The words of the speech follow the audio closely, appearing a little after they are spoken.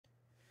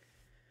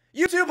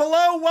YouTube,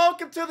 hello,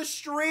 welcome to the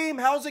stream.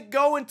 How's it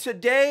going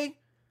today?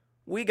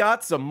 We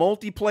got some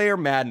multiplayer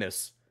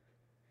madness.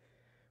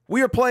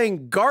 We are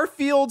playing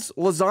Garfield's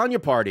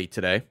Lasagna Party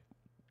today.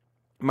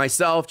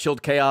 Myself,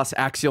 ChilledChaos,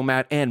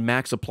 AxialMatt, and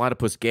Max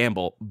Aplatypuss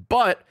gamble.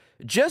 But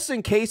just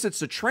in case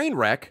it's a train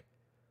wreck,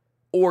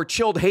 or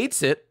Chilled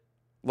hates it,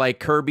 like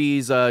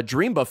Kirby's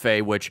Dream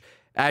Buffet, which,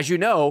 as you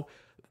know,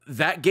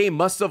 that game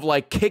must have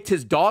like kicked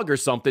his dog or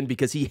something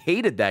because he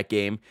hated that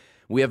game.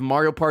 We have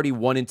Mario Party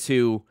 1 and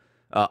 2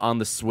 on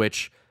the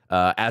Switch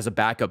as a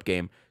backup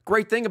game.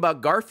 Great thing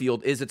about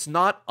Garfield is it's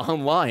not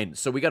online,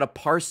 so we got a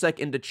Parsec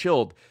into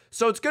Chilled.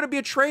 So it's going to be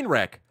a train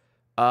wreck,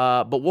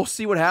 but we'll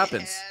see what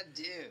happens. Yeah,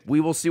 dude. We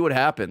will see what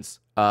happens.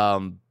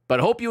 But I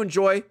hope you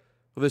enjoy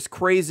this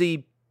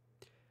crazy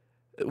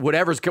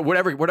whatever's coming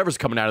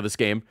out of this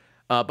game.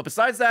 But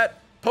besides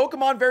that,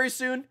 Pokemon very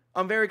soon.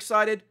 I'm very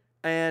excited.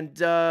 And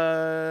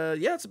yeah,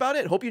 that's about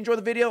it. Hope you enjoy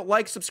the video.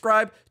 Like,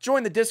 subscribe,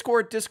 join the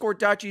Discord,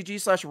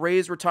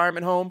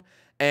 discord.gg/RazeRetirementHome,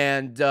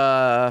 and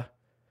buy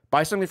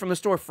something from the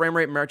store,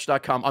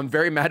 FramerateMerch.com. I'm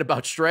very mad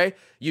about Stray.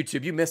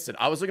 YouTube, you missed it.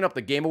 I was looking up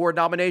the Game Award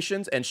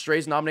nominations, and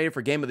Stray's nominated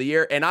for Game of the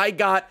Year, and I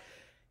got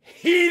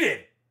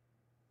heated.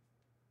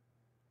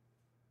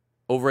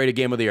 Overrated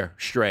Game of the Year,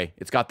 Stray.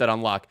 It's got that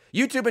on lock.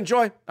 YouTube,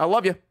 enjoy. I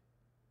love you.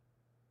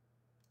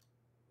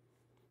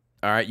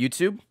 All right,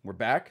 YouTube, we're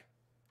back.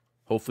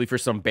 Hopefully for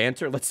some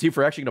banter. Let's see if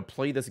we're actually going to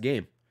play this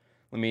game.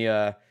 Let me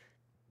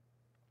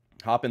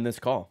hop in this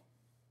call.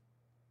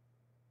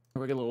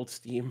 We're getting a little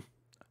steam.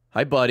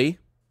 Hi, buddy.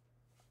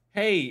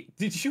 Hey,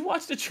 did you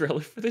watch the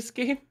trailer for this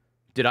game?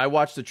 Did I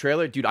watch the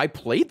trailer? Dude, I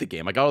played the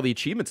game. I got all the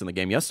achievements in the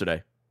game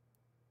yesterday.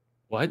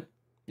 What?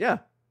 Yeah.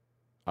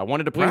 I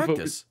wanted to Wait, but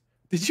practice.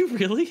 Did you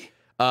really?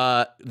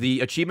 The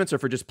achievements are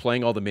for just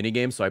playing all the mini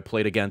games, so I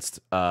played against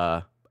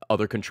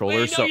other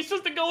controllers. Wait, no, you're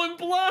supposed to go in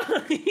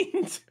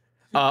blind.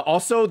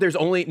 Also, there's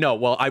only... No,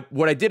 well,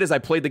 what I did is I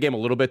played the game a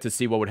little bit to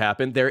see what would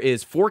happen. There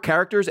is 4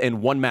 characters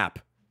and 1 map.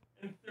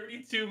 And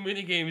 32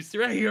 minigames.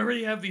 Right, you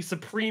already have the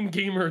supreme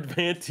gamer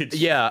advantage.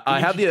 Yeah, I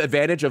have the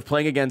advantage of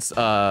playing against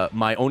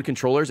my own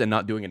controllers and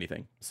not doing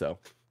anything, so...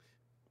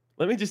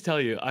 Let me just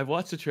tell you, I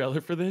watched the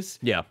trailer for this.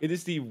 Yeah. It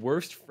is the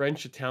worst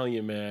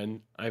French-Italian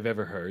man I've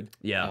ever heard.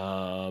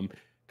 Yeah.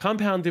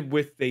 Compounded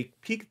with they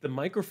peaked the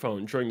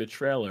microphone during the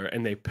trailer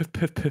and they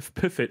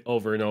piff it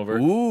over and over.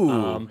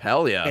 Ooh,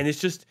 hell yeah. And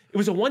it's just, it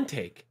was a one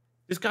take.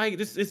 This guy,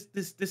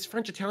 this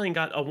French-Italian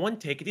got a one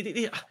take.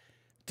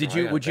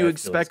 Would you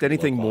expect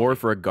anything more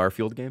for a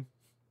Garfield game?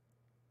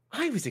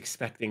 I was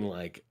expecting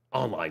like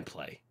online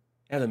play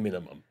at a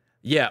minimum.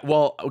 Yeah,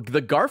 well, the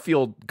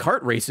Garfield kart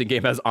racing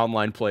game has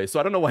online play,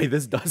 so I don't know why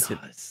this doesn't.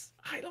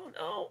 I don't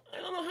know.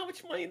 I don't know how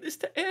much money it is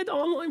to add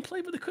online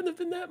play, but it couldn't have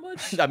been that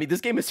much. I mean,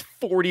 this game is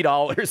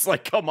 $40.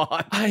 Like, come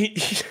on.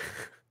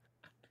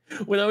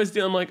 When I was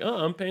doing, I'm like, oh,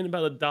 I'm paying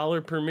about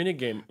 $1 per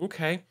minigame.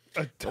 Okay,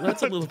 well,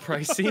 that's a little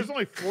pricey. There's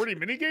only 40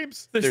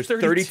 minigames? There's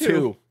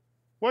 32.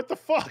 What the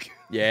fuck?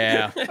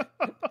 Yeah.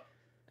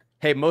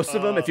 Hey, most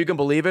of them, if you can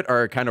believe it,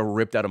 are kind of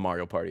ripped out of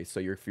Mario Party, so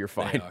you're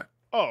fine.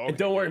 Oh, okay. And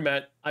don't worry,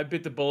 Matt. I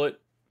bit the bullet,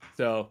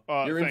 so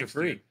you're in for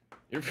free.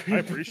 You're free. I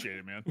appreciate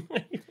it, man.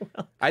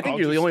 I think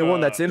you're the only one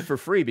that's in for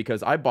free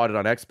because I bought it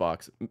on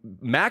Xbox.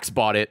 Max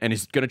bought it and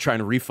he's gonna try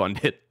and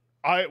refund it.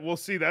 Well,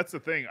 see, that's the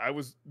thing. I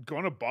was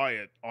gonna buy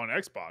it on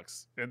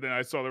Xbox, and then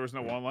I saw there was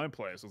no online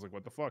play, so I was like,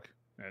 "What the fuck?"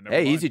 And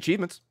hey, easy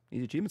achievements.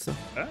 Easy achievements, though.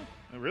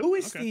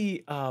 Really?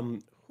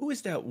 Who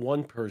is that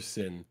one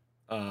person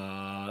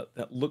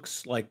that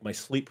looks like my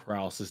sleep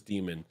paralysis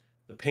demon?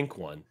 The pink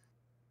one.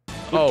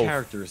 What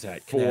character is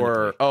that?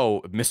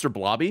 Mr.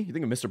 Blobby? You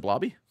think of Mr.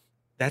 Blobby?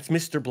 That's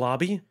Mr.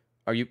 Blobby?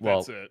 Are you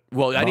That's it.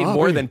 Well, I need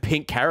more than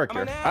pink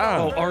character.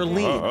 Oh,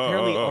 Arlene.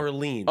 Apparently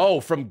Arlene.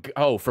 From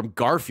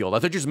Garfield. I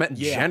thought you just meant in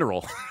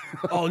general.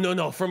 Oh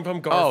no, from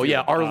Garfield. Oh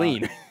yeah,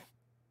 Arlene.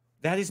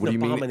 That is an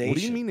abomination. What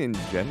do you mean in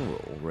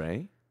general,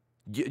 Ray?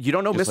 You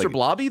don't know Just Mr. like...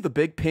 Blobby, the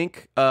big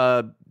pink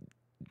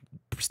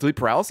sleep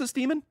paralysis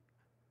demon?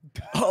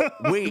 Oh,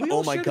 wait.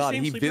 Oh my share the god,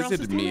 same he sleep paralysis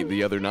visited me demon?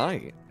 the other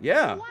night.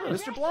 Yeah,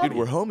 Mr. Blobby. Dude,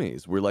 we're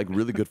homies. We're like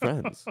really good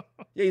friends.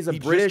 Yeah, he's a he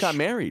British. Just got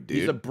married, dude.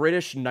 He's a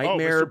British Oh,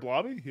 nightmare Mr.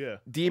 Blobby? Yeah.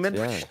 demon.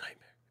 Yeah.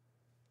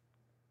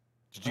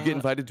 Did you get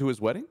invited to his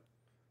wedding?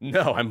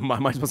 No,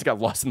 my supposed to got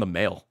lost in the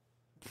mail.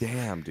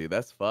 Damn, dude,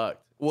 that's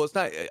fucked. Well, it's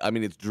not. I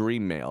mean, it's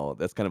dream mail.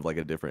 That's kind of like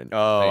a different.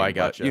 Oh, thing, I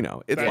gotcha. But, you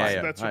know, it's That's,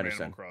 fine. that's I a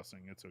understand. Animal Crossing.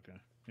 It's okay.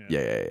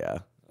 Yeah.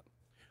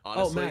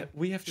 Honestly, Oh, Matt,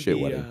 we have to shit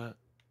be wedding.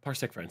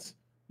 Parsec friends.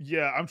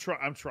 Yeah, I'm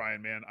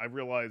trying, man. I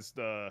realized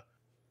I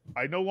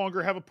no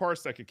longer have a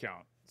Parsec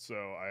account, so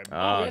I'm.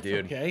 Oh, that's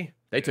dude. Okay.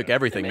 They took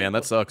everything, man.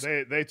 That sucks.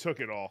 They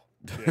took it all.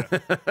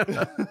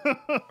 Yeah.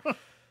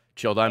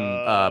 Chilled,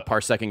 I'm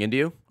parsecing into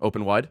you,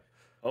 open wide.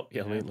 Oh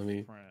yeah, let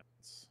me.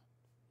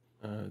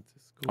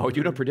 Oh,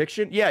 you know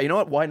prediction? Yeah, you know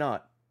what? Why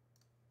not?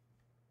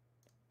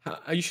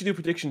 You should do a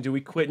prediction. Do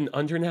we quit in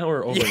under an hour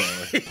or over an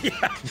hour?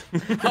 Yeah.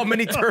 How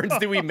many turns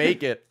do we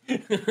make it?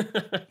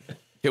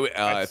 Can we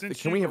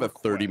have a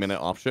 30-minute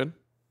option?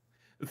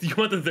 You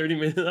want the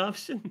 30-minute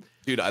option?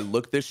 Dude, I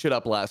looked this shit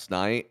up last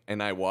night,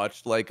 and I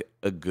watched like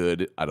a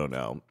good, I don't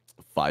know,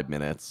 5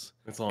 minutes.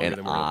 It's longer And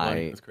than we're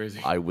playing. That's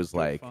crazy. I was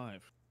like,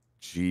 5.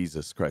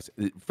 Jesus Christ.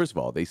 First of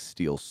all, they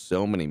steal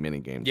so many mini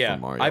games Yeah,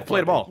 from Mario. I've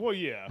played them all. Well,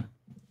 yeah.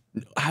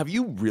 Have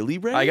you really,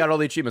 Ray? I got all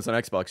the achievements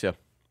on Xbox, yeah.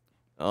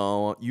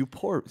 Oh, you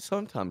poor.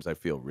 Sometimes I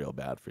feel real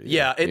bad for you.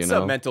 Yeah, it's you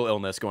know? a mental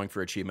illness going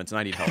for achievements, and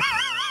I need help.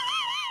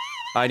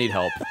 I need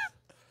help.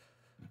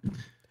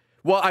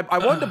 Well, I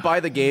wanted to buy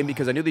the game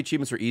because I knew the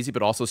achievements were easy,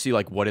 but also see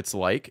like what it's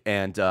like.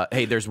 And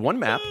hey, there's one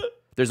map.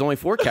 There's only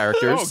 4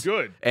 characters. Oh,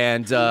 good.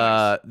 And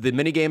the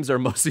mini games are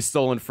mostly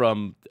stolen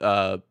from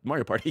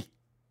Mario Party.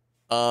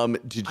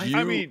 Did you?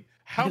 I mean,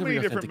 how gotta many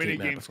different re-authenticate mini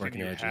map games before I can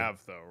can you add you.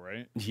 have, though,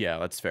 right? Yeah,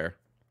 that's fair.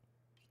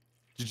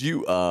 Did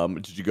you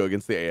go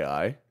against the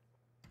AI?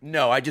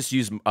 No, I just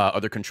use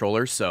other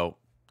controllers, so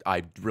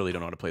I really don't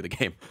know how to play the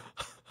game.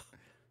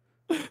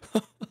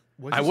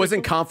 I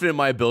wasn't confident in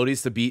my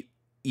abilities to beat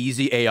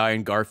easy AI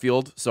in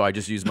Garfield, so I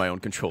just used my own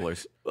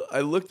controllers.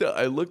 I looked up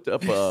I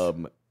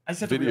just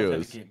have to videos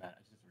re-authenticate, Matt.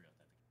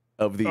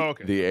 of the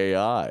okay. the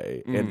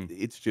AI, and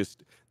it's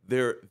just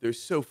they're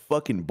so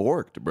fucking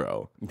borked,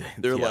 bro.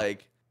 They're Yeah.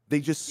 like they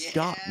just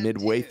stop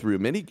midway through a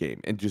mini game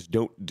and just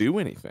don't do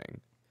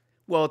anything.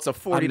 Well, it's a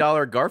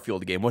 $40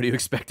 Garfield game. What do you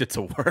expect it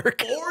to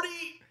work? 40.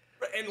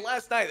 And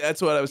last night,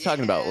 that's what I was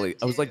talking about. Like,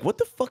 I was like, "What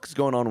the fuck is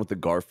going on with the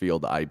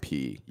Garfield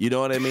IP?" You know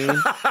what I mean?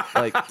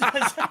 Like,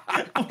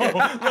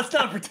 Oh, let's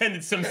not pretend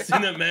it's some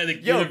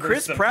cinematic. Yo, universe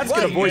Chris of Pratt's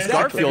gonna big voice ass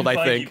Garfield, I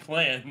Feige think.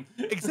 Plan.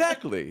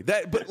 exactly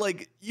that. But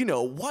like, you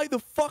know, why the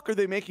fuck are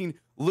they making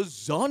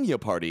Lasagna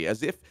Party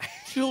as if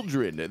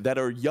children that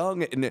are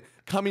young and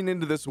coming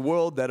into this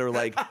world that are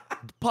like,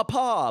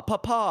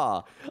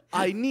 Papa,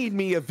 I need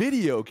me a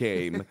video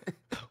game.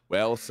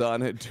 Well,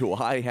 son, do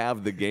I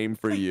have the game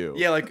for you?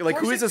 Yeah, like who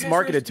Parsec is this password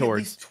marketed has to be at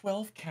towards? least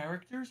 12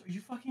 characters? Are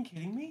you fucking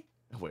kidding me?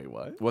 Wait,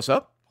 what? What's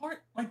up?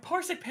 My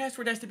Parsec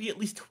password has to be at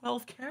least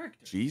 12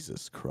 characters.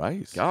 Jesus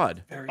Christ.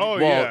 God. Very Oh,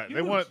 Well, yeah.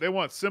 huge. They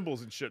want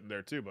symbols and shit in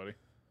there, too, buddy.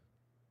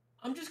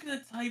 I'm just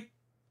gonna type.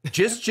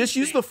 Just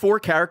use the 4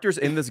 characters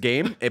in this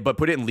game, but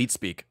put it in leet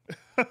speak.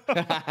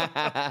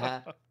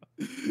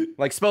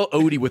 Like spell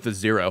Odie with a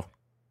 0.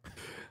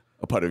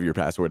 A part of your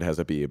password has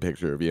to be a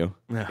picture of you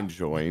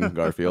enjoying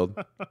Garfield.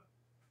 Your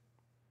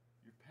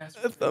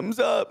password. A thumbs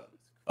up.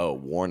 Oh,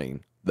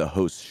 warning. The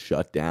host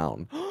shut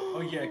down.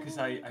 Oh yeah, because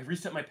I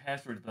reset my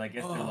password, but I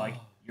guess they're like,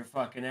 you're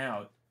fucking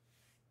out.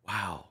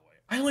 Wow.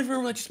 I don't even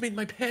remember I just made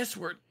my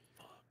password.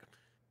 Fuck.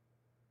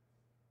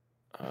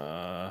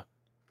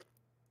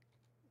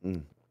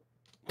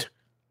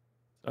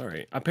 All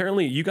right.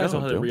 Apparently, you guys No,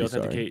 all had to don't be sorry.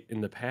 re-authenticate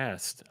in the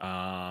past,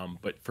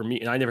 but for me,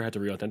 and I never had to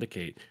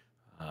re-authenticate.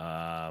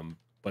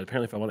 But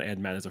apparently, if I want to add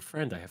Matt as a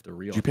friend, I have to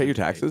re-authenticate. Did you pay your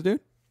taxes, dude?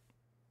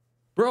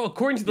 Bro?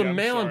 According to the Yeah, I'm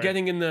mail I'm sorry.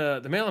 getting in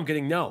the mail I'm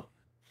getting, no.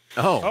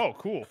 Oh, Oh,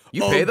 cool.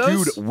 you pay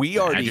those? Dude, we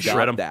already just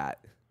shred 'em.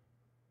 got that.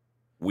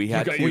 We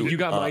had got- to. you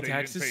got my They didn't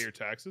taxes? Pay your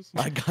taxes?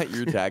 I got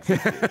your taxes.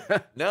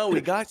 No,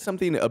 we got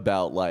something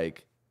about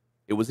like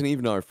it wasn't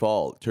even our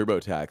fault.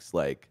 TurboTax,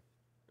 like,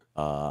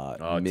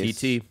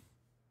 TT.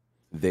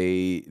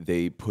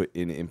 They put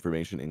in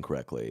information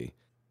incorrectly,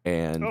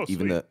 and Oh,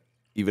 even sweet.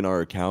 even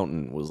our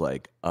accountant was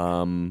like,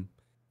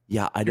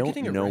 yeah, I don't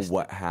getting know arrested.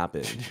 what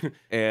happened,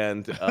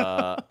 and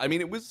I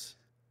mean, it was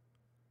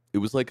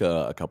like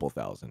a couple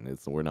thousand.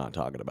 We're not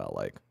talking about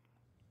like,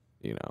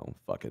 you know,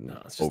 fucking No,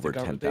 it's just over the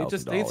government.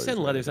 $10,000. They send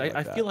or letters. anything I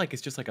like feel that. like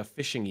it's just like a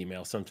phishing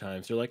email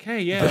sometimes. They're like,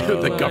 hey, yeah,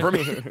 The you,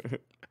 government.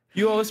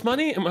 you owe us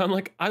money? And I'm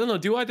like, I don't know,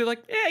 do I? They're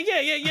like, yeah,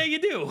 you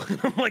do.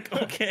 I'm like,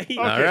 okay. Okay,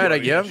 All right,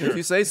 buddy, yeah, sure. if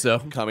you say so.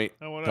 coming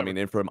Oh, whatever. coming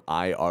in from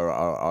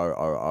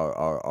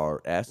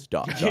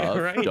IRRRRRS.gov. Yeah,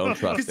 right. Don't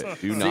trust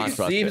it. Do not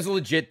trust Seems it.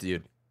 legit,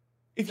 dude.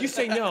 If you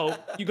say no,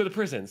 you go to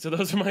prison. So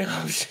those are my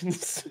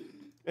options.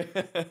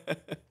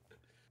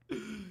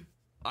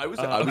 I was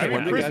Okay. I mean,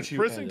 wondering- prison, got you.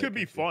 prison Yeah, could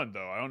be got you. fun,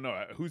 though. I don't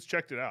know. Who's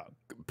checked it out?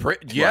 I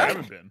Yeah.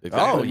 haven't been.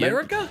 Oh, yeah.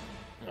 America?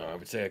 No, I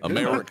would say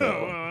America.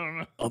 No, I don't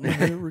know.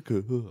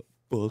 America.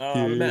 Fuck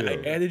yeah. Matt,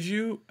 I added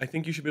you. I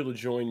think you should be able to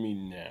join me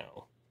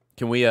now.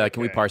 Can we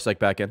Okay. Parsec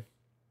back in?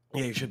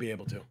 Yeah, you should be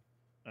able to.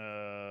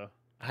 I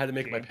had to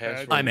make my Gamepad.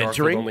 password. I'm Garfield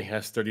entering. only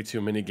has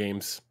 32 mini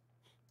games.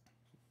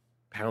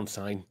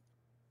 £.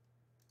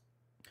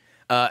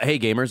 Hey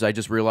gamers, I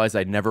just realized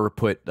I never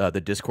put the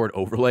Discord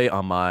overlay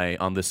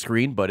on the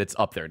screen, but it's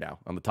up there now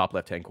on the top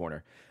left-hand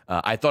corner.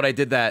 I thought I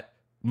did that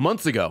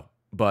months ago,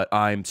 but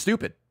I'm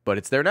stupid. But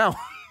it's there now.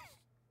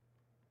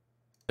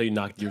 So you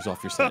knocked years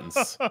off your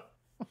sentence.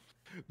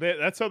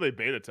 That's how they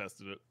beta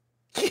tested it.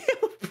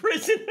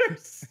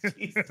 Prisoners.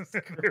 Jesus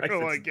Christ, They're that's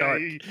like, yeah,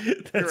 dark.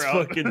 That's you're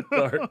out. fucking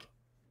dark.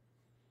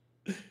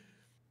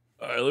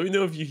 All right, let me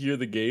know if you hear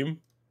the game.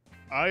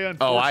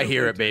 Oh, I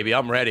hear it, baby.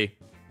 I'm ready.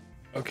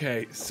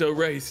 Okay, so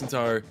Ray, since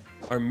our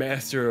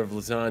master of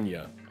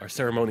lasagna, our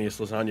ceremonious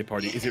lasagna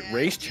party, is it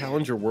race,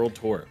 challenge, or world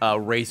tour?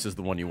 Race is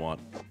the one you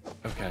want.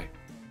 Okay.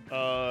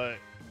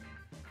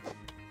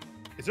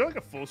 Is there like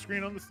a full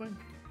screen on this thing?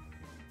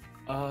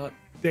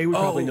 They would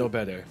probably Oh. know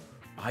better.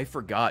 I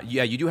forgot.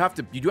 Yeah, you do have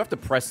to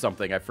press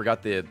something. I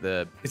forgot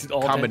the Is it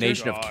alt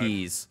combination enter? of God.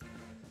 keys.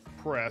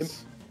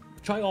 Press.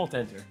 Try alt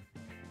enter.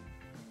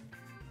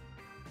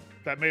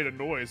 that made a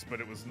noise, but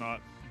it was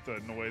not the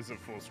noise of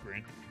full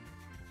screen.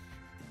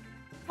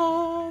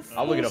 I'll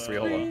look it up for you.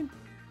 Hold on.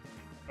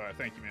 All right,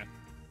 thank you, man.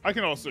 I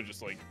can also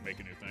just like make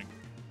a new thing.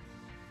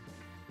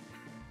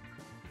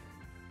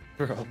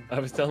 Bro, I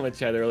was telling my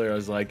chat earlier, I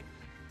was like,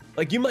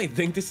 you might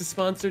think this is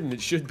sponsored and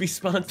it should be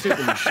sponsored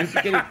and we should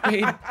be getting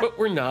paid, but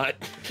we're not.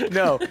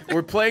 No,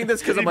 we're playing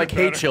this because I'm like,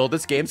 hey, better. chill,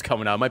 this game's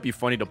coming out. It might be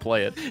funny to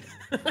play it.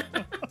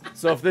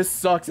 So if this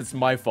sucks, it's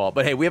my fault.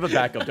 But hey, we have a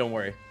backup. Don't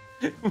worry.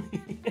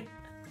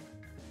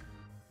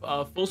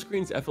 Full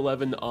screen's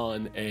F11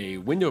 on a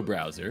window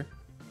browser.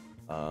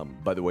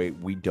 By the way,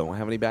 we don't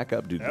have any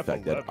backup due to the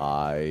fact that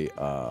I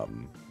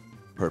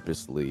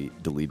purposely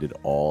deleted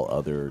all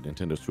other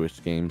Nintendo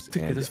Switch games. To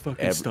get us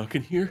fucking stuck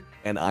in here?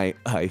 And I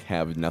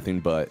have nothing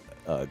but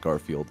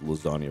Garfield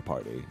Lasagna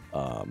Party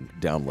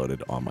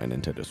downloaded on my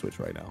Nintendo Switch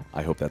right now.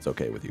 I hope that's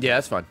okay with you. Yeah,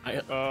 that's fine.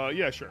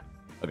 Yeah, sure.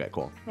 Okay,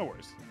 cool. No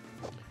worries.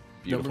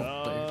 Beautiful.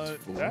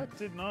 That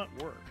did not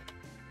work.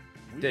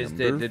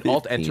 Did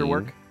Alt Enter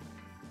work?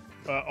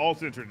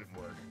 Alt Enter didn't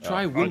work.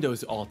 Try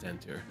Windows Alt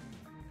Enter.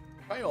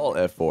 Try all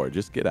F4.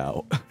 Just get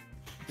out.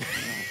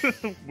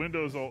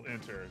 Windows Alt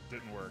Enter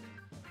didn't work.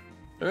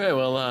 All right,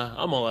 well,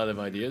 I'm all out of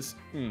ideas.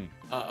 Hey,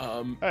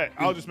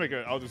 I'll just zoom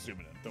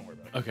it in. Don't worry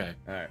about it. Okay.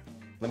 All right.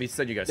 Let me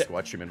send you guys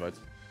squad stream invites.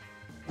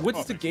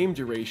 What's the game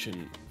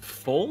duration?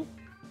 Full?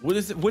 What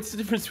is it? What's the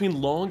difference between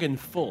long and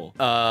full?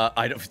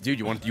 I don't, dude.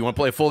 You want to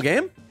play a full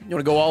game? You want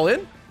to go all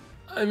in?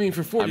 I mean,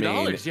 for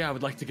 $40, yeah, I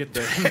would like to get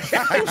the.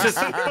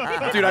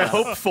 Dude, I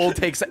hope full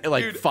takes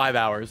like 5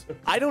 hours.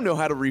 I don't know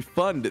how to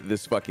refund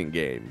this fucking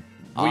game.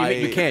 Well,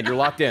 you can't. You're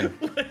locked in.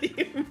 What do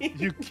you mean?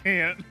 You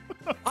can't.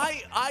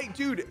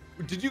 Dude,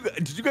 did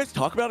you guys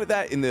talk about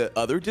that in the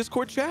other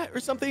Discord chat or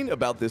something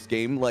about this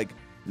game, like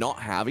not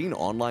having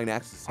online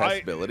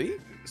accessibility?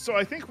 So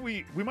I think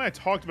we might have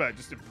talked about it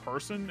just in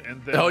person,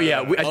 and then. Oh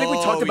yeah, I think we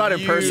talked about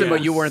it in person,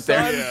 but you weren't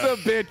there. Sons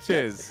of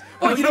bitches.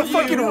 Oh, you don't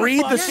fucking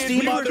read the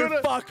Steam.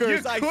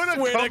 Motherfuckers! I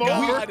swear to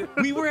God.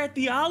 We were at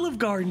the Olive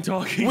Garden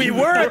talking. We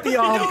were at the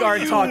Olive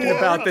Garden talking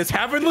about this,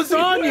 having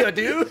lasagna,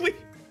 dude.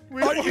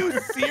 Are you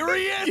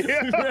serious? We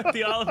were at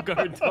the Olive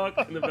Garden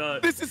talking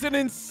about. This is an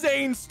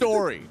insane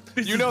story.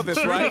 You know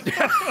this, right?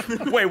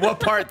 Wait,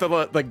 what part?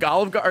 The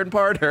Olive Garden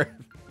part, or?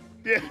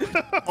 Yeah.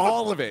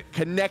 All of it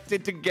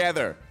connected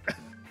together.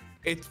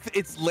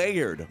 It's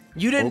layered.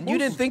 You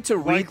didn't think to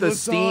read Like the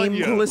Steam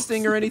lasagna.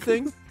 listing or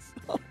anything?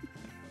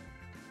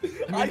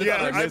 I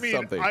missed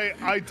something.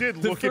 I did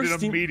The look at first it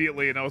Steam-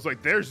 immediately, and I was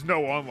like, "There's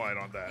no online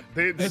on that."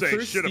 They didn't The say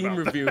first shit Steam about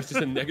review is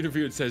just a negative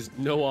review. It says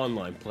no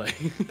online play.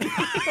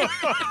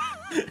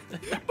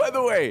 By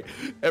the way,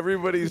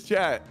 everybody's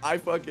chat.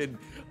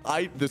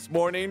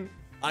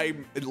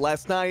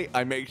 Last night,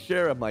 I make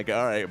sure, I'm like,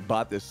 all right, I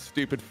bought this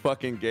stupid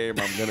fucking game.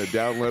 I'm going to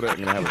download it.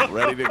 I'm going to have it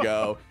ready to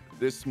go.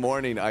 This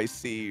morning, I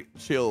see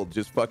Chill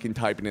just fucking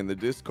typing in the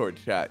Discord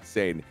chat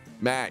saying,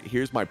 Matt,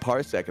 here's my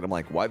Parsec. And I'm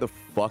like, why the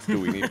fuck do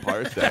we need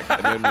Parsec?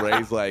 And then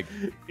Ray's like,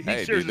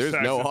 hey, shares dude, his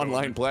there's no facts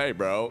online with play,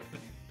 bro.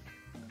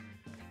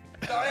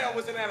 Sorry, I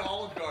wasn't at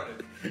Olive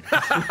Garden.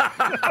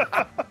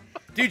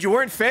 Dude, you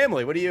weren't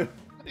family. What are you?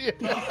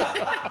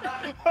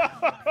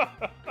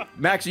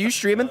 Max, are you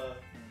streaming?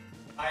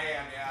 I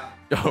am, yeah.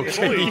 Okay.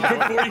 For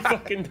 $40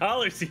 fucking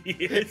he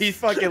is. He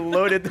fucking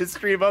loaded the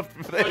stream up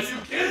for Are this. you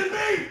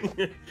kidding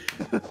me?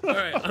 All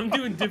right, I'm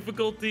doing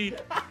difficulty.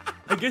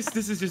 I guess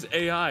this is just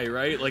AI,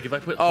 right? Like if I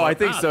put. Oh, I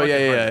think so. fuck Yeah,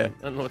 it, yeah, fuck yeah. it.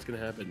 I don't know what's gonna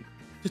happen.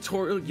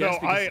 Tutorial. Yes.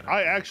 No, because-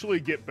 I actually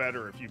get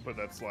better if you put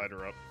that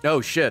slider up.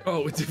 Oh shit.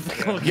 Oh, it's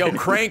difficult. Yo,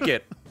 crank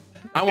it.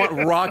 I want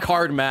rock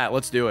hard Matt.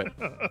 Let's do it.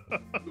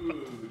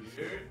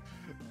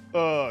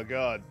 Oh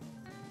god.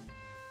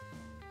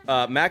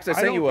 Max, I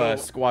sent don't you a know.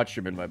 squad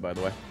stream invite, by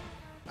the way.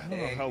 I don't know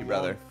Thank how you, long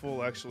brother.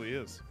 full actually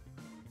is.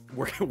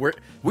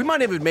 We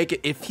might even make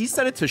it. If he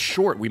set it to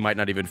short, we might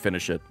not even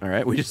finish it. All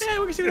right, we just. Yeah,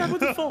 we can see what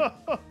happens with the full.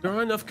 There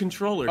aren't enough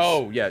controllers.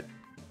 Oh yeah.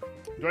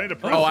 Do I need to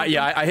press? Oh it?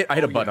 I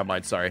hit a button yeah. on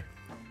mine. Sorry.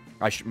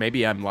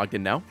 Maybe I'm logged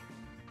in now.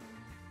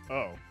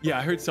 Oh. Yeah,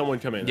 I heard someone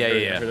come in. Yeah, I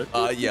heard- yeah, I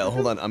heard it. Yeah,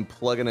 hold on. I'm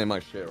plugging in my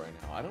shit right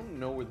now. I don't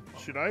know where the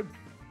Should I?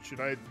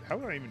 How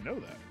would I even know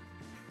that?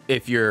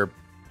 If you're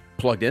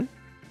plugged in.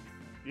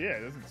 Yeah,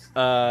 it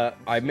doesn't.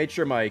 I made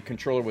sure my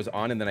controller was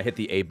on, and then I hit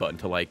the A button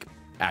to like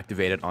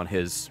activate it on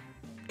his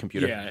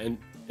computer. Yeah, and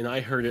I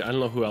heard it. I don't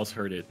know who else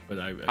heard it, but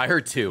I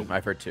heard two.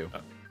 I've heard two. Oh,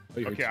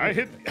 you heard Okay, two.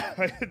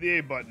 I hit the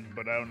A button,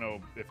 but I don't know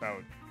if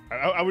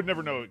I would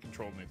never know it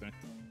controlled anything.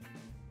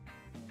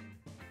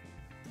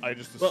 I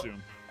just Well,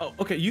 assume. Oh,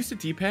 okay. Use the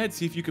D-pad.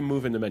 See if you can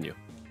move in the menu.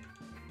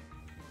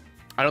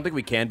 I don't think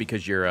we can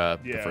because you're the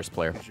Yeah, first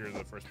player. 'cause You're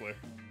the first player.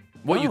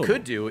 What you Oh.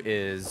 could do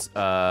is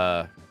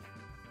go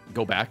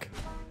back.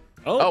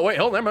 Oh, Oh wait,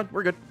 hold on, man.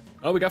 We're good.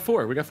 oh, we got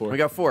four. We got four. We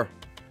got 4.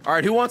 All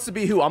right, who wants to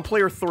be who? I'm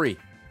player 3.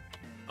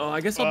 Oh,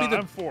 I guess I'll be the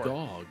I'm 4.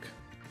 dog.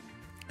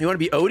 You want to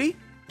be Odie?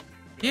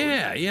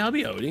 Yeah, I'll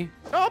be Odie.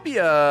 I'll be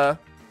Arlene.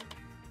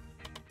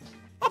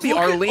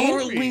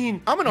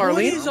 Arlene. I'm an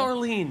Arlene. What is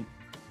Arlene?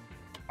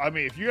 I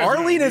mean, if you guys are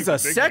gonna Arlene is leave a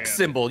the big sex man-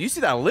 symbol. You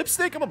see that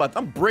lipstick?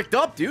 I'm bricked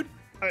up, dude.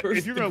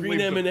 If you're the gonna green leave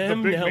the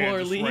M&M, big now man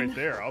just Arlene. right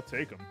there, I'll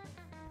take him.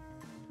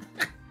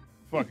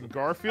 Fucking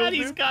Garfield,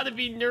 Daddy's dude. got to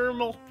be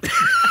normal.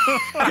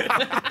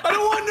 I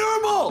don't want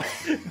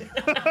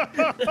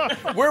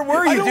normal. Where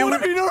were I you, don't dude?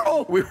 want to be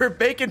normal. We were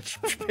baking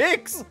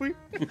pigs. Look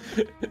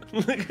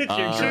at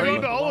your Shit green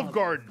on the Olive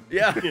Garden.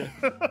 Yeah.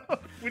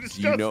 We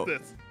discussed know-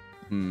 this.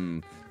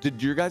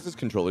 Did your guys'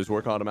 controllers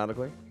work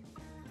automatically?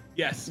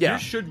 Yes, Yeah.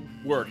 yours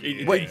should work.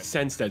 It Wait, makes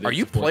sense that. Are it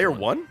you supports player one.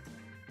 one,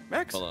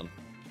 Max? Hold on.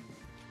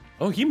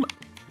 Oh,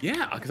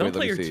 yeah, because I'm Wait,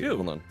 let me player see. 2.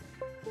 Hold on.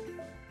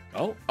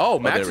 Oh,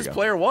 Max there we is go.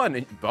 player one.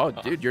 And,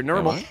 dude, you're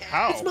normal. Am I?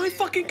 How? it's my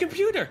fucking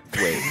computer.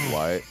 Wait,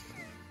 what?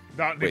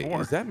 Not Wait,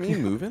 anymore. is that me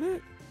moving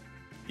it?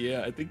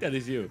 Yeah, I think that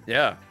is you.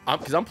 Yeah,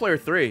 because I'm player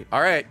 3.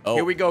 All right, Oh.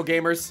 here we go,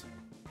 gamers.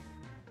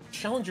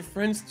 Challenge your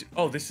friends to.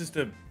 Oh, this is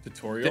the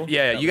tutorial.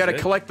 Yeah, That you got to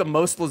was it? collect the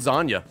most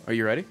lasagna. Are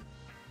you ready?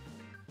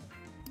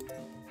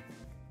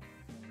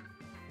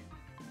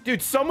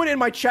 Dude, someone in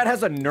my chat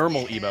has a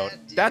normal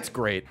emote. That's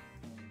great.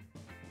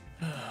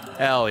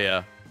 Hell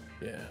yeah.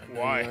 Yeah.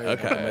 Why?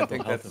 Okay, I Mental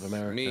think health that's of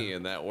America. me,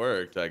 and that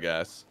worked, I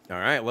guess. All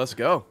right, let's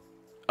go.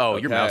 Oh,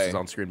 your mouse Okay. is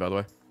on screen, by the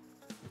way.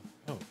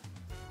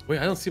 Wait,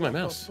 I don't see my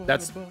mouse.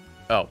 That's.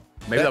 Oh,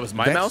 maybe that was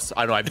my that's- mouse.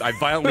 I don't know. I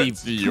violently.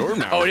 It's your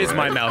mouse. Oh, it is right?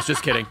 my mouse.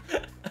 Just kidding.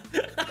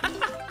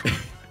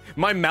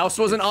 My mouse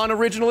wasn't on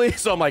originally,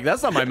 so I'm like,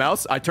 that's not my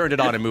mouse. I turned it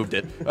on and moved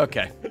it.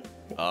 Okay.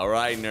 All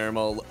right,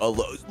 normal.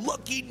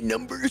 Lucky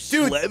number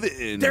Dude,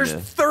 11. There's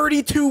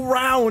 32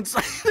 rounds.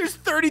 There's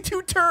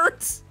 32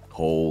 turns.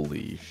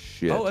 Holy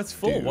shit. Oh, that's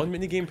full. dude. One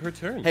minigame per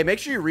turn. Hey, make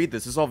sure you read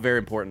this. This is all very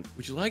important.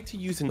 Would you like to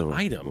use an The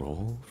item?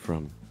 Roll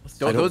from.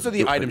 Those are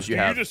the items you Do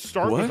you have. just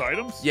start What? with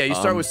items? Yeah, you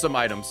start with some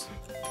items.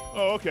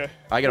 Oh, okay.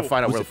 I gotta Cool.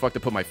 find out Was where the it- fuck to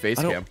put my face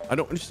I cam.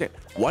 don't understand.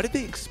 Why did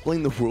they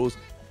explain the rules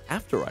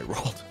after I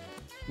rolled?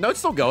 No, it's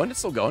still going. It's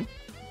still going.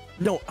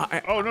 No,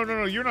 Oh,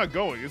 no. You're not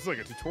going. It's like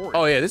a tutorial.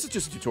 Oh, yeah, this is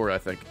just a tutorial, I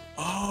think.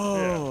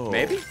 Oh.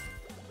 Maybe?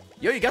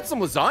 Yo, you got some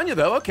lasagna,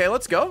 though. Okay,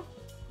 let's go.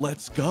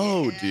 Let's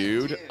go,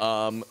 dude.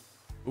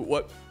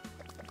 What?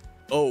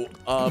 Oh,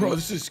 Bro,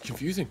 this is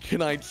confusing.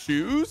 can I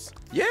choose?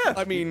 Yeah.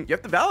 I mean, you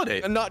have to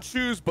validate. Not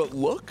choose, but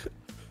look.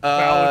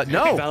 No.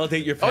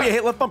 Validate your. Oh, yeah, path.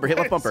 hit left bumper. Hit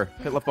left bumper.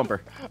 Hit left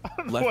bumper. I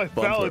don't know left why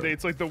bumper.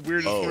 validate's like the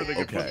weirdest Oh, word they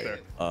could put okay.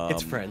 there.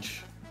 It's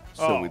French.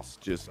 So Oh. it's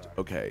just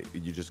okay.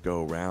 You just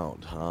go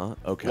around, huh?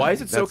 Okay. Why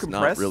is it so That's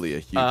compressed? Not really a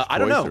huge I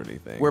don't choice know. or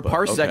anything. We're but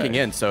parsecing okay.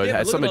 in, so it Yeah, has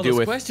but look something at to all do those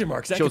with question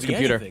marks. That Chilled's could be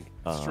computer. anything.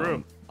 It's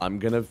true. I'm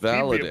gonna Need to be a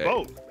validate.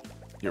 boat.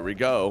 Here we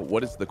go.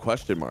 What is the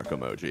question mark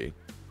emoji?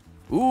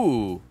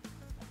 Ooh.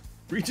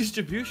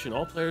 Redistribution.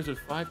 All players with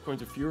 5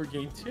 coins or fewer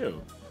gain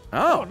 2.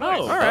 Oh, nice.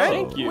 All right.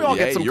 Thank you. We all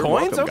Yeah, get some you're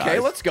coins. welcome, Okay,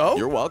 guys. let's go.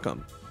 You're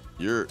welcome.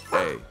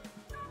 Hey,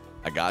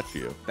 I got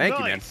you. Thank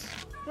you, man. Nice.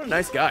 What a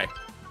nice guy.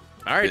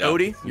 All right, Yeah,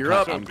 Odie, I'm you're ki-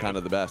 up. I'm kind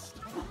of the best.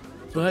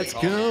 Let's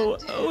go,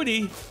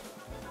 Odie.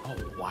 Oh,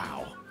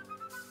 wow.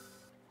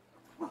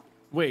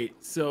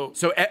 Wait, so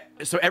So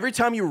every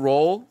time you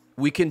roll,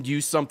 we can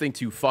use something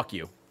to fuck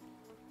you.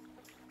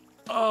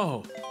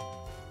 oh,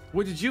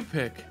 what did you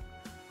pick?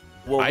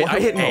 Well, I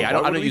hit A. I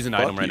don't why would we use an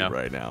item fuck right you now.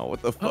 Right now,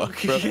 what the fuck,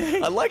 Okay.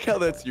 bro? I like how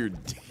that's your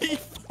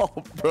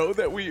default, bro.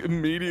 That we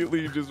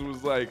immediately just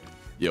was like,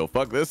 "Yo,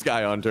 fuck this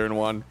guy on turn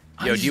 1."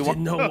 I Yo, just do you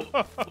didn't know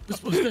what was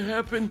supposed to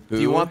happen. Do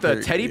you want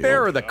the teddy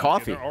bear or the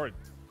coffee? There are,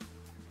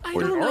 I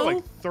Or- don't there are know.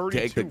 like 32.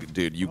 Take the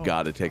dude. You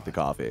gotta take the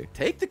coffee.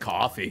 Take the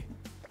coffee.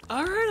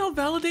 All right, I'll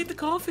validate the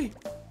coffee.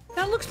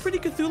 That looks pretty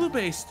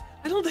Cthulhu-based.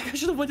 I don't think I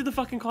should have went to the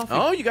fucking coffee.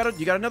 Oh, you got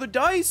another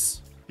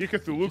dice. You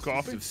Cthulhu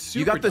coffee.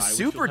 Super got the die, which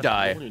super you'll have to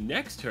die. roll in your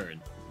next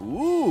turn.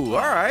 Ooh,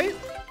 all right.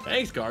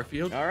 Thanks,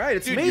 Garfield. All right,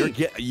 it's Dude,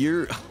 me.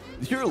 you're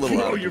a little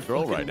Bro, out of you're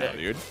control fucking right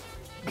now, neck.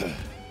 dude.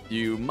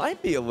 You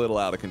might be a little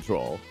out of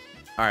control.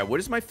 All right, what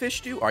does my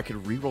fish do? Or I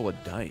could re-roll a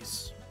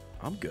dice.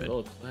 I'm good.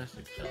 Oh,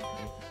 classic.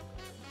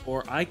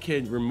 Or I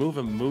can remove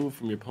a move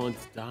from your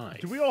opponent's die.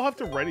 Do we all have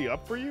to ready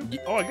up for you?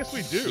 Oh, I guess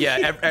we do.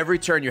 Yeah, every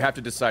turn you have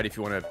to decide if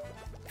you want to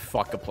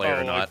fuck a player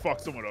or Oh, not. like fuck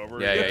someone over.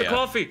 Yeah, Get yeah, the yeah.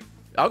 coffee.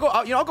 I'll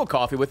go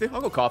coffee with you.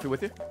 I'll go coffee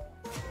with you.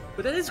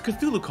 But that is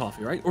Cthulhu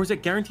coffee, right? Or is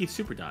that guaranteed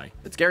super die?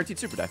 It's guaranteed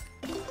super die.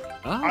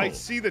 Oh. I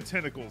see the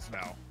tentacles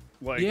now.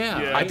 Like,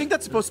 Yeah, I think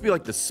that's supposed to be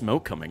like the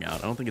smoke coming out.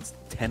 I don't think it's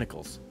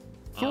tentacles.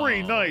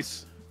 3,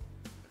 nice.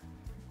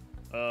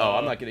 Oh,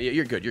 I'm not gonna.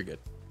 You're good. You're good.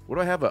 What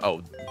do I have?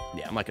 Oh,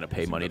 yeah. I'm not gonna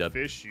pay money to.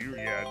 Fish you?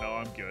 Yeah, no,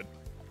 I'm good.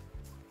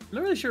 I'm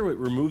not really sure what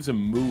removes a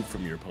move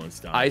from your opponent's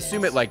die. I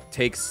assume it like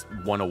takes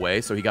one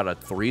away, so he got a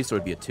 3, so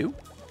it'd be a 2.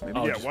 Maybe.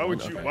 Oh, yeah, just why would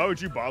one, you? okay. Why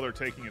would you bother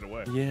taking it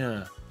away?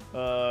 Yeah.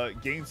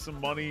 Gain some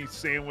money,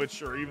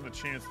 sandwich, or even the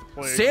chance to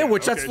play.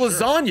 Sandwich. again. That's Okay,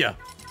 sure. lasagna.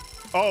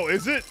 Oh,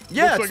 is it?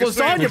 Yeah, Looks it's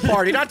like a lasagna sandwich.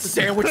 party, not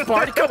sandwich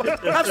party. Come on,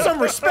 have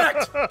some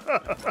respect.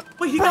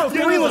 Wait, he Bro, got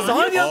 3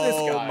 lasagna? This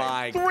Oh guy.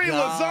 my 3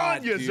 god,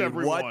 lasagnas, dude.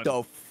 everyone. What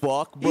the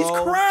fuck, bro? He's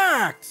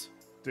cracked.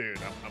 Dude,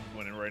 I'm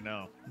winning right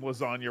now.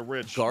 Lasagna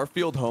rich.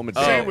 Garfield home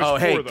Oh, Sandwich oh,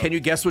 hey, four, though. can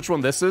you guess which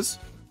one this is?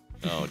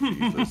 Oh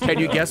Jesus. Can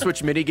you guess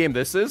which minigame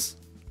this is?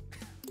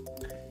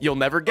 You'll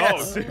never Oh,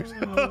 guess. dude.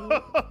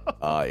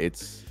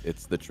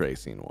 It's the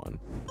tracing one.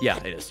 Yeah,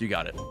 it is. You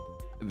got it.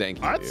 Thank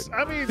you, That's, dude.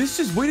 I mean, This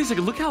is wait a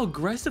second. Look how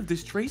aggressive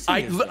this tracing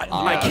is.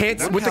 I can't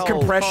look with the how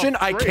compression.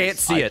 tough I can't trace.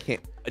 see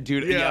it.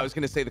 Dude, Yeah. I was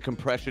gonna say the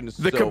compression is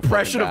The so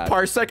compression fucking of bad.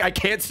 Parsec. I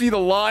can't see the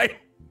line.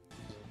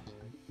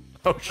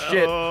 Oh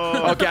shit.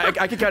 Oh. Okay,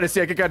 I can kind of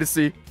see. I can kind of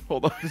see.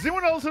 Hold on. does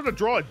anyone else have to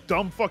draw a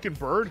dumb fucking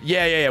bird?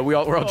 Yeah. We're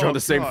all drawing Oh, the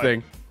same God.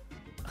 thing.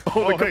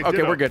 Oh, hey, okay,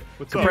 ditto. we're good.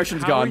 What's up?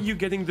 Compression's How gone. are you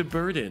getting the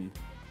bird in?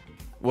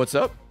 What's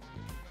up?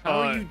 How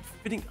Uh, are you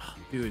fitting? Oh,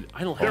 dude,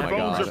 I don't Their have.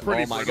 bones that. are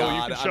pretty oh my brittle. You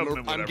god, can shove them in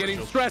I'm whatever. getting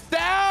You'll- stressed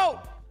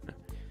out.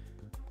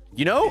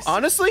 You know,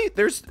 honestly,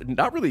 there's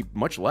not really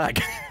much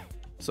lag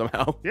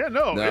somehow. Yeah,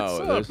 no, No,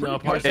 it's there's- No,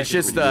 Parsec Parsec It's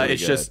just really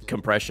it's good. just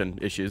compression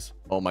issues.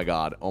 Oh my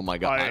god.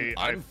 I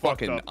I'm fucked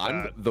fucking. up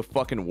I'm bad. the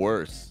fucking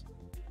worst.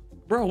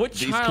 Bro, what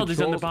These child is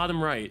on the controls-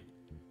 bottom right?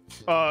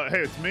 Hey,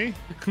 it's me.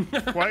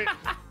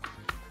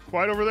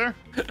 Quiet over there.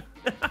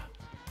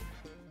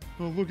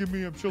 Oh, look at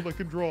me. I'm chilled. I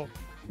can draw.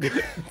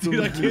 Dude,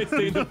 I can't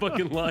stay in the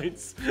fucking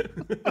lines.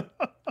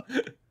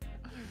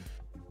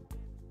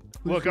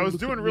 Look, I was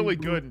doing really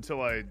good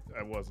until I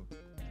wasn't.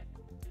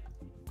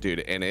 Dude,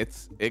 and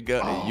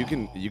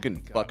you can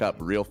fuck up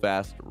real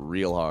fast,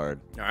 real hard.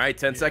 All right,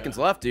 10 seconds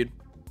left, dude.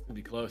 It's gonna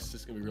be close.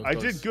 It's gonna be real I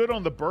close. did good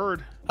on the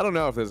bird. I don't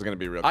know if this is gonna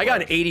be real. I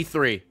got an close.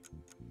 83.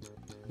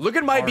 Look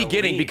at my Arlene.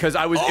 beginning because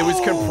it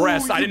was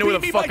compressed. I you didn't know where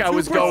beat the me fuck by I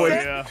was 2%. going.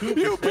 Yeah.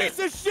 You piece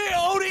of shit,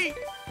 Odie!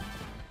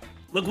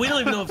 Look, we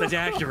don't even know if that's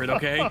accurate,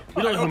 okay?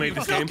 We don't know who made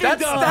this game.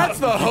 That's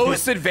the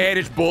host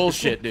advantage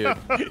bullshit, dude.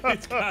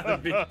 It's gotta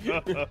be.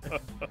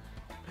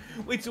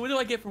 Wait, so what do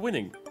I get for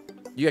winning?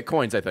 You get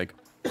coins, I think.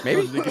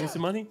 Maybe. Did they give me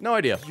some money? No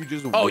idea. You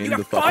just Oh, win you got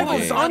the 5 fucking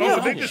game. lasagna?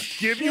 Oh, they just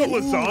give you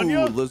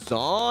lasagna? Ooh,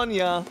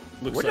 lasagna.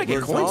 Looks Where did I like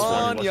get coins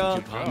from?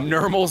 Lasagna.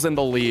 Nurmals in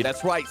the lead.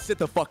 That's right. Sit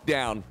the fuck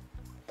down.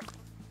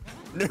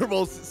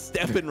 Nurmals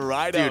stepping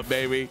right Dude. up,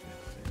 baby.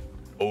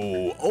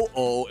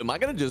 Oh. Am I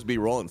gonna just be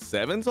rolling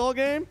 7s all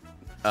game?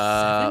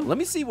 Let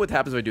me see what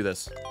happens if I do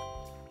this.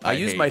 I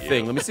used hate my you.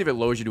 thing. Let me see if it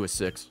lowers you to a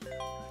 6.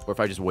 Or if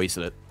I just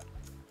wasted it.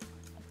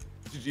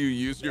 Did you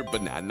use your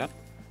banana?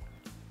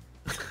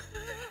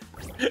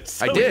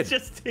 So I did. It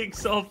just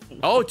takes off.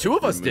 Oh, 2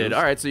 of us Your did. moves.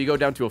 All right, so you go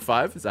down to a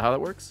 5. Is that how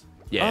that works?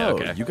 Yeah, Oh,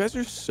 okay. you guys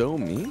are so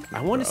mean.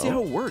 I want to see bro.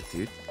 how it worked,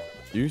 dude.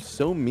 You're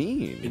so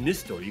mean. In this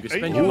store, you can Hey,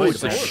 spend you your know, money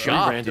It's a for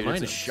shop, random dude.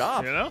 It's a items.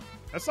 shop. You know,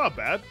 that's not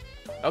bad.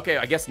 Okay,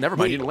 I guess never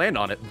mind. Wait. You didn't land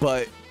on it.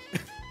 But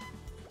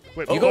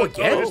Wait, You go oh,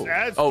 again? It just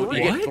adds Oh,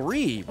 three. you get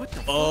 3. What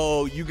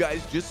the? you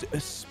guys just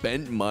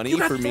spent money You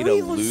got for me 3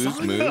 to lose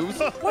lasagna? moves.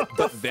 What the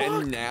But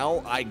then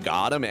now I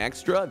got them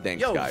extra.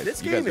 Thanks, Yo, guys.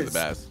 this You guys game are the is-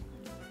 best.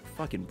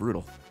 Fucking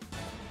brutal.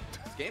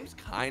 This game's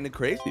kind of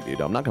crazy, dude.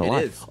 I'm not gonna It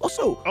lie. is.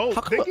 Also, Oh, how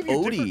they come give you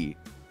Odie?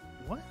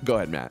 What? Go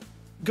ahead, Matt.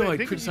 Go They ahead,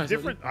 give you criticize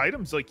different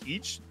items like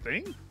each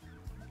thing.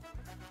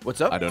 What's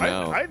up? I don't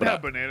know. I didn't but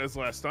have bananas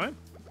last time.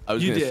 I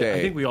was You gonna did. say.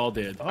 I think we all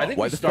did. I think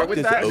Why we the start fuck with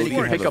does that, and then you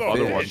Odie can pick have up a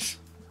other fish? ones.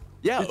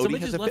 Yeah, Did somebody Odie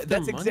has just a left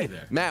That's their money exact.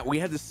 there? Matt, we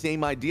had the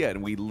same idea,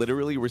 and we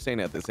literally were saying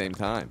it at the same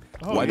time.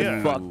 Oh, Why yeah.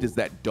 the fuck does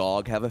that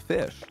dog have a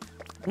fish?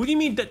 What do you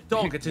mean that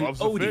dog? It's an Loves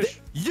a Odie.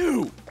 fish.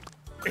 You.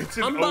 It's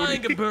an I'm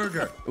buying a Odie.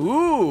 burger.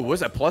 Ooh,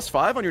 was that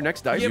 +5 on your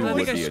next dice? Yeah, but I would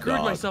think I be a screwed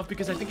dog. myself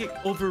because I think it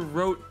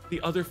overwrote the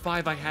other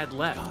 5 I had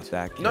left.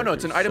 That No,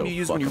 it's an character's item so you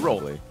use when you fucking roll.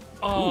 ugly.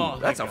 Oh,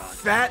 That's my a God.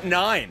 fat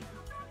 9.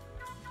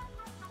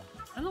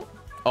 I don't.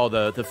 Oh,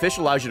 the fish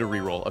allows you to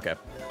re-roll. Okay.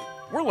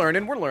 We're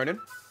learning. We're learning.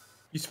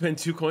 You spend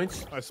 2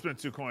 coins. I spent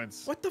 2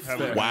 coins. What the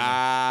Haven't- fuck?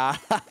 Wow.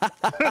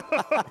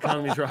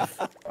 Economy's rough.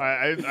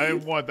 I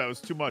didn't want that. Was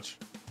too much.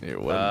 Hey,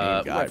 what a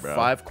mean guy, What, bro.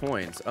 5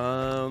 coins.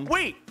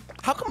 Wait,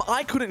 how come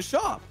I couldn't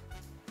shop?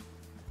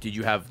 Did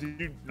you have? Did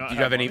you not Did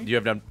you have any? money? Do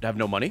you have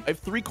no money? I have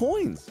 3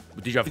 coins.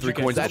 Did you have Did 3 you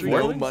get coins Is that before?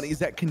 no coins? money? Is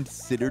that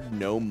considered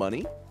no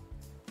money?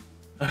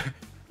 Hey.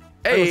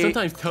 Hey,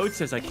 Sometimes Toad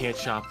says I can't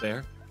shop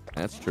there.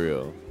 That's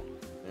true.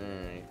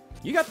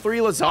 you got 3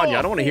 lasagna.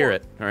 I don't want to hear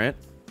it. All right.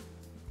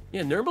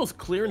 Yeah, Nurmle's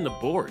clearing the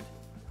board.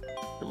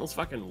 Nurmle's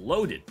fucking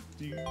loaded.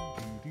 Do, do,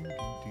 do, do,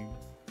 do.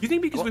 You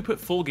think because we put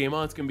full game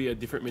on, it's gonna be a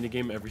different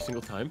minigame every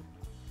single time?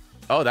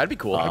 Oh, that'd be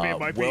cool. I mean, it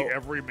might well, be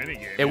every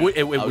minigame. it would.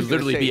 It I was would gonna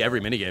literally be say-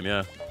 every minigame.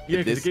 Yeah. Yeah,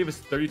 because This- it gave us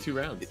 32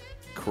 rounds.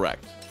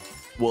 Correct.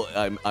 Well,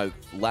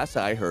 last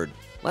I heard,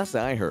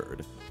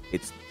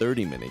 it's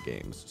 30 minute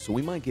games, so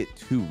we might get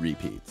 2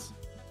 repeats.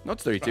 No,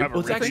 it's 32. have a Well,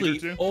 it's repeat actually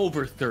or two?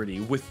 over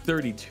 30 with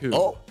 32.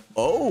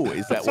 Oh,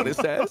 is that what it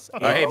says? All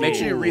right, make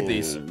sure you read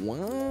these.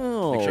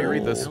 Wow. Make sure you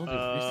read this.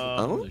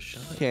 Increase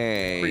the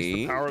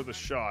Okay. power of the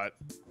shot.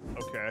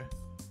 Okay.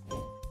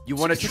 You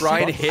want to Just try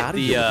and fuck hit outta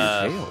the. here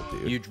with your tail,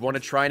 dude. You want to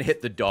try and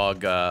hit the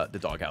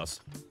doghouse.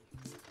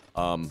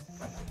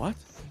 What?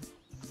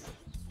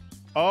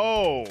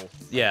 Oh.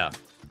 Yeah.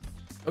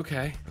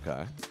 Okay.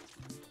 Okay.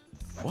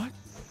 What?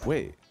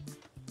 Wait.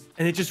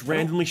 And it just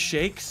randomly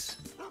shakes?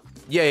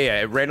 Yeah.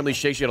 It randomly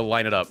shakes. You got to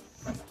line it up.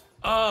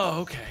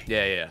 Oh, okay.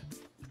 Yeah.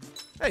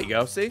 There you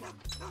go. See?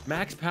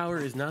 Max power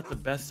is not the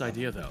best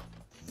idea, though.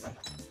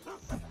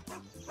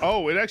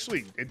 Oh,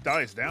 it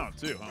dies down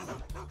too, huh?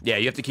 Yeah,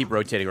 you have to keep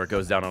rotating or it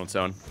goes down on its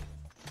own.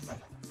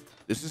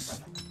 This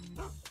is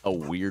a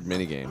weird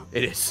minigame.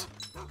 It is.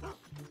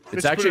 It's Just put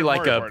it actually in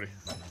like Mario a Party.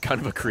 kind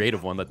of a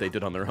creative one that they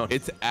did on their own.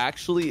 It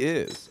actually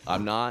is.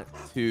 I'm not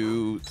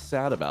too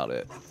sad about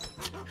it.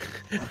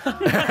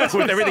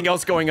 With everything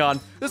else going on,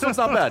 this one's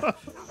not bad.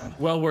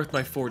 Well worth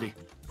my 40.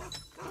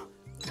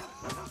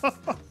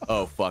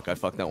 Oh fuck! I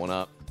fucked that one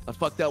up. I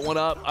fucked that one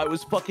up. I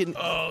was fucking.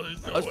 Oh,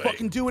 there's no I was way.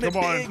 fucking doing it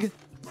Come on. big.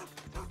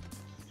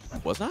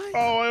 Was I?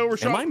 Oh, I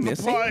overshot Am I the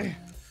missing? pie.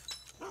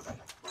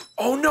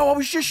 Oh no, I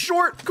was just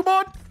short. Come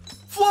on,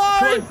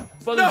 fly! Come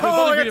on. No, I got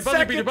Buzzer beater,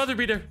 second. buzzer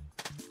beater.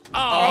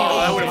 Oh,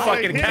 that would have Oh,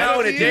 fucking hit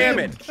counted. it. Damn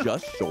it.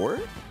 Just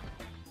short.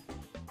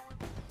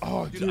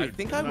 Oh, Dude, dude, I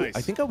think nice.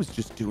 I think I was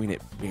just doing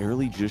it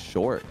barely just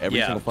short every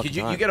Yeah, single fucking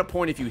time. you get a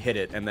point if you hit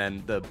it, and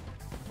then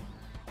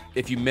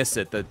if you miss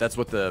it, that's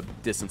what the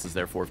distance is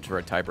there for a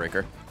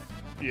tiebreaker.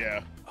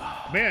 Yeah.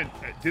 Man,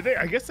 did they?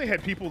 I guess they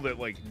had people that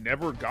like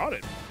never got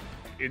it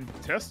in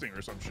testing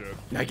or some shit.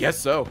 I guess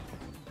so.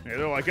 Yeah,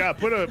 they're like, ah,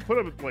 put a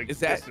like Is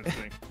that- distance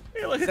thing.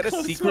 Is that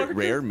a secret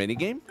rare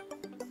minigame?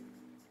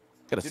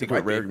 Got a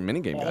secret rare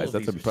minigame, guys.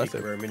 That's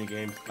impressive. Rare mini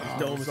games. Oh,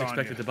 No one was lasagna.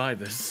 expected to buy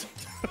this.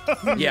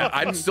 Yeah,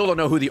 I still don't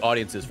know who the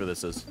audience is for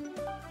this is.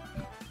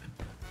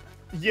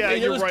 Yeah, Hey,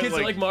 you know you're those right. kids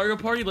that like Mario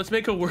Party? Let's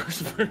make a worse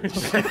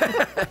version.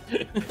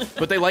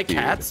 But they like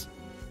cats.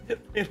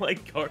 They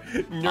like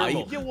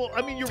normal. yeah, well,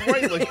 I mean, you're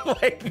right. Like,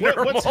 Like what's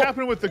normal.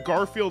 happening with the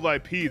Garfield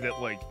IP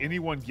that like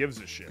anyone gives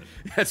a shit?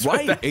 That's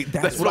Right. what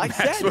That's what I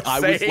Max said. was I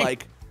was saying.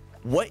 like,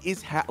 what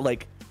is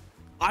like?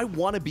 I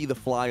want to be the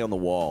fly on the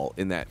wall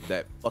in that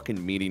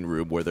fucking meeting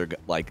room where they're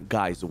like,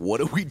 guys, what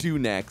do we do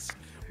next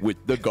with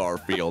the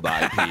Garfield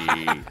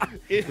IP?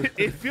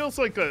 It feels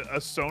like a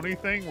Sony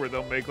thing where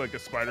they'll make like a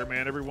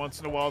Spider-Man every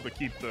once in a while to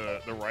keep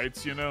the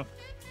rights, you know?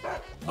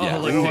 Oh, Yeah,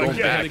 like, we're they going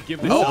gotta back. give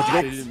Oh, this you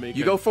they go- didn't make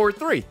you a- go forward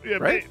 3, Yeah,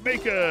 right?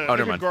 make Oh, a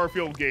never mind.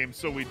 Garfield game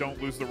so we don't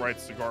lose the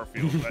rights to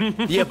Garfield.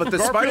 Yeah, but the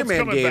Garfield's Spider-Man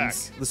coming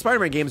games, back. the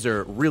Spider-Man games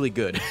are really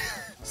good.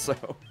 So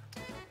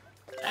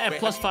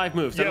plus 5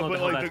 moves. I Yeah, don't know but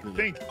how like that's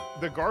gonna do.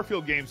 the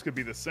Garfield games could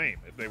be the same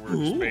if they were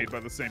just made by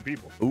the same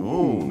people.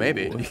 ooh,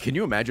 maybe. Can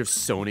you imagine if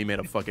Sony made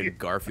a fucking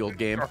Garfield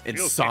game? Garfield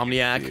game.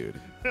 Insomniac. Dude.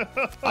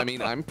 I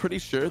mean, I'm pretty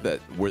sure that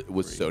was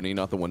Sony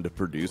not the one to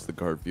produce the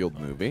Garfield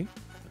movie?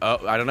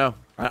 Oh, I don't know.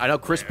 I know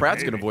Chris Pratt's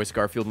maybe. gonna voice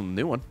Garfield in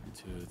the new one.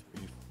 2,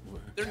 3, 4.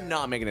 They're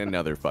not making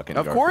another fucking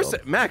Of Garfield.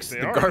 course, Max.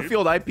 They The are,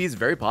 Garfield IP is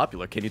very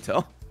popular. Can you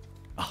tell?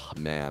 Oh,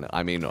 man,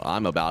 I mean,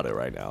 I'm about it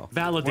right now. What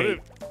Validate.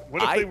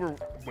 if they were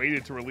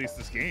waited to release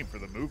this game for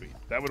the movie?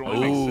 That would only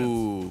make sense.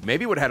 Ooh,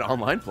 maybe it would have had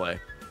online play.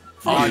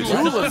 Oh, True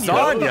lasagna.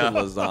 lasagna.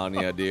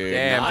 Lasagna, dude.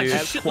 Damn, Not dude.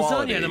 as Shit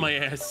quality. lasagna out of my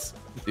ass.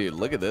 Dude,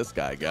 look at this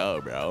guy go,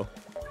 bro.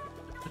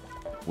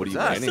 What are you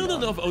that? I planning still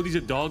don't know on? if Odie's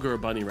a dog or a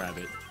bunny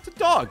rabbit. It's a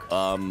dog.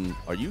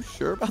 Are you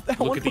sure about that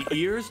Look one? at the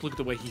ears. Look at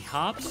the way he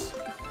hops.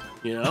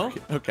 You know?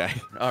 Okay.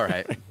 All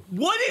right.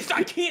 What is?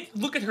 I can't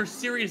look at her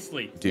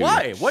seriously. Dude,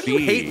 Why? Why do you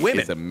she hate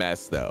women? Is a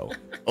mess though.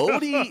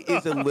 Odie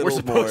is a little We're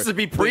supposed more. to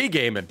be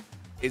pre-gaming.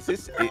 Is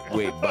this?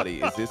 Wait,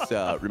 buddy. Is this?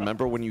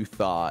 Remember when you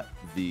thought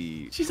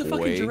the She's a toy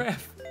fucking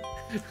giraffe.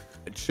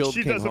 Chilled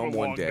She came does have a home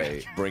one long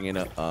day neck. bringing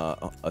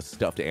a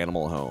stuffed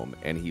animal home,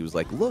 and he was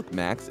like, "Look,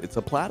 Max, it's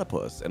a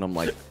platypus," and I'm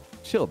like,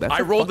 "Chill, that's." I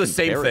a rolled the fucking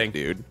same parrot, thing.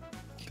 dude.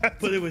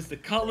 But it was the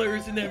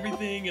colors and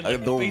everything, and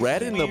like, The face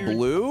red was and the weird.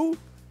 blue.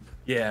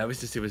 Yeah, it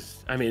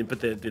was. I mean, but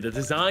the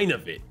design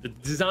of it, the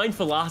design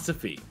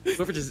philosophy.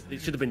 Whoever just it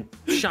should have been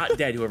shot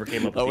dead. Whoever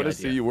came up with I the want to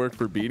idea. see you work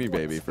for Beanie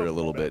Baby for a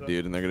little bit,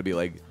 dude, and they're gonna be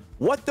like,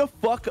 "What the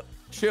fuck,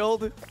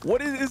 Chilled?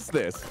 What is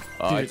this?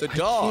 Dude, It's a I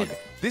dog. can't-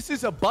 This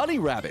is a bunny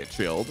rabbit,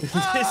 Chilled."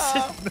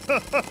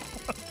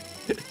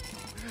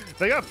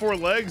 They got 4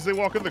 legs. They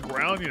walk on the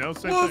ground. You know,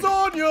 same thing.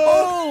 Lasagna.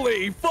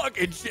 Holy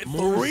fucking shit!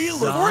 More Three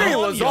lasagna. Free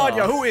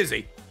lasagna. Who is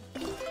he?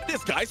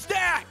 This guy's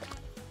stacked.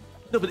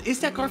 No, but is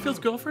that Garfield's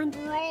girlfriend?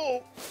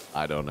 Roll.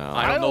 I don't know.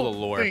 I don't know the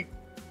lore. think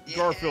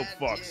Garfield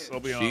fucks. I'll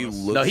be She honest.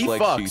 looks No, he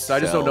like fucks. she I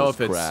just don't know sells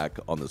if it's- crack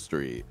on the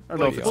street. I don't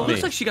know if to be it's Well, it me.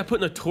 looks like she got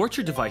put in a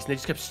torture device, and they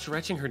just kept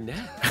stretching her neck.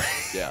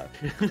 honest. Yeah,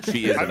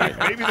 she is I a mean,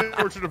 nightmare. maybe the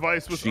torture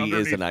device was She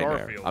underneath is a nightmare.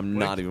 Garfield. I'm Like,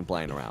 not even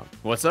playing around.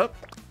 What's up?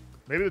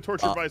 Maybe the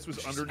torture device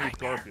was underneath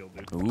Garfield,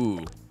 dude.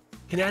 Ooh.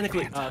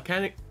 Canonically,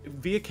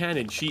 via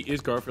canon, she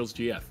is Garfield's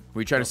GF.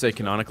 Were you trying to say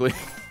canonically?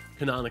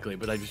 Canonically,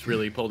 but I just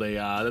really pulled a.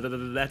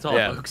 That's all,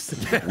 Yeah. folks.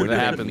 When that did they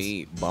happens.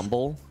 meet?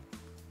 Bumble?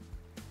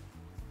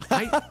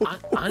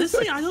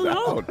 Honestly, I don't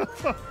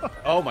know.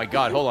 Oh my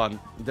God! Hold on.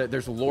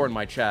 There's lore in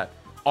my chat.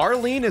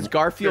 Arlene is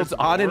Garfield's There's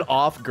on and lore?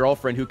 off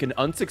girlfriend who can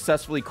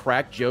unsuccessfully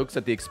crack jokes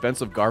at the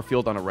expense of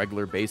Garfield on a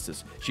regular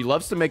basis. She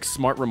loves to make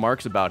smart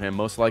remarks about him,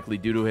 most likely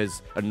due to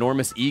his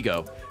enormous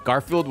ego.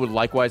 Garfield would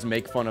likewise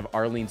make fun of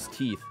Arlene's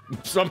teeth,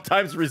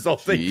 sometimes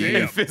resulting in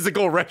Damn.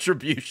 physical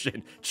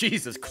retribution.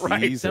 Jesus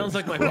Christ. Jesus Sounds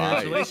like my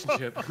Christ. parents'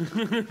 relationship.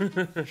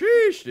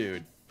 Sheesh,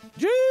 dude.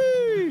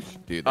 Jeez.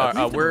 Dude,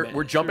 that's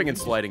We're jumping and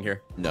sliding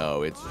here.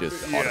 no, it's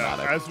just Yeah,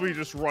 automatic. as we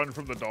just run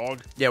from the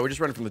dog. Yeah, we're just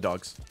running from the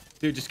dogs.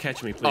 Dude, just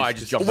catch me, please. Oh, I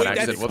just jumped Wait, on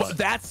accident. Whoops.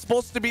 that's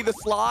supposed to be the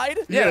slide?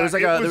 Yeah, there was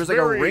like it a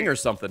very- ring or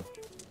something.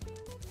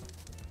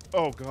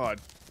 Oh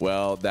God.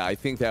 Well, I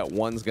think that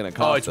one's gonna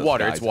cost it's us,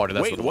 water, guys. it's water,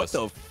 that's Wait, what it was.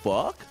 the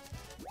fuck?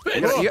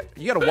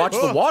 You gotta watch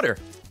the water.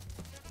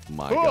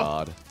 My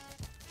God.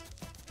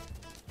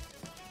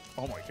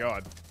 Oh my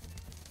god.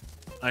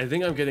 I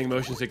think I'm getting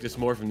motion sickness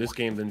more from this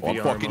game than I'm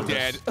VR. fucking Among Us.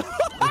 dead.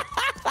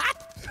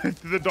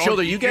 The dog Chilled,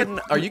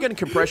 are you getting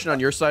compression on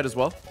your side as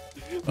well?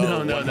 No.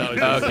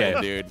 Okay.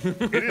 dude.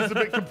 It is a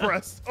bit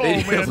compressed. Oh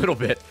A man. little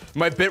bit.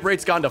 My bit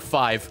rate's gone to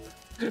 5.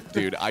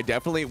 Dude, I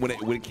definitely when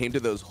it came to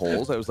those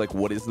holes, I was like,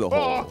 what is the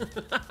hole?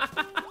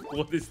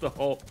 What is the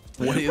hole?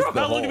 What is Bro, the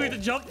how long hole? do we have to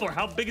jump for?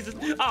 How big is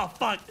this? Oh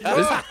fuck!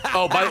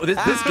 By the way,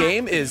 this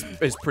game is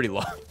pretty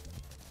long.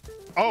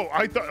 Oh,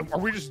 I thought. Are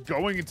we just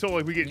going until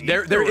like we get?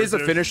 There eaten, or is a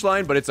there's- finish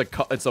line, but it's a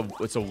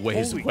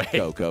ways Holy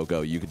away.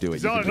 Go. You can do it.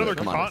 Is You that can do another it.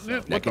 Come on.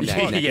 continent? Neck What and the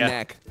neck, fuck? neck Yeah. and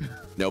neck.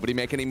 Nobody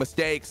make any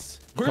mistakes.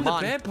 We're Come in the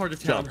on. bad part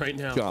of town Jump, right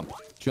now.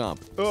 Jump.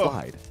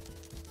 Ugh.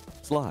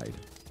 Slide.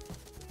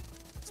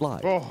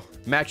 Oh.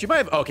 Max, you might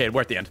have. Okay,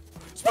 we're at the end.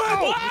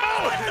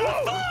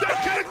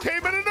 That kind of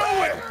came out of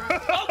nowhere.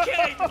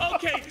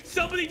 Okay.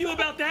 Somebody knew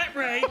about that,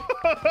 Ray.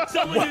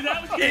 Somebody knew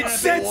that was gonna It happen.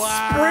 said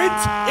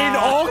sprint in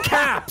all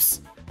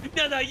caps.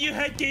 No, you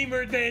had gamer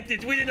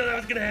advantage. We didn't know that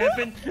was gonna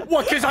happen.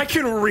 What? Because I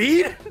can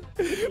read?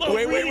 Oh,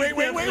 Wait.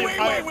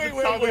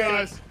 I'll be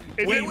honest.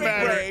 It didn't Wait,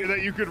 matter Ray.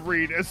 that you could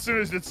read. As soon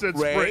as it said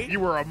Ray? sprint, you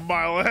were a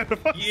mile ahead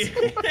of us.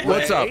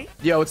 What's up? Ray?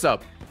 Yeah, what's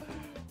up?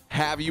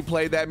 Have you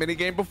played that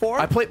minigame before?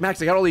 I played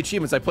Max. I got all the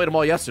achievements. I played them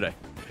all yesterday.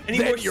 Any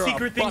Then more you're a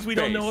secret things we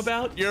don't know fuckface.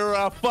 about? You're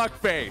a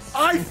fuckface.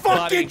 I fucking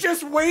Buddy.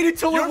 just waited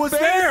till Your it was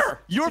face?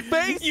 there. Your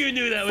face? You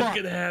knew that was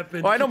gonna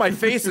happen. Well, I know my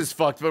face is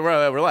fucked, but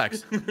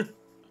relax.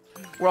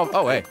 Well,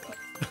 oh hey.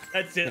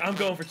 That's it. I'm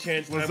going for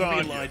chance. I'm Lasagna.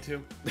 being lied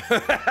to.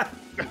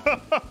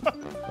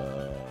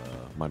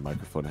 My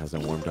microphone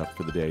hasn't warmed up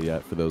for the day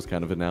yet for those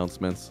kind of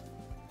announcements.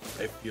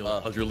 I feel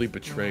utterly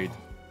betrayed.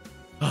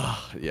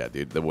 Yeah,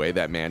 dude, the way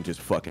that man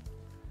just fucking.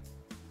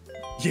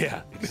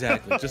 Yeah,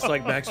 exactly. Just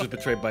like Max was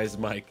betrayed by his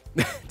mic.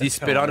 Do you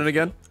spit on it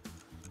again?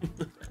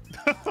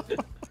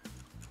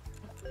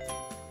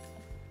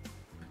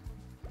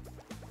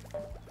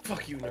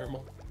 Fuck you,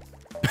 Normal.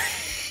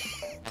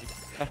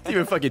 Didn't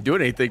even fucking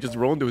doing anything, just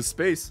rolling to his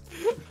space.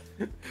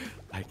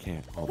 I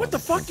can't. Hold What on, the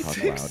I fuck? can't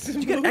You talk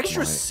loud. get an extra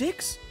My-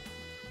 6?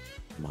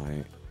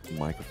 My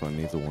microphone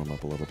needs to warm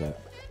up a little bit.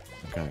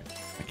 Okay,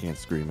 I can't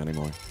scream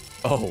anymore.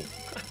 Oh.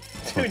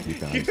 Fuck you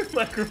guys. Your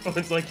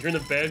microphone's like you're in a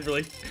bad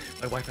relation.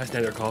 My wife hasn't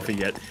had her coffee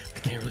yet. I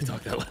can't really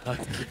talk that loud.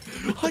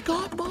 I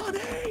got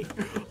money.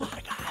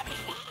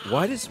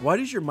 Why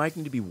does your mic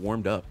need to be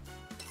warmed up?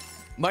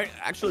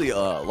 Actually, a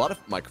lot of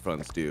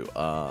microphones do.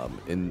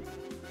 In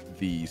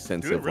the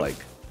sense Do they of really? like,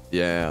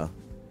 yeah.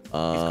 He's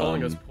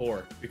calling us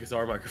poor because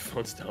our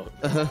microphones don't.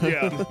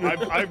 Yeah,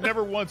 I've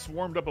never once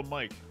warmed up a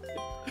mic.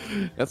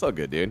 That's all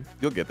good, dude.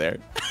 You'll get there.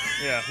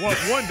 Yeah,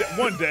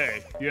 one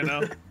day, you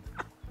know.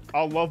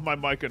 I'll love my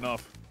mic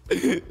enough.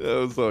 That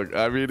was so.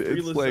 I mean,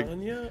 it's like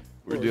Lasagna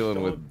we're or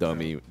dealing with dog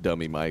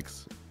dummy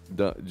mics,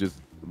 just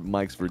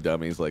mics for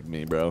dummies like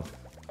me, bro.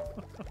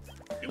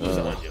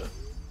 Lasagna.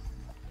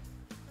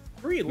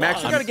 Free Max,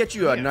 we live. gotta get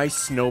you a nice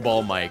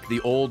snowball mic, the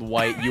old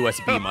white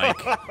USB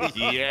mic.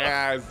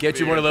 Yes. Get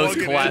you one of those Plug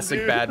it in, classic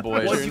dude. bad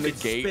boys. Once Turn you the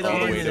could gate spit all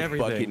the on it way and to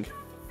everything.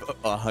 fucking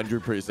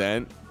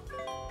 100%.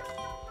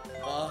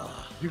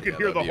 You could Yeah,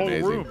 hear the that'd be whole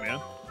amazing. room, man.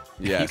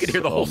 Yes. You could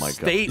hear the whole my God.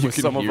 state You with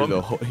can some of hear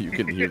them. You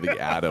can hear the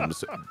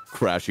atoms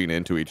crashing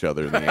into each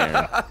other in the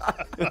air.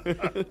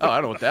 Oh, I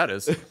don't know what that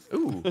is.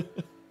 Ooh.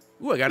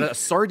 Ooh, I got a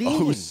sardine.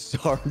 Oh,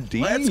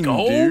 sardine, Let's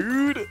go.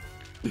 dude.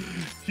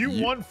 You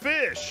won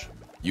fish.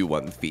 You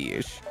want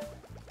fish.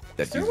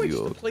 That Is there a is way just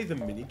to you. play the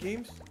mini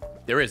games?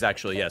 There is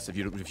actually, yes, if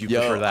you prefer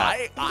Yo,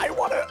 that.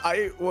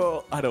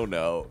 I don't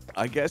know.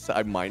 I guess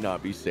I might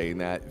not be saying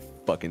that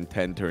fucking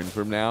 10 turns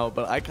from now,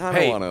 but I kind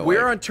of Hey, want to.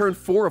 we're on turn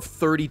 4 of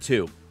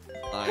 32.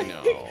 I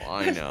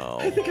know.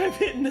 I think I've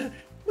hit.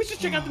 We should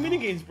check out the mini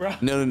games, bro.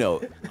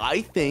 No.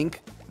 I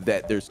think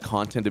that there's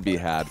content to be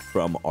had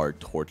from our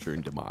torture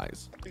and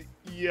demise.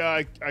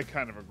 Yeah, I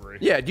kind of agree.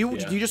 Yeah, do you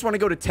Yeah. just want to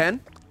go to 10?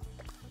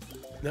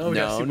 No,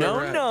 No.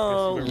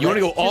 You want to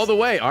go all the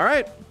way? All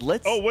right.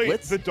 Let's. Oh wait,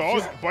 let's the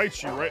dog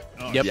bites you, right?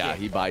 Oh, Yep. Yeah,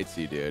 he bites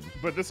you, dude.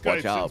 But this guy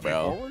Watch out, sends me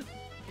bro. forward.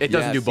 It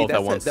doesn't Yeah, do see, both at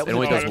that's once. that It was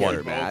only a does tech one.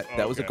 error. Matt. Oh,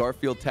 That was a okay.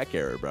 Garfield tech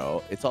error,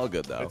 bro. It's all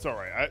good though. It's all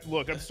right.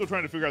 Look, I'm still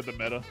trying to figure out the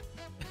meta.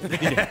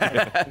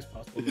 It's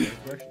possible in the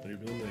right direction. They're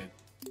doing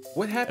it.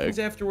 What happens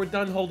after we're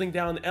done holding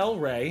down L,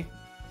 Ray?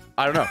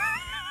 I don't know.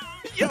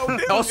 Yo,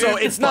 dude, Also,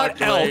 it's not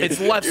fuck, L, Ray. it's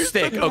left You're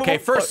stick. such a Okay,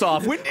 little first fuck.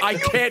 off, When did I you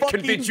can't fucking-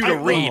 convince you to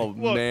I- read. Oh,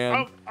 Look,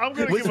 man. I'm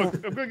gonna Listen.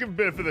 I'm gonna give a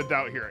benefit of the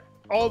doubt here.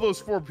 All those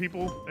 4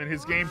 people in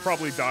his game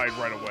probably died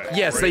right away.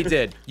 Yes, right? they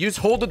did. You just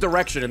hold the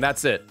direction and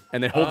that's it.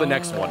 And then hold the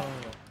next one.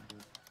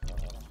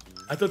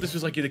 I thought this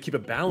was like you to keep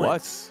it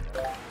balanced.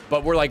 What?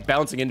 But we're like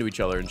bouncing into each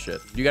other and shit.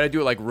 You gotta do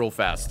it like real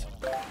fast.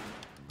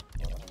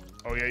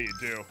 Oh yeah, you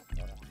do.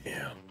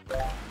 Yeah.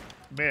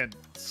 Man,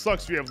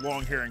 sucks if you have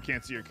long hair and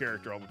can't see your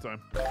character all the time.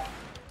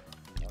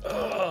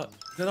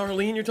 Is that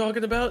Arlene you're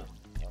talking about?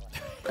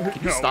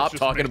 Can you stop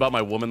talking about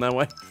my woman that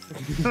way?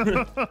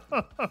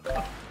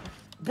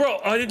 Bro,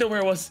 I didn't know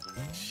where I was.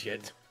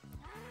 Shit.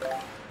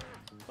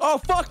 Oh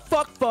fuck.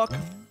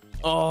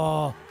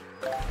 Oh.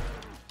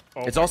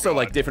 Oh It's my also God.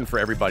 like different for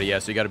everybody, yeah,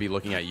 so you gotta be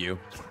looking at you.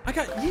 I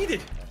got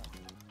yeeted.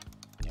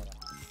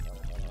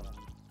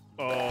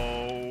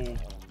 Oh.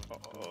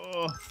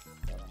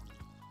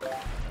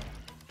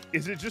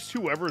 Is it just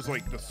whoever's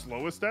like the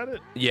slowest at it?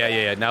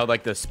 Yeah. Now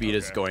like the speed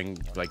is going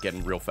like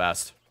getting real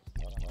fast.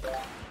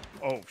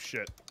 Oh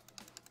shit.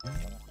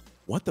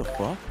 What the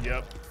fuck?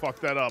 Yep. Fuck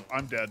that up.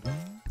 I'm dead.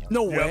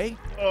 No Yep. way.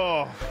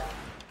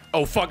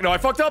 Oh fuck! No, I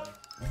fucked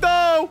up.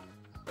 No.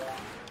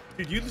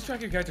 Dude, you lose track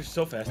of your character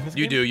so fast. In this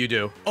You game.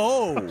 do.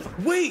 Oh,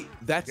 Wait.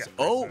 that's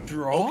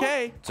draw.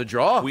 Okay. It's a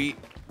draw.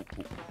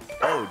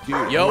 Oh,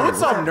 dude. Yo, hey,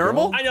 what's up,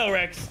 Nermal? I know,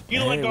 Rex. You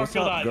don't like Hey, what's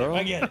Garfield up, either. girl?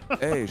 I get it.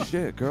 Hey,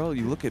 shit, girl.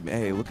 You look at me.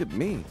 Hey, look at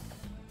me.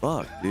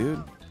 Fuck,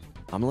 dude.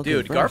 I'm looking.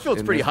 Dude, fresh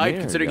Garfield's in pretty this hyped mirror,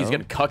 considering he's yo.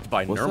 getting cucked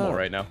by What's Nermal up?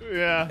 right now.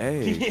 Yeah.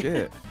 Hey,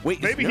 shit. Wait,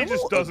 is Maybe he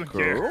just Nermal doesn't a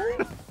care.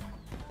 girl?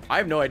 I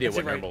have no idea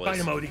That's what it, right. Nermal Fight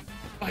is. him, Odie.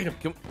 Fight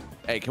him.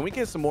 Can we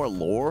get some more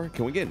lore?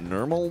 Can we get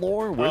normal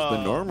lore? Where's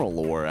the normal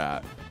lore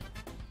at?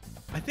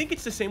 I think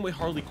it's the same way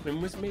Harley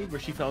Quinn was made, where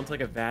she fell into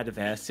like a vat of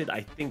acid.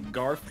 I think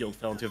Garfield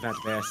fell into a vat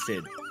of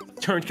acid,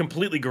 turned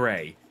completely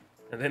gray,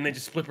 and then they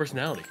just split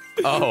personality.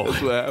 Oh.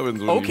 That's what happens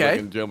when you Okay.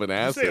 fucking jump in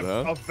Did you say acid,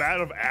 huh? a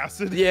vat of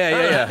acid?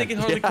 Yeah. I think in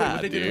Harley Quinn, Yeah,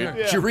 what they did dude. in her.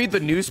 Did you read the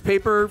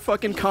newspaper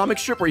fucking comic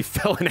strip where he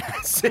fell in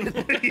acid?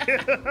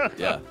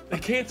 Yeah. They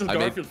canceled I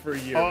mean- Garfield for a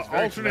year. It was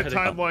very Alternate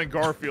dramatic. timeline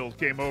Garfield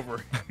came over.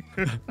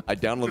 I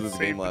downloaded this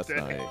Save game the last day.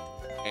 night,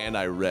 and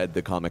I read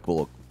the comic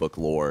book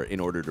lore in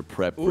order to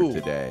prep for Ooh.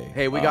 today.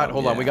 Hey, we got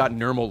hold on, we yeah. got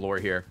Nermal lore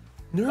here.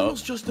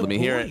 Nermal's just a let me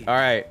boy. hear it. All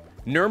right.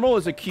 Nermal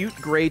is a cute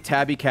gray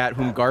tabby cat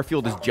whom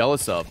Garfield is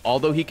jealous of.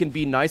 Although he can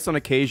be nice on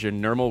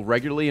occasion, Nermal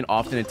regularly and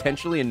often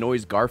intentionally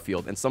annoys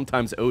Garfield and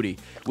sometimes Odie,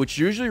 which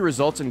usually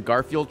results in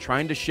Garfield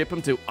trying to ship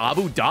him to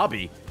Abu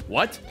Dhabi.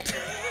 What?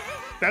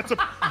 That's a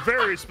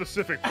very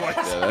specific place.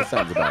 Yeah, that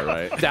sounds about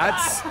right.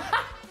 That's...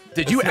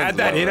 Did you add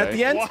that about in at right.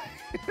 the end? What?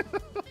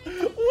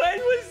 When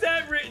was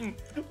that written?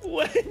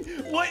 What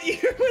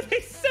year were they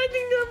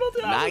sending Nermal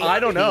to Abu Dhabi? I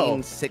don't know.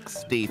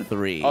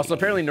 1963. Also,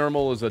 apparently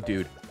Nermal is a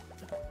dude.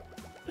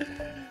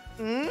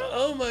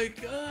 Oh my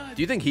god.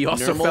 Do you think he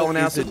also Nermal fell in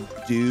is acid?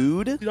 a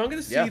dude? Dude, I'm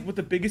gonna see Yeah. what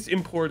the biggest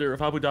importer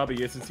of Abu Dhabi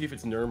is and see if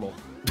it's Nermal.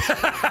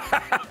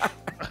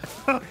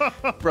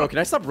 Bro, can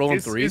I stop rolling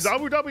Is threes?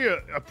 Abu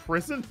Dhabi a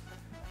prison?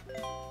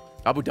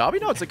 Abu Dhabi?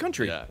 No, it's a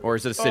country. Yeah. Or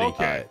is it a city?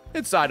 okay.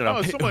 It's, I don't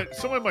know. Oh,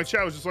 someone in my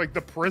chat was just like, the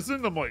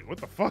prison? I'm like, what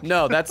the fuck?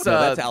 No, that's... No,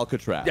 that's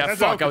Alcatraz. Yeah, That's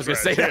fuck, I was going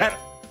to say Alcatraz,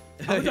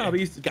 that. Abu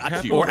Dhabi's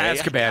Got you. Or Ray.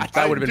 Azkaban.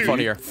 That would have been Dude,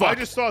 funnier. I Fuck.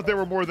 just thought there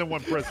were more than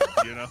one prison,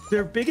 you know?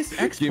 their biggest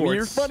exports. Give me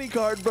your funny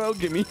card, bro.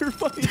 Give me your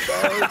funny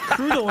card.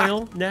 Crude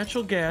oil,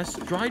 natural gas,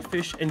 dried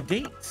fish, and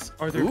dates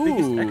are their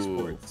biggest Ooh.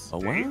 exports. Oh,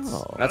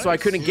 wow. That's why I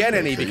couldn't get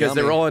any because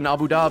they were Yummy. all in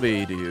Abu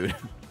Dhabi, dude.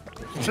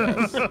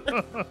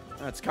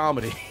 That's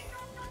comedy.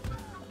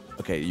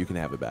 Okay, you can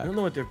have it I back. don't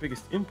know what their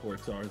biggest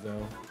imports are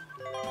though.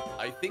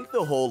 I think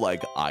the whole,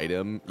 like,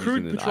 item,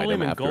 Crude using an petroleum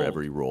item and after gold.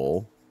 every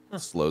roll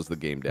slows the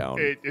game down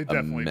It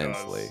definitely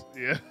immensely. does.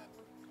 Yeah.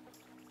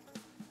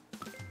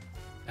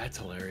 That's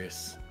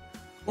hilarious.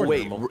 Oh, Or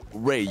wait, Nermal.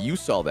 Ray, you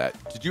saw that.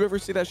 Did you ever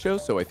see that show?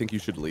 So I think you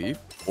should leave.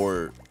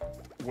 Or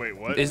Wait,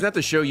 what? Isn't that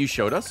the show you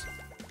showed us?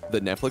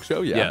 the Netflix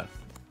show? Yeah.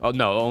 Oh,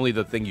 no, only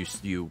the thing you...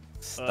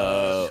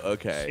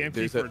 Okay.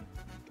 Empty There's for...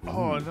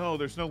 Oh, no,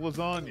 there's no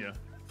lasagna.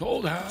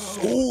 Sold out.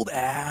 sold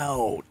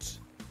out.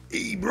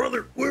 Hey,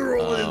 brother, we're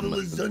all Um, in the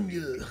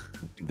lasagna.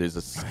 There's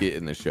a skit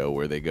in the show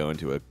where they go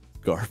into a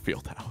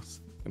Garfield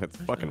house, and it's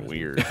fucking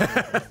weird.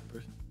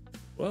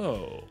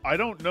 Whoa. I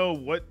don't know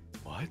what...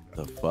 What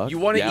the fuck? You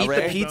want to Yeah, eat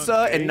Ray? the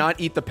pizza and not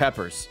eat the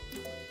peppers.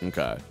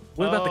 Okay.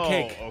 What about the Oh,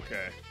 cake?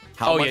 okay.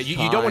 How Oh, yeah, much you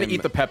don't want to time-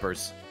 eat the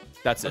peppers.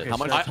 That's it. Okay, How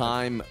much sure.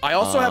 time? I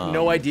also have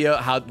no idea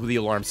how the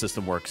alarm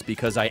system works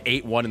because I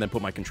ate one and then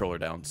put my controller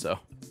down, so...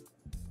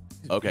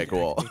 Okay,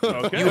 cool.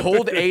 Okay. You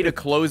hold A to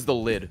close the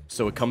lid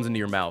so it comes into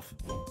your mouth.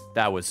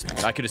 That was...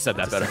 I could have said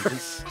that better.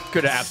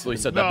 Could have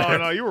absolutely said that No, better.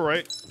 no, you were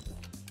right.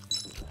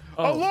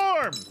 Oh.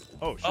 Alarm!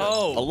 Oh, shit.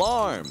 Oh.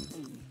 Alarm.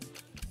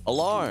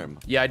 Alarm.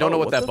 Yeah, I don't know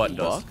what that the button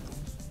does. fuck?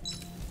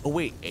 Oh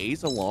wait,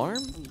 A's alarm?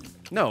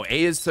 No,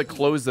 A is to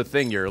close the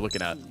thing you're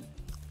looking at.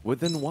 Well,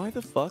 then why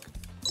the fuck?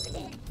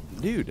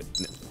 Dude.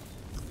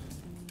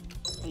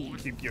 You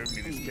keep giving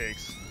me these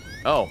cakes.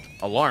 Oh,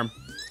 alarm.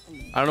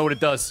 I don't know what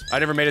it does. I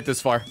never made it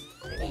this far.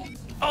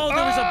 Oh,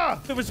 Ah!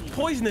 there was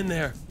poison in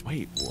there.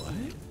 Wait, what?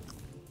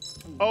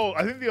 Oh,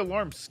 I think the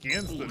alarm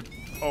scans the...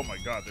 Oh my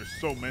god, there's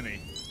so many.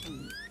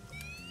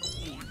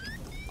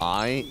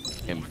 I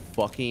am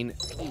fucking...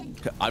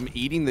 I'm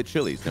eating the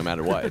chilies no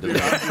matter what. It doesn't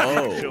Dude, matter. I'm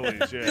Oh.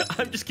 Chili's, yeah.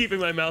 I'm just keeping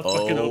my mouth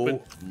fucking open.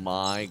 Oh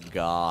my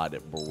god,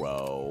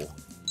 bro.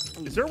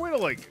 Is there a way to,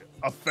 like,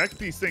 affect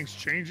these things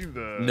changing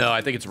the... No,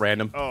 I think it's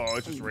random. Oh,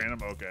 it's just random?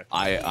 Okay.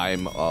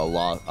 I'm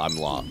lost. I'm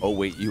lost. Oh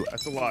wait, you...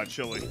 That's a lot of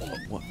chili.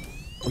 What?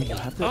 Oh, you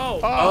have to... Oh,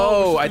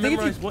 Oh, so I think if you-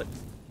 memorize what?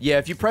 Yeah,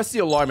 if you press the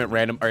alarm at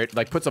random, or it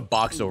like puts a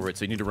box over it,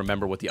 so you need to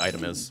remember what the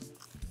item is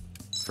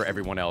for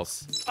everyone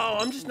else. Oh,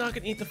 I'm just not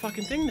gonna eat the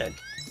fucking thing then.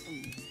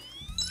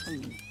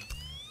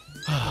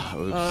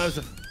 Oops.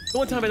 The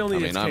one time I only I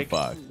ate mean, I'm cake.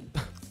 fucked.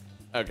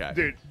 Okay.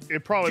 Dude,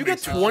 it probably Did you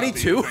makes get sense not to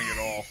eat 22? anything at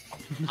all.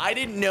 I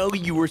didn't know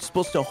you were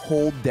supposed to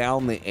hold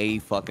down the A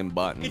fucking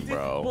button,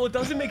 Well, bro. it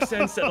doesn't make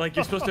sense that like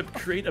you're supposed to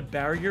create a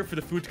barrier for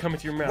the food to come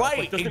into your mouth. Right,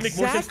 Like, doesn't it make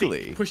more sense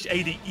exactly. to push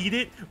A to eat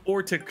it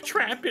or to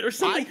trap it or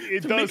something?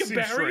 It to does make a seem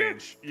barrier?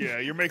 strange. Yeah,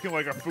 you're making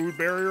like a food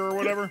barrier or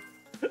whatever.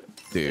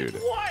 Dude,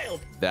 Wild.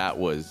 that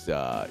was,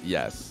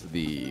 yes,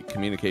 the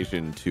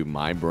communication to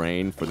my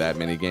brain for that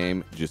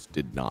minigame just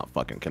did not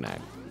fucking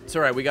connect. It's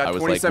all right. We got I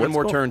was like, 27 what's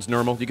more going- turns,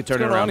 normal. You can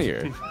turn What's it going on around.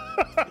 here?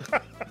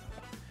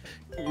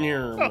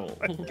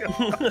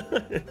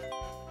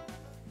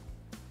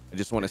 I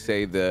just want to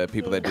say the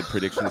people that did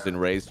predictions in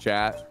Ray's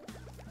chat,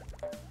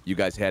 you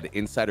guys had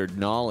insider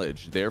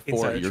knowledge. Therefore,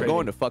 Insider you're trading.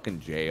 going to fucking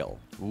jail.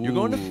 You're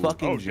going to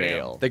fucking Oh, damn.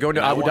 jail. They're going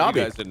to And I Abu want Dhabi.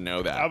 You guys to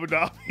know that. Abu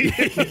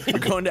Dhabi. You're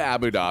going to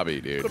Abu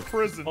Dhabi, dude. The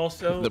prison.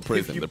 Also, The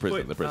prison, if you the prison,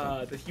 put, the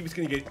prison. that he was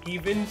going to get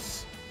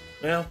evens.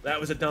 Well, that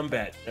was a dumb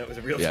bet. That was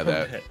a real Yeah,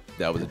 dumb bet.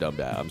 that was a dumb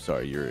bet. I'm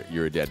sorry.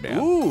 You're a dead man.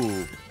 Ooh.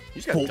 You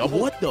just got double.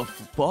 What the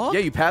fuck?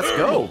 Yeah, you passed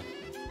go.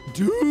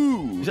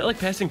 Dude. Is that like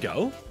pass and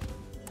go?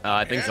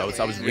 I think so.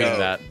 So I was reading Yo,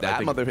 that. I that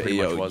think motherfucker. pretty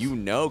much Yo, was. you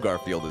know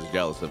Garfield is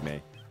jealous of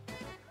me.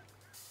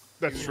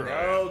 That's true.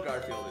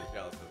 Garfield is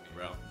jealous of me,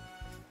 bro.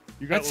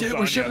 You got That's it. We're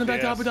lasagna shipping them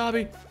back to up Abu the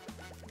Dhabi.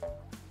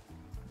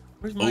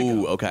 Where's Mike?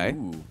 Ooh, okay.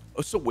 Ooh.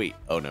 Oh, so wait.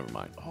 Oh, never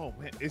mind. ass. Oh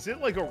man, is it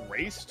like a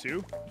race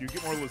too? Do you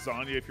get more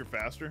lasagna if you're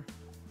faster?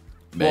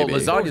 Well, Maybe.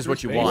 lasagna is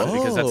what you want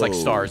because that's like Whoa,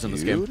 stars in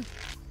this game. dude.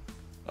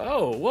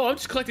 Oh, well, I'm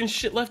just collecting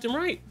shit left and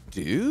right.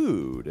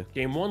 Dude.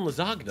 Game 1,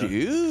 lasagna.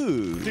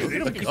 Dude. Dude, they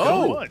don't give you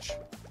Oh. so much.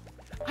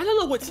 I don't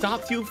know what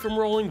stops you from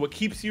rolling, what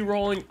keeps you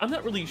rolling. I'm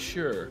not really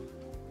sure.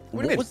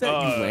 What was that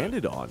you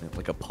landed on?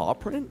 Like a paw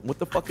print? What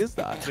the fuck is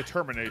that?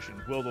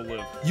 Determination, will to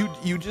live.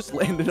 You just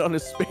landed on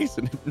his face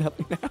and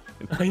nothing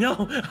happened. I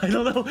know. I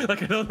don't know.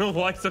 Like, I don't know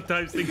why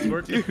sometimes things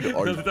work. Dude,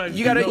 are Other times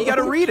You gotta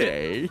don't. read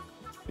it. Okay.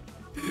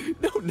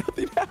 No,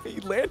 nothing happened.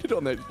 He landed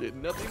on that shit.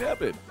 Nothing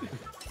happened.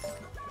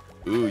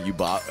 Ooh, you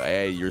bought.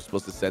 Hey, you're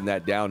supposed to send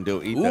that down.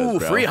 Don't eat those, Ooh,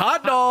 bro. free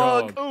hot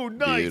dog. Oh,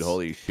 nice. Dude,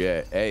 holy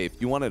shit. Hey,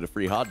 if you wanted a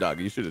free hot dog,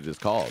 you should have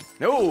just called.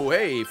 No,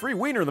 hey, free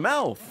wiener in the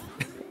mouth.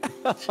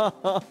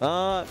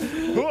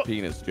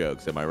 Penis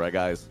jokes. Am I right,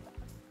 guys?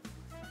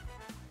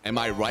 Am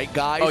I right,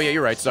 guys? Oh, yeah,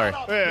 you're right. Sorry.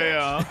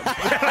 Yeah.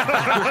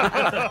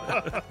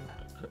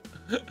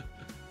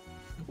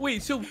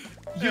 Wait, so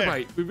you're Yeah.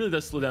 right. It really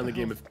does slow down the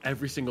game if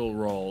every single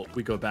roll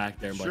we go back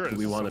there and Sure, like, do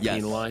we this is want to Yes,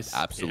 penalize?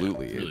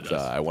 absolutely. Yeah, it really It's,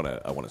 does. I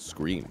wanna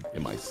scream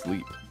in my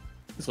sleep.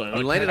 So,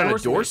 You landed on a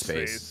door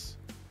space. space.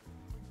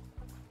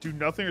 Do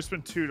nothing or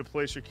spend 2 to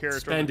place your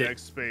character on Spend the it.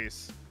 next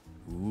space.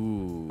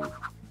 Ooh.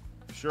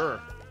 Sure.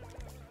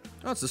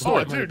 Oh, it's the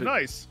Oh, store. dude,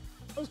 nice.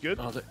 That was good.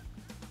 Oh,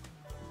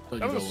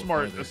 That was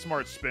a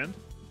smart spin.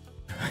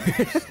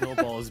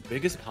 Snowball as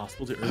big as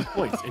possible to earn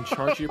points and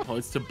charge your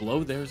opponents to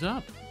blow theirs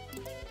up.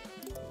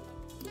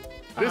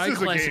 This Alright,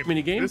 is a classic game.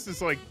 mini game. This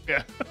is like,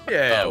 yeah.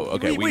 Yeah. Oh,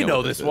 okay, We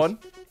know this is. one.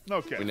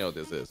 Okay. We know what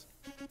this is.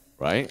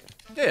 Right?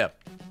 Yeah.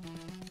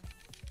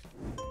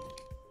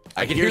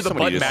 I can hear the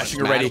somebody button just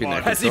mashing already. smashing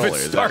their Hasn't even controller.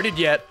 Is that- started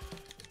yet.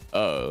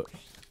 Oh.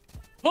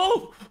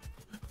 Oh!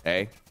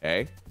 Hey.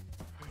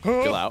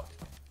 Chill out.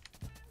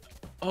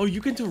 Oh,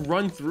 you get to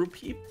run through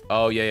people?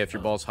 Oh yeah, if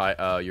your ball's high,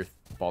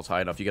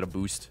 enough, you get a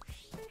boost.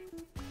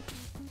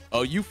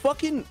 Oh, you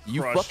fucking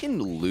Crush.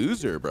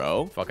 loser,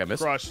 bro. Fuck, I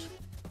missed. Crush.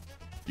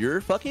 You're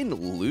a fucking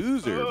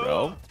loser,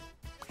 bro.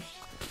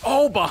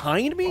 Oh,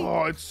 behind me?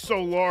 Oh, it's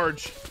so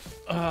large.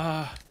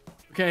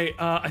 Okay,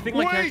 I think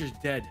my Wait. character's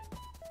dead.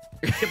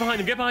 Get behind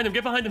him, get behind him,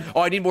 get behind him.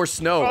 Oh, I need more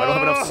snow. I don't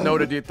have enough snow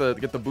to get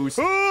the boost.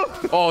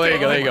 Oh, there you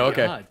go. There you go. Oh my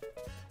Okay. God.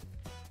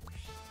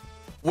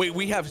 Wait,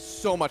 we have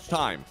so much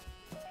time.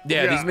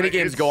 Yeah, Yeah, these mini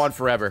games it's- go on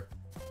forever.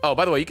 Oh,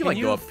 by the way, you can like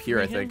you go up here,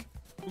 I free him? think.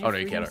 Can Oh, no, free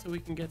you him can't. So we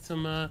can get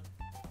some, Oh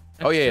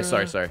yeah, yeah.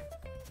 extra- Sorry.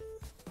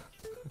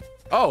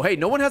 Oh, hey,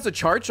 no one has a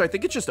charge, so I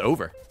think it's just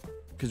over.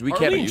 Because we Are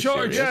can't. we in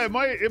charge? Yeah,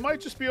 it might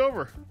just be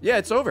over. Yeah,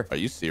 it's over. Are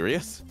you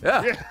serious?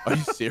 Yeah. Yeah. Are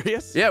you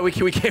serious? Yeah, we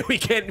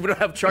don't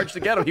have charge to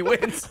get him. He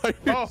wins. Oh,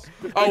 Oh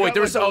we wait, got, like,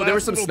 there was some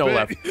last snow little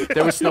left. bit.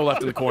 There was snow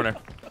left in the corner.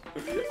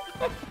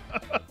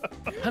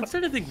 I'm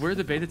starting to think we're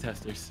the beta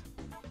testers.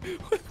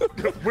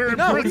 We're in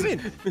No, what do you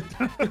prison.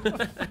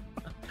 mean?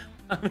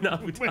 I'm in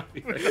Abu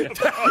Dhabi right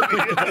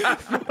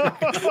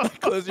now.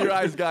 Close your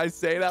eyes, guys.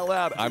 Say it out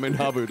loud. I'm in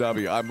Abu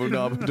Dhabi. I'm in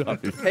Abu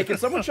Dhabi. Hey, can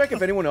someone check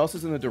if anyone else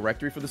is in the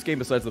directory for this game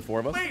besides the 4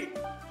 of us?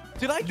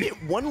 Did I get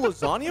one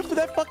lasagna for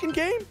that fucking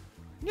game?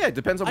 Yeah, it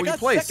depends on I where you got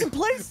place. second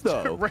place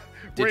though. Ray,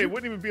 Did Ray, you? it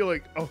wouldn't even be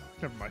like, oh,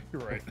 never mind.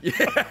 You're right.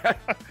 Yeah.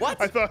 What?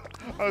 I thought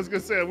I was gonna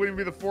say it wouldn't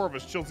even be the 4 of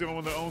us. Chill's the only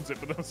one that owns it,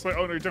 but I was like,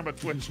 oh no, you're talking about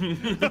Twitch.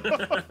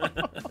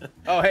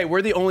 Oh, hey,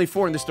 we're the only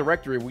 4 in this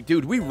directory.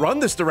 Dude, we run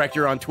this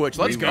directory on Twitch.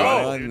 Let's we go.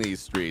 run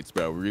these streets,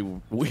 bro. We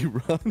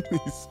run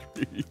these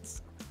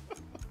streets.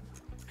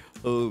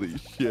 Holy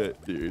shit,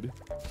 dude.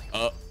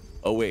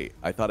 Oh wait,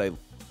 I thought I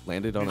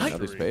landed on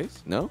another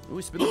space. No?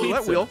 We spin the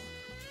roulette wheel.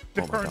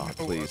 Oh my god,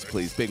 please,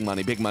 please, big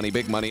money, big money,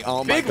 big money.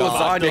 Oh my Big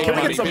god, lasagna. big Can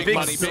we money, get some big big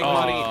money, big s-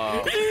 money.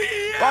 Well,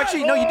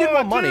 actually, no, you did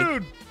want money.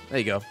 Dude, There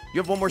you go. You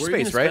have one more Where are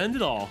you space, gonna right? spend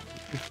it all?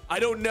 I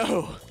don't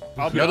know.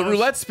 I'll be Another honest,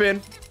 roulette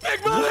spin.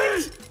 Big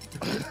money.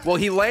 Well,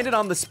 he landed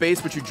on the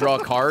space which you draw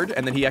a card,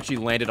 and then he actually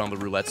landed on the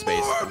roulette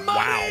space.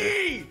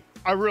 Wow.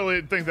 I really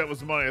didn't think that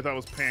was money. I thought it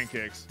was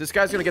pancakes. This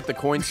guy's gonna get the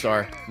coin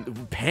star.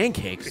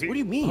 Pancakes? What do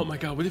you mean? Oh my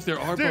god, what if there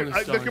are Dude,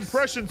 bonus the stars?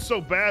 compression's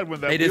so bad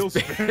when that It wheel is.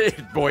 spins.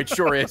 Boy, it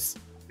sure is.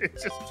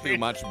 It's just Too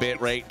much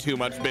bit rate. Too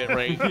much bit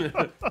rate. It's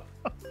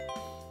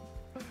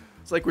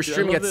like we're Dude, I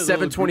streaming love at that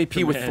little 720p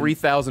group with command.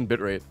 3000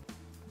 bitrate.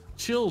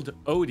 Chilled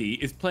Odie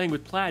is playing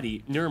with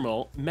Platty,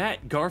 Nermal,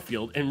 Matt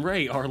Garfield, and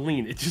Ray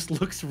Arlene. It just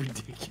looks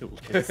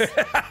ridiculous.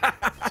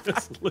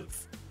 Just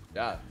looks.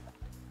 Yeah.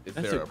 Is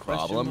That's there a a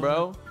question problem,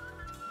 bro?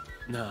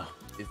 No,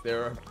 Is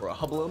there a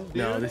problem, dude?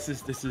 no. This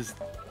is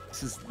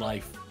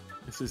life.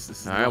 This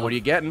is. All right, what are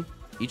you getting?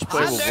 Each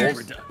player will Super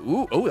roll. die.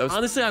 Ooh, oh, that was.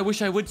 Honestly, I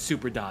wish I would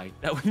super die.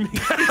 That would make.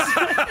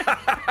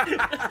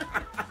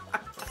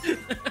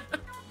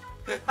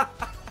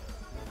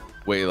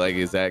 Wait, like,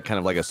 is that kind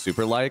of like a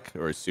super like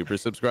or a super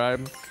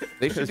subscribe?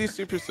 They should do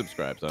super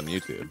subscribes on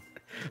YouTube.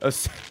 They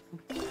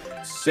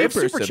have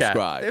Super super chat.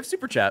 subscribe. They have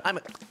super chat. I'm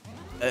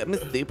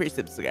a super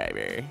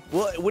subscriber.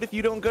 Well, what if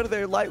you don't go to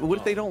their live? What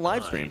if they don't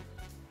live stream?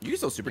 You can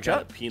still super Got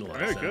chat. penalized.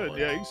 yeah, that good. one.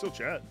 Yeah, you can still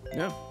chat.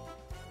 Yeah. You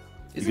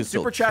Isn't can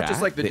still super chat just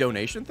chat? like the They-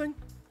 donation thing?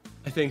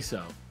 I think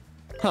so.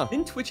 Huh.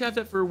 Didn't Twitch have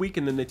that for a week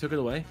and then they took it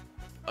away?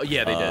 Oh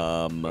yeah, they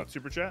did. What,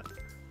 super chat?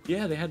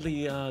 Yeah, they had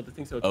the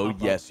things that would Oh pop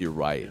up. yes, you're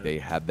right. Yeah. They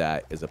had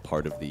that as a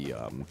part of the.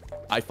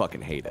 I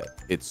fucking hate it.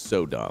 It's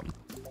so dumb.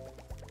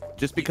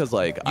 Just because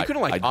like You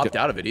couldn't like I opt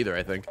don't- out of it either.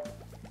 I think.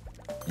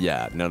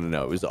 Yeah,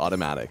 no. It was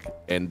automatic.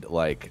 And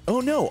like, oh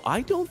no,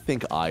 I don't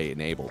think I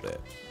enabled it.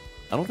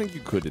 I don't think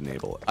you could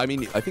enable it. I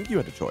mean, I think you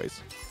had a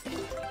choice.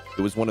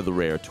 It was one of the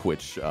rare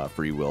Twitch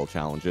free will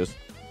challenges.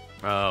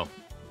 Oh.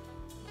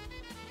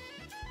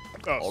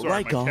 Oh, All sorry,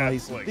 right, my cat's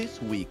guys. like-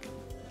 This week,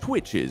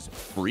 Twitch's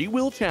free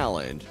will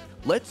challenge.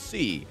 Let's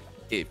see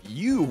if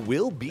you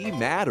will be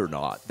mad or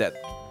not that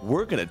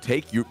we're gonna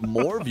take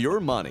more of your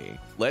money.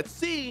 Let's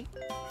see.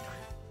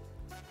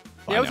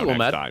 Yeah, I was a little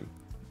mad. Time.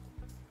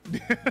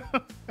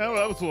 Oh,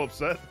 I was a little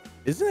upset.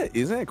 Isn't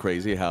it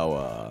crazy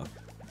how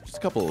just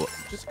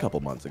a couple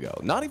months ago,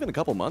 not even a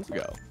couple months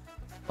ago,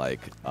 like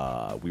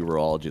we were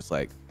all just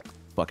like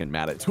fucking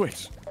mad at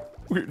Twitch.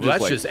 We were Well,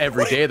 that's like, just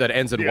every day that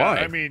ends in Yeah, Y.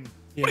 I mean,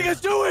 what are you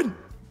guys doing?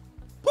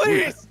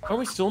 Please. Are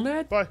we still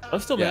mad? Bye. I'm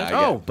still Yeah, mad. I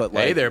get Oh, it, but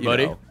hey like, there, you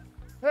buddy. know,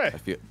 hey.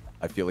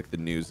 I feel like the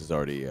news has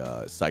already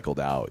cycled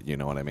out. You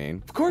know what I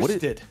mean? Of course What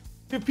it did.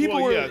 Dude, people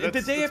Well, were yeah, the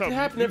that's- day that's after it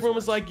how happened. news Everyone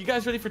was like, "You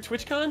guys ready for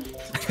TwitchCon?"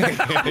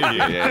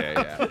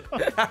 yeah.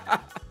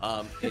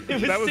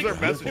 That was their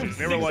messages.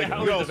 They were like,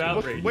 hours "Yo, of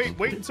outrage."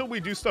 wait until we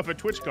do stuff at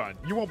TwitchCon.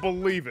 You won't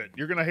believe it.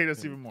 You're gonna hate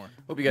us even more."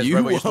 Hope you guys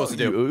read what you're supposed to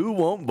do. You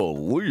won't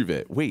believe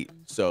it. Wait,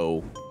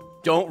 so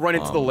Don't run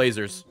into the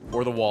lasers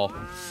or the wall.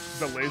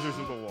 The lasers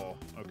of the wall.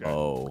 Okay.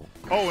 oh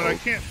and I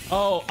can't.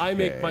 Oh, I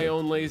make Okay. my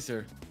own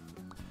laser.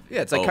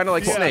 Yeah, it's like kind of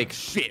like yeah. Snake.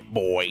 shit,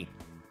 boy.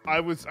 I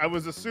was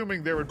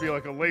assuming there would be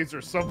like a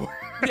laser somewhere.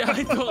 Yeah,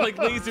 I thought like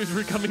lasers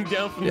were coming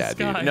down from Yeah,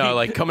 the dude. sky. No,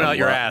 like coming out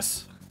your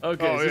ass.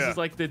 Okay, Oh, so this yeah. is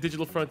like the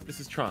digital front. This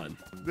is Tron.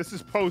 This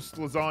is post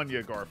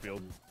lasagna,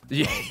 Garfield.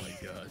 Yeah. Oh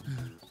my god.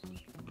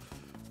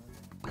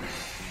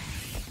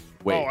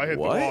 Wait, Oh, I hit the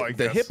what? wall, I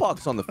The guess.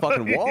 hitbox on the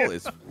fucking wall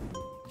is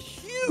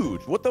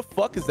huge. What the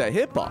fuck is that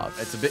hitbox?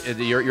 It's a bit.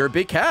 You're a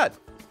big cat.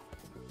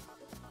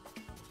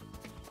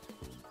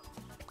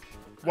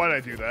 Why'd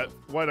I do that?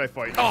 Why'd I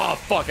fight you? Oh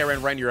fuck! I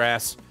ran right in your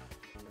ass.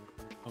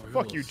 Oh, we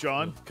Fuck got you, a little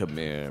John. Come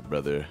here,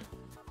 brother.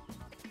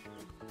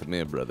 Come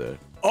here, brother.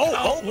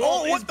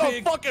 wall is what the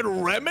big.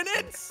 fucking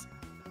remnants?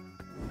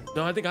 slow.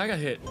 No, I think I got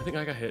hit.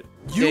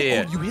 You,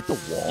 Yeah. oh, you hit the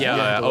wall?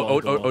 Yeah, the wall,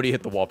 the wall. Odie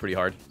hit the wall pretty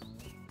hard.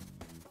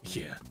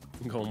 Yeah,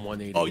 I'm going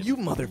 180. Oh, you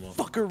on the wall.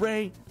 motherfucker,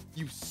 Ray.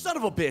 You son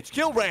of a bitch.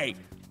 Kill Ray.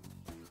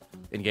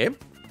 In game?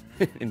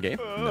 In game?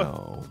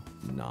 No,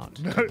 not.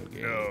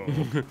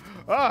 No.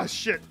 Ah,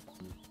 shit.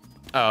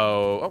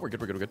 Oh, we're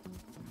good. We're good.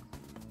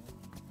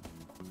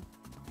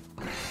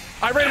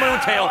 I ran my own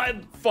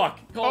tail. Fuck.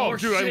 Oh,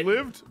 dude, I shit.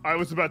 lived. I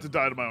was about to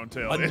die to my own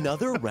tail.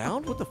 Another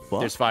round? What the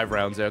fuck? There's 5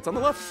 rounds there. It's on the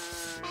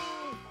left.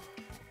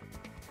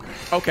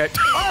 Okay.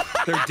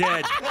 They're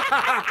dead.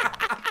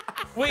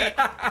 Wait.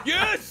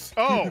 Yes.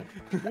 Oh,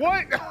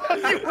 what?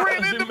 You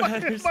ran Doesn't into my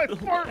matter still.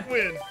 fart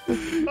win.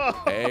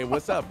 Oh, Hey,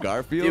 what's up,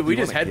 Garfield? Dude, we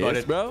You just wanna headbutted.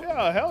 kiss, bro.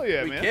 yeah, hell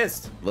yeah, We man.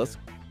 kissed. Let's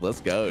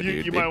go, You,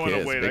 dude. you Big might want to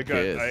kiss, wait. big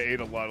kiss. I ate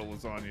a lot of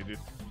lasagna, dude.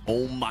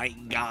 Oh my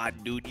god,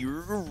 dude,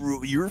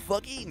 you're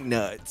fucking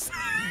nuts.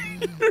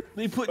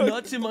 They put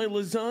nuts in my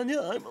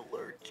lasagna. I'm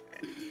allergic.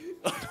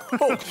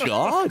 Oh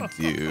god,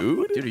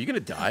 dude. Dude, are you gonna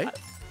die?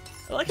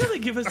 I like how they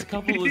give us a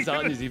couple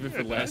lasagnas even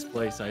for last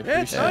place. I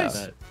Yeah, it's appreciate nice.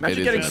 that. Imagine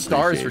It is getting an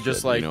stars for appreciation,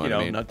 just like, you know you what I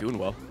know, mean? not doing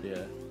well.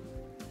 Yeah.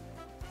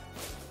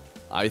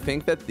 I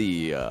think that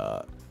they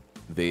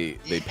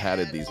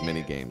padded these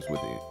mini games with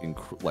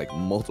like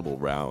multiple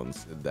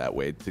rounds that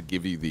way to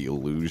give you the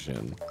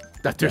illusion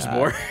That there's that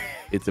more.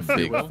 It's a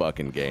big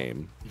fucking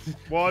game.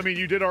 Well, I mean,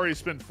 you did already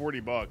spend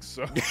 $40,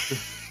 so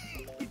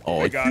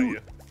Oh, I got you.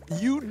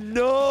 You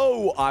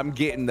know I'm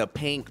getting the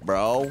pink,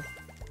 bro.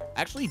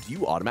 Actually, do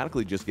you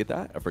automatically just get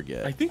that? I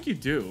forget. I think you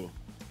do.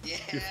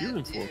 You're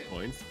feeling 4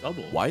 coins,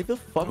 double. Why the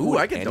fuck Ooh,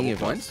 would I get any double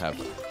of us points.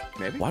 have?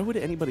 Maybe. Why would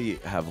anybody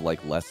have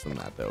like less than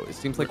that though? It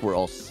seems like we're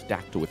all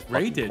stacked with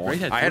Ray fucking did. Ray coins.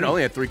 had I 3.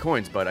 only had 3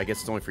 coins, but I guess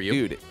it's only for you.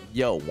 Dude,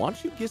 yo, why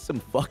don't you get some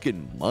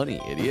fucking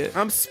money, idiot?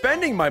 I'm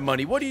spending my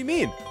money. What do you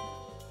mean?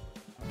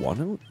 Why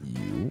don't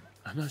you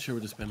I'm not sure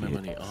what to spend my get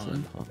money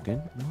some on.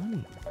 fucking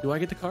money? Do I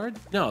get the card?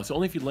 No, so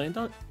only if you land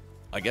on it?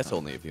 I guess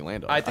only if you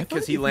land on it. I think thought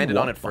because he if you landed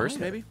on walk it first,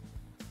 by maybe?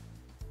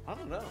 I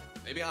don't know.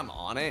 Maybe I'm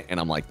on it and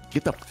I'm like,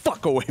 get the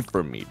fuck away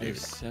from me, I have dude.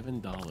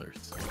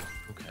 $7.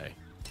 Okay.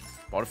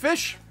 Bought a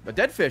fish. A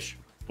dead fish.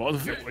 Well, Well,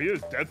 he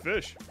is dead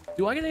fish.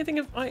 do I get anything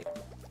if I...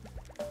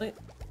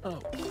 Oh.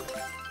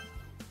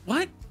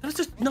 What? That was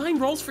just 9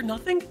 rolls for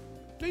nothing?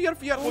 No, you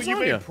got Well, lasagna. you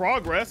made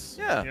progress.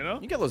 Yeah, You know,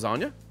 you get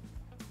lasagna.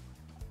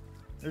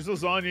 there's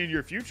lasagna in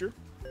your future.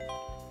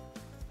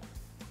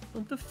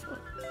 What the fuck?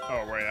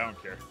 Oh right, I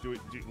don't care. Do it.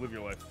 Live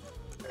your life.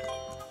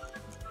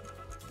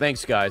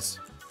 Thanks, guys.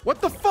 What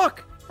the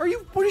fuck? Are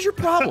you? What is your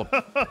problem?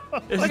 Am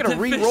There's I a gonna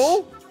dead fish.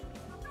 re-roll?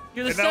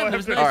 You're the And now I 7. have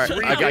There's to- no All right,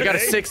 Three I got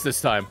a egg? 6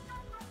 this time.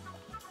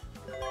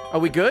 Are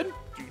we good?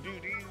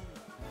 Do-do-do.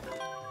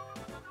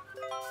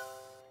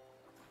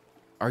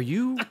 Are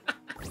you?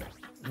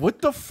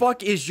 What the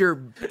fuck is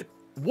your?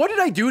 What did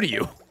I do to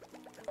you?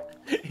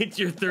 It's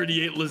your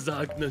 38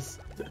 lasagnas.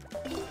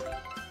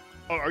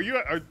 Oh,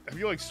 have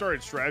you like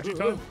started strategy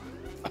time?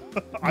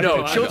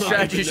 No, I chill don't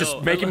strategy is even just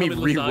know. making I me don't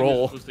know how many lasagnas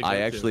re-roll. I'm supposed to go I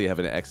to. actually have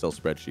an Excel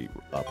spreadsheet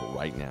up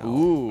right now,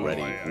 Ooh.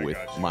 ready Oh, yeah, I with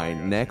got you, my I got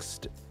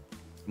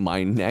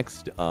you.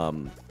 next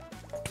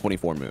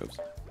 24 moves.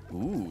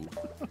 Ooh.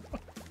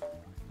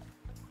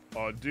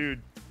 Oh,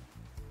 dude.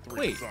 3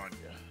 Wait. lasagna.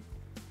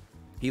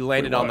 He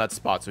landed Wait, on what? that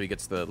spot, so he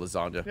gets the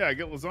lasagna. Yeah, I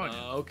get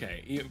lasagna.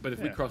 Okay, but if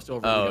we Yeah. crossed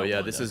over... we Oh got yeah,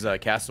 one, this okay. is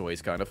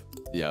Castaways kind of.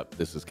 Yep,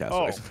 this is oh,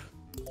 Castaways.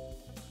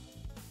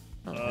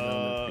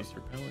 Oh, increase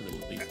your power,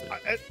 then release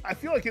it. I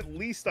feel like at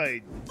least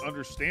I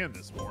understand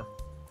this more.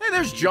 Hey,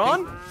 there's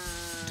John.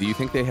 Do you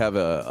think they have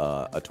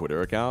a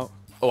Twitter account?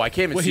 Oh, I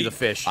can't even see Wait, the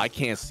fish. I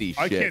can't see shit,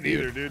 I can't dude.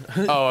 either, dude.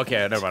 Oh,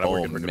 okay, never mind. Oh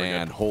We're good, we're good, we're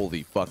man, good.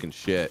 holy fucking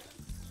shit.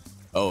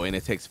 Oh, and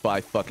it takes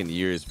 5 fucking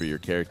years for your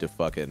character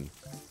fucking.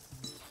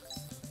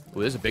 Ooh,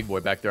 there's a big boy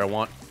back there. I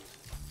want.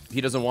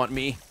 He doesn't want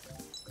me.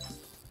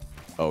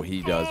 Oh,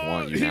 he does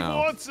want you he now.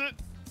 wants it.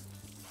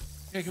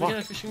 Hey, can we get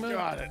a fishing mode?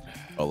 Got it.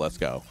 Oh, let's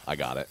go. I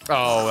got it.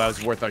 Oh, that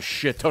was worth a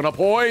shit ton of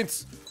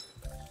points.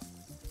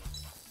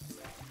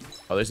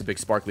 Oh, there's a big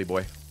sparkly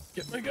boy.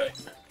 Get my guy.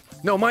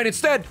 No, mine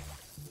instead.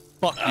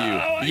 Fuck you.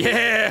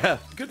 Yeah.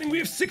 Good thing we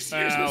have 6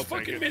 years in I'll this take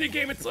fucking it.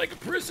 minigame. It's like a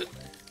prison.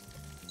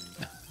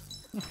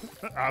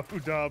 Abu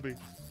Dhabi.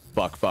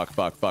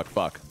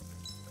 Fuck.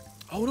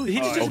 Oh, no, he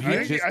just... Oh, he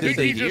I just think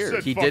he just disappeared.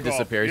 said He fuck did off.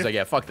 disappear. He's Yeah. like,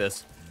 yeah, fuck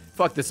this.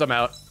 Fuck this, I'm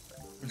out.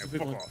 Yeah, big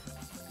fuck one. off.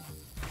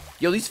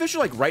 Yo, these fish are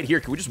like right here.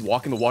 Can we just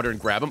walk in the water and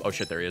grab him? Oh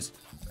shit, there he is.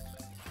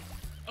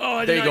 Oh,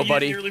 I There did you not go,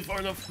 buddy. use nearly far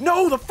enough.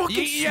 No, the fucking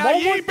Yeah,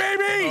 small yeah, one.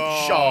 baby!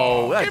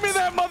 Oh, Give me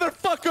that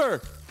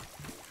motherfucker!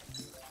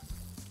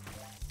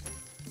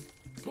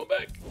 Go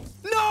back.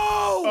 No!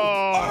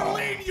 Oh.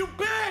 Arlene, you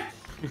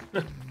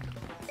bitch!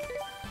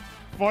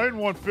 Find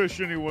one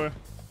fish anyway.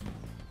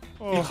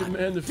 Get your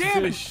man the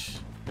damn it. fish,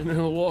 and then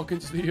he'll walk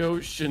into the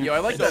ocean. Yo, I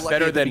like So that lucky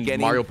better at the than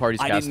beginning, Mario Party's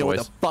I didn't know what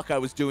Castaways. the fuck I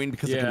was doing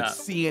because I Yeah. couldn't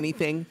see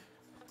anything.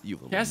 You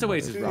little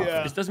Castaways is rough.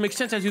 Yeah. This doesn't make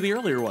sense. I do the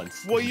earlier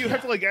ones. Well, you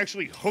have to like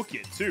actually hook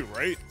it too,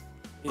 right?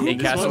 Who In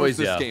proposed Castaways,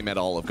 this yeah. game at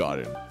Olive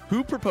Garden?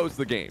 Who proposed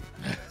the game?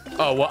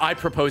 Oh, well, I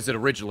proposed it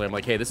originally. I'm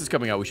like, hey, this is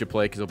coming out. We should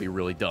play it because it'll be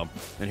really dumb.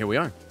 And here we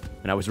are.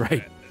 And I was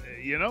right.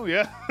 You know,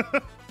 yeah.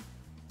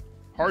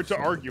 Hard to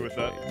argue with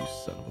that. You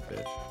son of a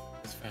bitch.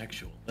 It's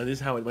factual. That is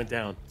how it went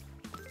down.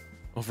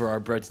 Over our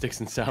breadsticks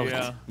and salad.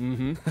 Yeah.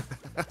 Mm-hmm.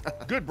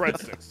 Good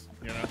breadsticks.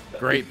 You know,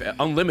 Great.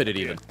 Unlimited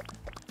even.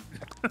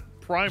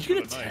 prime Did for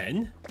you the get a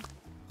night.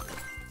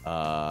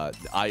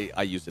 10?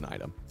 I used an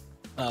item.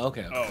 Oh,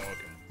 okay. Oh, okay.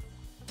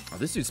 Oh,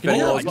 this dude's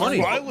spending Yeah, all his I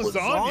money. Buy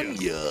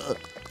lasagna.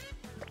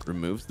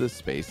 Removes the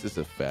space's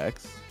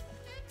effects.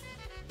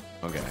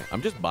 Okay,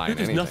 I'm just buying Dude,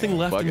 there's anything. nothing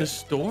left Fuck in it. the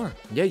store.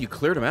 Yeah, you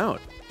cleared him out.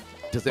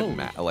 Does it Oh.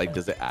 matter? Like,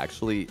 does it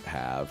actually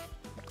have?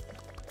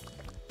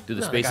 Do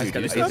the No, that spaces guy's do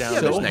gotta stuff? sit down. Yeah,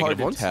 It's there's so hard negative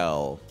to ones.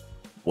 tell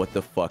what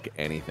the fuck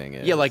anything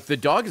is. Yeah, like the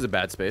dog is a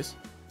bad space.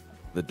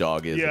 the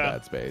dog is Yeah. a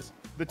bad space.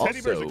 The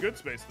teddy bear's a Also- good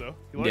space though.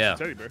 He likes Yeah.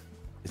 the teddy bear.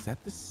 Is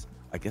that this?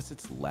 I guess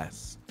it's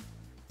less.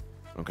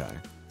 Okay,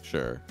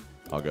 sure.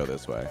 I'll go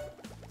this way.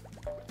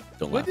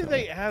 Don't When laugh did at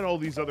they me. add all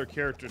these other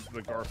characters to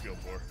the Garfield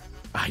lore?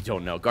 I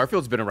don't know.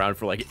 Garfield's been around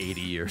for like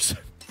 80 years.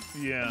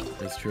 Yeah.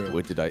 That's true.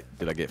 Wait, did I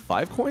get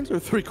 5 coins or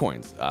 3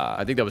 coins?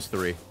 I think that was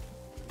 3.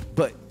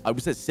 But I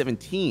was at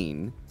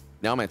 17.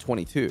 Now I'm at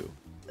 22.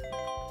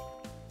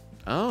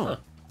 Oh.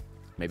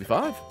 Maybe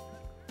 5.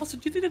 Also,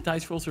 do you think the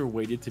dice rolls are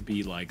weighted to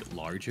be like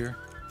larger?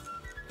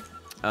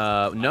 No,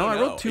 I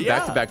know. rolled 2 Yeah.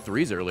 back-to-back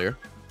 3s earlier.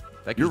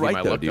 That You're gives me right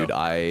my though, luck, dude.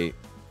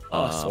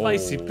 though.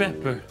 Spicy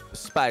pepper.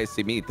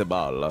 Spicy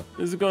meatball.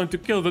 This is going to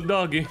kill the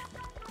doggy.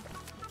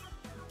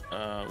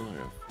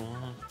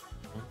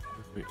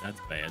 That's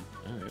bad.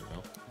 All right,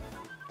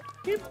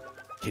 well.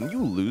 Can you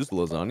lose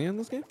lasagna in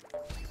this game?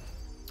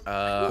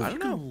 I don't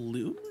know.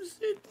 Lose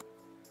it?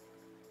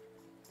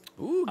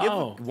 Ooh,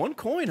 give 1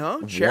 coin, huh?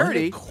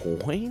 Charity. 1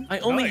 coin? I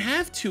only Nice.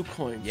 have 2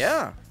 coins.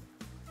 Yeah.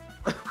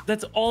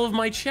 That's all of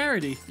my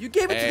charity. You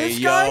gave it to Hey, this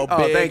yo, guy? Oh,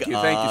 big thank you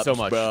so ups,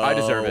 much. bro. I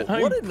deserve it.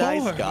 I'm What a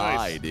nice poor. guy,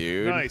 Nice.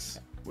 dude. Nice.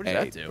 What did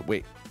Hey, that do?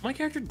 wait. My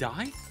character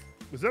die?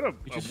 Was that a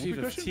You just whoopee receive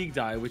a cushion? fatigue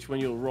die, which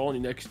when you'll roll on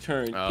your next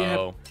turn. Oh. Yeah.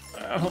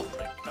 Oh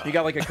my God. You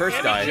got like a curse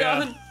die.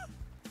 John.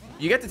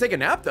 You get to take a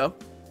nap, though.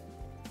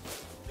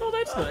 Oh,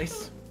 that's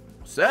nice.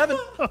 7.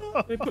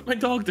 I put my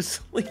dog to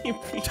sleep.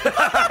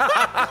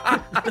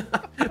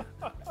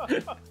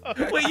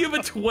 Wait, you have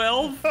a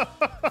 12?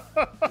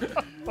 Holy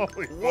fuck.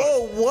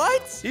 Whoa,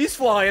 what? He's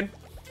flying.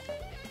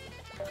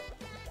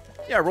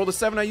 Yeah, I rolled a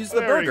 7. I used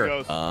the There he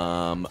burger.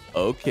 goes.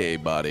 Okay,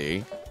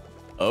 buddy.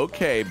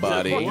 Okay,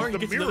 buddy. More, you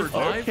The get another mirror,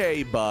 5?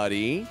 Okay,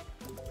 buddy.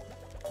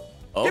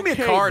 Okay, Give me a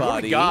card. buddy.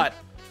 What do we got?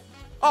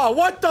 Oh,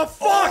 what the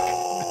fuck?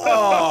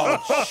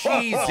 Oh,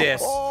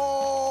 Jesus.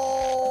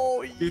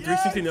 Oh, Dude,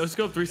 360 no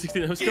scope,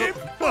 360 no scope.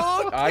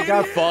 I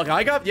got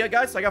fucked. Yeah,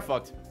 guys, I got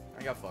fucked.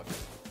 I got fucked.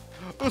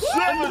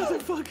 Another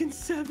fucking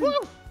 7.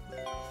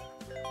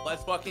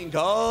 Let's fucking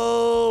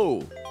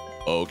go.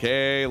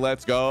 Okay,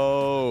 let's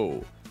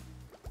go.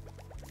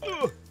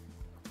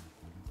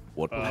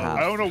 What will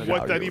happen? I don't know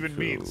what that Mario even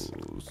means.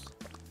 choose?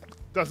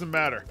 Doesn't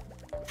matter.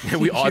 I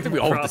think we all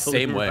went the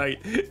same way. Right.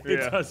 It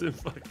Yeah. doesn't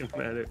fucking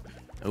matter.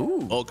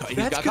 Ooh. Oh, he's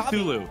That's got copy.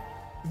 Cthulhu.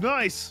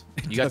 Nice.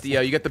 You got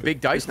the big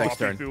dice next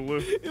Coffee turn.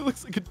 Cthulhu. It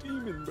looks like a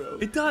demon, bro.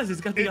 It does.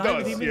 It's got the It eye of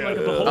does, the demon yeah. like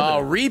a beholder. Oh,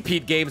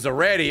 repeat games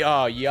already.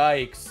 Oh,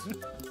 yikes.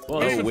 Well,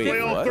 We Oh, even wait, play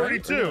all what?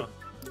 32.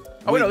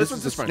 Oh, wait, no, this this one's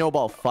is this a one.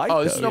 snowball fight.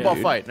 Oh, this is though, snowball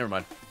dude. fight. Never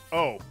mind.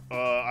 Oh,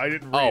 I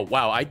didn't read. Oh,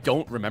 wow, I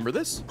don't remember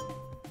this.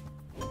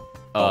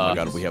 Oh my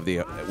god, we have the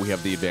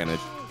advantage.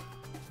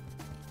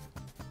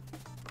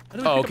 How do we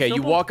Oh, pick up okay. You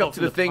snowball? walk Oh, up to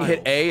from the thing,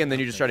 hit pile. A, and then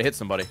you just try to hit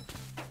somebody.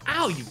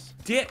 Ow, you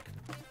dick.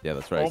 Yeah,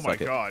 that's right. Oh my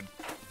Suck it. god.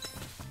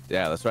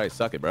 Yeah, that's right.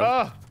 Suck it, bro.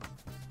 Ah,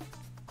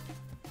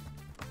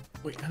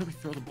 Wait, how do we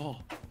throw the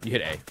ball? You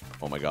hit A.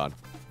 Oh my god.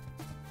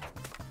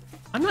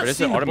 I'm not Or does it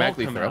seeing the ball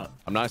automatically come throw? out.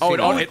 I'm not Oh, seeing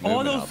it much auto-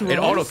 movement auto up. throw. It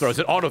auto throws.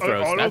 It auto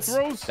throws. auto That's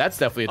throws? that's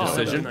definitely a Oh,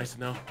 decision. nice to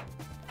know.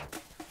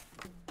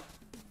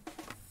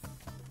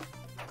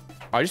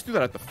 Oh, I just threw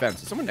that at the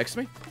fence. Is someone next to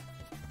me?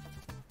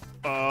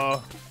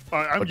 I'm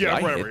Oh, did yeah,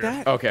 I right hit over here.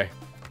 that? Okay.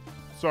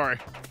 Sorry,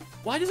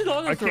 Why does it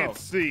auto I throw? can't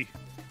see.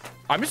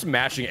 I'm just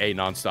mashing A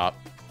nonstop.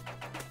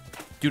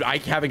 Dude, I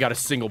haven't got a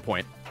single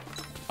point.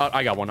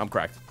 I got one. I'm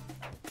cracked.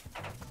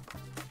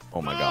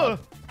 Oh my god.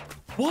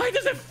 Why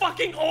does it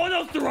fucking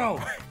auto throw?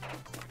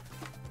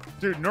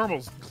 Dude,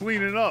 Normal's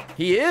cleaning up.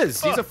 He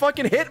is. He's a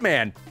fucking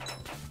hitman.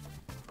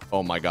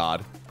 Oh my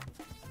god.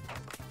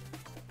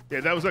 Yeah,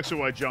 that was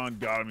actually why John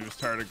got him. He was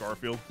tired of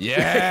Garfield.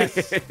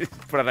 Yes.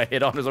 Put out a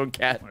hit on his own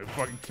cat. I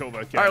fucking killed that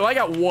All cat. right, well, I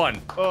got one.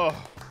 Oh,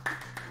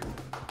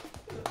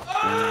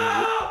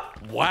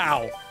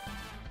 Wow.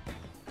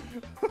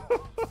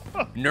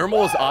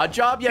 Nermal's odd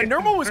job? Yeah,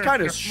 Nermal was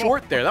kind of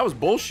short there. That was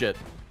bullshit.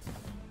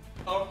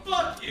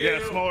 yeah,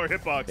 smaller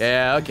hitbox.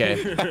 Yeah,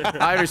 okay.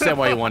 I understand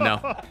why you won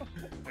now.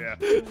 Yeah.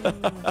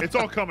 It's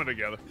all coming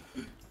together.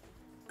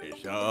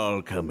 It's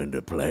all coming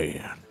to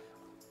play.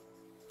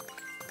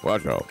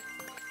 Watch out.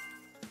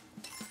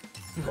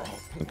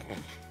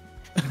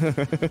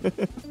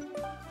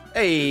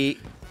 Hey.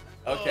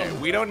 Okay,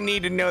 we don't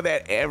need to know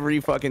that every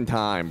fucking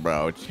time,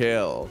 bro.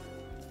 Chill.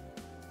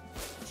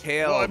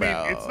 Chill, Well, I mean,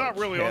 bro. it's not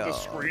really on the Chill.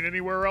 screen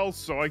anywhere else,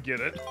 so I get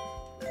it.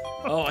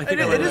 Oh, I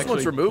think It I might is have once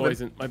actually removed.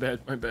 poisoned. My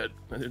bad. My bad.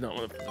 I did not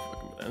want to put the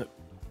fucking banana.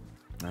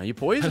 Now you I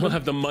poisoned don't him.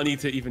 have the money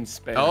to even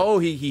spend. Oh,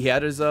 he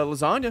had his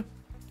lasagna.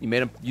 You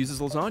made him use his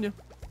lasagna.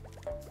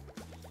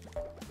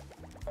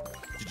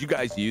 Did you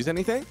guys use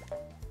anything?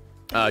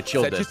 Chilled Is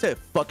that it. just a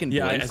fucking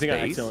yeah, blank I think I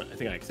space? accidentally. I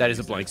think I That is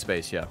a accidentally blank used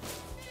space, yeah.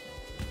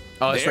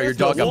 Oh, that's right. Your There's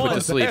dog the got put one.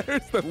 to sleep.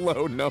 There's the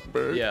low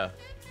number. Yeah.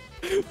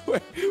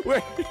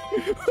 Wait.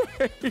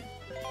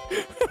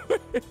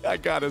 I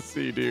gotta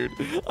see, dude.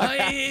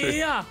 it.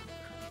 Yeah.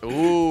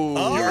 Ooh.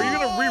 Are you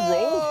gonna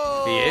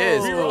re-roll? He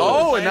is. Reroll.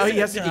 Oh, and now he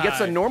Nice gets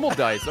a die. normal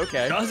dice.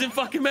 Okay. Doesn't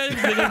fucking matter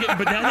because they're gonna get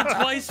banana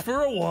twice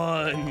for a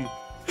 1.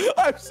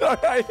 I'm sorry,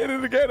 I hit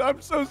it again. I'm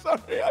so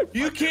sorry.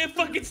 You can't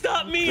fucking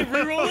stop me.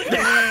 Reroll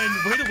again.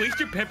 Way to waste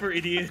your pepper,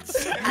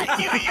 idiots. You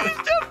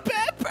used a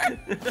pepper.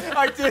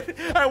 I did.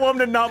 I want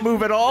him to not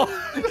move at all.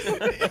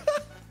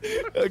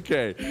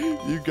 Okay,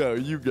 you go.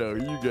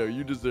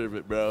 You deserve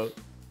it, bro.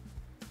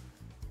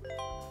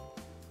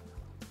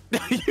 You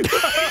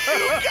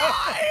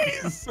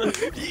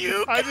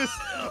guys!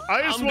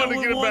 I just I'm want to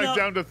going get it one back up.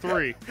 down to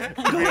 3.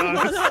 To be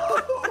honest.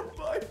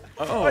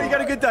 Oh, you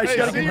got a good dice. Hey, You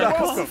got a see, good you're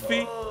dice. welcome.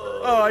 Coffee.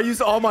 Oh, I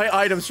used all my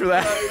items for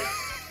that.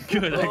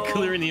 Good. I'm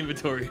clearing the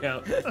inventory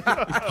out.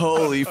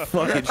 Holy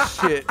fucking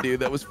shit, dude.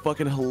 That was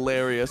fucking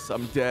hilarious.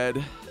 I'm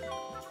dead.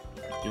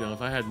 You know,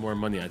 if I had more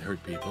money, I'd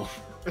hurt people.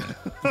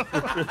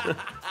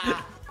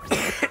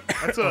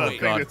 That's a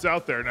thing God. that's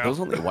out there now. Those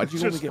only, why'd you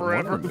only Just get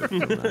forever. one from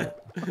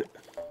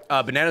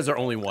that? Bananas are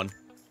only one.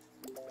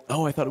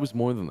 Oh, I thought it was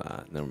more than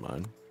that. Never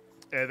mind.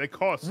 Yeah, they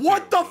cost.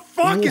 What too. the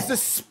fuck is the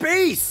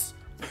space?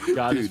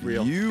 God is Dude,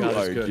 real. you God is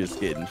are good. just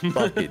getting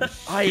fucking.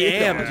 I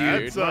shit am, on,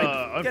 dude. That's Like,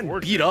 getting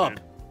unfortunate. beat up.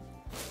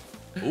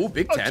 Ooh,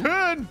 Big A 10.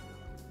 10.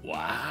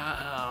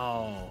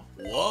 Wow.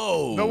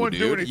 Whoa, No one do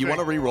dude. anything. You want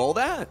to re-roll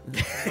that?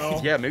 No.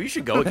 Yeah, maybe you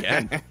should go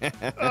again.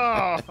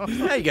 Oh,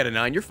 Yeah, you get a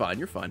 9. You're fine.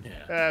 You're fine.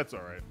 that's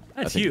all right.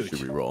 I That's think huge. you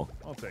should re-roll.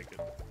 I'll take it.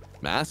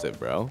 Massive,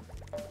 bro.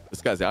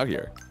 This guy's out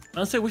here.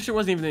 Honestly, I wish there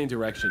wasn't even any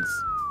directions.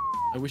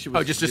 I wish it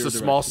was Oh, just a zero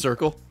small directions.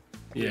 circle.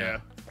 Yeah.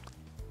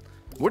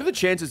 What are the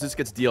chances this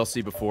gets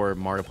DLC before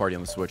Mario Party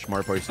on the Switch?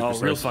 Mario Party Oh,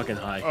 Superstars. real fucking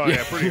high. Oh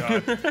yeah, pretty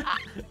high.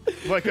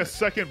 Like a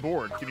second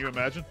board. Can you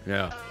imagine?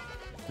 Yeah.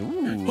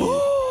 Ooh.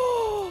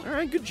 All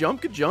right, good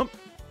jump. Good jump.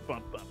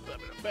 Bum, bum, bum,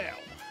 bum,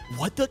 bow.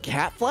 What the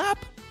cat flap?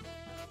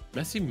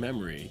 Messy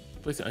memory.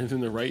 Place the items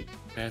in the right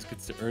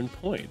baskets to earn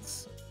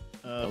points.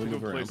 Think move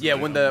of around. places Yeah, I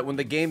when don't-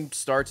 the game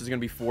starts, it's gonna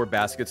be 4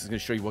 baskets. It's gonna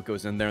show you what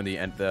goes in there, and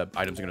the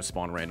items are gonna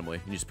spawn randomly.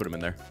 And you just put them in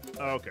there,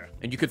 Oh, okay.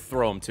 and you could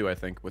throw them too. I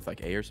think with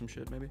like A or some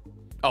shit maybe.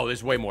 Oh,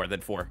 there's way more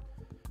than 4.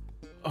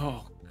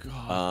 Oh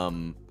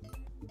god.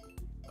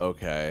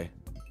 Okay.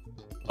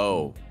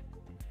 Oh.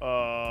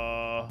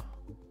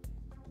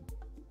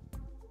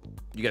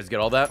 You guys get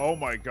all that? Oh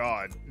my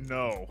God.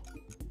 No.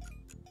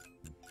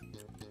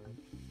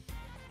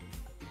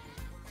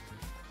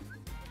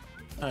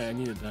 Hi, I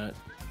needed that.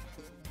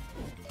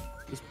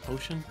 This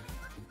potion.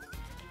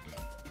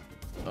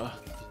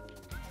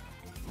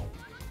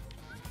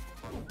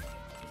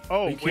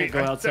 Oh You can't wait. go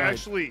I outside.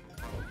 actually.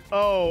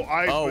 Oh,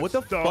 I. Oh, was what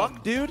the dumb.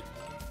 fuck, dude?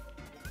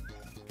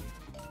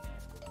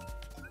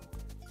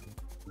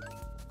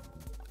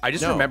 I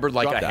just No, remembered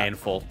like drop a that.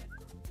 handful.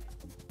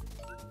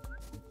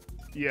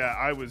 Yeah,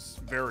 I was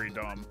very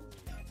dumb.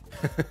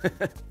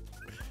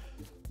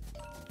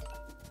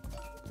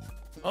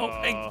 Oh,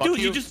 hey, Fuck dude,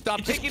 you. you just Stop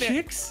it just taking it.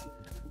 kicks?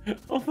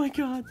 Oh my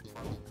god.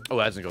 Oh,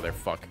 that doesn't go there.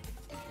 Fuck.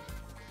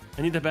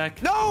 I need that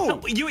back.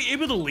 No! You were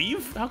able to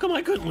leave? How come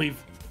I couldn't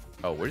leave?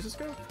 Oh, where does this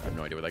go? I have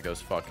no idea where that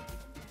goes. Fuck.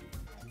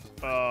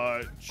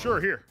 Sure.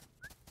 Here.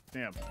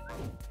 Damn.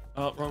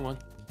 Oh, wrong one.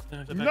 I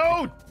have that back.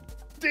 No.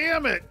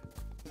 Damn it.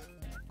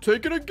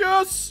 Taking a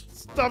guess.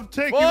 Stop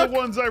taking Fuck. the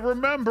ones I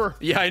remember.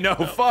 Yeah, I know.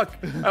 Fuck.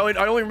 I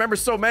only remember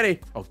so many.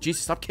 Oh,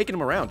 Jesus, stop kicking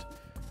them around.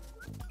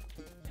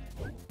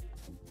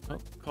 Oh,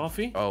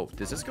 coffee? Oh,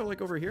 does this go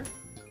like over here?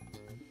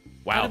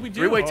 How Wow. did we do?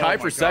 Three-way Oh tie Oh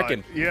for my God.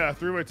 second. Yeah,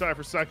 3-way tie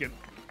for second.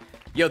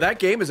 Yo, that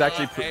game is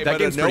actually Hey, that but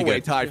game's a pretty no-way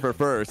good. tie for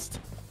first.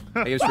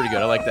 That game's pretty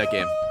good. I like that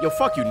game. Yo,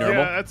 fuck you, Nermal.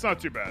 Yeah, that's not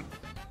too bad.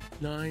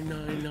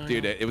 999.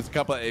 Dude, it was a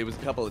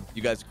couple.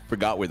 You guys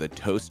forgot where the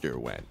toaster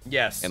went.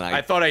 Yes. And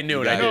I thought I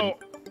knew it. I you didn't.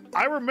 No,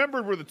 I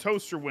remembered where the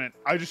toaster went.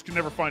 I just could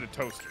never find a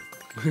toaster.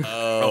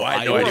 Oh, I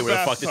had no was idea where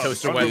the fuck the bathtub.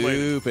 toaster went. Unrelated.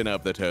 scooping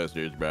up the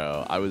toasters,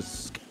 bro. I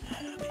was.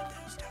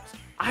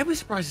 I was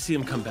surprised to see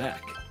him come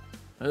back.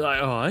 I was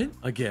like, all right,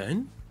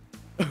 again?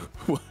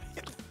 What?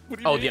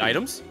 Oh, the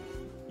items?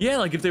 Yeah,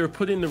 like if they were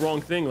putting in the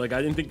wrong thing, like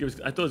I didn't think it was.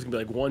 I thought it was gonna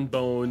be like one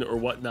bone or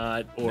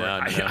whatnot, or No,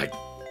 no.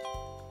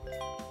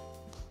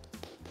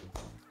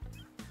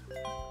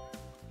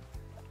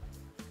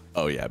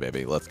 Oh yeah,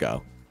 baby, let's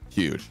go.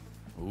 Huge.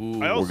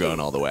 Ooh, I also- We're going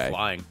all the way.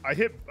 flying. I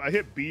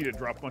hit B to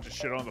drop a bunch of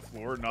shit on the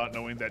floor, not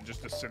knowing that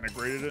just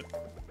disintegrated it.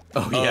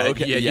 Oh, yeah.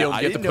 okay. Yeah, Yeah, you I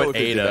have to didn't know put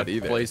if it A did to that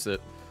either. place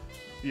it.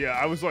 Yeah,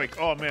 I was like,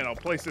 oh man, I'll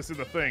place this in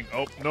the thing.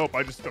 Oh nope,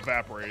 I just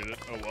evaporated it.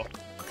 Oh well.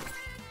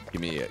 Give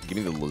me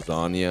the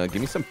lasagna.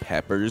 Give me some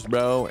peppers,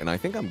 bro, and I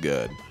think I'm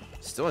good.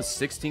 Still has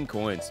 16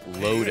 coins. He's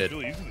Loaded.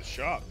 really using the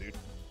shop, dude.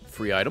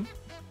 Free item.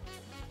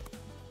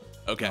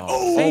 Okay.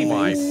 Oh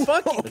my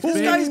fuck!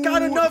 This guy's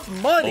got enough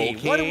money.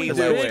 Okay, What are we let's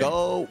doing?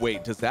 go.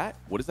 Wait,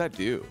 what does that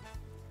do?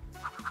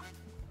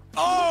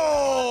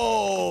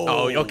 Oh!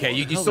 Oh, okay.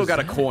 You hell still is got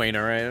a that? coin,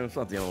 all right? It's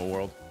not the end of the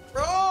world.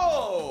 Bro!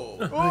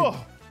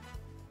 Oh.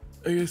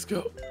 I just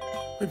go.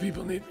 My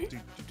people need me.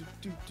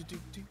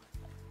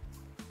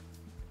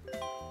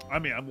 I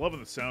mean, I'm loving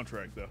the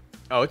soundtrack though.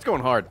 Oh, it's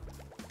going hard.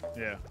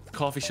 Yeah.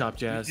 Coffee shop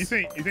jazz. You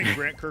think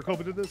Grant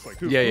Kirkhope did this? Like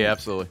who? Yeah, yeah,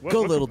 absolutely. Go,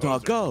 what's little the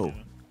dog, poster? go.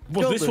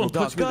 Well, Go, this little one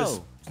puts dog, me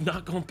go. to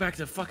not going back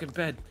to fucking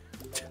bed.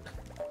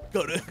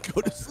 Go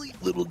to sleep,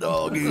 little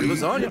doggy. Free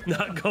lasagna.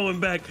 Not going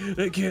back.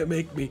 They can't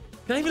make me.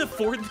 Can I even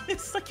afford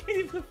this? I can't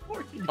even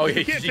afford it. Oh, yeah,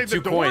 You can't you take the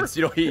two door? coins.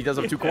 You know, he does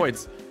have 2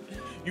 coins.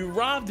 You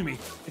robbed me.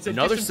 It's a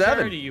Another different 7.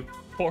 charity, you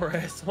poor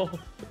asshole.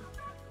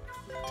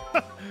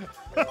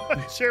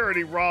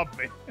 Charity robbed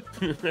me.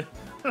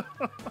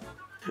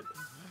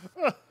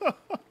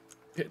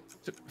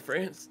 To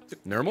France. To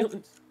Normal?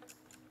 England.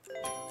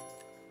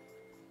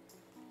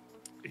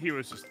 He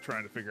was just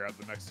trying to figure out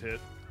the next hit.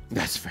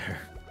 That's fair.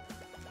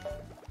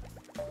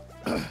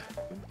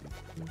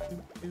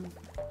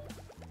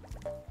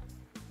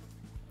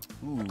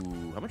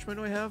 Ooh, how much money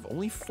do I have?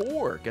 Only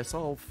 4. Guess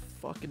I'll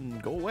fucking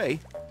go away.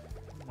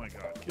 Oh my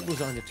god. Two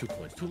lasagna, 2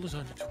 points. Two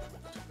lasagna, 2 points.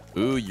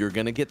 Ooh, you're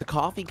gonna get the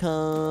coffee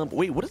cup.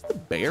 Wait, what does the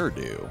bear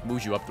do?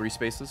 Moves you up 3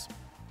 spaces.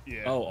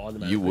 Yeah. Oh,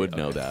 automatically. You would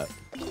know okay. that.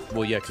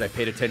 Well, yeah, because I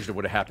paid attention to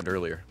what had happened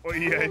earlier. Oh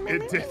yeah,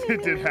 it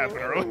did happen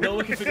earlier. No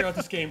one can figure out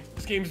this game.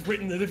 This game's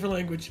written in a different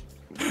language.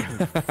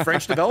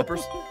 French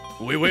developers.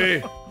 Oui,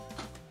 oui.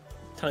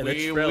 Italian. That's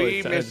Oui, really oui,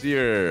 Italian.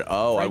 monsieur.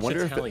 Oh, I French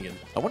wonder Italian.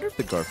 I wonder if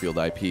the Garfield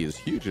IP is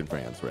huge in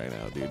France right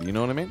now, dude. You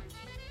know what I mean?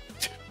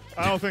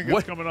 I don't think What?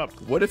 it's coming up.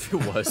 What if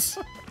it was?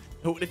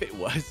 What if it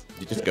was?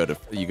 You just go to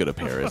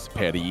Paris,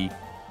 Paris,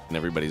 and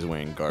everybody's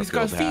wearing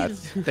Garfield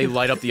hats. They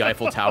light up the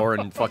Eiffel Tower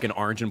in fucking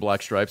orange and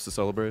black stripes to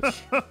celebrate.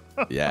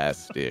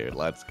 Yes, dude.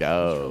 Let's I'll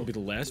go. be the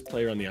last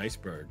player on the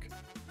iceberg.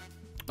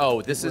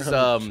 Oh, this is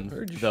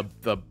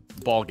the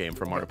ball game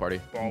from Mario Party.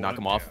 Ball Knock one,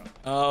 him off. yeah.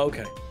 Oh,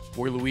 okay.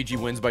 Where Luigi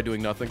wins by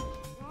doing nothing.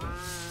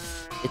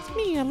 It's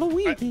me, I'm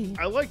Luigi.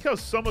 I like how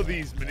some of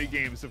these mini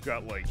games have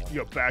got like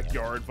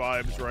backyard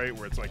vibes, right?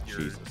 Where it's like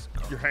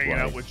you're hanging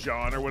out with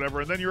John or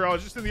whatever, and then you're all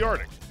just in the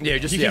Arctic. Yeah,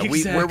 just Yeah, we're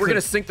exactly.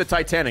 gonna sink the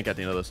Titanic at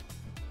the end of this.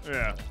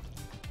 Yeah.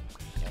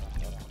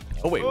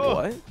 Oh wait, Oh.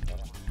 what?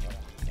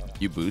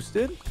 You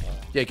boosted?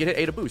 Yeah, get hit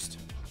A to boost.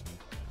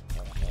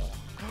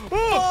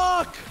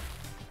 Fuck!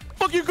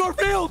 Fuck you,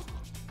 Garfield!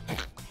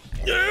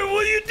 What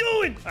are you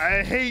doing?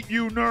 I hate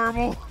you,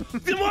 Normal.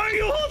 Why are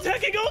you all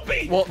attacking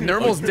Opie? Well,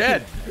 Nermal's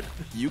dead.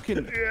 You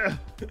can. Yeah.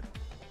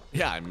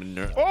 Yeah, I'm.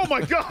 Oh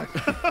my God.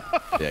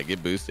 Yeah,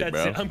 get boosted,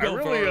 That's bro. it. I'm I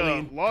going for really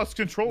Arlene. lost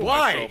control. of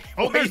Why? myself.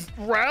 Oh, there's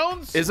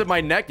rounds. Is it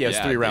my neck? Yes,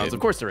 Yeah, 3 rounds. dude. Of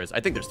course there is. I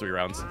think there's 3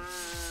 rounds.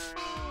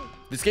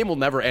 This game will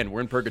never end.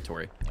 We're in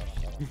purgatory.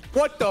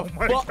 What the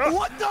fuck? God.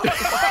 What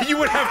the? You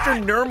went after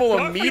Nermal Garfield,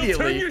 turn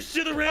immediately. your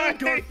shit I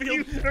around, hate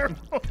you, Garfield.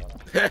 Normal.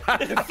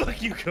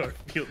 Fuck you,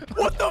 Garfield.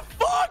 What the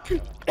fuck?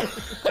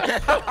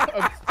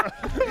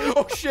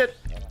 Oh shit!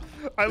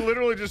 I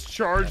literally just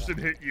charged and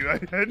hit you. I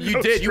had You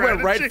no did. You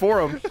went right strategy.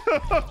 for him.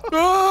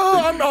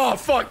 Oh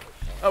fuck!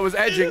 I was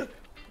edging.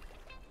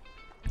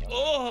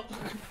 Oh.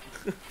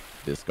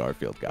 This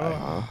Garfield guy,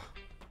 huh?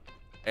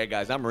 Hey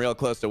guys, I'm real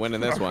close to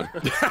winning this one.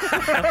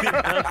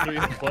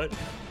 What?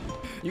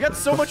 You got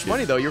so much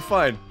money though. You're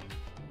fine.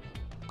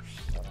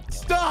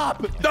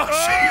 Stop! No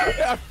shit!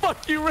 Yeah,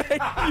 fuck you, Ray.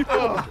 You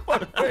little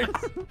fuckface.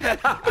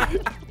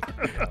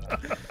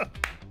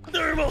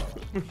 Normal.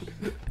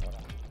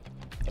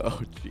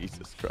 Oh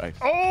Jesus Christ!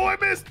 Oh, I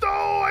missed.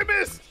 Oh, I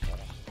missed.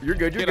 You're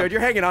good. You're Get good. him.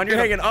 You're hanging on. You're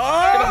Get him. hanging.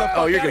 Oh!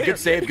 Oh, you're Get good. him. Good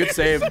save. Good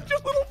save. Such a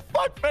little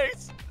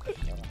fuckface.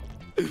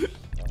 You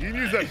can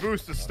use that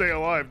boost to stay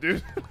alive,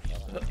 dude.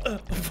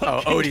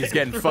 Oh, Odie's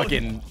getting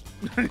fucking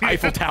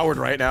Eiffel Towered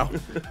right now.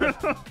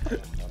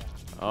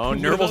 Oh,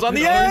 Nermal's on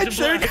the edge.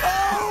 There you go.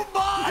 Oh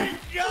my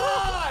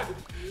God!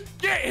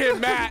 Get him,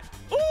 Matt.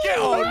 Get.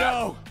 Oh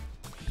no,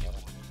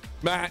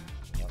 Matt.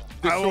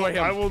 Destroy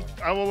him.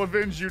 I will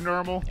avenge you,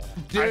 Normal.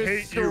 I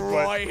hate you,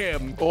 Destroy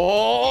him.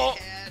 Oh!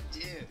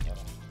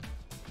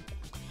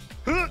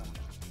 but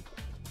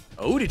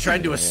Odie trying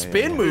to do a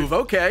spin move.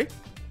 Okay.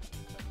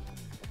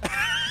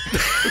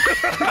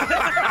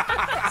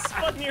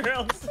 Spun your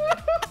house.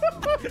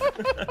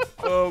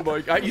 Oh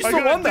my God! You I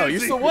still got won though. You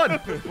dizzy. still won.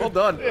 Well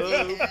done.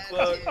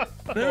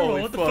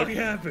 Normal, what the fuck. fuck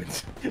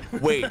happened?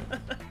 Wait.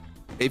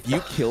 If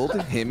you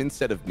killed him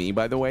instead of me,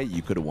 by the way,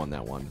 you could have won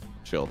that one.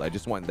 Chilled. I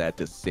just want that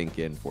to sink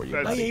in for you.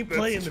 That's- I buddy. ain't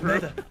playing the true.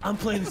 meta. I'm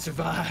playing to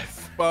survive.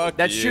 Fuck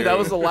That's you. true. That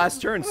was the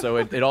last turn, so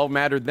it all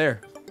mattered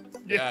there.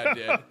 Yeah, it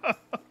did.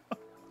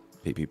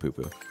 Pee pee poo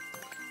poo.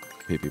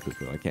 Pee pee poo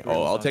poo. I can't.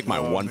 Oh, I'll take my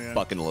Oh, one man.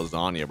 fucking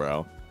lasagna,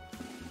 bro.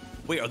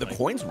 Wait, are the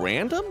coins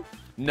random?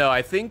 No,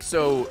 I think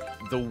so.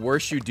 The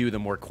worse you do, the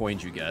more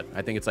coins you get.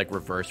 I think it's like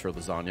reverse for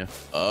lasagna.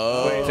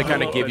 Oh. To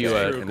kind of give you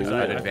That's an true, 'cause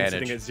I've been advantage.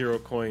 sitting at 0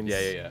 coins.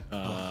 Yeah.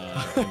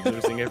 I'm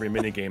losing every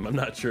minigame. I'm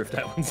not sure if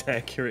that one's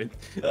accurate.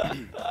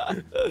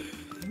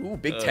 Ooh,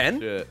 Big 10?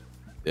 Shit.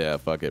 Yeah,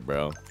 fuck it,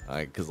 bro.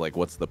 Cause like,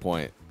 what's the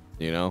point?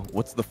 You know,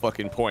 what's the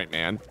fucking point,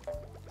 man?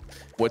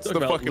 What's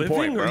Talking the about fucking living,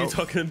 point, or are bro? you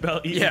talking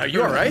about eating? Yeah,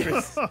 you all right?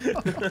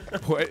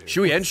 What?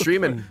 Should we end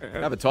stream and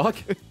have a talk?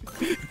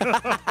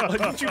 Why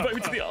didn't you invite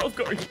me to the Olive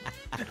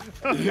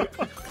Garden?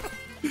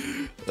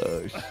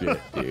 Oh shit,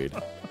 dude.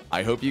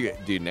 I hope you,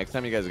 dude. Next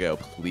time you guys go,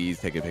 please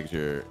take a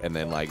picture and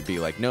then like be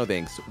like, no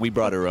thanks, we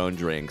brought our own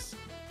drinks,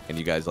 and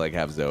you guys like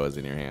have Zoas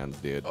in your hands,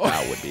 dude.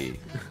 That would be.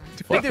 I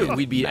think that fucking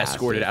we'd be massive,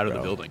 escorted out of the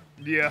bro. building.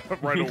 yeah,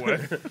 right away.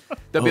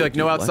 There'll be Oh, like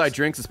no dude, outside let's-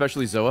 drinks,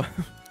 especially Zoa.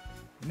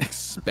 The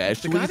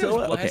Especially guy that was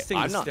Zoa? Okay, blasting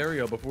I'm the not.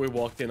 stereo before we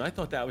walked in, I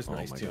thought that was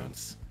nice my God.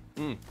 tunes.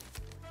 Okay,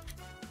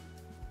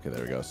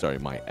 there we go. Sorry,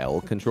 my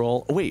L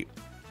control. Oh, wait.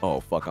 Oh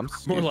fuck, I'm More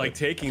stupid. like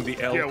taking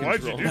the L Yeah,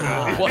 why'd you control. do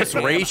that? Plus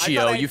I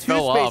ratio, thought I had you 2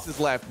 fell off. spaces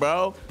left,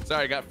 bro.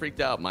 Sorry, I got freaked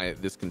out.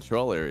 This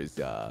controller is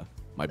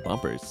my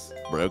bumper's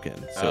broken,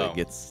 so Oh. it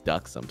gets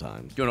stuck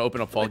sometimes. Do you want to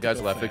open up Fall Like to Guys?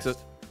 go Will that fix it?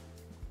 fast.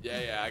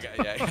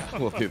 Yeah,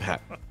 we'll do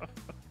that.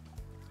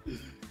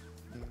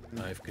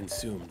 I've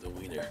consumed the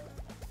wiener.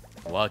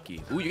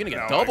 Lucky. Ooh, you're gonna get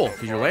No, I double go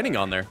because you're for it. landing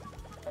on there.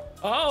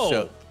 Oh!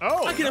 So-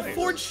 Oh, I can nice.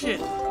 afford shit!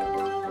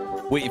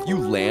 Wait, if you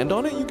land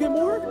on it, you get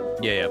more?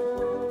 Yeah.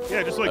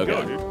 Yeah, just like go,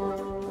 Okay.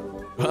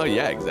 dude. Oh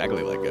yeah,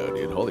 exactly like go,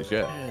 dude. Holy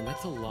shit. Man,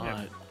 that's a lot.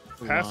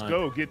 That's a Pass lot.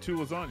 go, get 2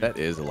 lasagna. That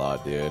is a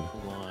lot, dude.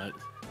 A lot.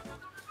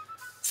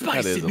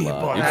 That is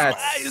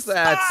a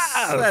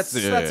lot. That's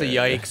a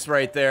yikes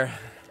right there.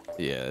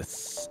 Yeah,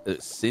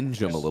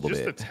 singe him a little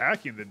just bit.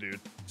 attacking the dude.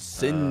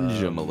 Singe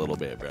him a little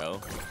bit, bro.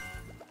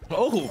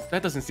 Oh,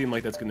 that doesn't seem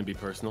like that's going to be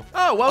personal.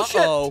 Oh well,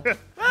 Uh-oh. shit.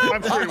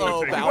 I'm sure he would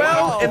Uh-oh, take it. Bow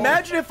Well, Wow.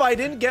 imagine if I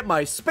didn't get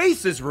my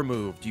spaces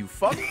removed, you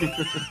fuck.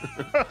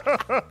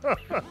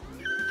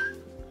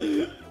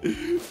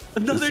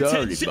 Another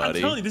Sorry, 10. I'm buddy.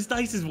 telling you, this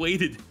dice is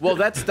weighted. Well,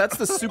 that's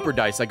the super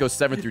dice. I go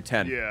 7 through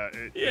 10. Yeah.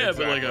 Yeah,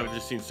 but like I've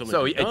just seen so many.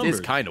 So it is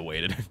numbers. kind of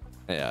weighted.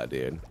 Yeah,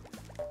 dude.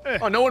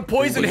 Oh, no one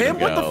poisoned Way to him?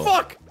 What the go.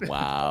 fuck?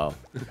 Wow.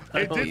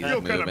 It did He's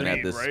feel kind of moving at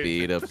mean, the right?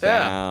 speed of Yeah.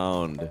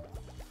 sound.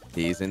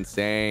 He's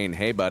insane.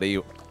 Hey, buddy,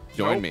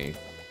 join Nope. me.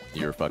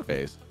 You're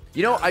fuckface.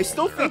 You know, I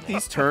still think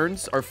these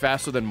turns are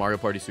faster than Mario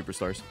Party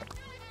Superstars.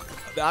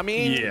 I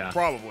mean, Yeah.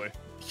 Probably.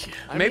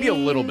 Maybe a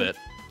little bit.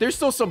 There's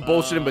still some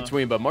bullshit in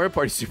between, but Mario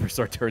Party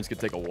Superstar turns can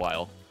take a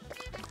while.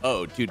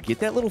 Oh, dude, get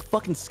that little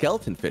fucking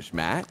skeleton fish,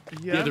 Matt.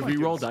 Yeah, I the might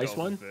reroll get dice skeleton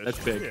one? fish.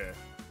 That's big. Yeah.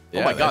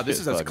 Oh my that god, this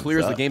shit is as fucking clear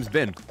as the sucks. game's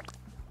been.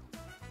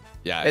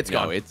 Yeah, It's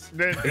no, gone. It's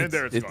And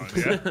there it's gone.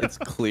 Yeah. it's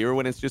clear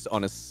when it's just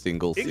on a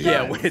single It scene. Yeah,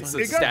 got- when it's a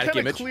it got static kind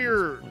of image.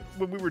 clear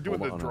when we were doing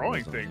Hold the on,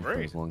 drawing hold on, thing, hold on,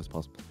 right? As long as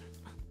possible.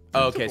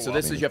 Oh, okay, so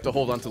this is you have to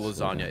hold on to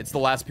lasagna. It's the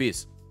last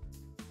piece.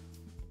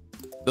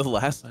 The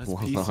last Last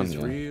piece is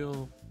lasagna.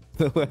 real.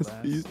 The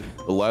last piece.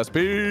 The last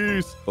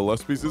piece. The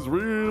last piece is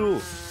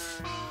real.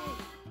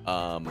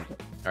 All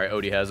right,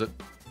 Odie has it.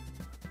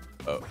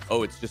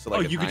 Oh, it's just like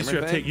Oh, a you can timer just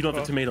have thing? you don't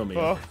have the tomato made.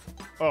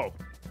 Oh,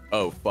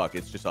 Oh, fuck,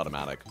 it's just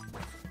automatic.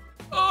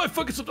 Oh, I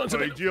fucking slipped on so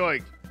tomato. did you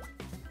like?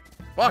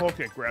 Fuck.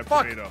 Okay, grab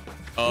Fuck. tomato.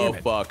 Oh, Damn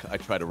it. fuck, I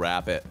try to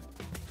wrap it.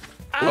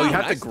 Oh, you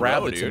have nice to grab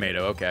throw, the dude.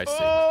 tomato. Okay, I see.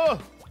 Oh,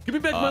 Give me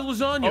back my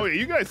lasagna. oh yeah,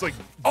 you guys like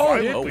Oh,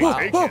 violently wow.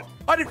 take oh, it.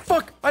 I didn't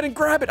fuck. I didn't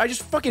grab it. I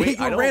just fucking Wait, hit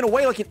you I and don't- ran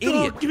away like an Oh,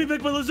 idiot. give me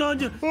back my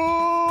lasagna.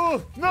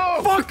 Oh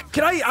no! Fuck!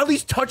 Can I at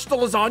least touch the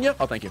lasagna?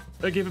 Oh, thank you.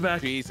 I gave it back.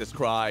 Jesus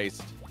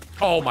Christ.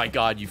 Oh my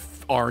god, you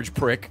orange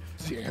prick.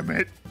 Damn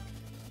it!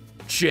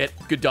 Shit.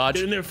 Good dodge.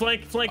 Get in there,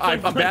 flank.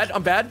 I'm bad.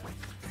 I'm bad.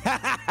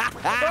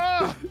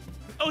 Ah!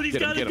 Oh, he's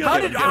Get him, got get it. him, How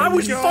get did him, I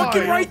was God.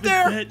 fucking right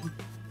there?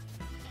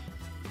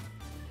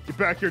 Get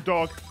back here,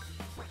 dog.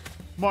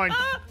 Mine.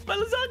 Ah, my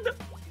lasagna.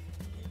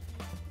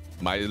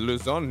 My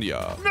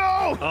lasagna.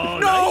 No! Oh,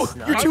 No, nice.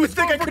 you're nice. too was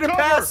thick. I going for couldn't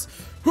cover. pass.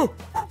 Whew.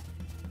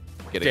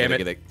 Get it, Damn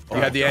get it. it, get it.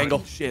 You had the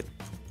angle. Shit.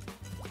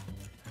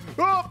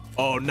 Oh!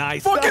 Oh,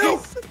 nice. Fuck you.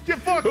 nice. Get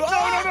fucked! No,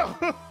 no,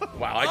 no!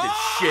 Wow, I did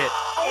shit.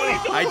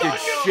 I did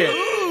shit.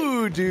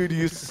 Ooh, dude,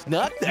 you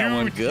snuck that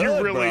one Dude, good,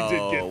 you really bro.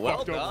 did get Well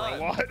fucked over a done.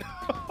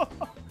 lot.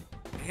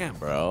 Damn,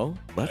 bro.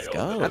 Let's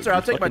go. That's all right.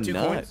 I'll take my Fucking 2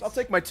 nuts. points. I'll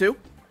take my 2.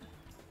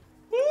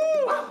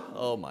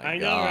 Oh my I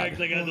know, god. Rex.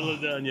 I got the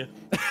lasagna.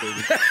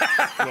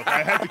 Look,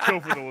 I had to kill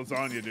for the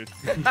lasagna,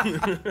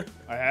 dude.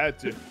 I had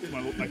to.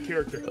 My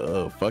character.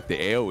 Oh, fuck. The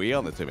AoE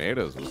on the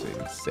tomatoes was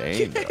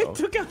insane, bro.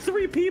 Took out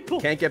 3 people.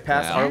 Can't get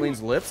past Yeah.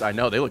 Arlene's lips. I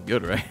know they look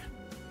good, right?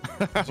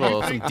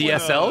 Well, some think when,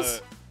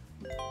 DSLs.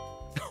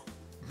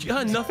 You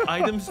got enough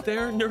items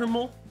there,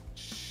 Nermal?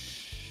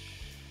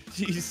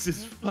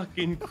 Jesus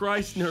fucking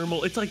Christ,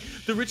 Nermal. It's like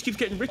the rich keeps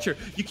getting richer.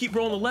 You keep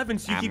rolling 11,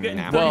 so you keep getting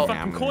 30 Well,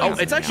 fucking oh, coins.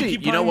 it's actually,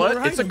 keep you know buying what?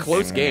 more It's a items.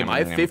 close game. I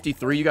have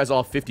 53. You guys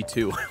all have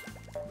 52.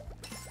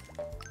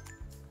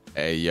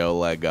 Hey, yo,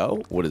 let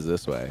go. What is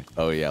this way?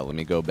 Oh yeah, let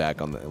me go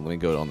back on the. Let me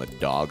go on the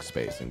dog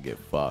space and get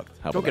fucked.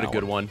 How Go about get a that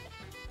good one.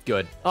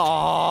 Good.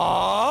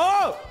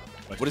 Oh!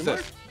 What is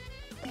this?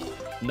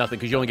 Nothing,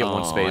 because you only get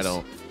one Oh, space. I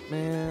don't.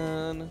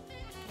 Man.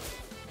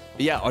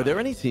 Yeah, are there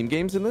any team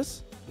games in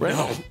this? Right?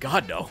 No,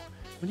 God, no.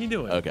 What are you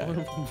doing? Okay.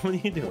 What are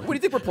you doing? What do you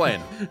think we're playing?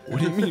 What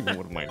do you mean?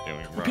 What am I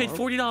doing, You bro? paid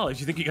 $40.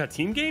 You think you got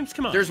team games?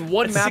 Come on. There's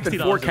one That's map and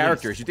 $60 4 at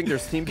characters. least. You think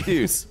there's team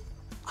games?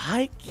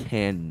 I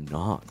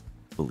cannot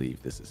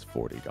believe this is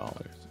 $40.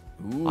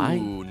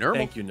 Ooh, Nermal.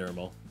 Thank you,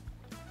 Nermal.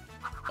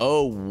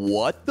 Oh,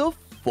 what the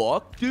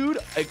fuck, dude?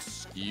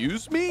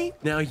 Excuse me?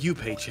 Now you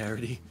pay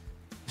charity.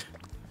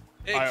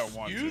 I don't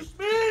want to.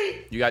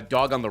 You got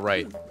dog on the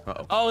right.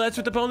 Uh-oh. Oh, that's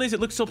what the bone is. It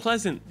looks so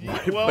pleasant.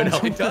 Well,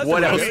 It does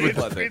What look else very would-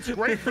 pleasant. it's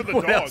great for the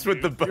What dog. else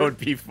would the dude. bone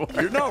be for?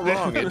 You're not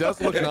wrong. It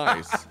does look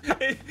nice.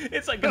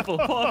 It's like a full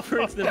paw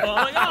prints and ball.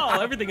 Like,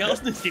 oh, everything else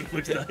in this game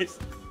looks nice.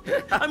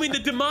 I mean, the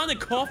demonic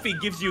coffee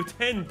gives you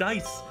 10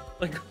 dice.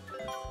 Like,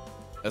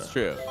 That's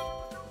true.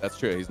 That's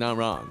true. He's not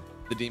wrong.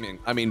 The demon.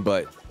 I mean,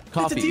 but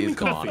coffee demon is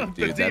coffee. demonic,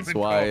 The dude. That's demon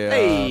why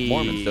Hey,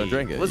 Mormons don't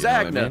drink it. You know what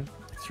I lasagna. mean?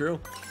 true.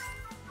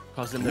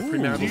 Cause them the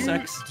premarital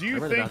sex. Do you I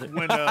read think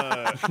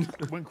about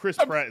it. when Chris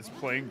Pratt is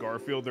playing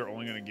Garfield, they're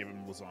only going to give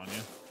him lasagna?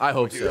 I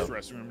hope His so.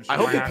 dressing room and I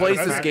hope shit? he plays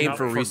That's this not- game Not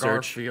for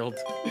research. Garfield.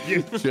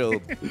 Yeah.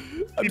 Chilled.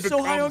 I'm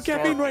so high on becomes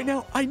caffeine right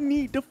Garfield. now. I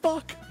need to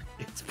fuck.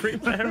 It's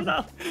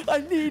premarital. I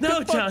need No,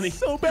 to fuck Johnny.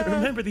 so bad.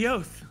 Remember the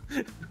oath.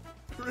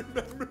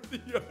 Remember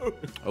the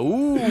oath.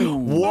 Ooh,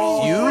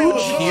 Whoa.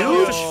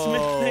 huge.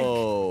 Smith thing.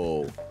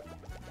 Oh.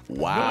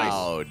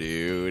 Wow,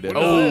 dude. What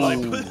Oh.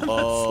 is this?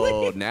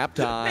 Oh, nap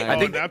time. I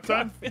think- nap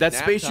time? That Nap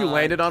space you time.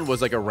 landed on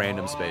was like a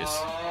random space.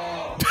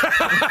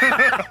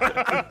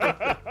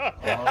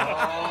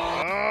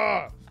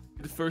 Ah,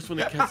 The first one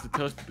that catches the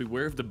toast, but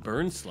beware of the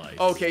burn slice.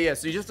 Okay, yeah.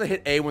 So you just have to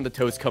hit A when the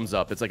toast comes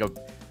up. It's like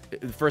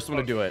the first one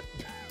to do it.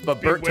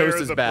 But burnt beware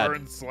toast is the bad.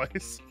 burn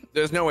slice.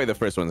 There's no way the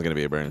first one's gonna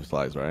be a burn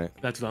slice, right?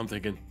 That's what I'm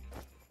thinking.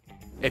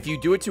 If you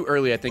do it too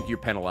early, I think you're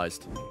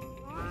penalized.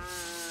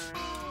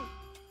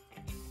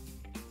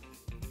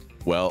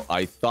 Well,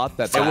 I thought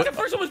that. The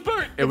first one was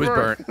burnt. It was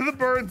burnt. The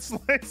burn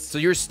slice. So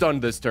you're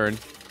stunned this turn.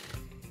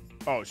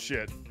 Oh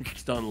shit.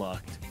 Stun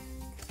locked.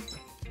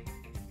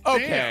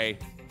 Okay.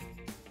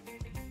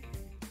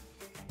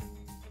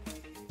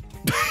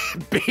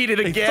 Beat it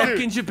They again.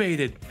 fucking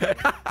debated.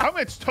 How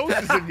much toast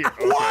is in here?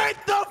 Okay. What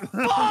the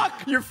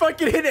fuck? You're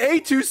fucking hit A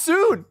too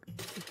soon.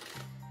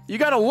 You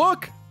gotta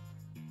look.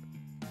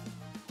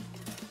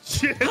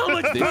 Shit. How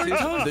much This burnt is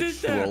toast the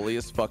is there?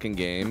 trolliest fucking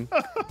game.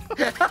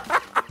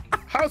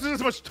 How's there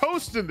this much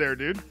toast in there,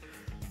 dude?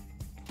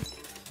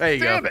 There you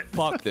Damn go. it.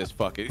 Fuck this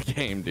fucking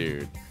game,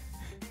 dude.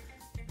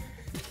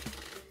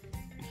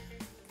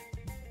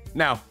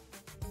 Now.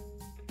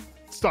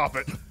 Stop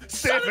it.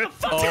 Son Damn of a it.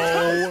 fucking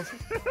Oh,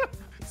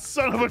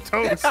 Son of a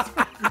toast.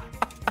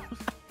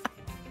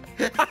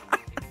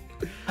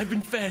 I've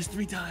been fast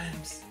 3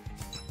 times.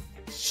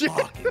 Shit.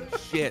 fucking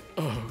shit.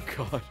 Oh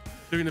god.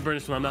 They're gonna burn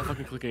this one. I'm not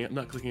fucking clicking it. I'm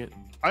not clicking it.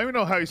 I don't even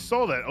know how he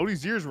saw that.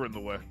 Odie's ears were in the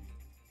way.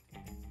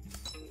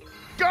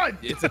 God.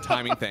 It's a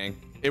timing thing.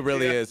 It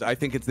really Yeah. is. I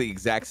think it's the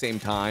exact same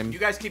time. You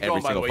guys keep every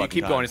going, by the single way. You fucking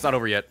keep time. going. It's not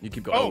over yet. You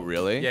keep going. Oh,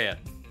 really? Yeah, yeah.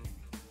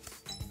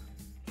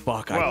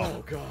 Fuck.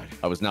 Well. God.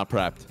 I was not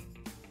prepped.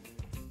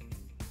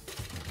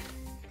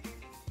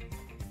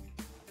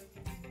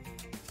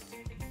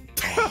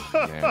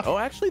 Yeah. Oh,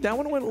 actually, that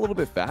one went a little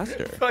bit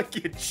faster.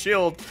 Fucking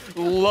Chilled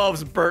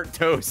loves burnt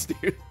toast,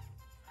 dude.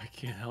 I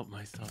can't help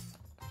myself.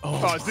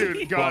 Oh,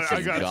 dude. God, I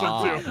fucking got some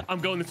God. too. I'm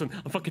going this one.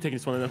 I'm fucking taking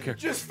this one. I don't care.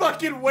 Just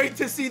fucking wait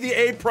to see the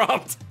A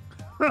prompt.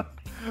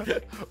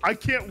 I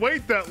can't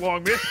wait that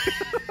long, man.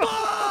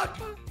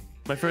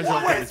 My friends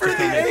are all Wait for just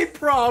the tell me. A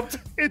prompt.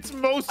 It's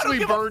mostly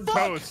give a burned fuck.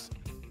 toast.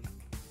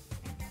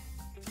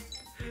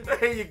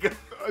 There you go.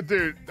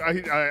 Dude, I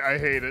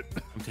hate it.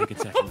 I'm taking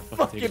second. I'm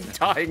fucking taking Fucking second.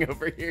 dying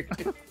over here,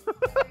 dude.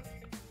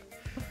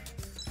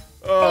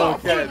 Oh,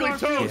 okay. Ugly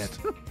toast.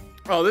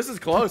 Oh, this is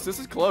close. This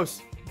is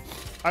close.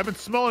 I've been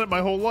smelling it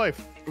my whole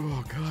life.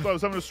 Oh, I God. thought I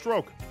was having a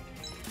stroke.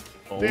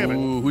 Damn it.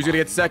 Ooh, who's gonna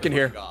get second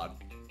here? God.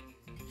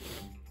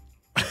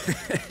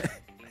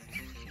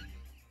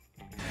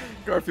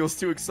 Garfield's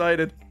too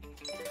excited.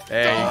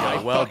 There you I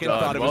go. Well fucking done.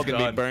 thought it was well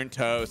gonna done. be burnt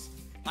toast.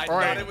 I All thought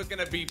right. it was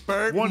gonna be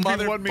burnt 1v1 me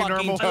motherfucking normal. I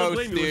don't toast,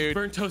 blame you. It was dude.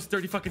 burnt toast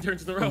 30 fucking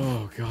turns in a row.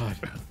 Oh, God.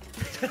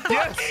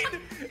 Yes.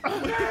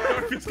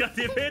 Garfield's got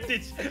the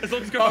advantage. As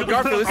long as Oh, Garfield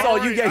Garfield, this is all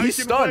you Alright, get. I He's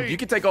can stunned. wait. You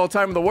can take all the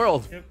time in the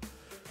world. Yep.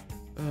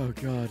 Oh,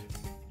 God.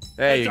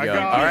 There you I go.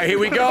 got All it. right, here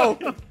we go.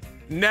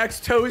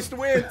 Next toast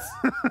wins.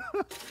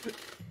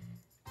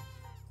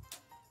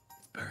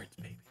 Burnt,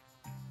 baby.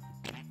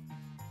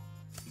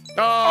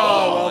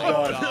 Oh,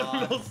 well my done.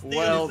 God.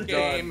 Well This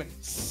done. game Damn,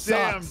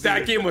 sucks. dude.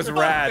 That game was Fuck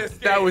rad. this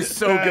That game. was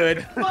so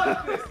good.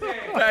 Fuck this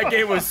game. That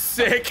game was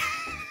sick.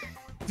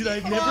 Dude,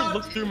 I've never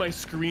looked through my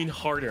screen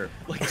harder.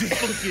 Like, just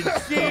fucking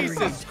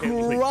Jesus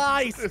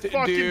Christ, It's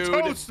fucking dude.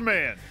 toast,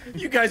 man.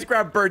 You guys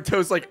grabbed burnt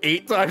toast like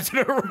 8 times in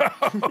a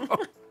row.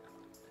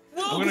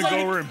 I'm gonna go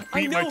over and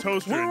I beat my know,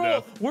 toaster we're to all,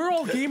 death. We're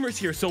all gamers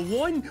here, so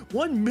one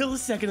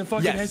millisecond of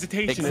fucking Yes,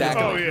 hesitation.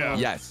 exactly. Oh, yeah.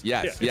 Yes,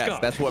 Yeah, yes, it's yes.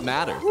 gone. That's what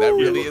matters. That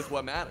really is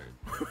what matters.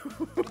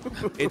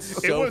 It's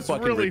It so was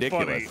fucking really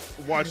ridiculous.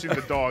 funny watching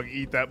the dog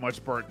eat that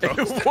much burnt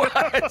toast. It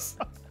was.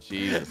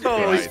 Jesus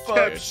Holy Christ, fuck.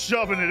 Kept dude.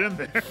 shoving it in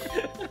there.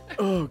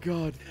 Oh,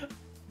 God.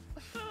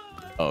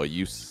 Oh,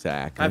 you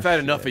sack. I've had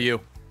enough of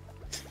you.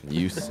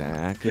 You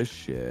sack of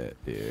shit,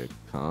 dude.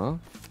 Huh?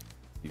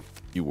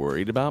 You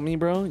worried about me,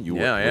 bro? You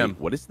Yeah, I am.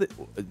 What is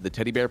the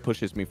teddy bear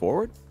pushes me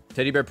forward?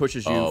 Teddy bear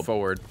pushes you Oh.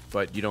 forward,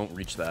 but you don't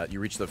reach that. You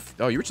reach the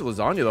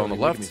lasagna though on the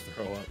left,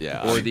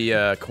 Yeah. or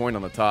the coin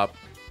on the top.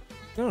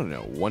 No.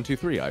 1, 2,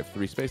 3. I have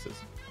 3 spaces.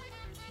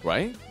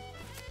 Right?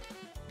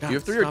 God, You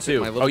have 3 or stop it, 2?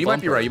 my little Oh, you might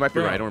be bumper. right. You might be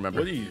Bro, right. I don't remember.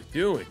 What are you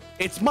doing?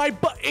 It's my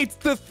It's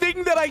the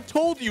thing that I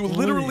told you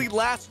literally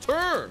last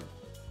turn.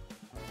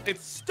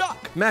 It's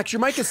stuck. Max, your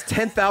mic is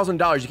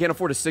 $10,000. You can't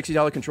afford a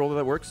 $60 controller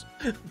that works.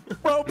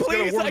 Bro,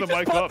 please. warm I the just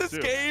mic bought up, this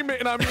too. game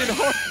and I'm in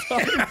hard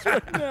times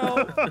right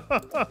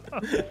now.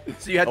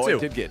 So you had Oh, 2. I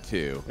did get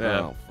 2. Yeah.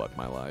 Oh, fuck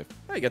my life.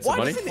 Hey, you got some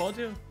money. isn't it- Told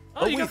you.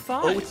 Oh, you got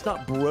 5. Oh, it's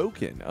not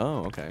broken.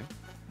 Oh, okay.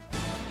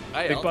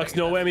 Hey, Big I'll bucks, take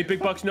no it. whammy. Big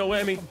bucks, no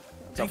whammy.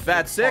 It's a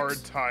fat 6.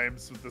 Hard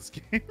times with this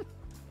game.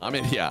 I'm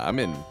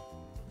in.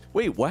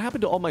 Wait, what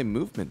happened to all my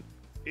movement?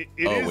 It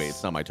Oh, is- wait,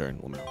 it's not my turn.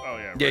 Let me- Oh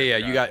yeah. Yeah,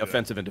 right, you got it.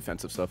 offensive and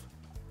defensive stuff.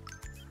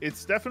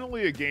 It's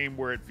definitely a game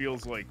where it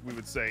feels like we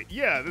would say,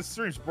 "Yeah, this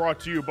stream's brought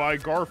to you by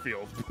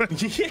Garfield."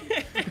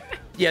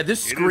 Yeah,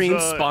 this It is,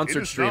 screams it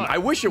sponsored is stream. not. I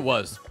wish it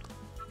was.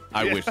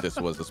 I wish this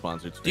was a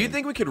sponsored stream. Do you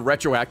think we could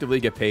retroactively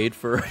get paid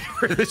for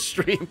this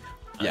stream?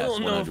 Yes, I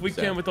don't know if we 100%.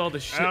 can with all the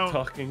shit don't-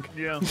 talking.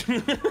 Yeah.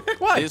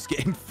 What? This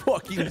game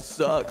fucking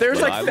sucks. There's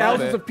but I like love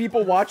thousands it. of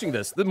people watching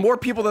this. The more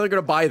people that are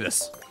gonna buy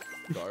this.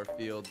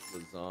 Garfield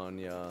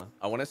Lasagna.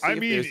 I want to see I if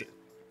mean, there's...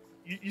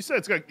 you said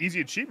it's got easy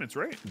achievements,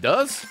 right?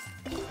 Does?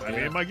 I mean,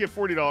 it might get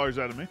 $40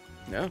 out of me.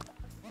 Yeah.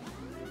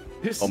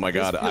 This, Oh my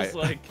God, this feels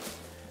like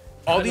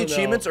All I the don't know.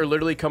 achievements are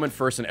literally coming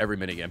first in every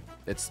minigame.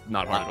 It's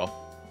not hard at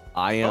all.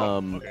 I Oh,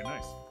 okay,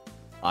 nice.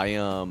 I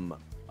am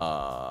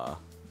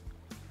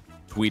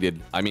tweeted.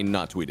 I mean,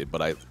 not tweeted,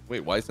 but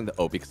wait. Why isn't the?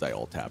 Oh, because I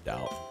alt tapped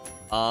out.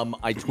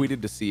 I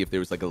tweeted to see if there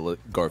was like a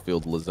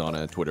Garfield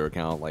Lasagna Twitter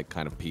account, like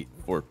kind of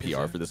for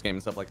PR for this game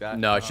and stuff like that.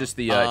 No, it's just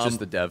the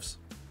devs.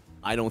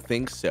 I don't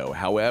think so.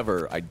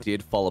 However, I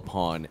did fall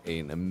upon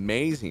an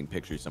amazing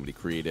picture somebody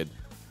created.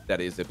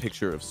 That is a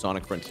picture of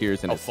Sonic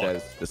Frontiers, and it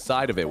says the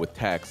side of it with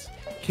text.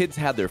 Kids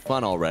had their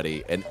fun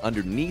already, and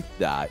underneath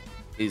that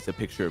is a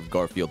picture of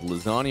Garfield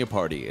Lasagna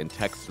Party, and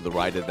text to the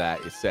right of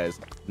that it says,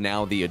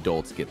 "Now the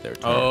adults get their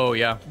turn." Oh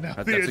yeah,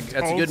 that's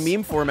a good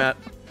meme format.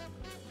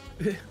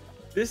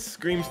 This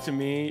screams to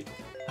me.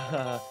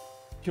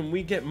 Can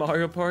we get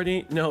Mario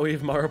Party? No, we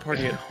have Mario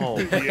Party at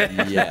home.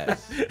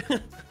 Yes.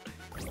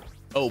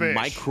 Oh, Fish.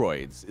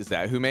 Microids. Is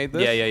that who made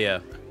this? Yeah.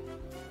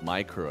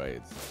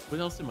 Microids.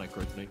 What else did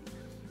Microids make?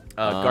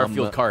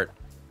 Garfield Kart.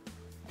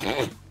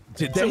 Did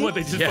they? So what?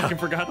 They just fucking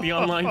forgot the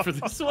online for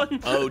this one?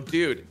 Oh,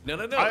 dude. No.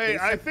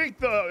 I think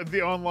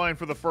the online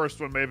for the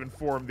first one may have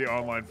informed the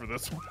online for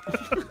this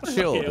one.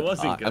 Chill. Yeah, it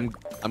wasn't good.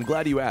 I'm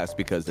glad you asked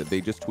because they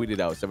just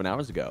tweeted out 7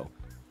 hours ago.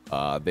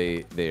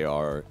 They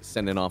are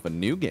sending off a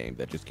new game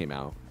that just came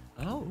out.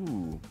 Oh.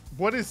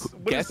 What is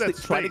that?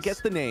 Try to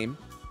guess the name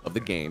of the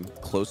game.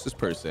 Closest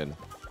person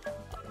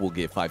will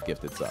get 5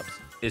 gifted subs.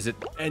 Is it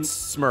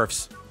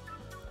Smurfs?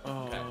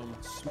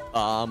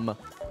 Another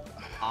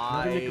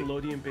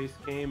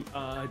Nickelodeon-based game.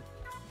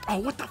 Oh,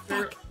 what the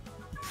fuck?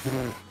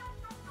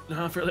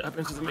 No, Fairly Odd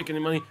Parents doesn't make any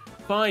money.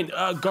 Fine.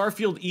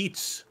 Garfield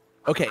Eats.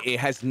 Okay, it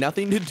has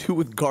nothing to do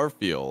with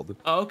Garfield.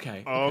 Oh,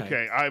 okay.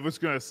 Okay, I was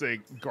gonna say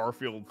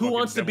Garfield. Who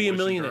wants to be a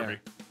Demolition millionaire?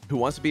 Derby. Who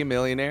wants to be a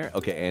millionaire?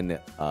 Okay, and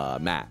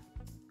Matt.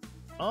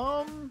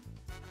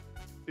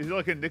 Is it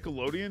like a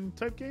Nickelodeon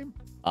type game?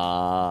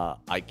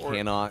 I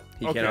cannot.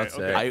 He cannot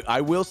say. I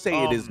will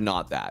say it is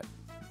not that.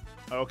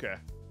 Okay.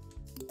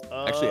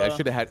 Actually, I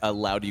should have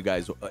allowed you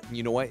guys.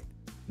 You know what?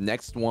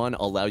 Next one,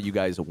 I'll allow you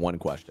guys 1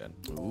 question.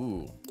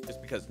 Ooh.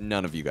 Just because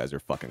none of you guys are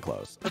fucking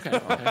close. Okay.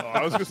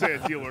 I was gonna say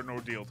a deal or no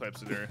deal type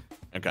scenario.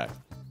 Okay.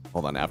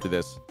 Hold on. After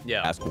this,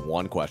 ask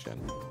 1 question.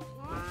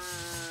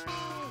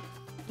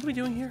 What are we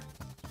doing here?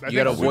 You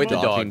gotta avoid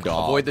the dog.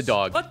 Dogs. Avoid the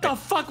dog. What the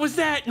fuck was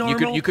that,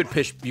 Normal? You could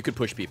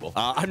push people.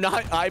 I'm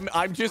not.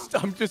 I'm just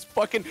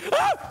fucking.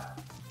 Ah!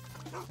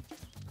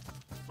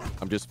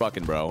 I'm just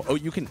fucking, bro. Oh,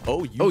 you can.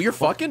 Oh, you. Oh, you're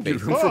fucking.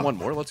 Dude, room for 1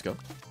 more. Let's go.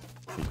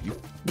 You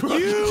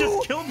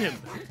just killed him.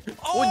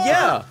 Well,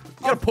 yeah.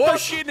 You gotta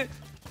push. Fucking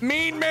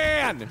mean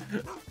man.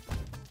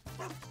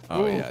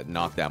 Oh yeah,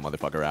 knock that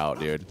motherfucker out,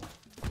 dude.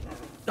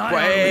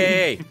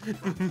 Hey.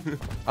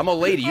 I'm a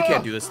lady. You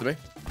can't do this to me.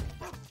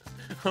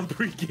 I'm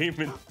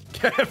pre-gaming.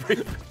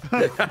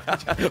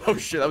 Oh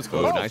shit, that was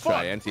close. Oh, nice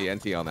try.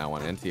 NT on that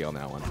one. NT on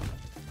that one.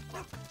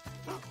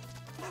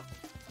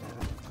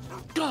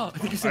 God, I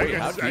think you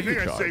I said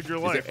think I saved your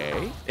life. Is it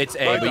A? It's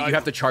A, but you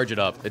have to charge it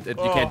up. You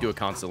can't do it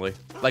constantly.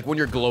 Like when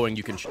you're glowing,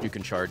 you can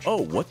charge.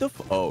 Oh, what the?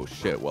 Oh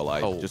shit. Well, I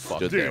just fuck.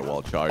 stood there Dude.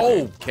 while charging.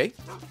 Oh, okay.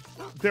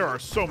 There are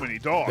so many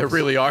dogs. There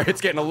really are.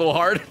 It's getting a little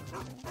hard.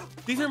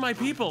 These are my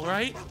people,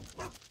 right?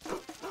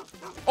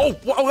 Oh,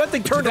 that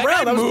thing turned Did that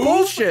around. guy That was move?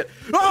 bullshit.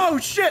 Oh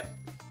shit.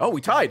 Oh, we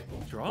tied.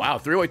 Draw? Wow,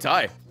 3-way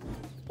tie.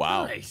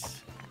 Wow.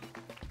 Nice.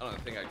 I don't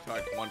think I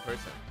charged 1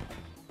 person.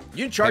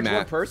 You didn't charge Hey, 1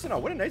 Matt. person? Oh,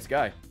 what a nice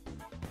guy.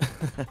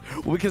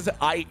 Well, because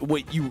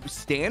wait, you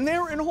stand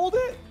there and hold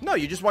it? No,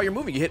 you just while you're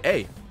moving, you hit A.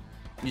 You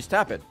just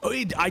tap it. Oh,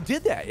 I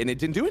did that and it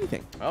didn't do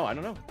anything. Oh, I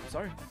don't know.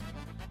 Sorry.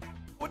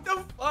 What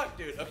the fuck,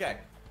 dude? Okay.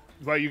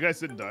 But you guys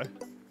didn't die.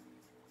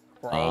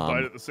 Or all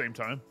died at the same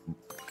time.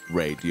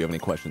 Ray, do you have any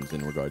questions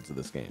in regards to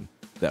this game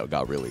that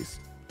got released?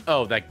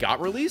 Oh, that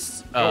got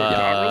released? it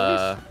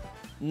got released?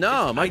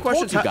 No, my I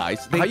question's told you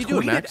guys. They how you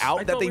doing, tweeted Max? out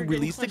I that thought they we were getting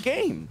released a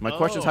game. My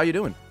question's how you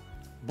doing?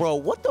 Bro,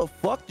 what the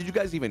fuck did you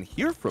guys even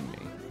hear from me?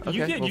 Okay,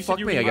 You did. well, You fuck said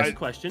you me, I were guess.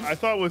 questions. I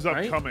thought it was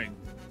Right? upcoming.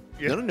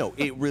 Yeah. No.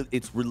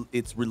 It's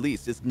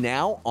released. It's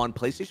now on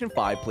PlayStation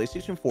 5,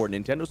 PlayStation 4,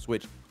 Nintendo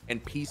Switch,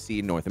 and PC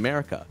in North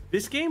America.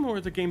 This game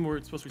or the game we're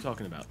supposed to be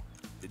talking about?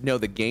 No,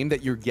 the game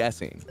that you're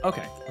guessing.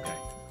 Okay.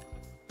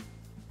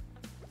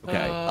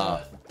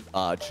 Okay.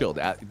 Chilled.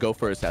 Go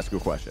first. Ask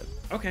your question.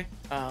 Okay.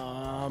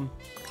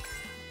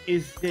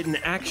 Is it an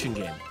action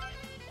game?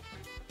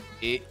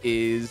 It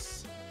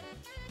is.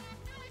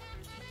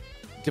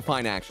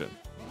 Define action.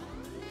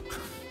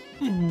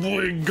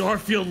 Boy,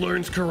 Garfield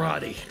learns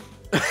karate.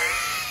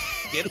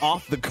 Get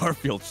off the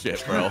Garfield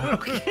shit, bro.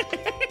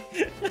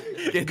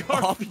 Get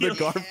off the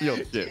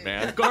Garfield shit,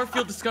 man.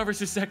 Garfield discovers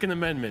his Second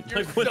Amendment.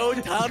 You're so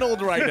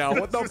tunneled right now.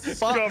 What the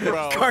fuck,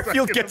 bro?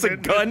 Garfield gets a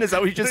gun? Is that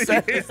what you just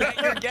said? Is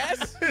that your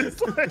guess?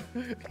 It's like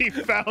he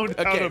found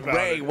out Okay, about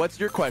Ray, it. what's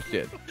your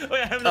question? Oh,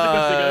 yeah, I have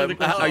another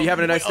question. Are you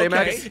having a nice day,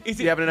 Max? Okay.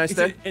 You having a nice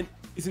day?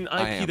 Is an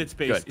I am. IP that's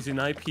based? Good. Is an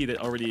IP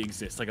that already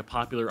exists, like a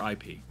popular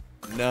IP?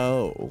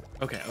 No.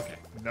 Okay.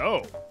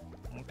 No.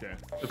 Okay.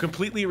 So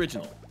completely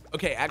original.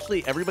 Okay,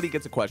 actually, everybody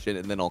gets a question,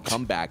 and then I'll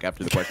come back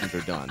after the questions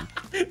are done.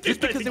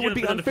 Just I because think it would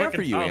be you're the unfair for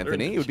fucking you, founder.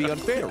 Anthony. It would be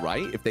unfair,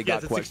 right? If they Yes,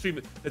 got that's questions.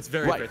 extreme. That's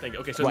very Right. fair. Thank you.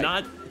 Okay, so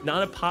Right.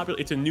 not a popular.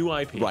 It's a new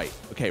IP. Right.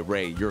 Okay,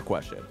 Ray, your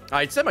question.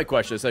 I said my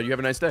question. I said, you have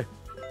a nice day.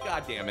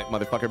 God damn it,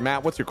 motherfucker.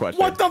 Matt, what's your question?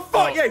 What the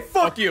fuck? Oh, Hey,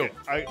 fuck you.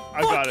 I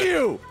Fuck got it.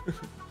 you!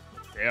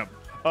 Damn.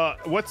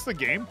 What's the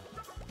game?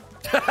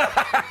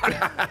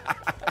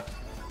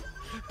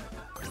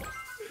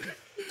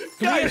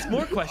 Can we ask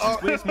more questions?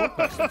 We ask more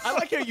questions. I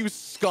like how you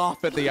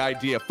scoff at the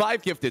idea.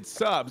 5 gifted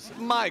subs.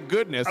 My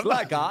goodness,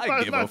 like I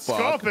I'm give a not fuck.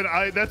 scoffing.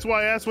 That's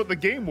why I asked what the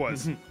game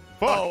was.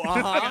 Fuck. Oh,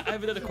 I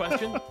have another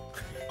question.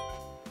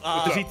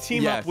 Does he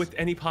team yes. up with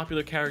any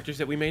popular characters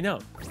that we may know?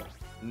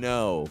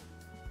 No.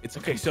 It's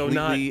Okay, a so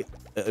completely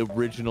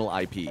original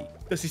IP.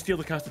 Does he steal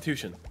the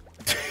Constitution?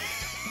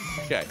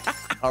 Okay.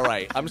 All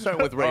right. I'm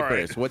starting with Ray All right.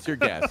 first. What's your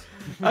guess?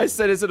 I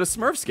said, is it a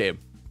Smurfs game?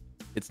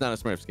 It's not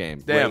a Smurfs game.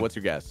 Damn. Ray, what's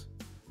your guess?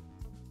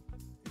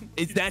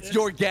 Is that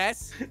your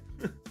guess?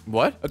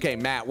 What? Okay,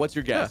 Matt, what's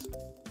your guess?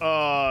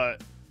 I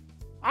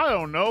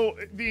don't know.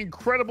 The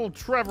Incredible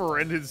Trevor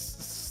and his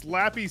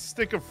slappy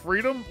stick of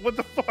freedom. What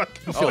the fuck?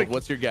 Oh,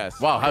 what's your guess?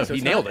 Wow, how So he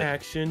it's nailed not it.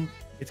 action.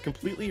 It's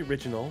completely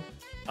original.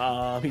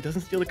 He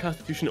doesn't steal the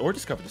Constitution or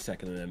discover the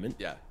Second Amendment.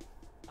 Yeah.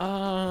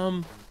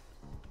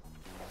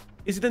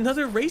 Is it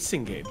another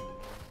racing game?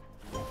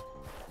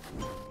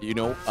 You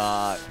know,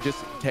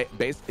 just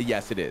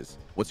yes, it is.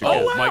 What's your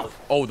Oh guess? my!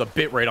 Oh, the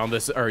bit rate on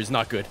this is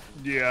not good.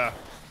 Yeah.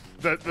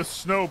 The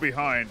snow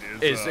behind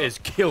Is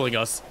killing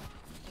us.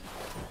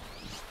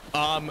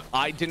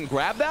 I didn't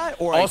grab that,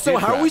 or Also, I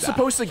did how are grab we that?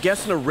 supposed to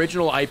guess an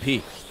original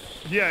IP?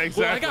 Yeah,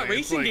 exactly. Well, I got It's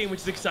racing like- game,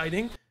 which is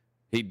exciting.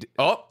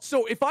 Oh.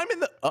 So if I'm in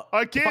the,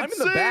 I if can't I'm in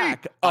the see.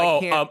 back, Oh, I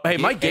can't hey,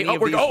 my get game. any Oh,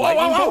 of we're, these oh,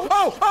 lightning oh,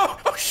 bolts?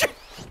 oh, shit!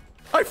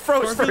 I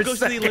froze for Garfield a goes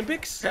to the second.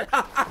 Olympics.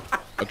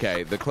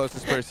 Okay, the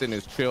closest person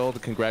is Chilled.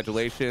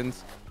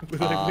 Congratulations.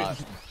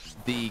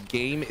 The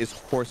game is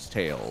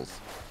Horsetails.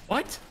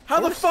 What? How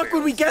the fuck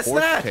would we guess that?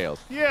 Horsetails.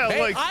 Yeah,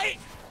 Hey, like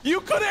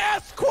you could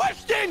ask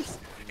questions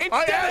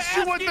instead asked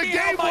you of what the asking me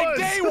how game my was.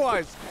 day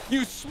was.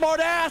 You smart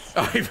ass.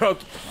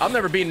 I'm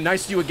never being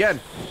nice to you again.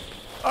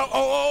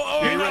 Oh!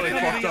 you I really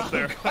didn't fucked ask. up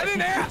there. I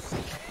didn't ask.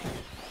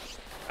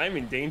 I'm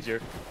in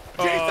danger.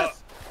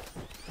 Jesus.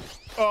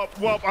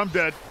 Well, I'm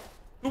dead.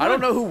 I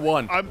don't know who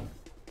won. I'm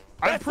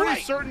That's pretty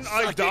right. certain Suck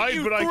I it, died,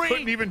 you but I freak.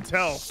 couldn't even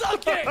tell.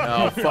 Suck it.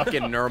 Oh,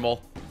 fucking Nermal.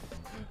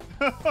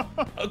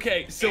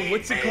 Okay, so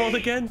what's it called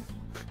again?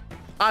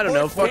 I don't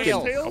know.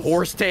 Horsetails. Fucking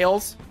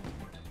Horsetails.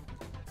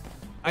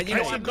 You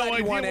know, I I'm have glad no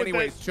you won idea what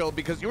anyways, that- Chilled,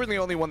 because you were the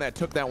only one that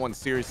took that one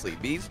seriously.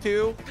 These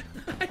two.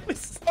 I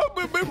was.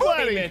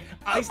 Platty. Hey man,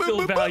 I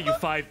still value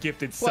 5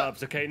 gifted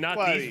subs, okay? Not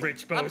Platty. these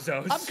rich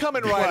bozos. I'm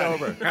coming right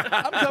over.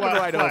 I'm coming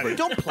right over. Platty.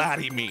 Don't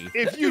platty me.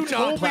 If you Do not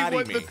told me platty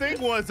what me. the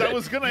thing was, I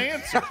was gonna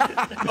answer.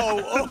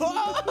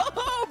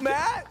 Oh,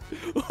 Matt.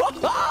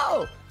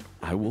 Oh.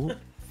 I will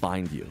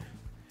find you.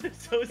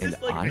 So is this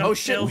And like I- Oh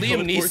shit, Hotel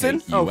Liam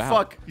Neeson. you Oh out.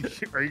 fuck.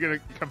 Are you gonna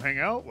come hang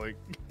out? Like,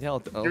 Yeah,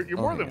 you're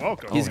more than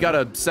welcome. He's got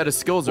a set of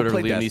skills, We'll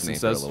whatever play Liam Destiny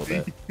Neeson for a says.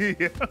 little bit.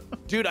 yeah.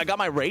 Dude, I got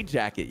my raid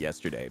jacket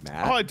yesterday,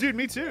 Matt. Oh, dude,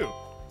 me too.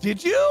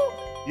 Did you?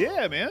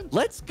 Yeah, man.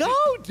 Let's go,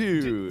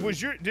 dude.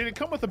 Did it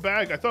come with a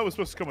bag? I thought it was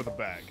supposed to come with a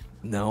bag.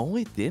 No,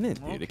 it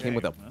didn't, dude. It came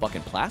with a Okay.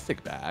 fucking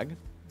plastic bag.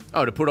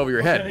 Oh, to put over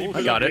your head.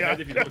 I got it. Yeah, If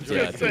you I don't was do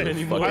gonna it say,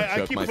 anymore. Fucking I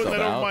choke keep putting myself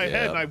that over out, my head,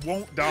 yeah. and I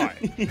won't die.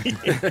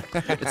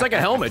 It's like a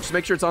helmet. Just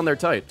make sure it's on there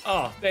tight.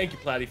 Oh, thank you,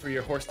 Platty, for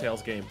your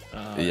Horsetails game.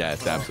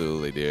 Yes,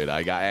 absolutely, dude.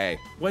 I got. Hey.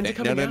 When's it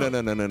no, coming no, out?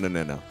 no, no, no, no,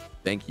 no, no.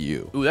 Thank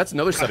you. Ooh, that's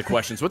another set of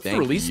questions. What's the Thank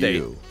release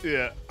you. date?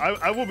 Yeah,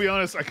 I will be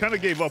honest. I kind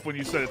of gave up when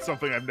you said it's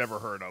something I've never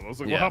heard of. I was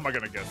like, well, Yeah. how am I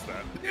gonna guess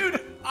that?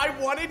 Dude, I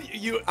wanted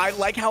you. I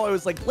like how I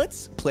was like,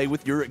 let's play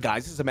with your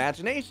guys'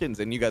 imaginations,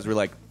 and you guys were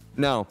like,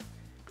 no.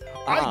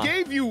 I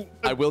gave you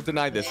I will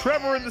deny this.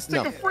 Trevor and the Stick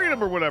No. of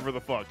Freedom or whatever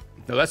the fuck.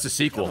 No, that's the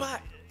sequel.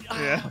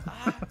 Yeah.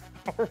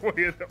 or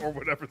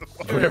whatever the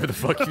fuck. Whatever the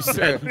fuck you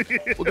said.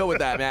 We'll go with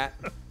that, Matt.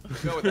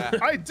 We'll go with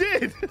that. I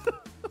did.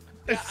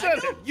 I said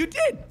it. You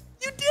did.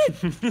 You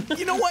did.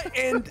 You know what?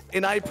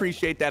 And I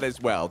appreciate that as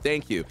well.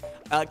 Thank you.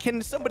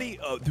 Can somebody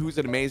who's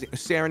an amazing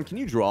Saren? Can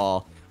you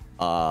draw?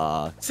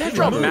 Can you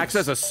draw Max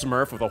as a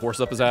Smurf with a horse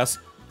up his ass?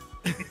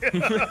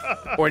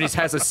 Or he just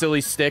has a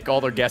silly stick. All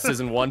their guesses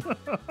in one.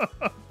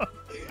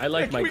 I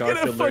like my we get a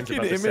Garfield learns fucking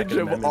about the image Second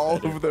of Amendment. all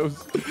of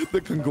those,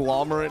 the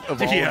conglomerate of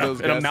all of those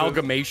an guesses.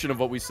 amalgamation of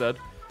what we said.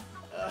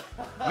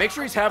 Make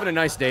sure he's having a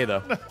nice day,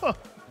 though. I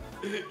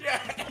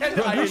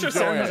I'm sure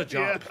enjoy Saren has a it.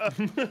 job.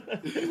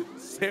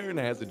 Saren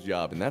has a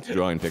job, and that's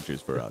drawing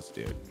pictures for us,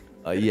 dude.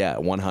 Yeah,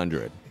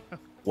 100.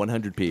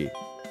 100p. Yeah,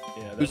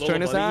 that Whose little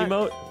turn is bunny that?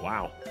 emote.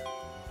 Wow.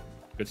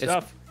 Good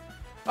stuff.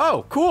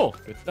 Oh, cool.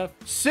 Good stuff.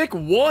 Sick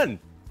one.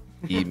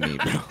 Eat me,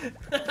 bro.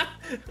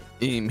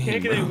 Eat me,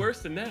 Can't get any bro.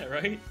 worse than that,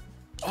 right?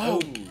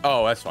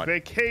 Oh, that's fine.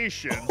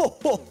 Vacation.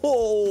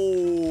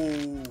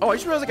 Oh, I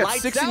just realized I got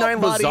Lights 69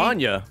 out, buddy.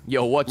 lasagna.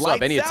 Yo, what's up?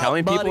 Lights Any out,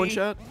 Italian people in buddy.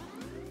 chat?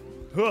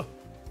 Huh.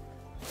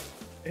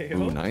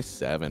 Ooh, nice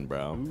 7,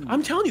 bro.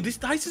 I'm telling you, these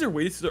dices are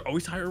weighted so they're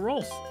always higher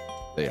rolls.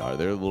 They are.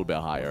 They're a little bit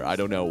higher. I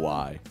don't know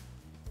why.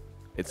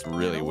 It's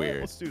really You know what? weird.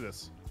 Let's do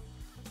this.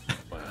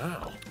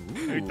 Wow.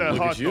 Eat that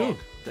Look hot at you. dog.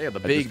 They have the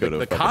I big, just go to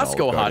the a fucking Olive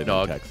Costco hot Garden in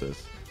dog.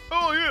 Texas.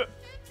 Oh yeah.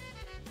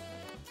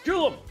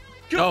 Kill him.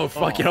 Oh,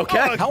 fucking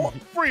okay.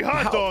 Free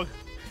hot dog.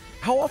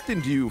 How often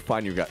do you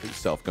find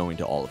yourself going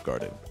to Olive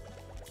Garden?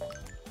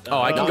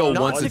 Oh, I can go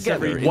not once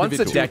together, once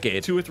a individually.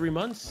 decade. 2 or 3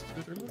 months. 2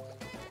 or 3 months.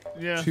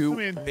 Yeah. I So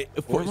mean,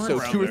 2 around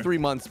or there. 3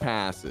 months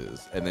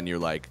passes, and then you're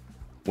like,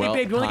 well,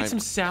 Hey babe, you want to time- get some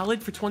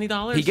salad for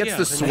 $20? He gets Yeah.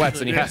 the sweats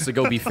and he has to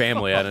go be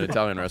family at an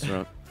Italian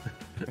restaurant.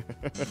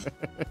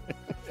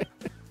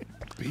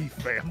 be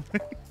family.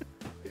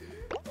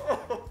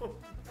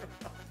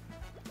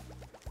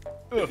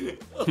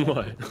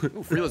 What?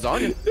 Ooh, free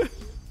lasagna.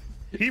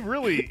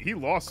 He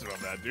lost it on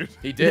that, dude.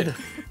 He did.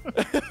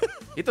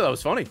 He thought that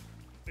was funny.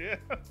 Yeah.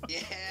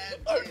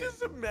 I'm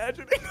just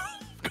imagining.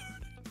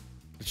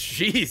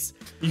 Jeez.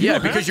 Yeah,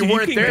 because you you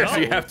weren't can there, go. so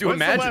you have to When's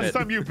the imagine last it.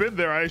 time you've been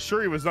there? I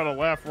assure you was not a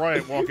laugh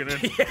riot walking in.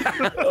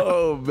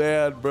 Oh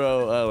man,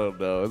 bro, I don't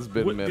know. It's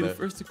been a Would be the minute.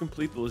 first to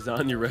complete the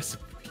lasagna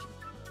recipe.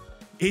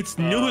 It's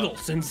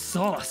noodles and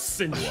sauce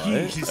and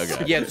cheese.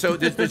 Okay. Yeah, so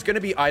there's going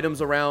to be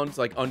items around,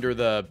 like under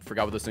the,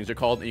 forgot what those things are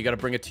called, and you got to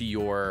bring it to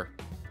your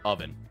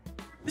oven.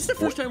 This is the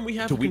first time we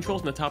have do the we-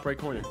 controls in the top right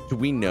corner. Do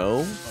we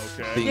know?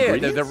 Okay. The Yeah, they're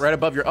ingredients? right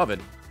above your oven.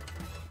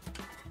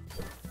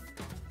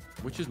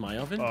 Which is my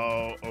oven?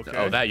 Oh, okay.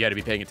 Oh, that you had to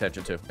be paying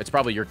attention to. It's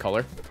probably your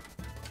color.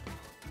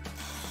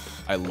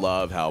 I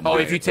love how. Oh, my-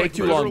 if you take like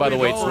too long, by the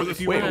way, literally it's-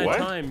 if you wait, run out what?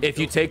 of time, if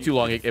you go- take too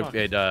long, it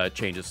Fuck.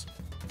 changes.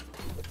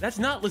 That's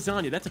not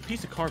lasagna. That's a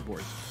piece of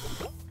cardboard.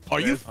 Are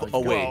you? Oh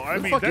wait. Well, I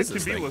the mean, fuck that is could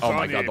this be thing? lasagna Oh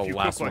my God, the if you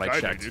last cook one like I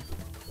do, checked. dude.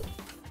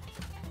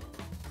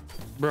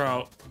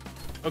 Bro.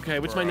 Okay,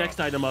 what's my Bruh. next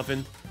item,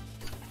 oven?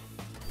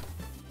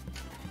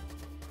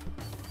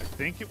 I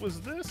think it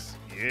was this.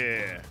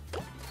 Yeah.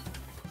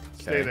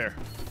 Stay Okay. there.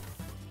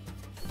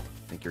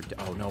 I think you're.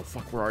 Oh no,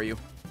 fuck, where are you?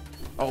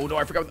 Oh no,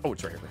 I forgot. Oh,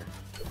 it's right here.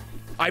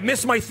 I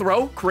missed my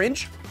throw.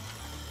 Cringe.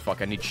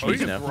 Fuck, I need Oh, you cheese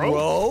can now. throw?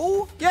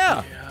 Bro.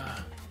 Yeah.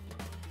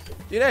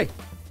 D-Day.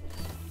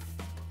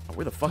 Oh,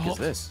 where the fuck is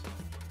this?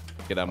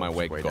 Get out of my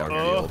way, Way down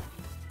Garfield.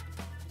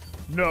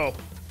 No.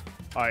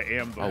 I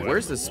am the Oh, winner.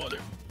 where's this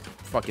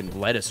fucking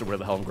lettuce or where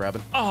the hell I'm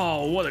grabbing?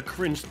 Oh, what a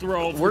cringe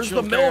throw. for Where's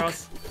the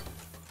ChilledChaos.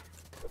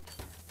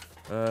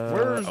 milk?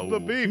 Where's oh. the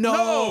beef?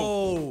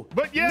 No.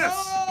 But yes.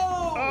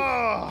 No!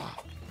 Ah.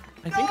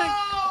 I think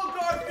I... Oh,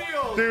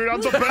 Garfield! Dude,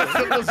 I'm the best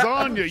at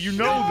lasagna. You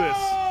know this.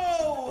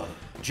 No!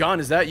 John,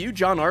 is that you,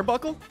 John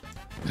Arbuckle?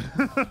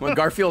 When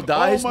Garfield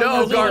dies? my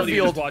No, lasagna.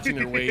 Garfield. watching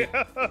her weight.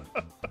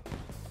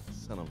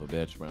 Son of a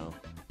bitch, bro.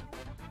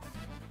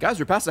 Guys,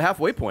 we're past the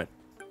halfway point.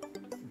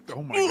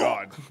 Oh my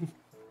god.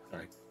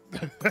 Sorry.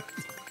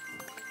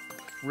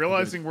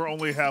 Realizing we're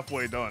only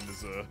halfway done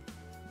is a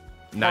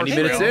 90 Hey,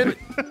 minutes bro. in.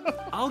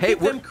 I'll Hey,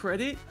 give we're- them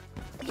credit.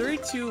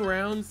 32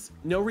 rounds,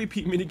 no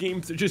repeat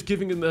minigames. They're just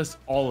giving us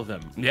all of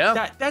them.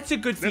 Yeah. That's a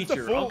good That's a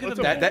feature. full- I'll give that's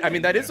them a that. That, I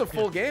mean, that is a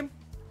full game.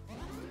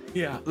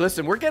 Yeah.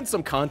 Listen, we're getting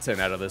some content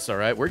out of this, all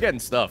right? We're getting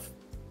stuff.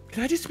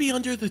 Can I just be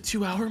under the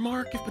 2-hour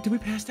mark? Did we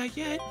pass that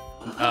yet?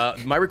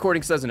 My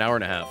recording says an hour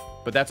and a half,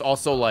 but that's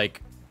also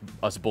like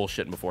us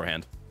bullshitting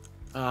beforehand.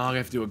 Oh, I'm gonna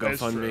have to do a That's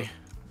true. GoFundMe.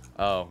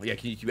 Oh, yeah,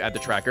 can you add the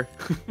tracker?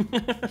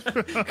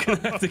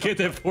 Gonna have to get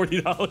that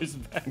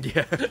 $40 back.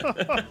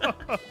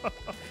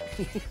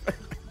 Yeah.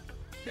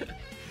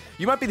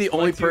 You might be the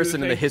only to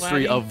person in the thank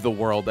history Flaggy. of the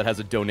world that has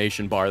a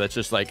donation bar that's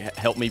just like,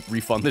 help me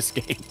refund this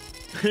game.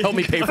 Help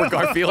me pay for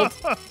Garfield.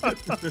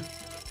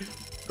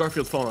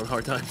 Garfield's falling on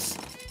hard times.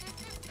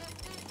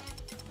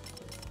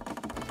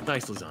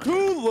 Nice lasagna. To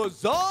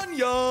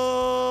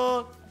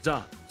lasagna.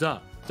 Da.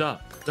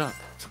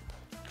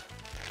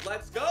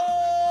 Let's go.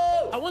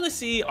 I want to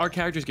see our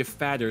characters get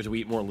fatter as we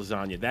eat more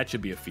lasagna. That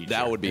should be a feature.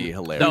 That would be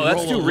hilarious. No, that's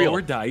Roll too a real.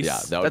 lower dice. Yeah,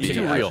 that would That's be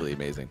too real. actually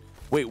amazing.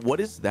 Wait,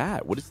 what is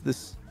that? What is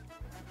this?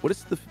 What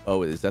is the?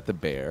 Oh, is that the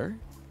bear?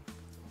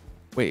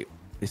 Wait,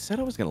 they said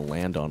I was gonna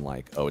land on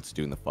like. Oh, it's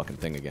doing the fucking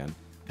thing again.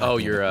 Oh,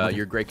 God damn it,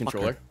 your great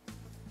controller?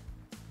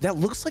 That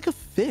looks like a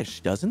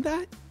fish, doesn't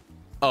that?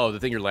 Oh, the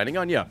thing you're landing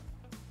on? Yeah.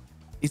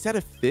 Is that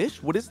a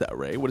fish? What is that,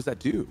 Ray? What does that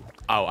do?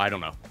 Oh, I don't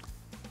know.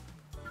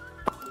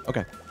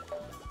 Okay.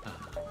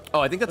 Oh,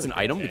 I think that's an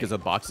item because the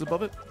box is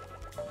above it.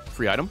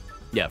 Free item?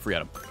 Yeah, free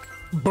item.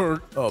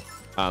 Bird up.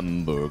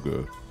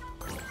 Hamburger.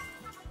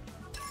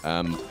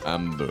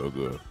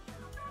 Hamburger.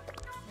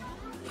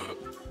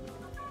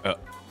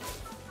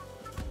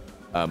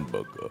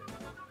 Hamburger.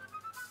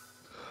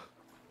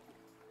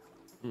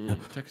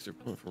 Texture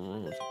point from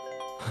rolls.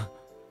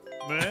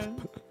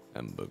 man.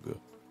 Hamburger.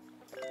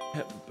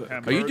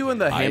 Are you doing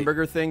the I-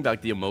 hamburger thing,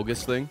 like the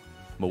Amogus thing?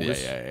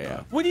 Mogus?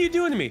 Yeah. What are you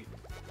doing to me?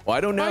 Well,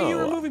 I don't know. Why are you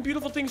removing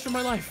beautiful things from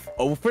my life?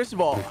 Oh, well, first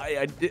of all,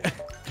 I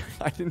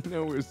didn't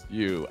know it was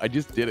you. I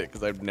just did it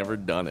because I've never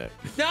done it.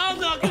 No, I'm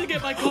not gonna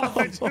get my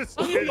coffee. just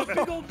I'm gonna be a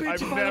big old bitch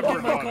I've if I never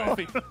don't get my done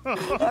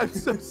coffee. I'm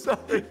so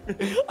sorry.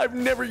 I've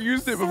never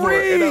used it before,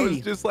 and I was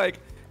Free! just like,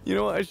 you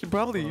know what? I should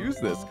probably use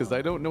this because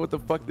I don't know what the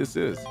fuck this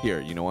is.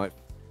 Here, you know what?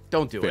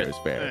 Don't do Fair it. is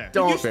fair. Yeah.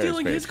 Don't- You're Fair is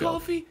stealing fair, his Jill.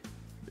 coffee?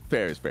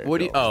 Fair is fair. What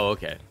do you? Jill. Oh,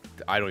 okay.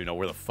 I don't even know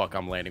where the fuck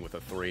I'm landing with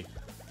a 3.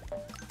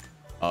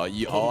 Oh,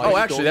 Oh,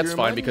 actually, that's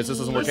fine because this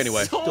doesn't work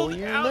anyway. Sold Stole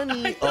your out.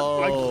 money. I know.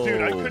 Like, Oh,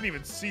 dude, I couldn't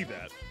even see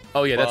that.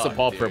 Oh yeah, that's the Fuck,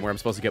 ball dude. print where I'm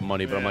supposed to get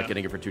money, but I'm not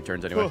getting it for 2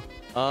 turns anyway.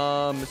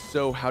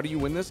 So how do you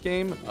win this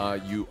game?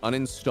 You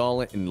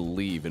uninstall it and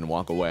leave and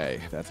walk away.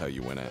 That's how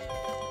you win it.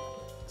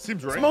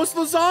 Seems right. It's most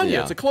lasagna.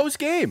 Yeah. It's a close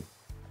game.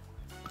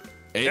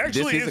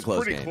 Actually, this is a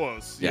close pretty game.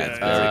 close. Yeah, Yeah, it's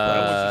very I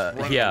was just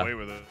running yeah. away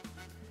with it.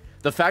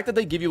 The fact that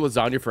they give you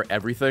lasagna for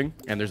everything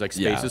and there's like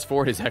spaces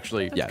for it is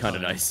actually Yes. kind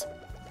of nice.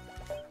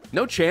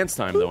 No chance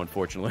time though,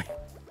 unfortunately.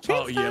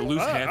 Oh yeah,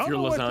 lose I half don't your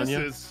know what this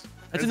lasagna. is.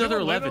 That's Has another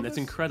anyone landed 11. on That's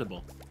this?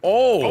 incredible.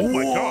 Oh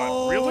my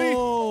god,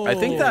 really? I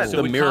think that So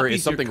the it mirror copies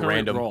is your something current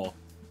random. Roll.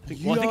 I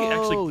think it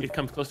actually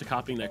comes close to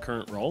copying that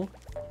current roll.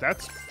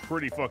 That's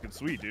pretty fucking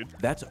sweet, dude.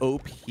 That's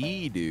OP,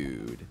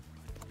 dude.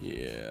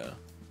 Yeah.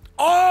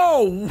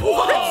 Oh,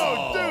 what?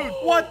 Oh, dude.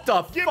 What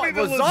the Give fuck? me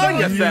the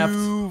Lasagna lasagna. theft.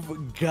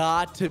 You've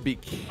got to be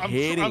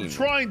kidding. I'm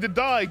trying to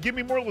die. Give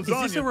me more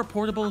lasagna. Is this a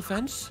reportable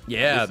offense?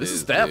 Yeah, this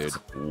is theft.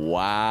 dude.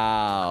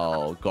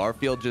 Wow.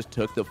 Garfield just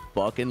took the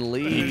fucking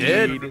lead. He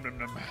did.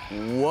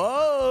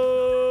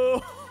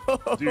 Whoa.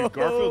 Dude,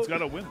 Garfield's got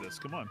to win this.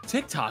 Come on.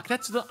 TikTok.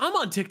 I'm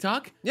on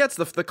TikTok. Yeah, it's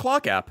the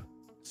clock app.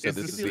 So Is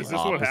this this, is is the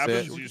this what happens?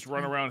 opposite. You just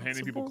run around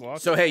handing people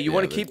clocks? So hey, you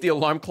want to but- keep the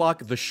alarm clock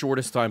the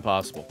shortest time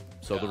possible.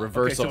 So the Okay,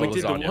 reverse so of we the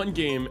did the lasagna. one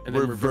game and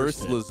then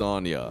Reverse reversed it.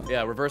 lasagna.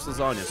 Yeah, reverse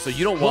lasagna. So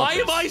you don't Why want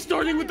am I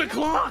starting with the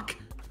clock?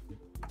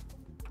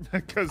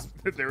 Because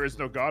there is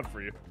no God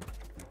for you.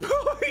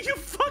 Are you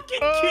fucking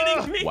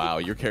kidding me? Wow,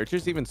 your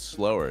character's even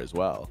slower as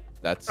well.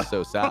 That's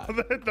so sad.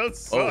 That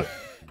does Oh, suck.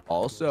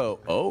 also,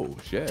 oh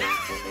shit.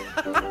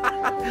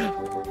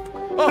 Uh-oh.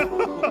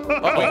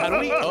 Wait, how do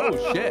we?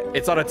 Oh shit.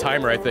 It's on a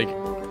timer, I think.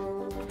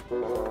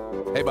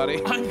 Hey,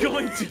 buddy. I'm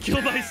going to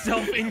kill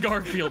myself in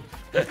Garfield.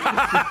 In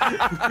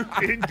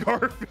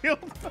Garfield?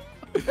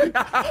 Get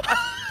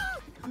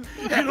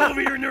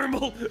over here,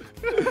 Nermal.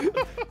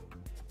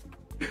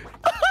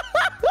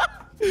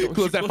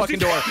 Close that fucking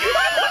door.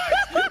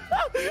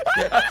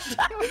 No!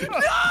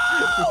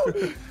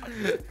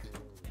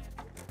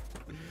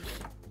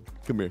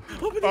 Come here.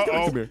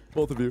 Uh-oh. Come here,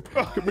 both of you.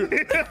 Come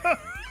here.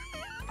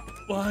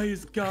 Why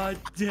is God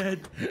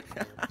dead?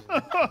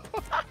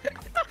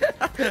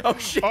 Oh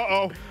shit.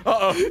 Uh-oh.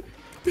 Uh-oh.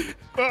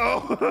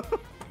 Uh-oh.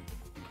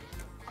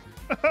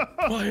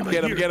 Why am I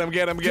Get him, here? get him,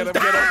 get him, get him,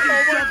 get him.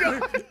 Oh my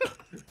god.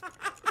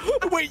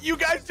 Wait, you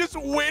guys just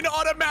win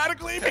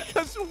automatically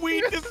because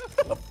we just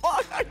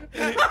fuck.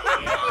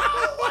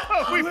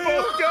 We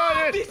both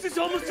got it. This is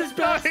almost as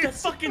bad as the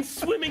fucking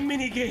swimming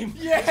minigame.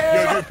 Yo,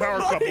 dude, power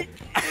couple.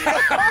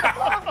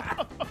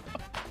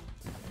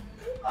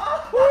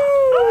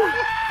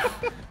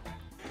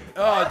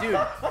 Oh, dude.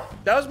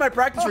 That was my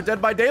practice for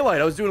Dead by Daylight.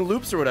 I was doing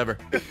loops or whatever.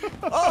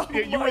 Yeah,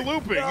 you were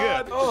looping,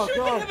 yeah. Oh,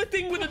 Sure, they have a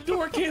thing with a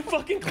door can't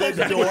fucking close. The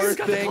that door door's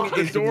got the thing clock.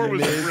 is door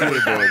was really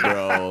miserable,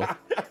 bro.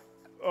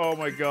 Oh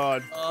my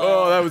god.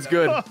 Oh, that was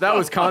good. That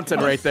was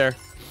content right there.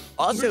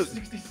 Also,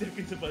 60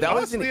 seconds of my that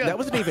life.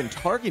 wasn't even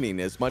targeting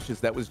as much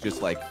as that was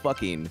just like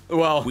fucking.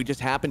 Well, We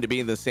just happened to be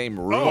in the same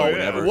room Oh, or yeah.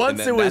 whatever. and once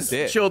then it was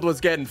that's Chilled was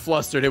getting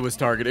flustered, it was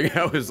targeting.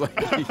 I was like,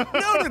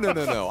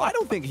 No. I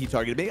don't think he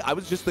targeted me. I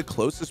was just the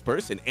closest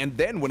person. And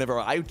then whenever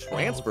I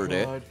transferred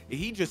it,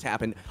 he just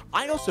happened.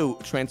 I also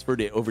transferred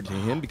it over to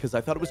him because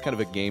I thought it was kind of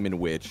a game in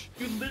which.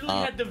 You literally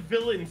had the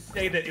villain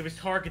say that it was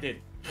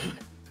targeted.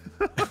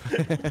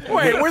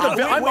 wait, we're the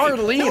villain. I'm wait.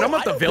 Arlene. No, I'm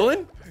not the I don't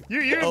villain.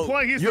 You're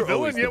implying he's the You're villain?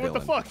 always Yeah, what the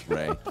villain, fuck?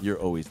 Ray, you're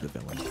always the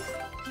villain.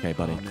 Okay,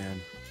 buddy. Oh, man.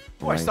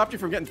 Oh, I Right. stopped you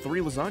from getting 3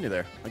 lasagna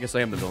there. I guess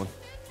I am the villain.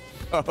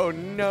 Oh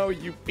no,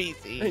 you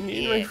PC. I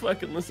need my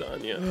fucking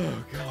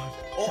lasagna.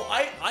 Oh,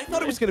 I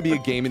thought it was gonna be a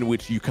game in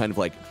which you kind of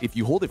like, if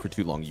you hold it for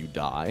too long, you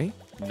die.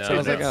 No, So I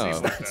was like, It's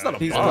oh, not- it's not a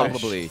he's bunch.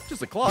 probably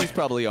Just a clock. He's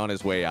probably on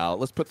his way out.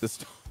 Let's put this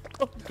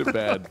to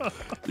bed.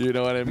 You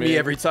know what I mean? Me,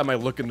 every time I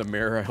look in the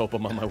mirror, I hope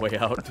I'm on my way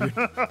out. Dude.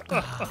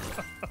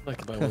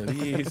 Like buy one of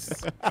these.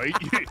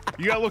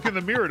 You gotta look in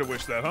the mirror to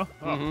wish that, huh?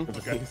 Oh, Mm-hmm.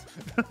 okay.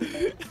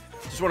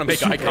 Just want to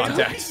make eye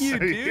contact. you,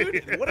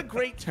 dude. What a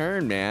great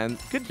turn, man.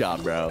 Good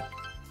job, bro.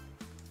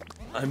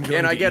 I'm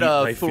Can I get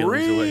a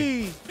 3?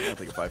 away. I'll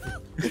take a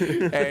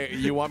 5. Hey,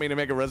 you want me to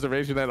make a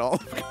reservation at all?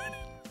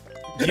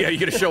 Yeah, you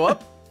gonna show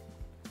up?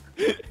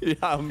 Yeah,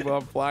 I'm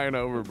flying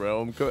over,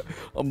 bro.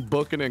 I'm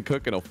booking and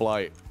cooking a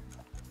flight.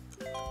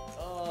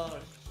 Oh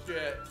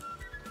shit.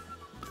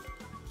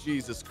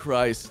 Jesus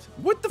Christ.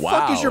 What the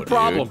Wow, fuck is your dude.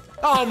 problem?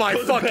 Oh my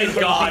fucking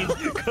god.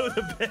 Go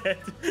to bed.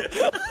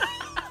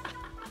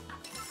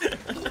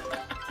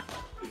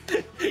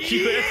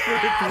 You asked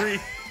for a 3.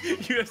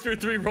 You asked for a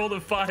 3, rolled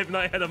a 5, and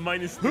I had a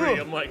 -3.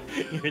 I'm like,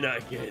 you're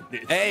not getting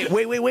this. Hey,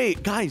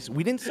 wait. Guys,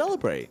 we didn't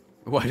celebrate.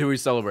 Why do we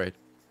celebrate?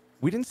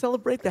 We didn't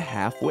celebrate the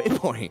halfway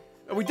point.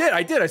 We did.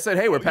 I did. I said,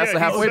 hey, we're past Yeah, the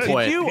he halfway said-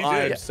 point. Did you? He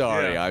I'm did.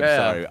 sorry. Yeah. I'm Yeah.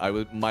 sorry.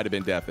 I might have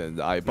been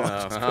deafened. I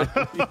apologize.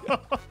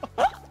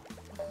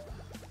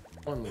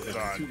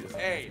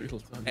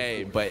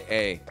 Hey,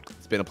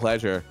 it's been a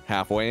pleasure.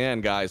 Halfway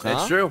in, guys. Huh?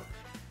 That's true.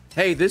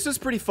 Hey, this is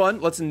pretty fun.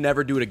 Let's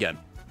never do it again.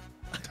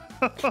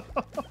 I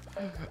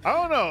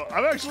don't know.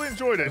 I've actually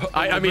enjoyed it.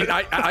 I mean,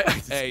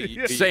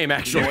 Hey, same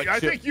actually. I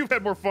think you've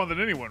had more fun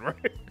than anyone, right?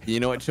 You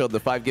know what, Chilled? The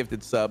 5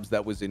 gifted subs,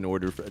 that was in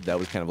order for, that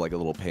was kind of like a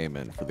little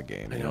payment for the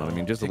game. You know what I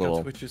mean? Just a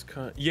little.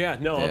 Yeah,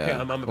 no, Yeah, okay,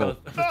 I'm cool. about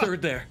a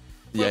third there.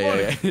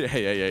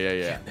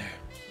 Yeah.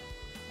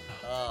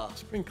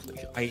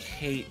 Sprinkly, I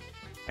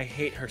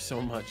hate her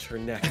so much. Her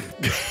neck.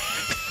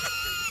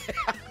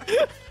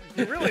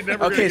 You're really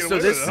never Okay, gonna get so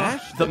away this with it, huh?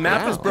 the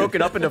map is broken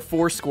up into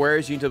 4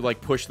 squares. You need to like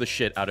push the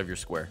shit out of your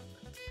square.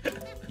 You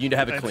need to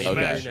have it And clean.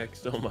 smash. Her neck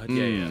so much.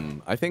 Yeah.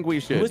 I think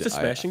we should. What does the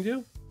smashing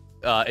do?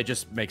 It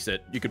just makes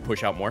it. You can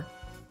push out more.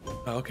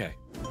 Oh, okay.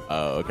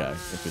 Oh, okay.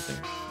 Interesting.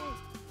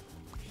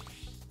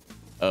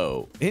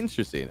 Oh,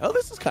 interesting. Oh,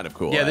 this is kind of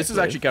cool. Yeah, this is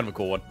actually kind of a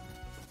cool one.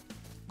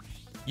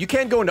 You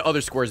can go into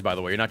other squares, by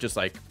the way. You're not just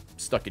like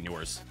stuck in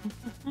yours.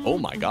 Oh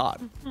my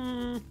god.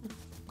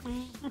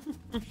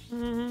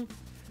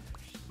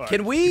 All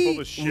Can right, we keep all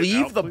this shit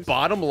leave out, the please?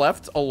 bottom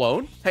left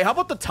alone? Hey, how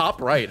about the top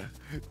right?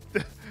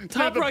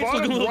 Top the right's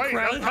bottom looking a little right,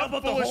 crowded. How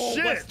about the full of whole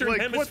shit. Western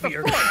Like, what the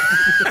Hemisphere?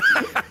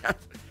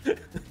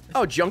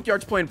 Oh,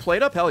 Junkyard's playing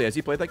Plate Up? Hell yeah, has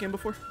he played that game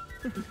before?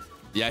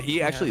 Yeah,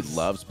 he actually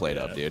loves Plate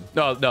Up, dude.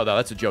 No,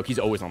 that's a joke. He's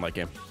always on that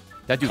game.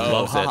 That dude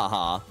loves ha it. ha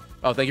ha.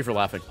 Oh, thank you for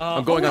laughing.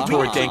 I'm going on we tour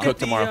with should Dan get Cook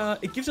tomorrow.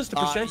 It gives us the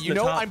percent. You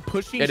know, I'm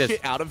pushing It is.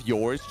 shit out of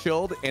yours,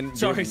 Chilled, and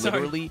Sorry, you're sorry.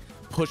 literally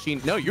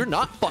pushing. No, you're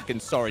not fucking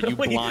sorry, you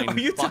Wait, blind are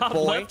you top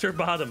fuckboy. left or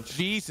bottom?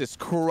 Jesus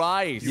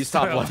Christ. He's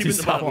top left. Keep He's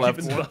in the top bottom, left.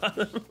 keep in the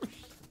bottom.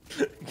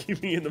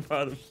 Keep me in the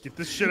bottom. Get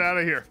this shit out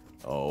of here.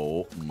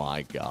 Oh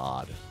my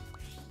god.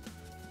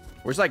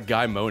 Where's that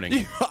guy moaning?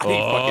 I fucking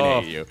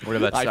hate you.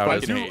 Whatever that I sound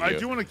fucking is. hate I you.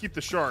 do want to keep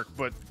the shark,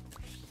 but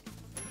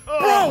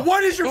Bro,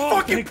 what is your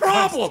fucking thank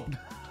problem?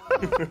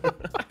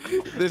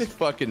 This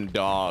fucking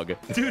dog.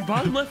 Dude,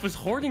 bottom left was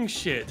hoarding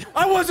shit.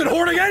 I wasn't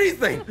hoarding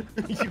anything.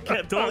 You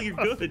kept all your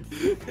goods.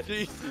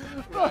 Jesus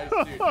Christ,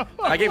 dude.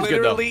 That game's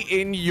good though. Literally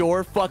in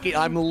your fucking.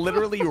 I'm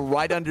literally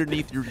right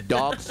underneath your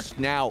dog's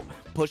snout,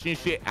 pushing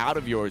shit out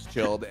of yours,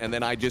 Chilled, and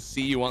then I just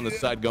see you on the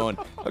side going,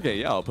 okay,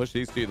 yeah, I'll push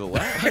these to the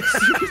left.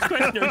 Serious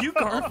question, are you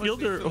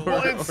Garfield or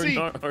Well, and see,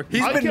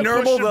 He's I been kept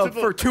normal pushing though to the-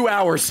 for 2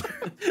 hours.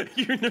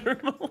 you're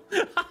normal?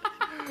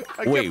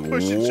 I kept Wait,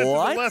 pushing shit to the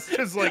what? left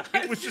because like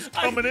it was just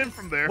coming in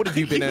from there. What have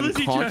you been Was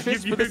he trying to unconscious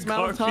give for you this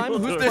amount of time?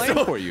 Garfield Who's or-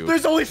 playing for you?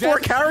 There's only 4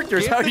 Just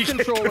characters. Give How the do you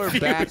get controller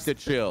back confused? to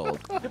Chilled.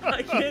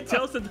 I can't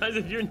tell sometimes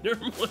if you're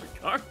normal or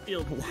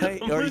Garfield.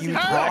 What are you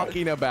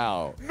talking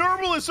about?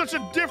 Normal is such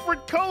a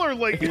different color.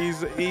 Like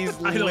He's I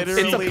don't literally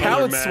It's a Really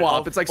palette mad.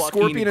 swap. It's like fucking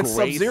Scorpion and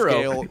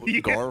Sub-Zero.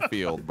 grayscale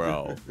Garfield,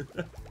 bro.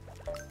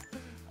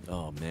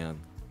 Oh man,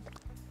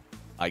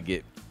 I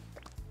get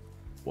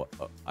what?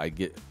 I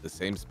get the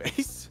same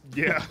space.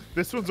 yeah,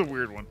 this one's a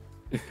weird one.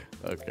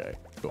 Okay,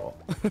 cool.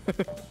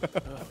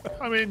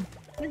 I mean,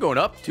 You're going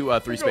up to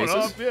 3 going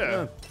spaces. up,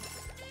 yeah.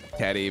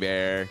 Teddy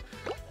bear.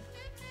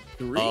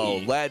 3.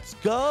 Oh, let's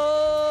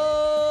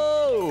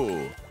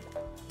go.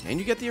 And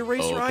you get the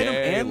eraser Okay, item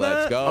and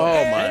let's the... go. Oh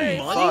Hey,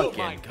 my money?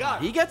 fucking Oh my god.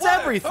 God. He gets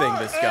everything,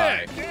 this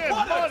guy. Hey,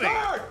 yeah,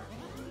 money.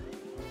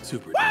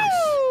 Super nice.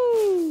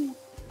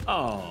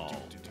 Oh.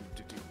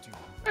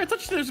 I thought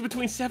you said it was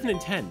between 7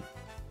 and 10.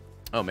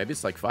 Oh, maybe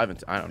it's like 5 and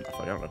 10. I don't know.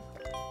 I don't know.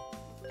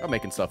 I'm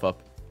making stuff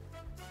up.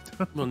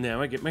 Well,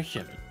 now I get my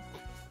 7.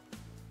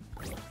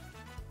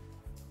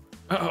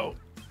 Uh-oh.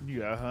 You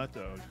got a hot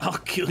dog. I'll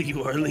kill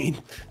you, Arlene.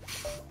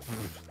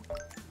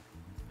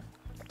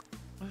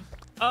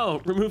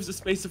 Oh, removes the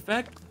space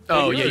effect?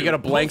 Oh, Hey, yeah, you got a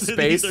blank both of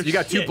these space. are You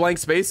got 2 shit. blank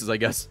spaces, I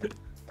guess.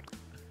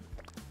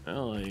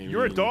 Oh,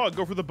 You're a dog.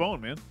 Go for the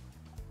bone, man.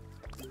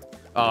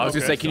 I was going to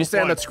Okay, say, can you so stay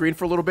on fine. that screen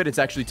for a little bit? It's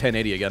actually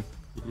 1080 again.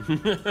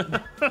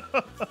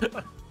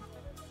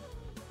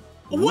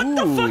 What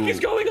the fuck is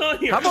going on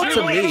here? How about You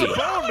to went me? for the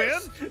bone,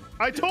 man.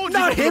 I told you.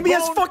 Not go for him. the He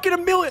has bone. fucking a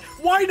million.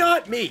 Why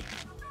not me?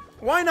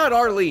 Why not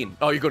Arlene?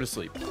 Oh, you go to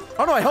sleep.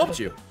 Oh, no, I helped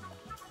you.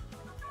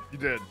 You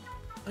did.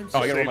 I'm Oh,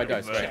 I gotta roll my saving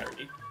dice. that.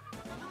 Right.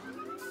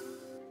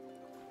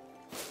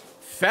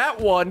 Fat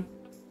one.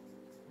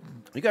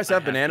 You guys have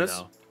have to bananas?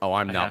 know. Oh,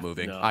 I'm I not have to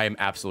moving. know. I am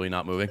absolutely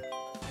not moving.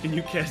 Can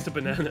you cast a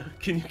banana?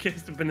 Can you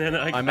cast a banana?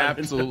 I'm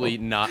absolutely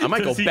not. I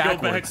might go Does he go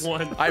back backwards.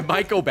 one? I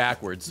might go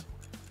backwards.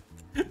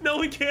 No,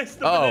 we cast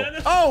the Oh,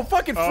 banana. oh,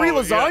 fucking free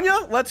Oh, lasagna?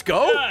 yeah. Let's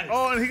go. Yes.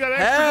 Oh, and he got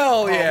extra.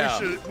 Hell Oh,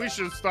 yeah. We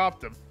should have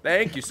stopped him.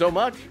 Thank you so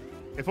much.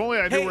 If only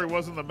I knew Hey. where he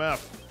was in the map.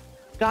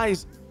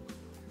 Guys,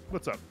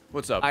 What's up?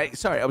 What's up? I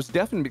was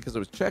deafened because I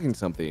was checking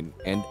something,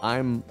 and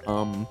I'm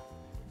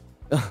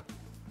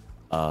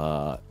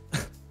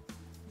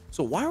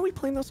So why are we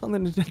playing this on the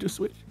Nintendo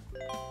Switch?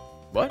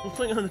 what? I'm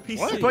playing on the PC.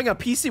 What? We're playing on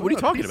PC. What are you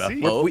on talking PC?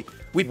 about? Oh,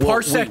 We Well,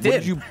 parseced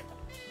wait, in.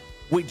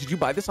 did you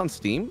buy this on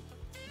Steam?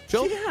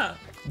 Jill? Yeah.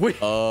 Wait,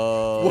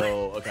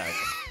 Oh, okay.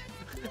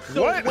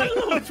 What? I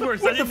don't know which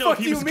worse. I What the didn't know if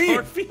fuck he do was you mean?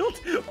 Garfield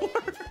or...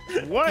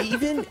 What?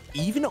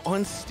 Even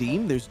on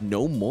Steam, there's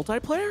no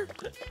multiplayer?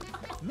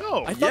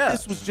 No. I thought Yeah.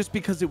 this was just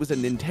because it was a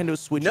Nintendo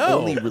Switch No.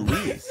 only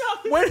release.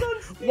 when,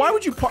 why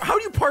would you? How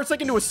do you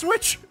parsec into a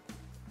Switch?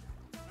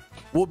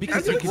 Well,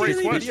 because That's you a can great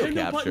use question. video There's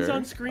no buttons capture.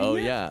 on screen Oh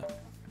yet?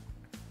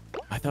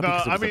 yeah. I thought No,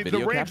 because it I was a mean the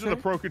video range capture? of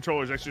the Pro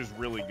Controller is actually just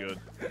really good.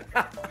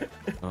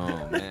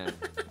 Oh man.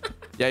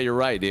 Yeah, you're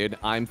right, dude.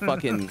 I'm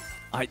fucking.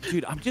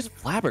 Dude, I'm just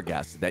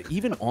flabbergasted that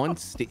even on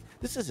Steam,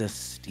 this is a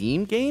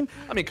Steam game.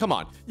 I mean, come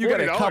on, you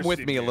gotta $40 come with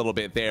Steam me a game. little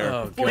bit there.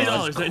 Oh,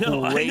 $40. I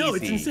know, it's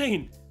Crazy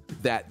insane.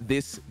 that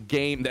this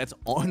game that's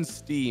on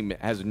Steam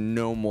has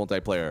no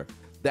multiplayer.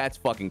 That's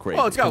fucking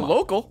crazy. Oh, it's got Come on.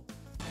 local.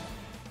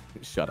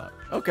 Shut up.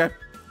 Okay.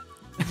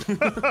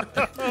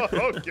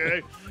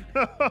 Okay.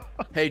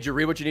 Hey, did you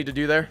read what you need to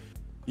do there?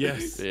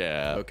 Yes.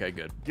 Yeah. Okay,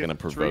 good. Gonna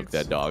provoke treats.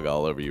 that dog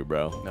all over you,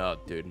 bro. No,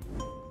 dude.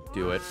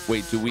 Do it.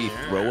 Wait, do we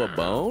throw a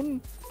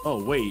bone?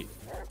 Oh wait.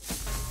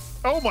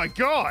 Oh my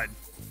god.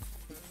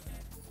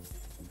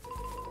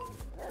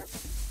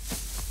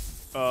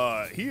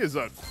 He is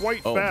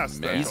quite Oh, fast.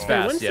 man. That He's dog.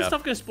 fast. When's yeah. the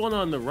stuff gonna spawn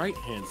on the right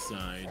hand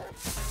side?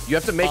 You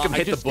have to make him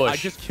hit the bush. I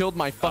just killed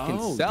my fucking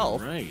Oh,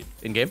 self you're right.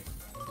 in game.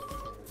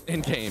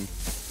 in game.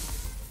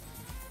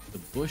 The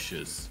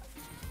bushes.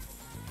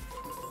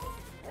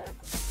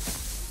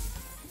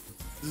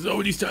 This is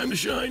Odie's time to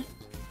shine.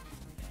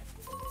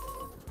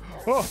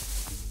 Oh.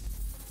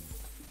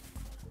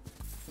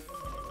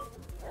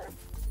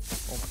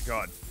 Oh my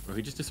god. Oh,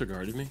 he just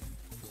disregarded me.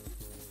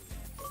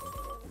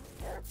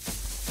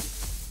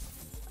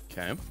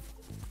 Okay.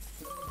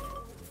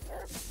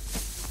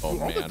 Oh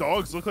Do all the man.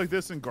 dogs look like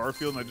this in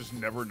Garfield and I just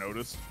never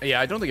noticed? Yeah,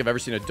 I don't think I've ever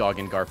seen a dog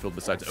in Garfield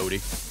besides Odie.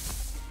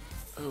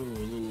 Oh, a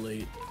little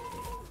late.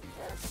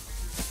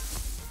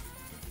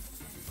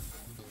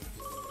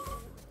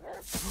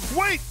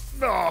 Wait!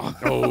 No!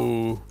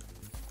 Oh.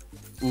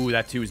 Ooh,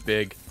 that two's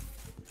big.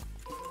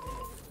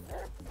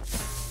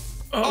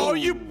 Oh,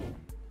 you.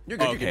 You're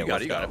good. Okay, you got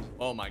let's it. You got go. it.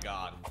 Oh my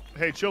god.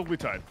 Hey, Chilled, we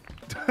tied.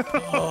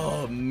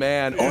 Oh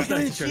man. Oh, It's I got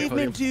an nice to try to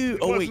achievement too.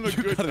 Oh wait,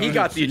 wasn't a you good got He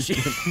got the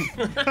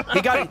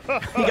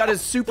achievement. he got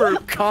his super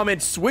common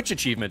Switch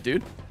achievement,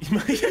 dude.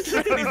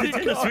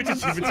 Nintendo Switch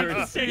achievements are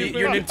insane.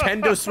 Your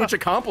Nintendo Switch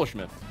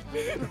accomplishment.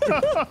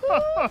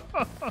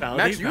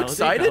 Max, you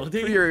excited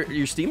for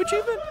your Steam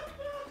achievement?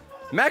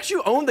 Max,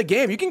 you own the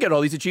game. You can get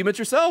all these achievements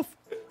yourself.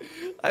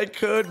 I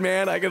could,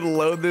 man. I could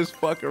load this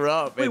fucker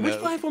up. Wait, and, which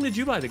platform did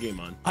you buy the game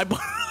on? I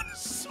bought it on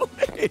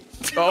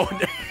Switch. Oh,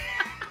 no.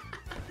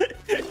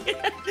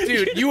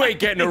 Dude, you ain't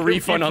getting a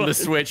refund on the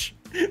Switch.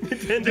 No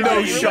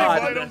really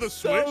shot. buy it on the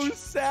So Switch?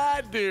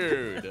 sad,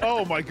 dude.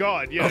 Oh my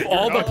god, yeah. Of you're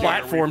all the not getting a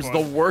platforms, the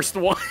refund. worst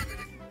one.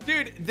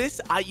 Dude,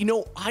 this, I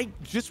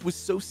just was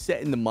so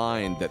set in the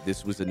mind that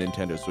this was a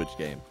Nintendo Switch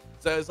game.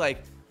 So I was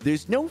like,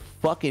 there's no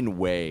fucking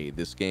way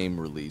this game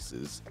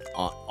releases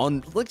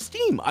on like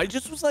Steam. I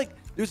just was like,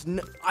 there's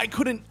no, I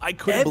couldn't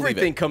believe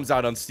Everything it. comes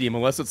out on Steam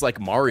unless it's like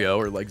Mario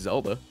or like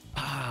Zelda.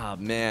 Ah,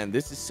 man,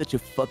 this is such a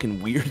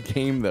fucking weird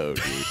game though,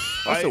 dude.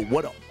 Also,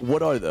 what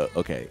are the,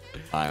 okay,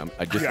 I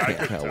just Yeah, I can't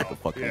could tell what tell. the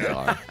fuck they Yeah.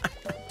 are.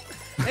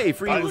 Hey,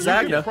 free You could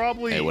lasagna.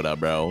 probably, Hey, what up,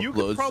 bro? You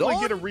could probably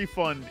Lasagna? get a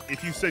refund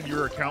if you said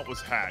your account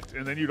was hacked,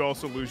 and then you'd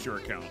also lose your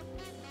account.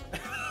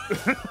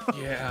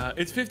 Yeah,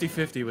 it's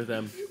 50-50 with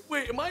them.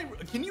 Wait,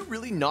 can you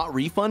really not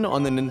refund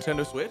on the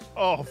Nintendo Switch?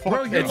 Oh, fuck.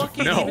 Bro, you're It's-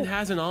 lucky no. it even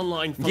has an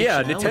online functionality.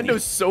 Yeah,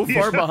 Nintendo's so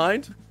far Yeah.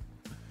 behind.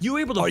 You were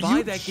able to Are buy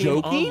you that game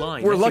joking?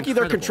 online. We're That's lucky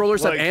their incredible.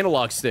 controllers have Like-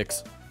 analog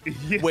sticks.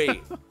 Yeah.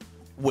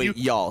 Wait,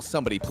 y'all,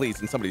 somebody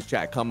please in somebody's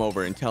chat, come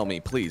over and tell me,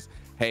 please.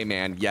 Hey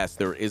man, yes,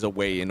 there is a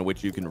way in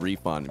which you can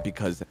refund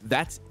because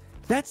that's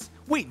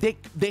wait,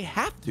 they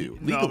have to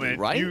legally, No, man.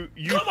 right? You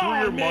Come threw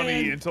your on,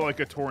 money man. into like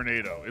a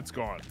tornado. It's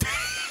gone.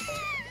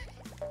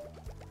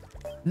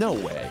 No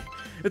way.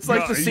 It's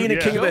like No, the scene in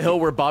yeah. King of the Hill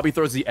where Bobby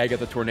throws the egg at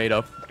the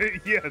tornado.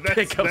 Yeah, that's,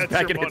 It comes that's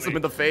back your and hits him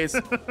in money. the face.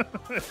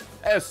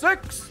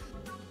 S6.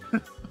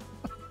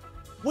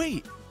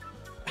 Wait,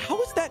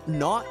 how is that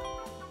not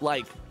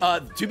like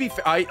To be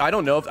fair, I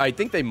don't know if I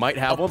think they might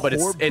have A one, but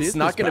poor it's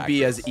not business going to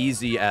be as practice?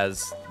 easy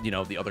as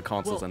the other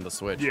consoles Well, and the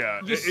Switch. Yeah.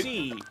 You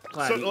see,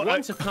 Claddy, so,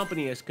 once a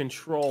company has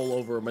control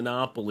over a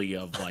monopoly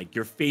of like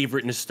your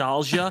favorite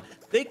nostalgia,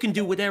 they can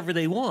do whatever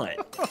they want.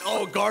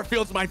 oh,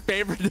 Garfield's my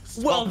favorite.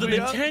 Well, the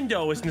nostalgia?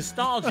 Nintendo is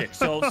nostalgic,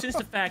 so since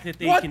the fact that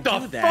they What can the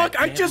do that, fuck? they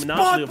I have just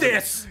monopoly bought over-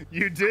 this.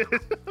 You did.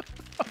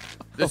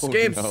 This Oh,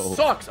 game no.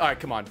 sucks. All right,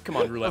 come on,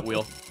 roulette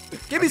wheel.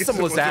 Give me some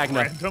It wasn't lasagna.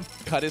 random.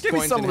 Cut his Give me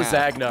coins some in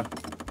half.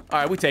 lasagna. All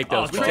right, we take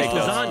those. Oh, we Trey's take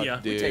those.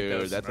 lasagna. Dude, take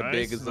those. that's Nice, a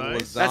big as a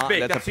nice. lasagna. That's big,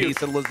 That's that's a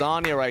piece of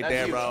lasagna right That's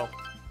there, huge. bro.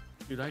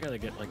 Dude, I gotta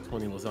get like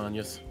 20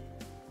 lasagnas.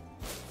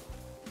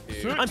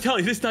 Dude. I'm telling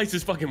you, this dice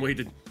is fucking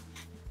weighted.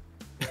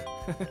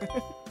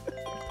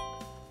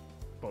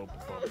 Bo, bo,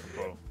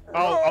 bo.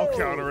 I'll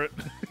counter it.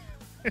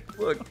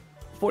 Look,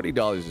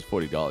 $40 is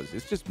 $40.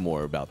 It's just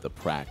more about the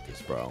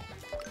practice, bro.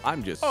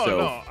 I'm just Oh so.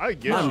 no, I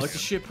get No, it. it's a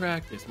shit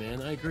practice,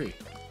 man. I agree.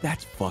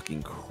 That's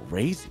fucking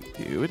crazy,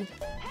 dude.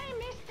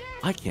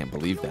 I can't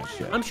believe that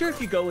shit. I'm sure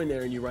if you go in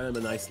there and you write them a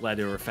nice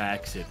letter or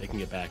fax it, they can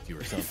get back to you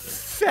or something.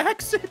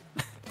 Fax it.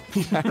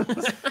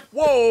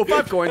 Whoa,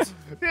 5 coins.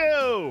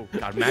 Ew.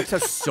 God, Max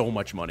has so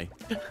much money.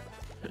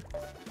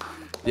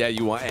 Yeah,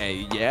 you want?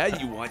 Yeah,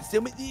 you want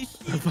some of this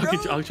shit, bro?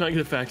 I'll try and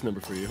get a fax number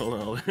for you. Hold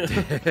on.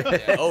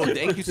 Oh,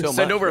 thank you so much.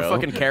 Send over bro. a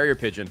fucking carrier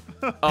pigeon.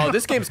 Oh,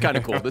 this game's kind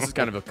of cool. This is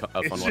kind of a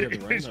fun one.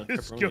 It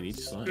just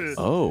goes,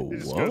 Oh, it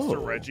just goes to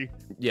whoa. Reggie.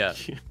 Yeah.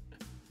 He's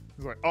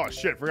like, oh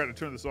shit, forgot to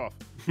turn this off.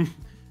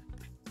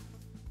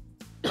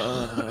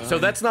 So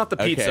that's not the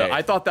pizza. Okay.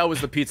 I thought that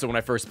was the pizza when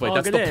I first played.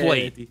 That's the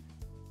plate.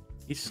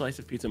 Each slice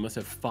of pizza must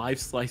have 5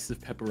 slices of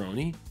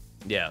pepperoni.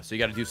 Yeah, so you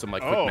got to do some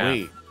like quick Oh, math.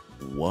 Wait.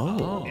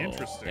 Whoa.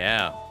 Interesting.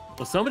 Yeah.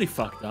 Well, somebody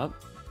fucked up.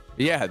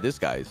 Yeah, this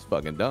guy's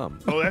fucking dumb.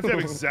 Oh, they have to have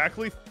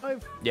exactly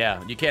 5?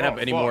 Yeah, you can't have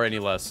any more, any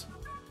less.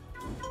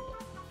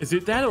 Is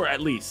it that or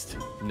at least?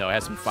 No, it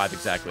has to be 5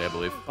 exactly, I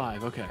believe.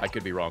 5, okay. I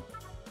could be wrong.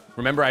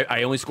 Remember,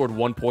 I only scored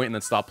 1 point and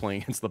then stopped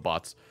playing against the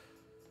bots.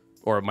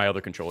 Or my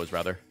other controllers,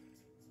 rather.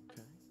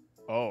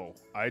 Oh,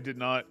 I did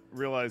not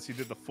realize he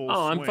did the full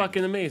Oh, I'm swing.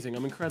 fucking amazing.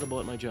 I'm incredible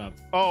at my job.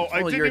 Oh,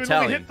 I Well, didn't you're even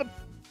Italian.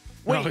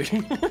 really hit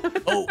the...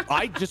 Wait. Oh,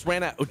 I just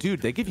ran out. Oh,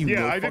 dude, they give you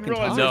Yeah, no I didn't fucking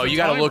realize time. there No, was a you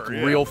got to look timer,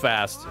 yeah. real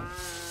fast.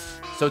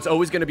 So it's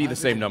always going to be the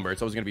same number.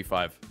 It's always going to be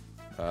 5.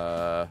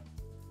 Oh,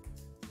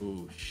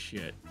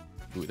 shit.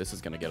 Ooh, this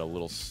is going to get a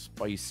little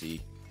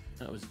spicy.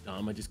 That was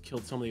dumb. I just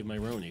killed so many of my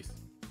Ronies.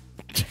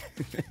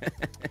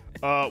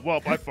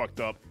 Well, I fucked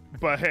up.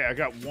 But hey, I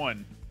got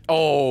 1.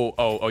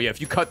 Oh, yeah.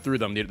 If you cut through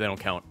them, they don't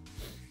count.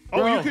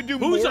 Oh, you could do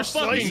Who's more a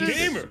fucking slices?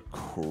 gamer?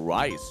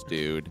 Christ,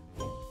 dude.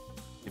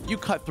 If you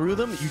cut through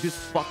them, you just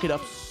fuck it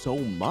up so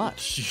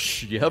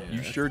much. Yep, Yeah, you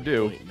that's sure the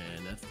do. point,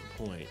 man. That's the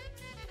point.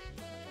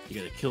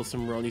 You gotta kill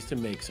some Ronies to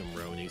make some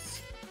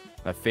Ronies.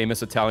 That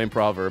famous Italian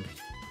proverb.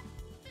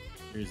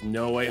 There's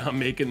no way I'm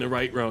making the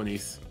right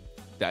Ronies.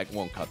 That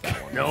won't cut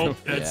that one. Nope.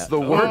 Yeah. That's The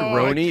word I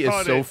Roni is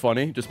cut so it.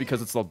 funny just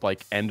because it's the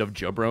like end of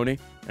jabroni,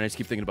 and I just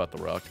keep thinking about The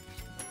Rock.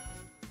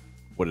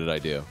 What did I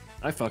do?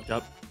 I fucked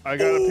up. I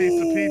got a piece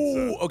of pizza.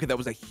 Ooh, okay, that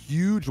was a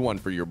huge one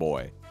for your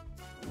boy.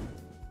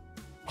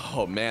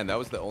 Oh man, that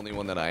was the only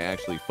one that I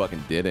actually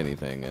fucking did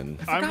anything in.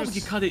 forgot we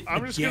could cut it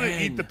I'm just gonna eat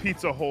again. the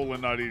pizza whole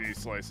and not eat any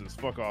slices.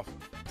 Fuck off.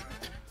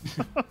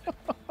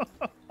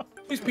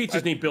 These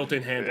pizzas need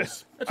built-in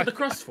handles. That's what the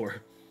crust's for.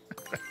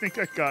 I think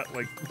I got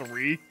like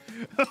 3.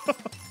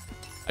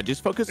 I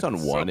just focused on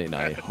So one, and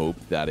I bad.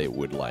 hoped that it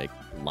would like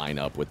line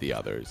up with the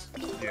others.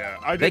 Yeah,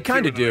 I did They too,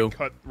 kinda and then I do.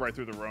 Cut right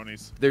through the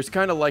Ronies. There's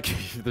kind of like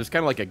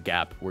a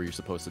gap where you're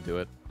supposed to do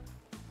it.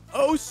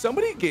 Oh,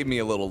 somebody gave me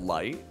a little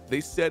light. They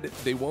said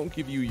they won't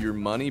give you your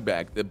money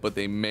back, but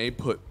they may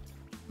put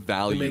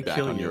value may back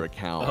kill on you. your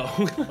account.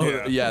 Oh.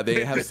 Oh, yeah,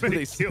 they have They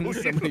they send kill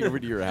you. somebody over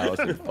to your house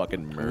and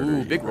fucking murder Ooh,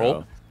 you, big bro.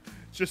 roll.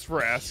 Just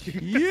for asking.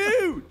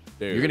 You.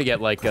 You're gonna get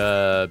like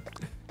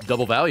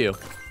double value.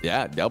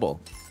 Yeah, double,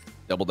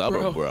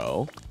 Bro.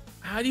 bro.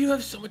 How do you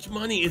have so much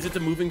money? Is it the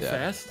moving Yeah.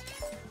 fast?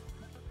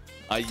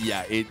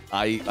 Yeah,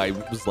 I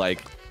was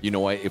like, you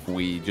know what? If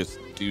we just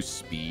do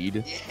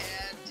speed,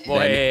 Well,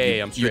 then hey,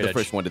 you- I'm you're straight the edge.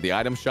 first one to the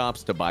item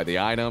shops to buy the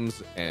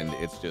items, and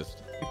it's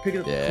just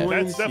Picking up Yeah. coins,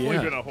 That's definitely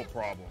yeah. been a whole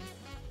problem.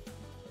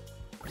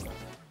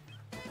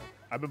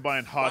 I've been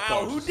buying hot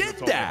Wow, dogs. who since did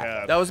that's all I that?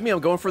 had. That was me. I'm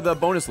going for the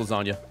bonus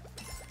lasagna.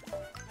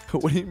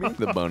 what do you mean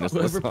the bonus?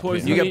 Whoever lasagna?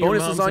 poisoned You me, get your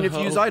bonus mom's lasagna a if you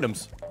use hoe.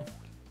 items.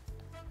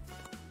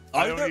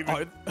 I don't even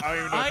know I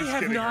if he's have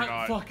kidding or not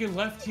not. fucking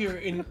left here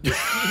in like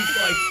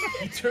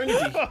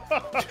eternity.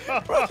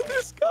 Bro,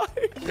 this guy,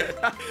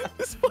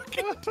 this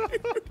fucking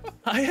dude.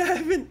 I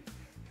haven't.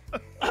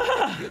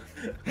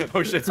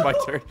 Oh shit, it's my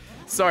turn.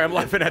 Sorry, I'm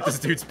laughing at this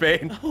dude's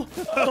pain. 4.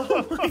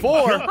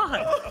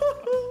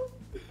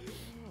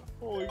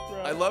 Holy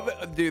crap. I love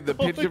it, dude. The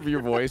pitch of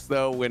your voice,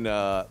 though, when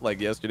like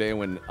yesterday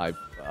when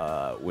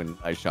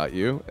I shot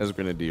you as a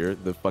grenadier,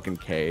 the fucking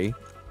K,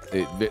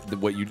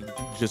 what you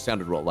just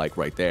sounded like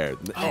right there,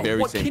 the very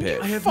what same can you-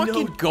 pitch. I have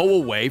Fucking no. go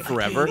away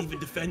forever. I can't even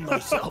defend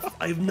myself.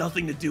 I have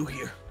nothing to do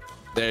here.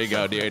 There you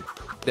go, dude.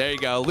 There you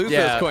go. Lose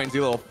Yeah. those coins,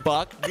 you little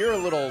fuck. You're a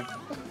little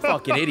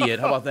fucking idiot.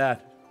 How about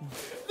that?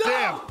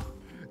 Damn.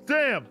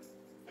 Damn.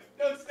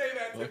 Don't say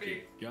that to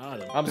me.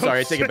 Got him. I'm sorry.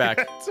 I take it back.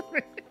 To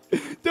me.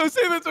 Don't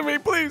say that to me,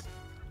 please.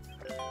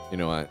 You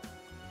know what?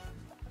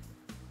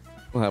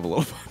 We'll have a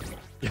little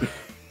fun.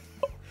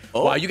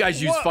 Oh, Wow, you guys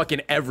use What?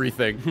 fucking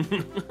everything.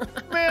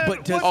 Man,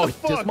 But does, what the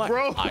fuck, does my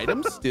bro?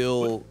 item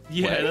still?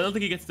 Yeah, play? I don't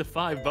think he gets the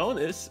 5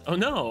 bonus. Oh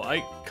no,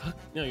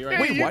 no, you're right.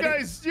 Hey, Wait, you why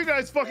did- you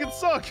guys fucking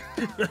suck.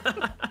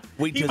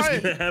 Wait, He's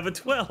does, gonna have a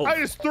 12. I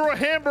just threw a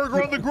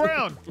hamburger on the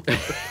ground.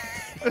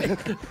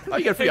 Oh,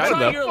 you got a free Hey, item try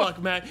though. your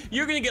luck, Matt.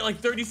 You're gonna get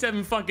like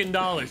 $37 fucking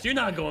dollars. You're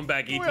not going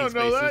back 18 don't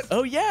know spaces. that.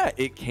 oh yeah,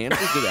 it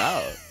cancels it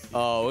out.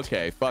 Oh,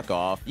 okay. Fuck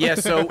off. Yeah,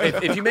 so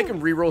if you make him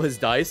re-roll his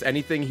dice,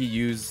 anything he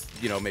used,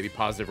 you know, maybe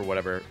positive or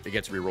whatever, it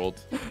gets re-rolled.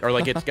 Or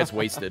like it gets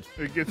wasted.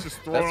 It gets just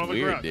thrown That's on the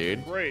weird, ground.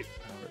 dude. Great.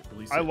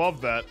 Release I it.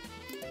 love that.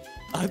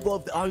 I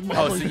love. Oh,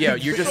 so yeah,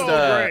 you're just So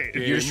great.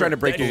 you're just trying to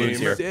break the Gamer. loose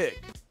here.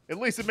 Sick. At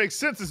least it makes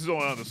sense this is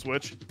only on the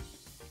Switch.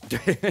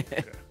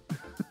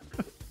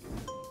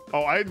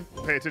 Oh, I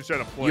didn't pay attention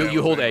to play.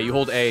 You hold A, you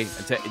hold A,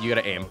 and you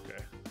gotta aim.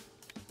 Okay.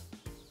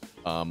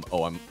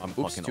 Oh, I'm Oops,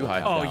 fucking too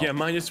high. Oh out. yeah,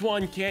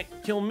 -1 can't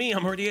kill me.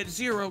 I'm already at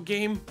 0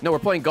 game. No, we're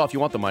playing golf. You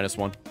want the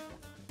 -1.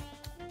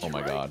 Oh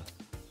my god.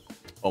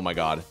 Oh my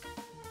god.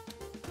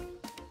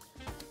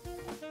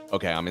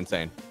 Okay, I'm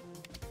insane.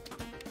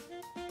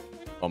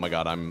 Oh my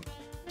god, I'm...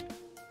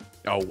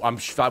 Oh, that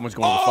one's going to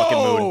the fucking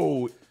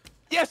moon.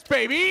 Yes,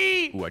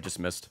 baby! Ooh, I just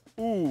missed.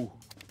 Ooh.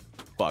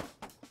 Fuck.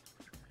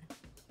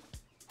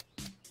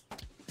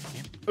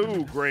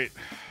 Ooh, great.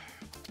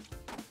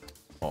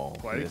 Oh,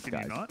 Why this can you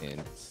guy's not?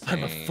 insane,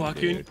 I'm a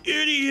fucking dude.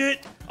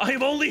 idiot. I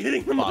am only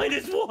hitting the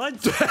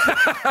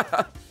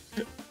 -1.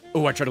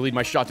 Oh, I tried to lead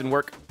my shot, didn't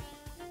work.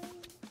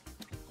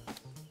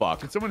 Fuck.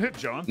 Did someone hit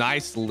John?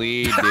 Nice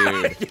lead,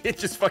 dude. It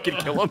just fucking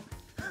kill him.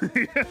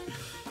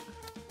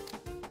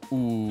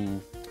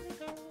 Ooh.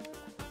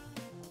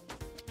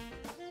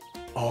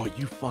 Oh,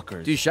 you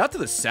fuckers. Dude, shout out to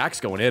the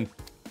sacks going in. Dude,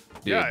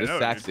 Yeah, I this know,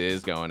 sax dude.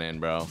 is going in,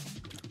 bro.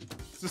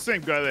 It's the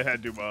same guy that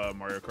had to do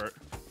Mario Kart.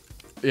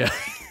 Yeah.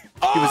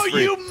 Oh,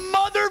 free. you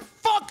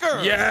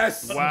motherfucker!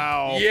 Yes.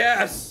 Wow.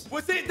 Yes.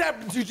 Was it that?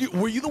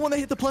 Were you the one that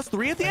hit the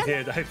 +3 at the end?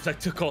 Did I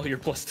took all your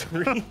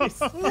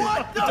 +3s.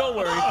 What? Don't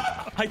worry.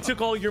 I took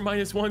all your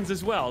 -1s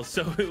as well,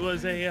 so it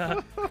was a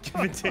give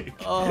and take.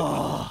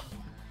 Oh,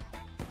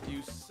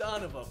 you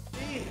son of a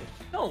bitch!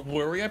 Don't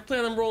worry. I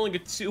plan on rolling a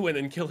 2 and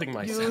then killing You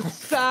myself.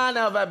 son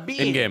of a bitch!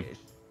 In game.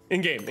 In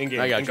game.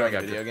 I got you. I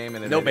got Video you. game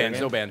and a No video bans.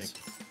 game? No bans.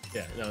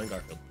 Yeah, no, in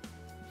Garfield.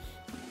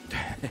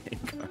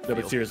 No,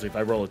 but seriously, if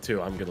I roll a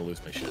 2, I'm gonna lose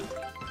my shit.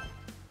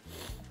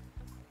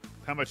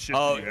 How much shit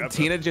Oh, do you have?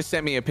 Tina just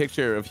sent me a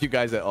picture of you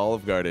guys at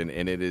Olive Garden,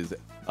 and it is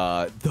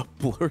the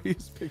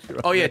blurriest picture.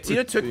 Oh yeah, I've Tina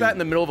ever took that in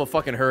the middle of a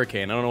fucking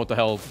hurricane. I don't know what the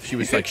hell. She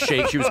was like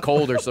she was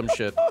cold or some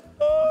shit.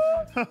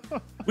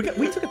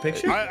 We took a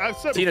picture. I've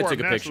said Tina before,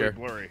 took a I'm naturally picture.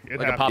 Blurry. It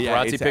Like a happens. pop- Yeah,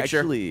 paparazzi it's picture?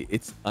 actually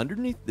it's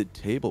underneath the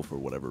table for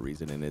whatever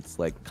reason, and it's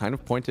like kind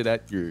of pointed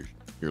at your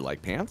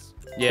like pants.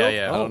 Yeah,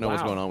 yeah. I don't know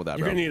what's going on with that,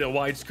 You're bro. gonna need a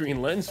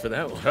widescreen lens for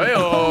that one.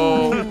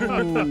 Hey-oh.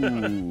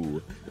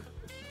 Ooh.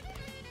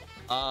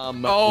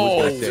 Oh,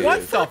 was gonna say-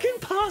 what the Fucking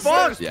pasta.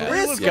 fuck? Yeah.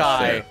 This Yeah.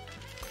 guy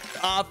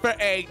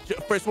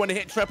First one to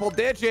hit triple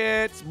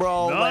digits,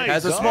 bro. Nice.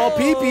 has a Let's small go.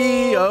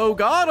 pee-pee. Oh,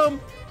 got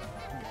him.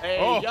 Hey,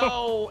 Oh.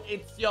 yo,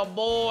 it's your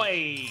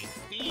boy,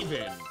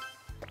 Steven.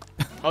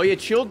 Oh yeah,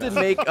 Chill did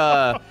make.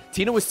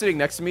 Tina was sitting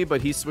next to me,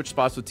 but he switched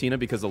spots with Tina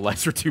because the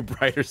lights were too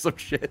bright or some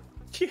shit.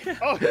 Yeah.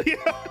 Oh,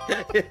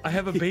 yeah. I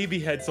have a baby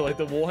head, so like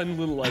the one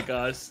little like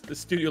the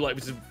studio light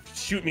was just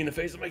shooting me in the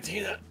face. I'm like,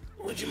 Tina,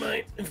 would you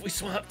mind if we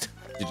swapped?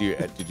 Did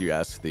you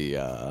ask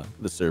the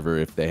server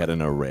if they had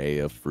an array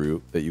of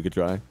fruit that you could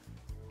try?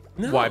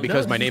 No, Why?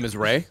 Because no. my name is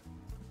Ray.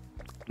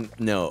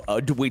 No.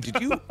 Wait,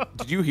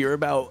 did you hear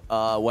about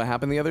what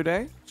happened the other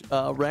day,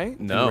 Ray?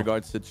 No. In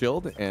regards to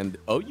Chilled, and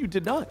oh, you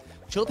did not.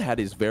 Chilled had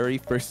his very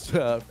first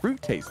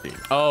fruit tasting.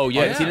 Oh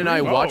yeah, yeah? Tina and I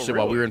Oh, watched it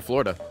while we really? were in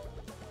Florida.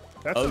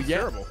 That Oh, sounds yeah.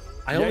 terrible.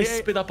 I only yeah.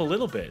 spit up a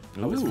little bit.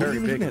 I was Ooh, very what do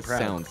you big mean and that proud.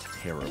 sounds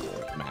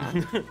terrible,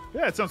 man.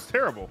 Yeah, it sounds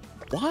terrible.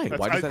 Why?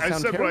 Why does that I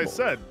sound said terrible? what I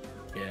said.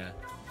 Yeah.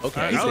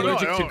 Okay. He's I don't know,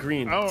 allergic I to don't-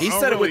 green. I don't- He I don't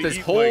said it with really his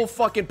eat, whole like-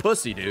 fucking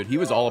pussy, dude. He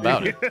was all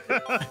about it.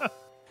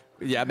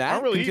 Yeah, I Matt.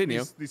 don't really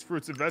Continue. eat these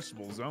fruits and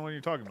vegetables. I don't know what you're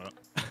talking about.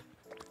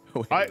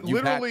 Wait, I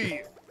you've had-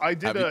 literally, I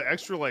did have you- an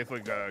Extra Life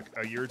like a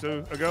year or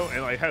two ago,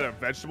 and I had a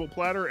vegetable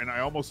platter, and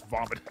I almost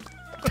vomited.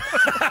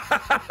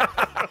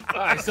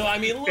 Alright, so I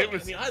mean, look, It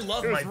was- I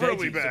love it my was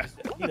really veggies. bad.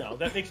 So, you know,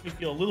 that makes me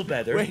feel a little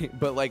better. Wait,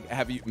 but like,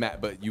 have you,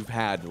 Matt? But you've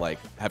had like,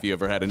 have you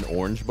ever had an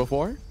orange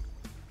before?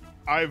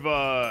 I've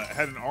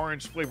had an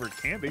orange flavored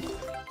candy.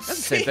 That's the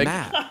same thing.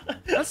 Matt,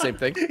 That's the same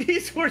thing.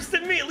 He's worse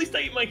than me. At least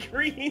I eat my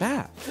green.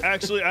 Matt.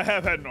 Actually, I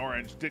have had an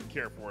orange. Didn't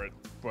care for it,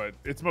 but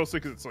it's mostly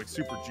because it's like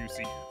super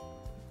juicy.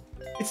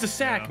 It's the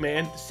sack,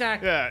 man. The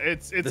sack. Yeah,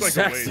 it's The like a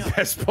sack's the Lay's.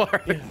 best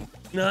part.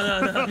 No.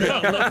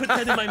 I put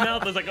that in my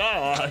mouth. I was like, oh,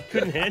 I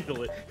couldn't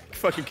handle it.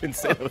 Fucking can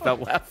say it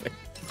without laughing.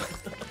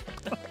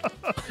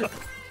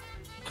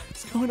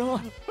 What's going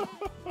on?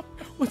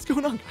 What's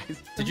going on,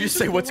 guys? Did you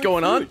say what's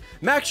going on?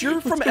 Max,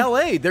 you're from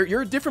LA.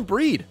 You're a different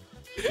breed.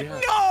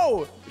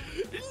 No!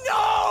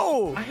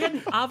 No! I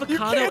had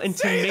avocado can't and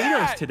say tomatoes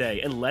that!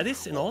 today, and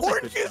lettuce and all that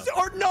good Oranges stuff.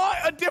 are not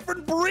a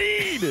different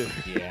breed.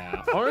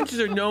 Yeah, oranges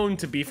are known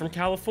to be from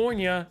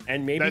California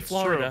and maybe That's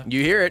Florida.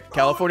 You hear it,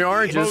 California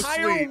oranges. The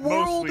Mostly- entire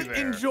world mostly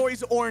there.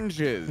 enjoys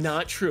oranges.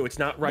 Not true. It's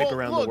not ripe Well,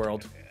 around look, the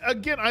world.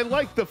 Again, I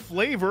like the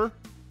flavor.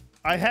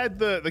 I had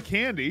the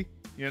candy.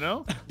 You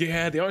know,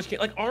 Yeah, the orange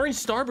like orange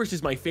Starburst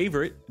is my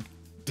favorite.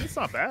 it's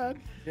not bad.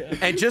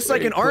 And just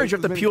like an orange, you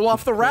have to peel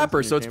off the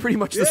wrapper, so it's pretty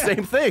much the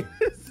same thing.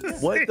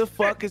 What the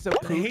fuck is a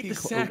I hate the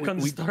sack on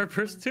the we,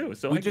 Starburst too.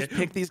 So we I just get,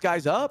 pick these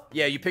guys up?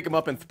 Yeah, you pick them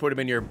up and put them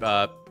in your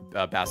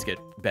basket,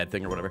 bed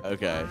thing or whatever.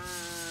 Okay.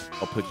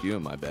 I'll put you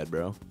in my bed,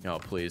 bro. Oh,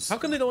 please. How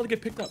come they don't want to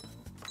get picked up?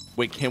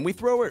 Wait, can we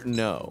throw it?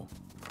 No.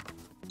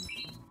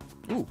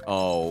 Ooh.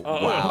 Oh,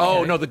 wow. Oh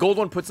Okay. no, the gold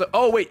one puts.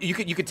 Oh wait, you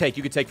could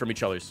take from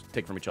each other's.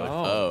 Take from each other.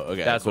 Oh,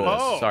 okay. That's cool. what it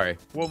is. Oh, Sorry.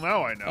 Well,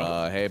 now I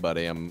know. Hey,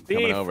 buddy, I'm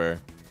coming Thief. over.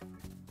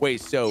 Wait,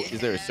 so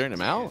is there a certain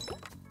amount?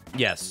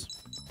 Yes.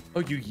 Oh,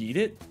 you yeet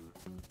it?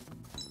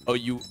 Oh,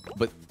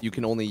 but you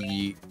can only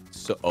eat.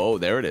 So, oh,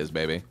 there it is,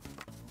 baby.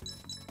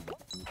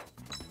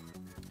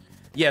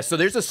 Yeah. So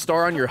there's a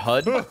star on your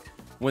HUD,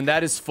 When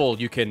that is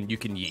full, you can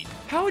yeet.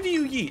 How do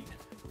you yeet?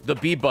 The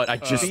B button. I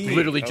just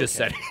literally just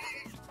said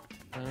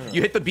it.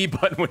 You hit the B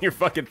button when your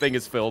fucking thing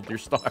is filled, your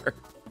star.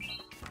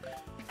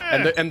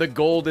 And the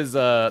gold is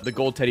the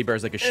gold teddy bear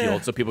is like a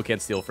shield, so people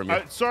can't steal from you.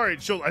 Sorry,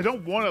 Chill. I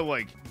don't want to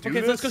like do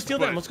Okay, this, let's go steal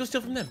them. Let's go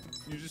steal from them.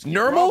 You just keep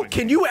Normal, robbing.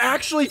 can you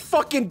actually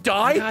fucking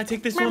die? I gotta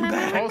take this one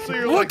back. Also,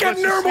 you're Look like, at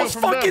let's just Normal's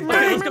steal from fucking them.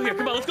 thing. Let's go here.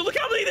 Come on, let's go. Look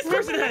how many this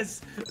person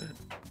has.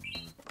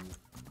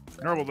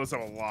 Normal does have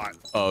a lot.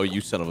 Oh,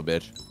 you son of a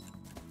bitch.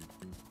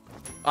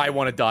 I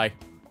want to die.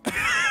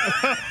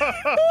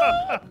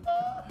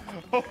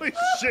 Holy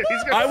shit,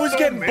 he's got I was so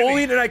getting many.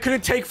 bullied and I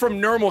couldn't take from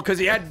Normal because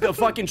he had the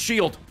fucking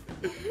shield.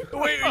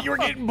 Wait, you were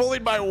getting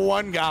bullied by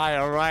one guy,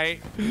 all right?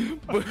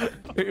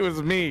 It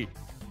was me.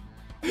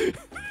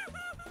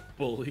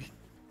 Bully.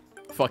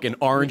 Fucking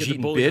Look orange at the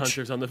eating bully bitch.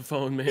 hunters on the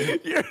phone, man.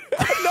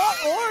 I'm not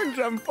orange.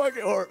 I'm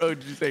fucking. Oh,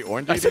 did you say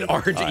orange? I said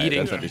orange All right, eating.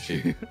 That's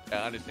understandable.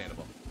 Yeah,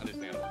 understandable.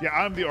 Understandable. Yeah,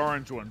 I'm the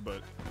orange one,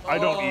 but I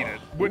don't eat it.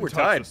 we're Wouldn't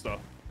touch tied. the stuff.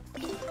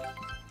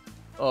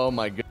 Oh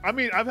my god. I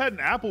mean, I've had an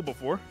apple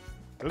before.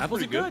 That's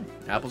Apples are pretty good.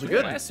 Apples are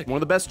good. Classic. One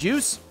of the best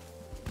juice.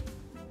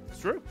 It's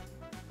true.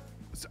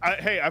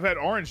 Hey, I've had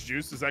orange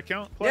juice. Does that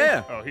count? Play?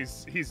 Yeah. Oh,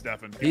 he's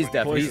deafened. He's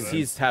definitely poison.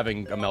 he's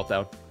having a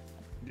meltdown.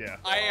 Yeah.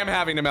 I am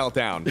having a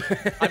meltdown.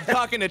 I'm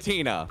talking to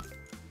Tina.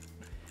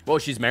 Well,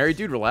 she's married,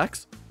 dude.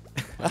 Relax.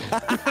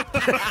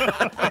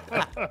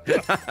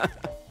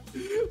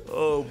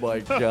 Oh my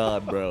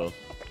god, bro.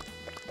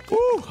 Woo.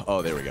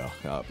 Oh, there we go.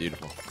 Oh,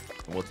 beautiful.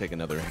 We'll take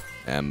another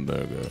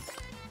hamburger.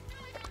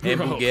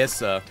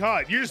 Hamburguesa.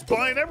 God, you're just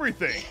buying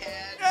everything.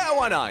 Yeah,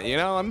 why not? You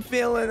know, I'm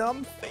feeling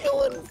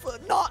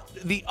not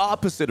the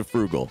opposite of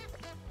frugal.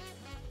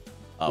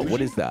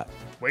 What is that?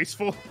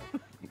 Wasteful.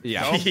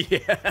 Yeah.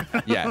 Yeah.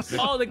 Yes.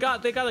 Oh, they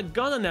got a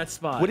gun on that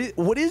spot.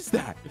 What is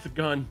that? It's a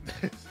gun.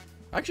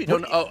 I actually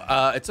don't.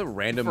 Oh, it's a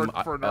random.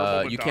 For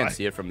Normal to you can't die.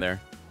 see it from there.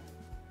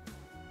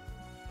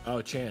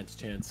 Oh, chance.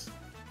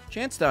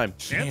 Chance time.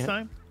 Chance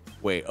time.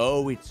 Wait.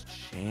 Oh, it's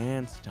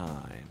chance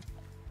time.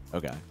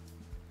 Okay.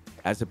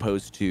 As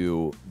opposed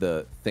to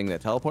the thing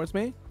that teleports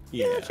me?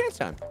 Yeah. Chance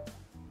time.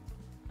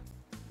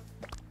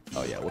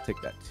 Oh yeah, we'll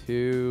take that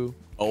too.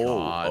 Oh,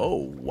 God. oh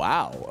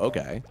wow.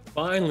 Okay.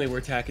 Finally, we're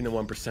attacking the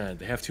 1%.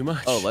 They have too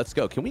much. Oh, let's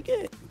go. Can we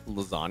get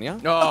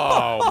lasagna?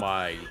 Oh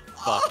my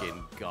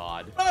fucking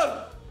god.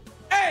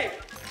 Hey!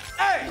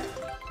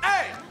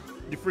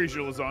 You freeze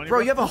your lasagna.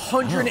 Bro, you have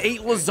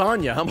 108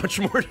 lasagna. How much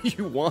more do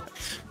you want?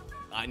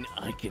 I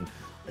can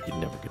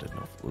never get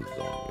enough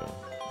lasagna.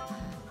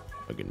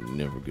 I can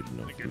never get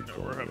enough You can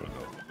never have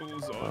enough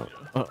lasagna.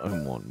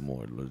 I want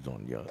more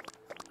lasagna.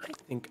 I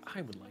think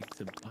I would like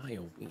to buy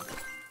a wing.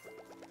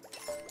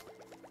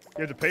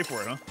 You have to pay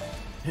for it, huh?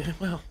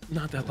 Well,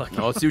 not that lucky.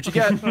 Now let's see what you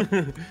get.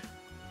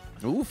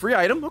 Ooh, free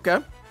item. Okay.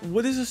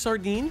 What is a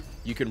sardine?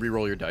 You can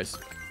re-roll your dice.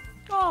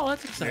 Oh,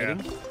 that's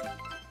exciting.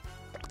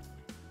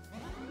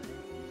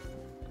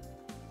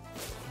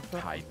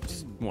 I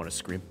just want to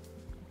scream.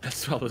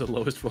 That's probably the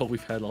lowest roll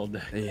we've had all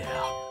day. Yeah.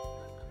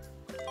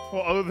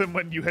 Well, other than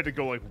when you had to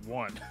go like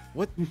 1.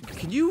 What?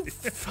 Can you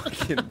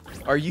fucking...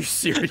 Are you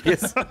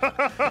serious?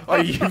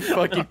 Are you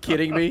fucking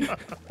kidding me?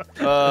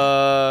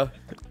 I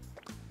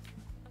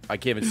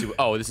can't even see...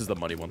 Oh, this is the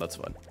money one. That's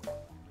fun.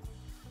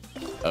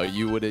 Oh,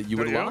 you would have you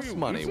lost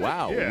money. lose it?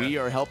 Wow, Yeah. we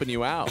are helping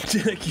you out.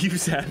 It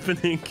keeps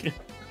happening.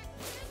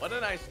 What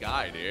a nice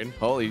guy, dude.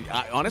 Holy,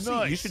 honestly, you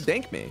Nice. should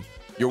thank me.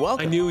 You're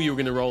welcome. I knew you were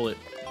gonna roll it.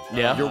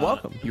 Yeah. You're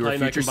welcome. You were a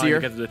Probably not future combined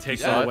seer? together to take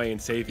Yeah. one away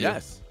and save you.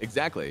 Yes,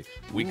 exactly.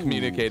 We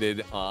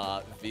communicated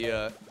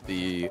via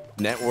the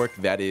network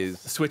that is.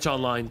 Switch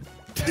online.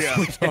 Yeah.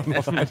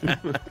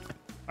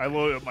 I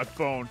loaded up my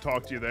phone,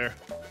 talked to you there.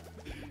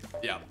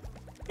 Yeah.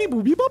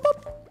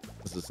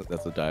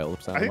 That's a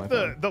dial-up sound. I on think my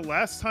phone. the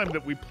last time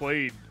that we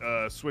played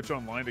Switch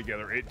Online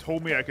together, it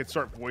told me I could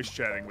start voice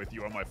chatting with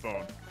you on my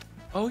phone.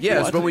 Oh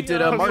Yeah, it's when we did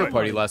Yeah. Mario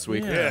Party last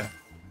week. Yeah. Yeah.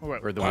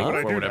 What- Or the why week would I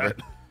before, do whatever.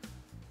 that?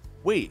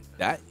 Wait,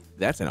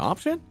 that's an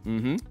option?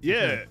 Mm-hmm.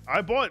 Yeah,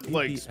 I bought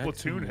like Maybe X and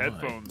Splatoon Y.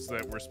 headphones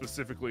that were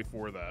specifically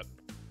for that.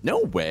 No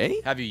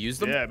way. Have you used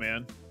them? Yeah,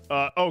 man.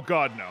 Oh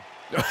God, no.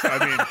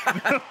 I mean,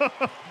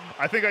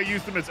 I think I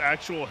used them as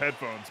actual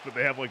headphones, but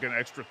they have like an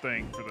extra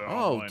thing for the.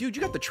 Oh, online. dude,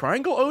 you got the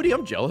triangle, Odie?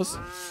 I'm jealous.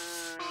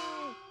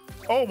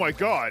 Oh my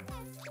God,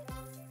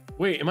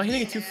 Wait, am I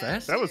hitting it too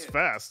fast? that was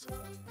fast.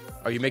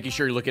 Are you making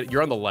sure you look at...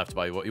 You're on the left,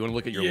 by the way. You want to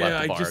look at your yeah,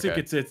 left bar, I just think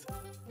okay. it's.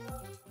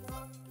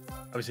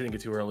 I was hitting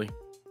it too early.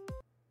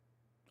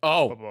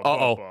 Oh,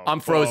 uh-oh. I'm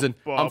frozen.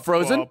 I'm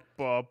frozen.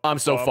 I'm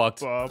so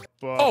fucked. Oh,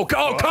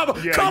 come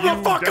on. Yeah, Come you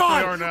the fuck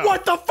definitely are on. now.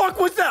 What the fuck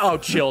was that? Oh,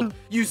 chilled.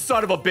 You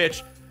son of a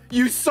bitch.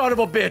 You son of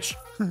a bitch.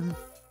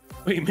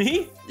 Wait,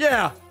 me?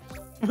 Yeah.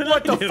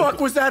 What the fuck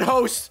was that,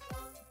 host?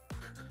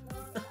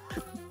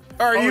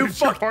 Are Oh, you did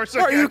your fuck?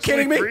 Parsec Are you actually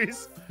kidding me?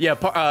 freeze? Yeah,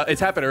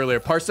 it's happened earlier.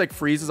 Parsec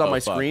freezes on Oh, my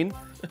fuck. screen,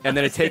 and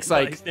then it takes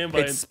Stand by, like stand by.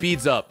 it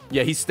speeds up.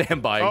 Yeah, he's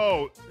standby.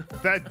 Oh,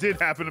 that did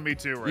happen to me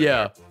too, right?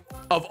 yeah,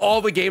 of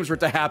all the games for it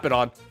to happen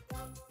on.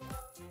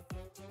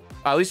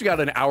 At least we got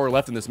an hour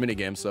left in this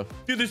minigame, so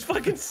Dude, there's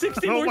fucking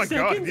 60 Oh more my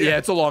God, seconds. yeah,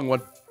 it's a long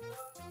one.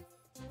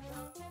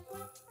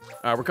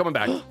 All right, we're coming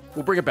back.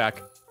 We'll bring it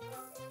back.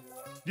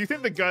 Do you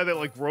think the guy that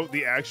like wrote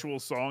the actual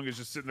song is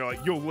just sitting there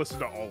like, you'll listen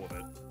to all of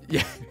it?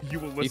 Yeah. You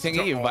will listen. You think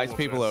to he all invites of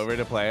people this. over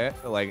to play it,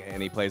 like,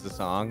 and he plays the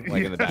song,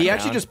 like in the background? He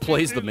actually just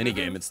plays the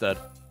minigame instead.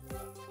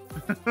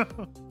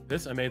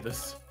 I made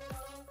this.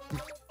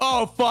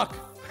 Oh fuck!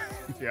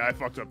 Yeah, I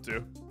fucked up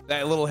too.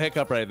 That little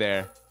hiccup right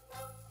there.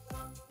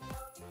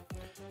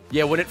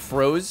 Yeah, when it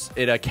froze,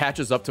 it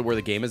catches up to where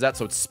the game is at,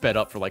 so it's sped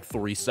up for like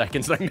 3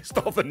 seconds. I missed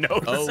all the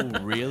notes. Oh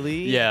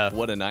really? Yeah.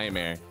 What a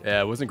nightmare.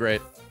 Yeah, it wasn't great.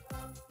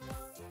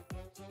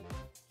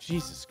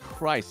 Jesus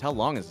Christ! How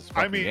long is this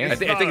fucking I mean, game? I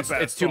think not a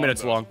bad it's 2 song,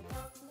 minutes though. long.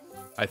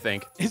 I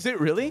think. Is it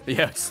really?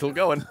 Yeah, it's still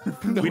going.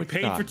 No, We it's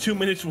paid not. for 2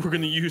 minutes. We're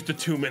gonna use the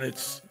 2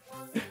 minutes.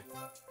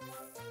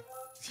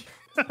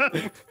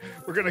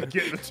 We're gonna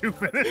get the 2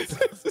 minutes.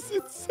 This is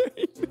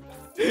insane.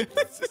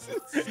 This is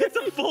insane. It's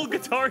a full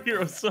Guitar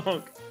Hero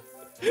song.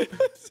 This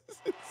is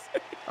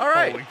insane. All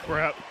right. Holy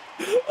crap!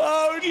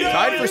 Oh no!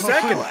 Tied for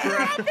second. What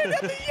happened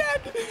at the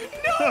end?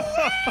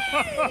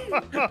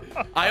 No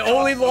way! I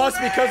only lost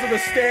because of the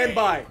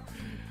standby.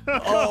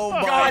 Oh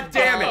my God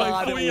damn it.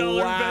 God. $40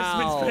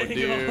 Wow, investment's paying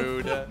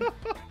dude.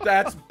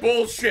 That's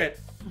bullshit.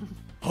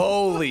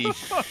 Holy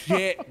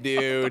shit,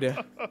 dude.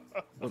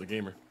 What a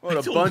gamer. What a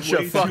That's bunch way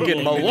of too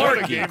fucking long. What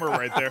a malarkey. gamer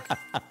right there.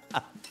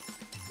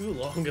 Too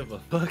long of a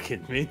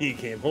fucking mini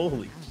game.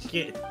 Holy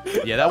shit.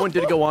 Yeah, that one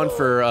did go on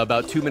for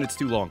about 2 minutes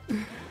too long.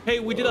 Hey,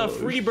 we did a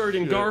Freebird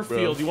in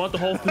Garfield. You want the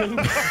whole thing?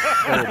 Oh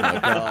my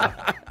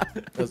god.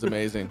 That was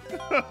amazing.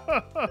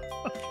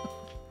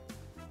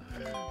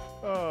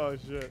 Oh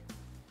shit!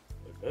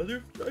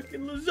 Another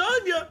fucking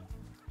lasagna.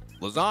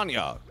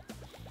 Lasagna.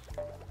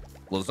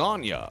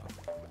 Lasagna.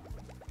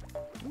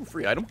 Ooh,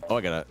 free item. Oh,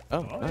 I got it.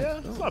 Oh, Oh nice. yeah,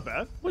 that's not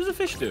bad. What does the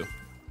fish do?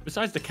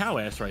 Besides the cow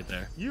ass right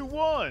there. You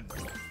won.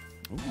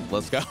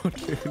 Let's go,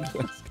 dude.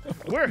 Let's go.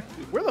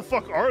 Where the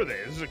fuck are they?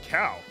 This is a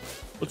cow.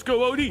 Let's go,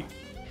 Odie.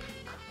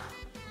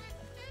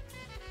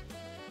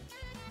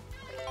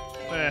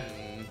 Eh.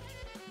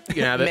 You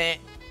can have it.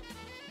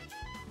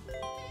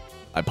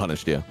 I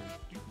punished you.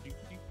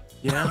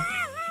 Yeah.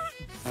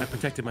 I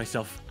protected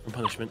myself from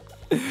punishment.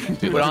 Dude,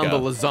 Put let's on go.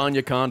 the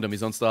lasagna condom.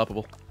 He's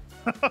unstoppable.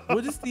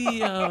 What is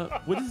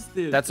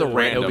the That's a the-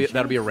 random.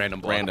 That'll be a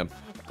random. block. Random.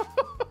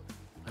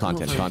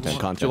 Content. Do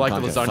you like the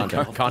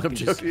lasagna condom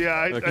joke? Yeah,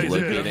 I Okay, did.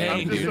 look, I'm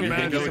hey, just dude, you're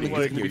gonna get something imagining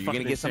good like, here. You're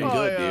gonna get something oh,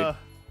 good, dude.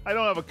 I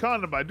don't have a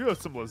condom, but I do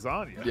have some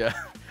lasagna. Yeah.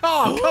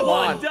 Oh, come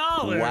on.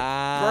 $1.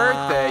 Wow.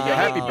 Birthday. Yeah,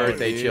 happy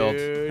birthday, dude.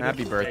 Chilled.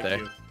 Happy birthday.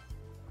 Thank you.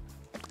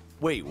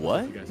 Wait,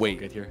 what? You guys Wait,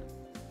 get here.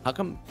 how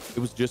come it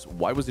was just?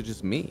 Why was it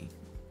just me?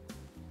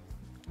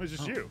 It was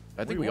just you.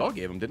 I think we all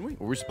gave him, didn't we?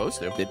 Or we supposed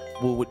to.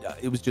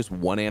 It was just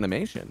one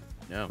animation.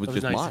 No. It was That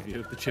was just nice mine. of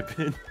you to chip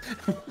in.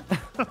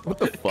 What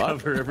the fuck?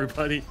 Cover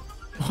everybody.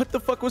 What the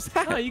fuck was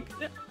that?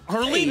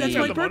 Harleen, that's You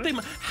my got the money?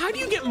 birthday. How do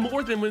you get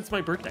more than when it's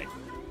my birthday?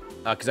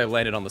 Because I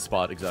landed on the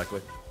spot,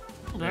 exactly.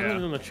 Rather Yeah.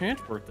 than a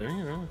chance birthday,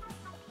 you know.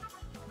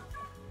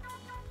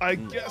 I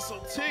guess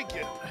I'll take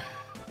it.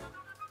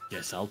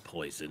 Guess I'll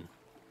poison.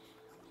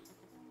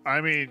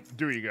 I mean,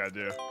 do what you gotta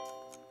do.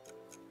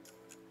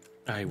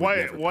 I would Why-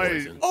 never why-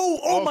 poison.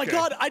 Oh my Okay.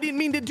 god, I didn't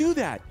mean to do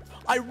that.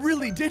 I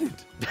really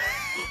didn't.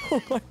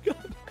 Oh my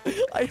god.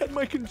 I had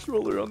my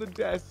controller on the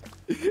desk,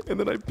 and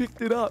then I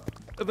picked it up,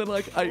 and then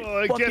like I Well,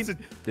 I fucking... guess it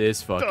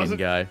This fucking Doesn't-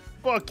 guy.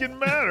 fucking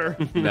matter.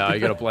 No, you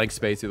got a blank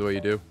space either way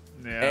you do.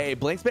 Yeah. Hey,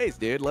 blank space,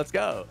 dude. Let's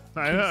go.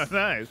 I know,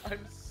 nice. I'm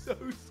so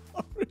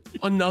sorry.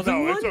 Another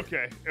No, one? it's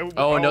okay.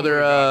 Oh, another,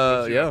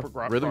 yeah,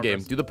 rhythm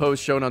game. Do the pose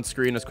shown on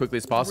screen as quickly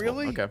as possible.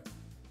 Really? Okay.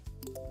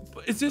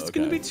 Is this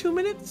going Okay. to be 2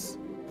 minutes?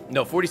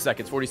 No, 40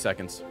 seconds, 40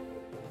 seconds.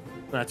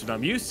 That's what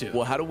I'm used to.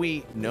 Well, how do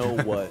we know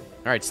what?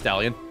 All right,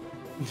 Stallion.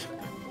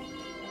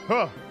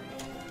 Huh.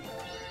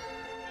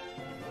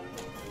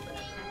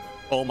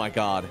 Oh my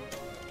god.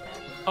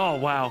 Oh,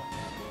 wow.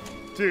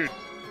 Dude,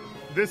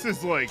 this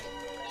is like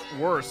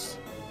worse.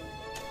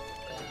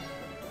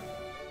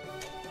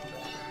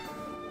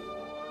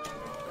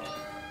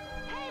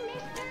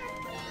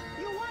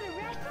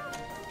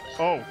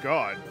 Oh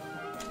god.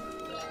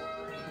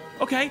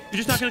 Okay, you're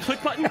just not going to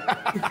click button?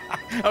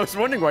 I was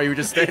wondering why you were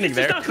just standing It's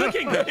there. just not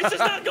clicking. It's just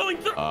not going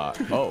through.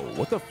 Oh,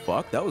 what the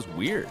fuck? That was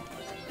weird.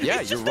 Yeah,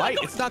 It's you're just not right.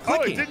 go- It's not Oh,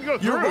 clicking. it didn't go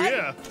You're through, right.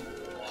 yeah.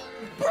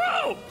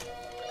 Bro!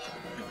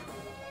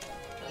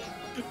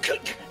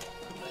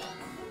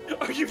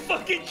 Are you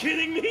fucking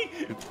kidding me?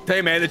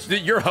 Hey, man, it's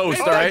your host,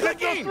 Oh, all right? It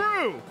didn't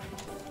go through.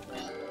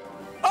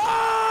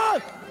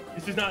 Ah!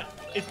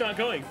 It's not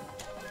going.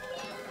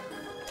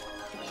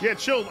 Yeah,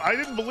 Chilled, I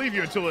didn't believe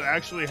you until it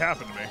actually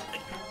happened to me.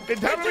 It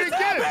happened to me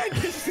again.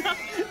 It's not-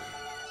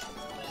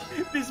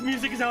 This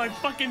music is how I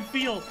fucking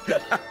feel.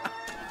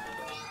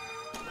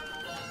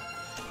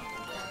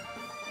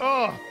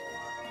 Oh.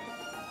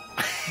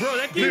 Bro,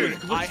 that game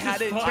Dude, was I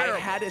glitched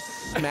had to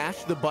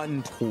smash the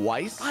button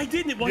twice. I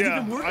didn't. It wasn't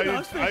even working.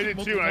 I did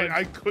too.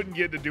 I couldn't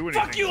get to do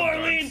anything. Fuck you,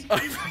 sometimes.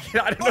 Arlene!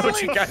 I don't know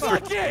what you guys were.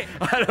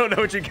 I don't know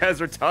what you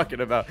guys were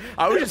talking about.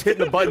 I was just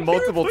hitting the button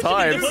multiple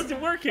times. It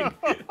wasn't working.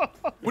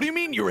 What do you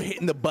mean you were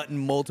hitting the button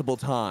multiple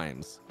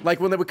times? Like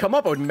when they would come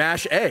up, I would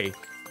mash A.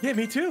 Yeah,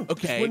 me too.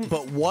 Okay,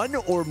 but one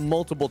or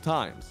multiple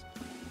times?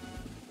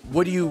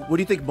 What do you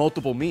think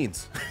multiple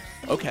means?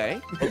 Okay.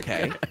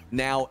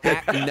 Now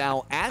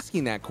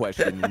asking that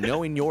question,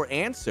 knowing your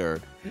answer,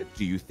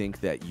 do you think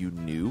that you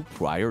knew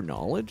prior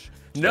knowledge?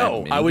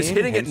 No, I was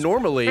hitting it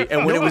normally,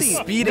 and when it was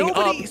speeding up,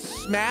 nobody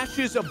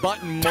smashes a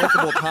button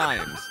multiple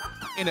times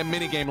in a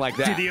minigame like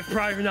that. Did he have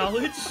prior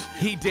knowledge?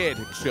 He did,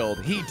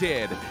 Chilled. He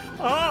did.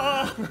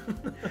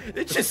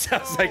 it just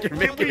sounds like you're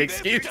making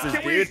excuses,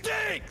 dude.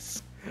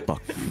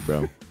 Fuck you,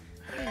 bro.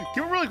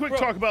 Can we really quick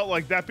talk about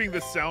like that being the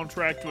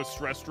soundtrack to a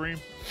stress stream?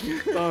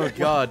 Oh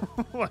God.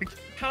 Like,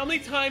 how many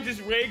times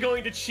is Ray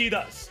going to cheat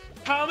us?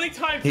 How many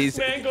times He is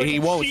man going to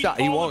won't cheat stop.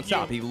 He all won't of you?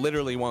 stop. He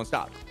literally won't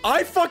stop.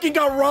 I fucking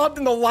got robbed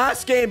in the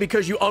last game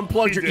because you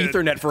unplugged your did.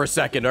 Ethernet for a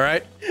second. All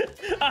right.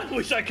 I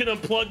wish I could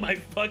unplug my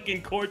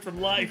fucking cord from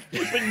life,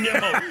 but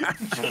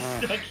no, just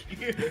stuck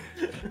here.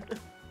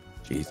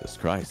 Jesus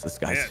Christ, this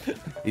guy's Man.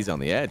 he's on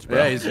the edge,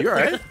 bro. Yeah, you all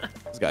right?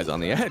 This guy's on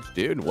the edge,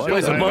 dude. What?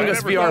 Plays I Among never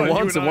Us thought VR you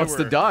once and and I wants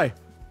to were- die.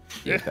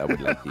 Yes, I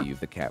would like to use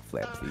the cat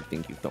flap, please.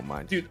 Thank you so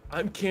much. Dude,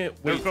 I can't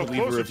wait to felt leave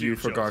a closer to review you,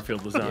 for Chills.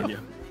 Garfield Lasagna.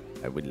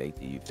 I would like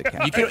to use the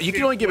cat. You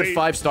can only give it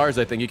 5 stars.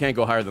 I think you can't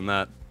go higher than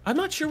that. I'm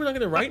not sure what I'm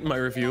going to write in my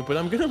review, but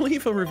I'm going to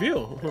leave a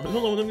review. I don't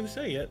know what I'm going to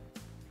say yet.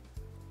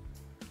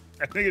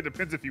 I think it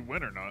depends if you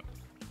win or not.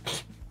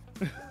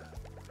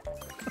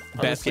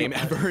 Best game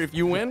ever if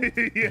you win.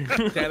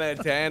 10 out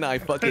of 10. I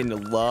fucking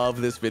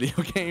love this video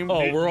game.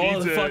 Oh, we're all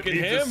Needs in a- fucking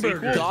needs a hamburger.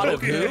 sequel. God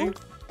of okay. who?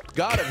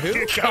 God of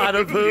who? God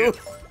of who?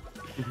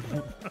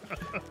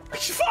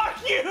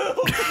 Fuck you!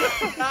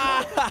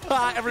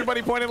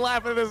 Everybody point and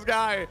laugh at this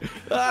guy.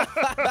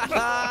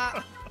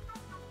 I'm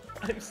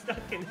stuck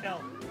in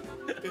hell.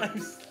 I'm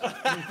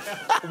stuck in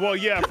hell. Well,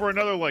 yeah, for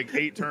another like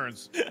 8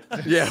 turns.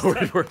 Yeah, we're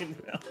In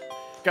hell.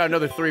 got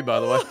another 3 by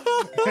the way.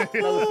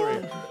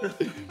 Another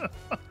 3.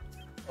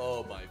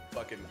 Oh my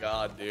fucking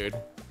god, dude.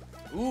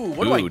 Ooh,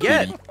 what do I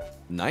get? Dude,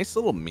 nice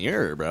little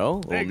mirror,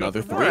 bro. There you go.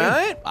 Another 3. All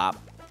right.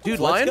 Dude,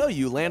 Flying? let's go.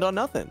 You land on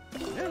nothing.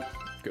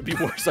 Could be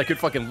worse. I could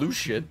fucking lose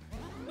shit.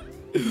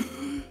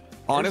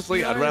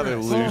 Honestly, I'd rather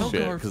lose Oh, shit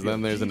because Garfield,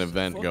 then there's an Jesus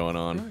event fucking going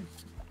on.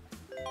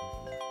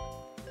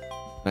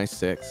 Nice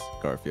 6,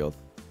 Garfield.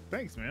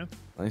 Thanks, man.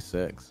 Nice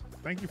 6.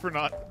 Thank you for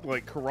not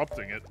like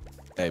corrupting it.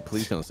 Hey,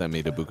 please don't send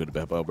me to Buca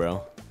de Beppo,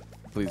 bro.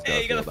 Please,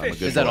 Hey, you got a Garfield. I'm a fish.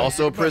 good Is that boy.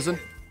 also a prison?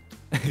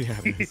 Look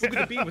at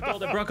the beat with all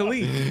that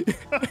broccoli.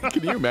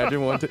 Can you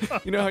imagine one?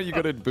 You know how you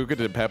go to Buca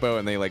de Beppo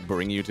and they like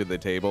bring you to the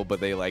table, but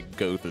they like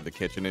go through the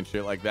kitchen and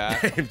shit like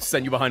that?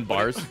 Send you behind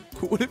bars.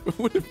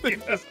 What if they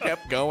just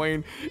kept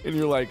going and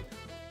you're like,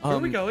 Where are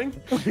we going?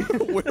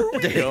 where are we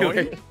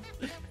going?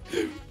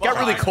 Got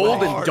really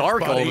cold and Bars,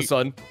 dark all of a buddy.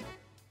 sudden.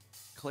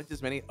 Collect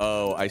as many.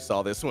 Oh, I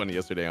saw this one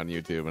yesterday on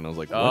YouTube and I was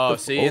like, what Oh, the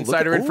see, look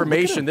insider at- look at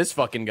information. This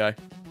fucking guy.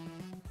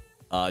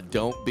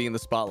 Don't be in the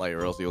spotlight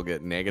or else you'll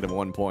get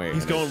 -1 point.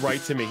 He's going right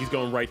to me. He's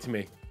going right to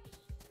me.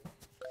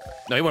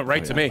 No, he went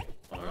right to me.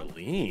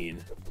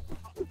 Arlene.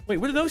 Wait,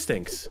 what are those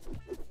things?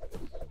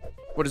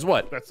 What is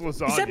what? That's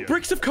lasagna. Is that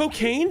bricks of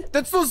cocaine?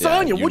 That's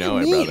lasagna. What do you know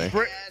it, mean? brother.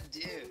 Brick-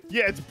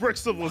 yeah, it's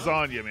bricks of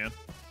lasagna, man.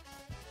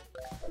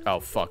 Oh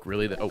fuck,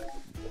 really? Oh,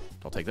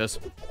 I'll take this.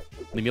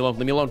 Leave me alone.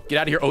 Leave me alone. Get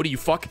out of here, Odie. You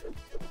fuck.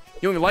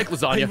 You don't even like I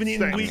lasagna. haven't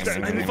eaten weeks. I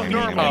haven't fucking eaten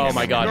Normal. Oh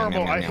my god.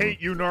 Normal. I hate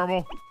you,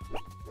 normal.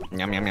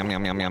 Yum yum yum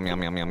yum yum yum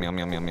yum yum yum yum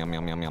yum yum yum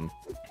yum yum yum.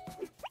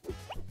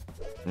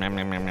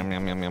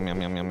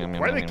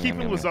 Why are they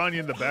keeping lasagna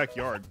in the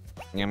backyard?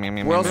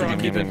 Where else would you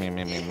keep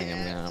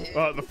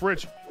it? The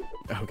fridge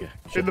Okay.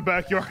 in the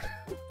backyard.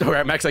 All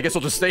right, Max. I guess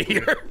I'll just stay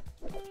here.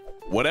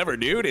 Whatever,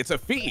 dude. It's a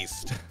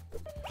feast.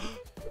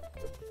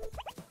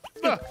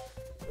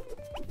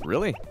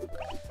 Really?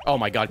 Oh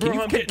my god. Can Bro,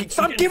 you I'm can- getting-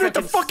 stop I'm giving it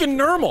getting to fucking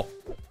normal?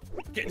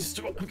 I'm getting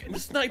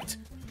sniped.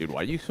 Dude,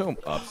 why are you so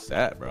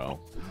upset, bro?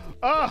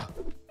 Ah,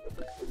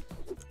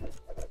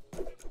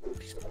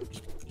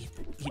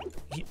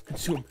 Eat,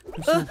 consume.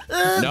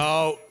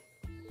 No.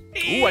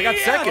 Ooh, I got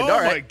second. oh All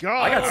my right.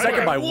 god. I got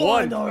second by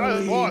one. I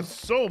lost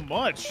so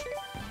much.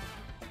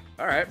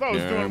 All right. I thought I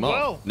was doing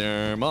well.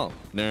 Normal.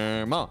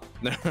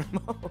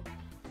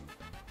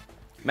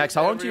 Max,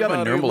 how long do you have a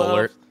Everybody normal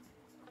loves-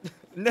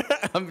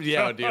 alert?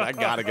 Yo, dude, I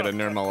gotta get a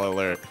normal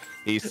alert.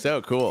 He's so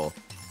cool.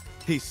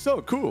 He's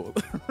so cool.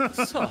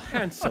 So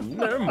handsome,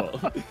 normal.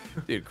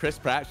 Dude, Chris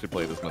Pratt should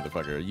play this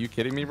motherfucker. Are you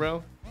kidding me,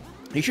 bro?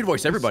 He should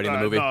voice everybody in the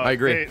movie. No, I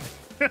agree.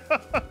 They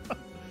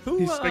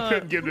Who,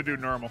 couldn't get him to do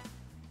normal.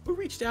 who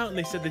reached out and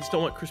they said they just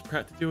don't want Chris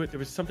Pratt to do it? There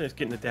was something that's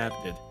getting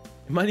adapted.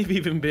 It might have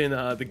even been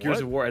the Gears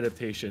What? of War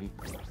adaptation.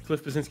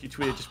 Cliff Basinski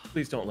tweeted, just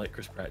please don't let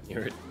Chris Pratt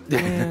near it.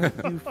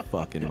 You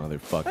fucking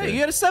motherfucker. Hey, you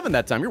had a 7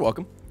 that time. You're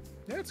welcome.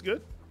 Yeah, it's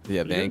good.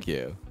 Yeah, thank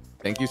you.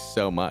 Thank you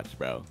so much,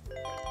 bro.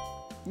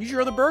 Use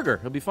your other burger.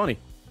 It'll be funny.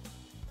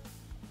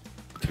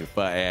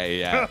 But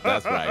yeah,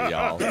 that's right,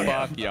 y'all.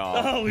 Fuck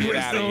y'all. Oh, we Get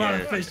wasted outta a lot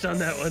here. of fish on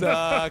that one.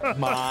 Suck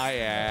my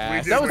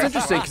ass. That was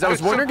interesting because I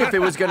was wondering if it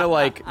was gonna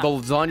like the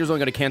lasagna was only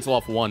gonna cancel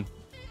off one.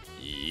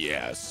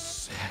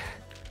 Yes.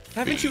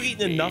 Haven't you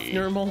eaten enough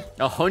normal?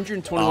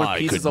 121 I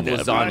pieces could of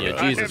never. lasagna.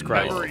 I Jesus have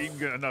Christ. never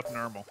eaten enough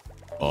normal.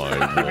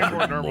 I More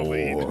want normal to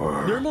eat.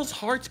 more. Normal's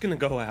heart's gonna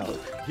go out.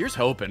 Here's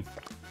hoping.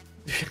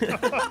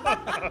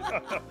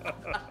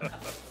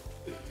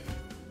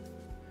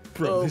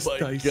 Bro, Oh this my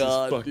dice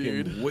God, is fucking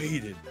dude.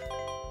 weighted.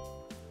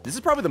 This is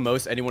probably the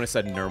most anyone has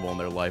said normal in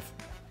their life.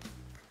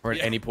 Or at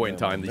any point in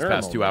time these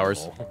past 2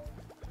 hours.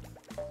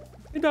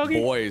 Hey, doggy.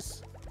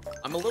 Boys,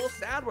 I'm a little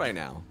sad right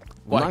now.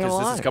 Why? I'm not Because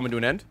gonna this is lie. coming to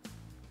an end?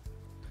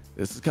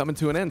 This is coming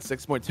to an end.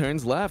 6 more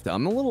turns left.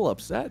 I'm a little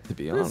upset, to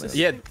be honest.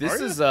 Yeah, this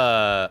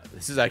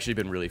has actually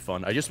been really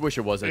fun. I just wish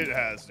it wasn't It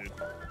has, dude.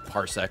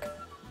 Parsec.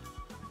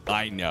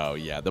 I know,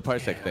 yeah, the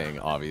Parsec thing,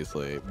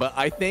 obviously. But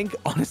I think,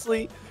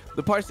 honestly,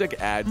 the Parsec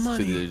adds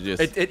to the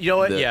just... You know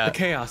what? the- Yeah. The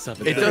chaos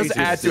of it. It does It's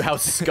add just- to how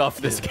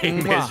scuffed this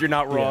game is. You're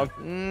not wrong.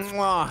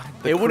 Mwah,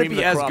 the It wouldn't cream be of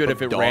the as crop good of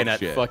if it dog ran at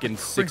shit. fucking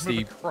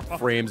 60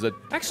 frames at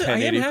Actually, I am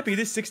 1080. happy it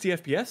is 60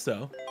 FPS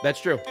though. That's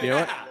true. You know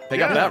what? They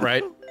got that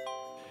right.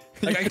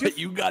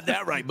 You got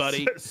that right,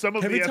 buddy. Some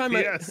of Every the time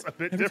FPS a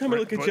bit Every different. time I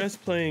look at but Jess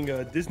playing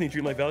Disney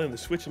Dreamlight Valley on the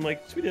Switch, I'm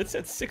like, sweetie, it's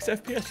at 6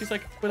 FPS. She's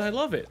like, but I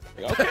love it.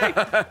 Like,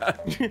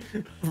 okay.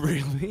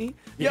 Really?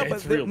 Yeah, Yeah, but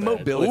it's the real bad.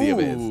 mobility of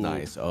it is Ooh.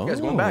 nice. Oh.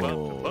 guys going back?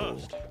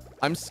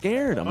 I'm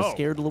scared. I'm a Oh.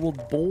 scared little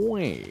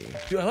boy.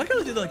 Dude, I like how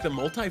they did like the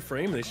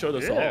multi-frame and they showed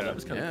us all. Yeah. That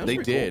was kind of Yeah. cool. They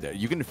pretty did.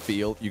 You can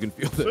feel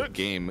the Sick.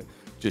 game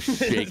just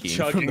shaking from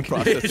Chugging. the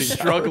processing.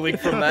 Struggling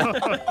from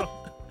that.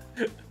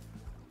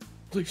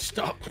 Please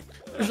stop.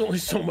 There's only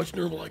so much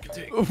normal I can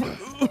take.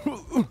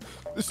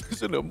 This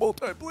isn't a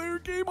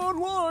multiplayer game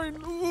online.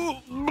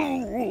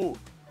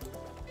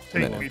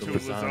 take Then me the to a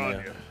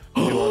lasagna.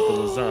 You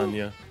want the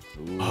lasagna?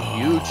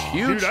 Huge,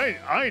 huge. Dude,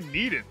 I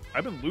need it.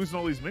 I've been losing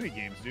all these mini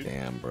games, dude.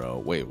 Damn, bro.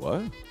 Wait,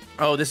 what?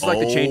 Oh, this is like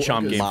the Chain Oh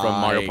Chomp game from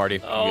my Mario Party.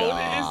 Oh, God.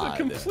 it is a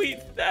complete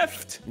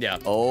theft. Yeah.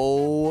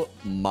 Oh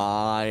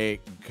my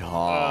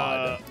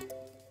God.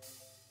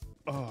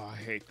 Oh, I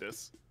hate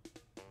this.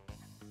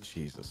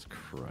 Jesus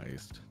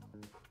Christ.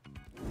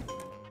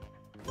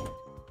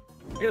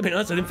 I gotta be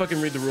honest, I didn't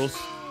fucking read the rules.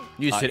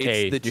 You just hit It's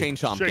A. the Chain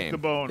Chomp Shake game. the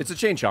bone. It's a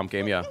Chain Chomp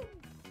game, yeah. Oh,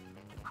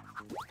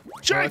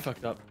 I Shake.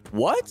 fucked up.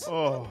 What?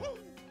 Oh,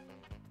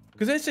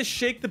 Because it says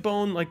shake the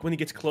bone like when he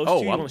gets close Oh, to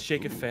you, you I'm- want to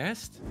shake it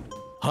fast.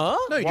 Huh?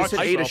 No, you Watch just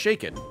hit A to yourself.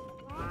 shake it.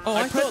 Oh,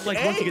 I thought pressed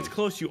like once he A. gets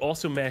close, you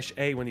also mash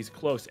A when he's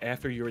close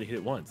after you already hit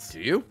it once. Do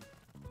you?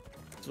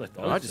 That's what I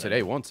thought. Oh, I it just said.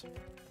 hit A once.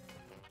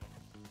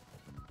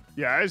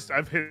 yeah,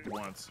 I've hit it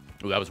once.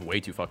 Oh, that was way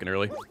too fucking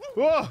early.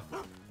 Oh,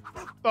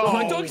 Oh,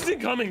 my dog isn't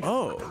coming.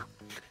 Oh.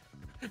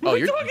 My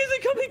you're- dog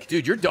isn't coming.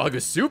 Dude, your dog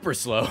is super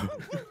slow.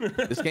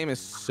 This game is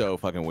so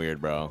fucking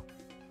weird, bro.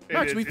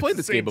 Max, we've played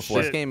this game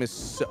before. This game is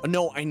so...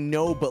 No, I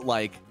know, but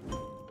like...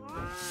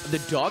 The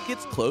dog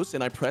gets close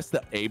and I press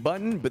the A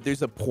button, but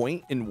there's a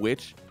point in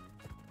which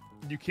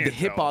You can't. the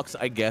hitbox,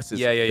 I guess, is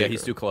Yeah, yeah, yeah. bigger.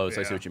 He's too close.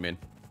 I see Yeah. what you mean.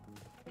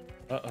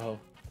 Uh-oh.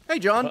 Hey,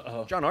 John.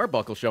 Uh-oh. John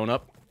Arbuckle showing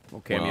up.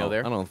 Little cameo Well,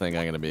 there. I don't think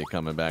I'm going to be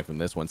coming back from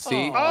this one.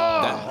 See? Oh, That-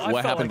 I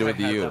what felt happened like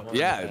with I had you? that one.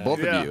 Yeah, Yeah. both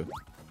Yeah. of you.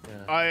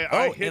 I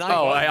Oh, hit and the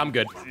Oh, button. I'm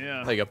good.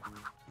 Yeah. There you go.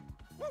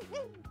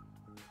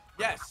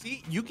 Yeah,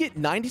 see, you get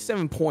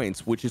 97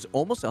 points, which is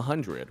almost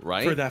 100,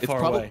 right? For that It's far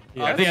probably- away.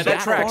 Yeah, Yeah. that that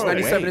tracks. far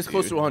 97 away, is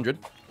close to dude. 100.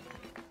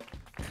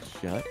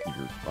 Shut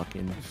your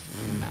fucking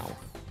mouth.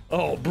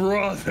 Oh,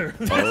 brother.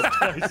 This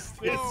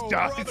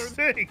guy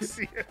stinks.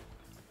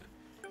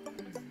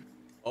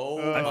 Oh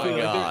I my feel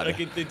like, god. like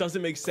it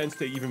doesn't make sense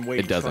to even wait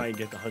It to doesn't. try and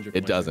get the 100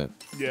 It doesn't.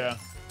 Yeah.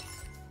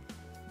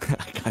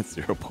 I got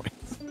 0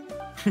 points.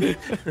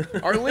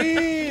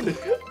 Arlene!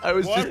 I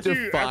was Why just don't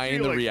you- I defying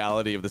feel the like-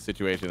 reality of the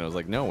situation. I was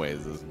like, no way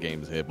is this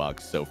game's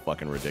hitbox so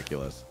fucking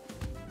ridiculous.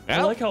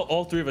 I like how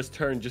all three of us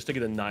turned just to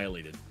get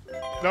annihilated.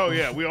 Oh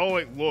yeah, we all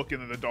like look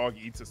and then the dog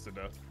eats us to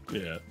death.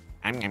 Yeah.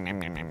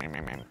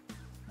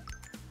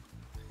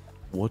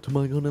 What am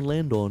I gonna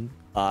land on?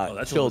 Oh,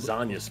 that's Chilled, a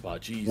lasagna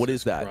spot. Jesus what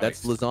is that?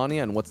 Christ. That's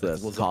lasagna, and what's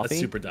this? Coffee? That's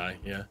super die.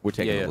 Yeah. We're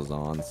taking Yeah, the yeah.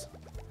 lasagnas.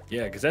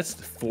 Yeah, because that's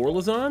 4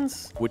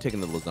 lasagnas. We're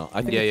taking the lasagna.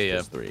 I think Yeah, it's yeah,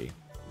 just 3.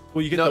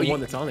 Well, you get No, the you- one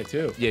that's on it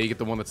too. Yeah, you get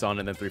the one that's on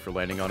and then 3 for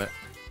landing on it.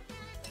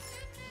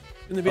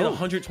 And they made Oh.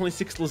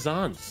 126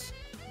 lasagnas.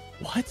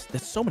 What?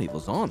 That's so many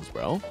lasagnas,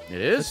 bro. It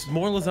That's is?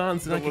 more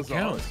lasagnas than I can lasagnas.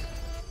 count.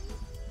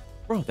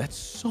 Bro, that's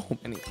so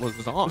many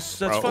lasagnas.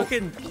 That's bro.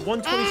 fucking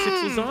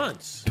 126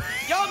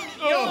 lasagnas.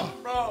 Yum,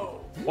 bro.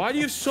 Why do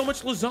you have so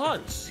much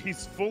lasagnas?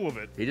 He's full of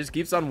it. He just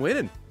keeps on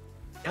winning.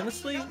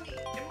 Honestly, In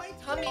my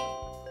tummy.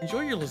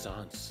 enjoy your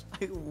lasagnas.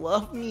 I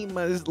love me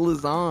my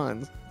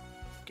lasagnas.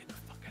 Get the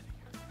fuck out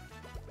of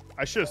here.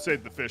 I should have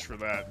saved the fish for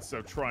that instead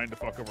of trying to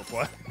fuck over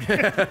play.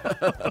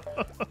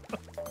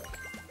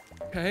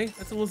 Okay,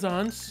 that's a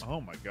lasagnas. Oh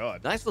my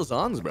god. Nice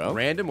lasagnas, bro.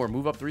 Random or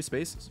move up 3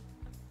 spaces.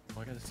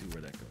 Oh, I gotta see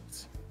where that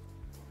goes.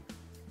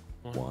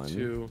 One.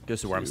 2.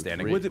 Just to where I'm Two,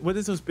 standing. three. What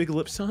is those big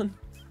lips on?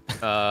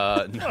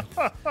 No,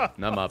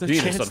 not my The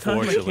penis, chance time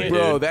unfortunately. machine.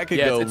 Bro, dude. that could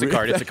yeah, go. It's a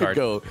card. It's a that could card.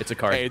 go. It's a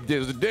card. Hey,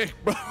 there's a dick,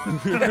 bro.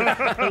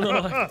 I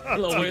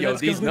don't know where Yo,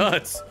 that's these going.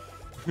 nuts.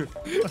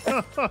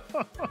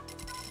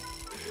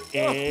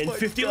 And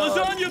 50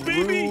 lasagna,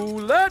 baby.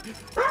 Roulette.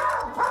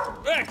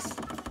 X.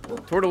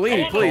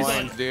 Tortellini, please.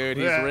 Come on, dude,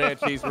 he's Yeah. rich.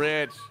 He's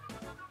rich.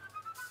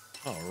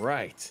 All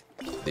right.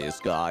 This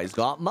guy's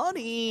got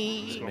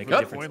money. Make Yep.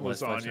 a difference. Point in the last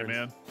 5 lasagna, turns.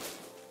 man.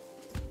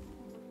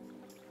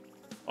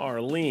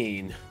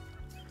 Arlene.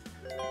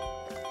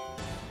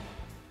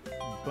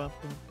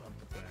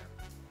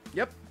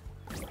 Yep.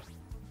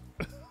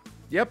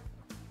 Yep.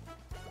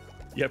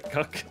 Yep,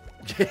 cuck.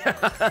 Did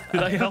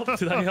I help?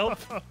 Did I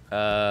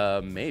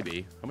help?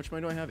 Maybe. How much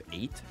money do I have?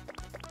 8?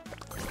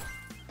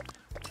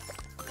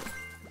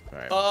 All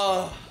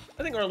right.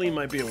 I think Arlene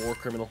might be a war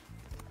criminal.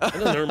 I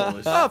know Normal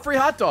is. Oh, free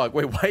hot dog.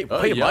 Wait,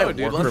 Oh, am yo, I a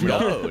dude, war let's criminal?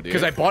 go, dude.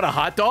 Because I bought a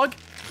hot dog?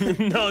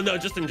 No,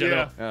 just in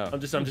general. Oh. I'm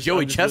just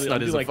Joey I'm just Chestnut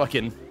really, is a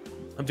fucking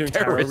I'm doing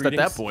tarot terrorist at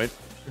that readings.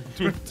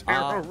 point.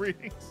 Tarot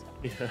readings.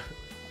 Yeah.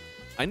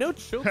 I know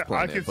Chill's I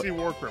playing can it, but see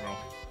War Criminal.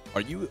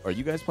 are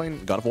you guys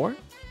playing God of War?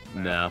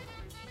 No.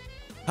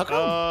 How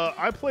come?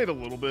 I played a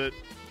little bit.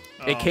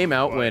 It came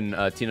out but- when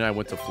Tina and I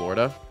went to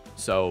Florida,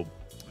 so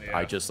Yeah.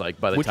 I just like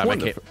by the Which time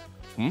one? I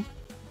came,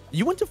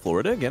 You went to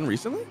Florida again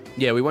recently?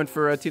 yeah, we went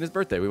for Tina's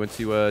birthday. We went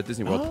to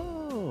Disney World.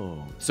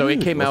 Oh. So it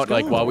dude, came let's out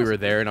like go. while we were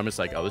there, and I'm just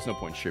like, oh, there's no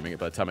point in streaming it.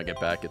 By the time I get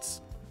back,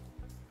 it's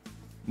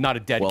not a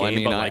dead Well, game, I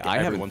mean, but like I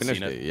haven't everyone's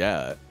finished seen it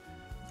yet.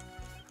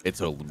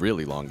 It's a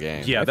really long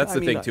game. Yeah, that's I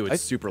the mean, thing too.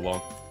 It's super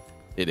long.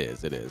 It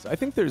is. It is. I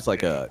think there's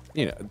like a,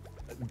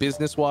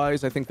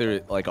 business-wise, I think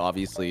they're like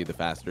obviously the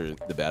faster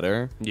the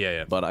better. Yeah,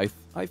 yeah. But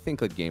I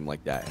think a game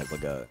like that has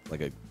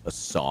like a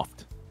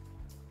soft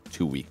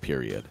 2-week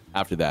period.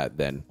 After that,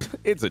 then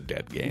it's a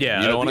dead game.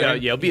 Yeah, you know what I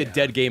mean? yeah, it'll be a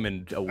dead game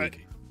in a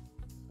week.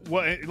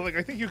 Well, like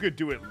I think you could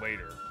do it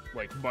later,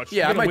 like much.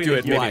 Yeah, I gonna might wait do a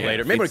it year. maybe Right.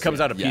 later. Maybe when it It's- comes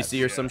out on yes, PC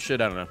or yeah. some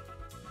shit. I don't know.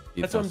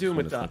 That's what I'm doing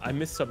with I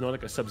missed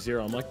Subnautica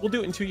Sub-Zero. I'm like, we'll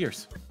do it in 2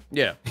 years.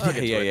 Yeah.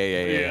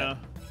 Yeah.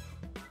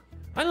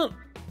 I don't.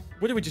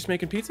 What are we just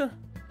making pizza?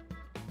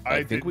 I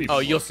think did we- Oh,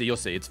 before. you'll see. You'll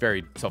see. It's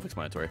very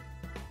self-explanatory.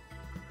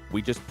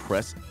 We just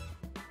press.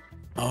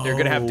 They're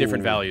gonna have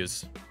different Oh,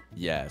 values,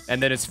 Yes.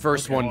 and then it's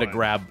first Okay, one to hold on.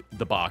 grab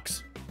the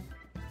box.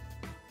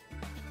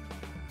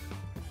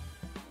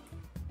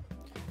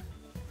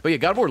 But yeah,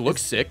 God of War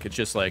looks sick. It's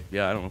just like,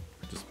 yeah, I don't know.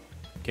 Just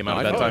came out I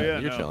at that know, time. yeah.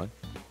 You're no. chilling.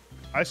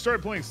 I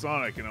started playing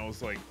Sonic, and I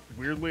was like,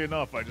 weirdly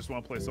enough, I just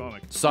want to play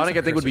Sonic. Sonic,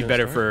 I think, would be cursor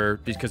better gonna for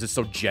because it's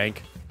so jank.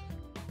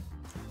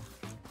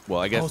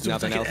 Well, I guess Oh, so it's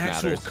nothing like else an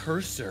actual matters.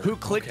 cursor. Who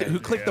clicked? Okay. Who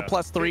clicked the Yeah.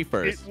 +3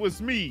 first? It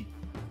was me.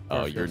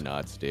 Oh, you're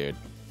nuts, dude.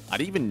 I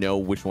didn't even know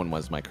which one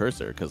was my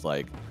cursor because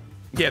like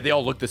Yeah, they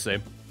all look the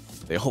same.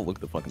 they all look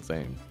the fucking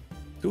same.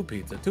 Two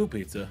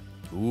pizza.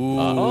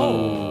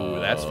 Ooh,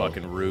 that's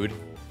fucking rude.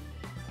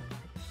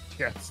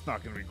 Yeah, it's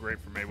not going to be great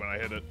for me when I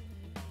hit it.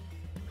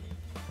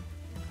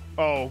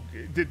 Oh,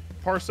 did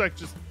Parsec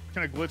just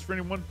kind of glitch for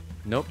anyone?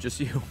 Nope, just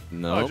you.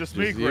 No, Oh, just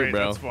me? you, Great,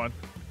 bro. that's fun.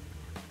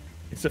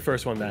 It's the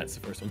first one, Matt. It's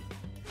the first one.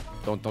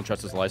 Don't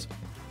trust his lies.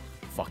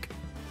 Fuck.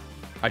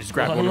 I just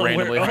grabbed I one don't know where-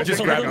 randomly. I I just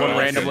don't grabbed know one where-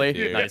 randomly.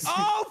 Dude. Nice.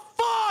 Oh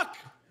fuck!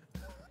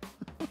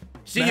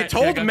 See, Matt, you can I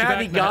told got you Matt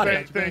back, he Matt? got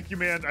Thank it. Thank you,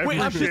 man. I Wait,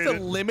 I'm just appreciate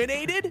it.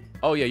 eliminated?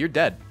 Oh yeah, you're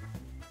dead.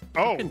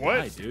 Oh, Fucking what?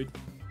 die, dude.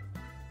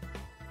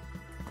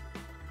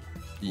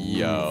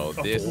 Yo,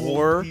 this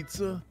Four.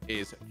 Pizza?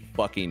 is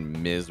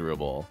fucking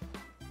miserable.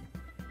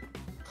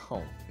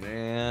 Oh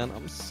man,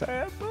 I'm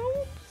sad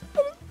though.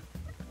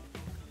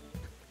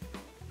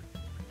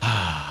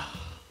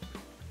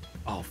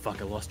 Oh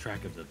fuck! I lost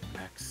track of the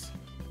X.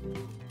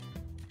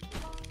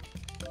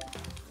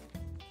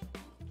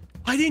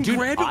 I didn't Dude,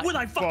 grab I- it when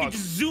I fucking Fuck.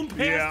 just zoomed past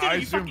Yeah, it. Are I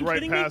you zoomed fucking right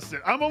kidding past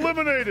it. I'm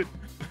eliminated.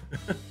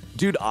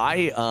 Dude,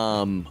 I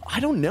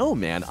don't know,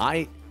 man.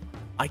 I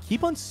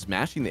keep on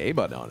smashing the A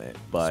button on it,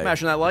 but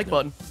Smashing that like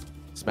button.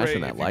 smashing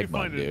Ray, that if like you could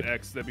find button, an dude.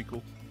 X, that'd be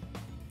cool.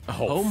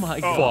 Oh my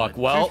Oh, god. Fuck.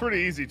 Well. Seems pretty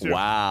easy too.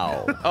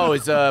 Wow. Oh,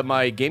 is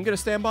my game gonna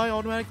stand by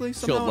automatically?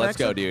 somehow Chill, on let's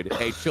go, accident? dude.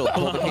 Hey, chill.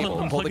 Pull the cable.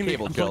 I'm Pull the plugging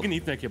cable, I'm chill. plugging the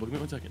Ethernet cable. Give me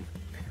 1 second.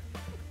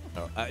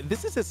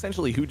 This is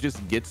essentially who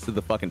just gets to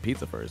the fucking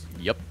pizza first.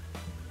 Yep.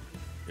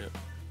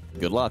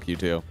 Good luck, you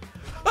two.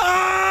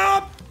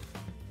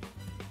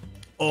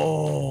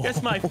 Oh.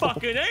 Guess my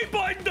fucking A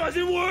button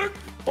doesn't work.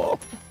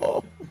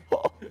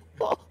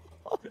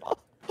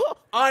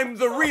 I'm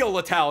the real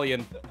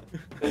Italian.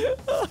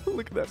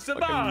 Look at that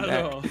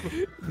Sabado.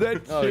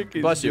 That Oh, chick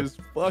is bless you. just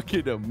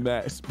fucking a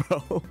mess,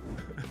 bro.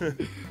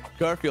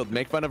 Garfield,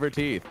 make fun of her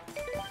teeth.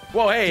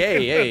 Whoa,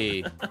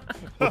 hey.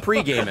 We're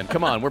pre-gaming.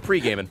 Come on, we're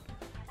pre-gaming.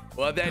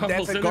 Well,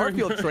 that's a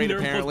Garfield trait,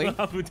 apparently.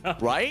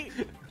 Right?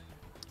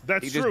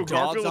 That's He just true.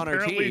 dogs Garfield on her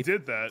apparently teeth.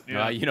 did that.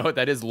 Yeah. You know what?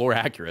 That is lore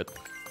accurate.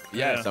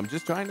 Yes, Yeah. I'm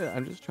just trying to,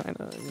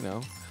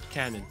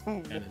 Canon.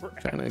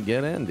 trying to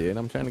get in, dude.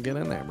 I'm trying to get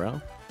in there,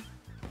 bro.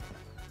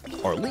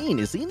 Arlene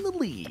is in the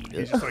lead.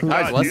 He's just like,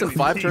 Guys, "God, less these than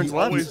 5 teeth turns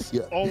left." Always,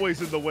 Yeah.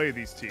 always in the way,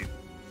 these teeth.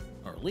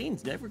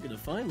 Arlene's never gonna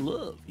find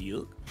love,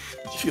 yuck.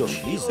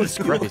 Jesus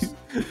Christ.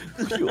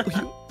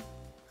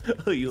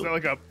 Is that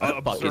like a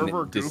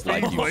observer fucking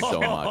dislike you goofing? so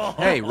much.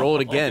 Hey, roll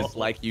it again.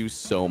 Dislike you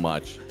so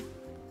much.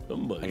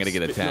 Somebody's I'm gonna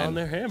get a spitting 10. on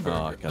their hamburger.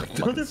 Oh, I got a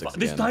fucking This 6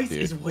 this again, dice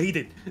dude. is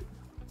weighted.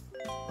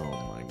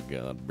 Oh my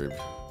god, bro.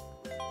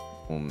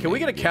 Oh Can we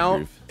get a my count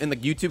grief. in the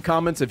YouTube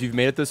comments if you've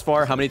made it this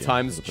far? How many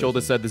times Chilled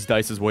has said this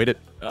dice is weighted?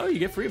 Oh, you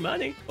get free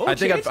money. Oh, I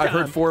think chance I've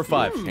heard time. 4 or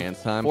 5.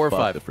 Chance time? 4 or Fuck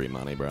 5. the free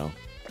money, bro.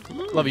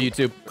 Love you,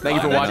 YouTube. Thank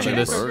you for Another watching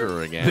this.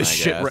 burger again, This I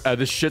shit, guess.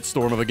 this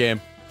shitstorm of a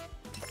game.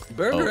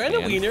 Burger Oh, and a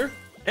and- wiener.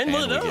 And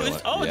one of we get those.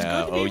 one. Oh, it's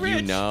yeah. good to be Oh,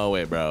 rich. you know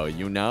it, bro.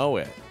 You know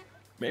it.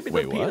 Maybe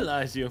Wait, they'll what?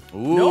 penalize you.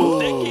 Ooh. No,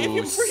 they gave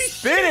you free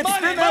Spin shit. it,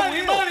 spin that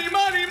wheel. money.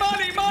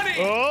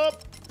 Oh,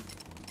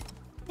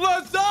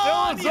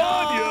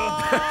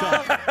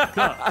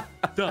 lasagna!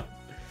 Duh.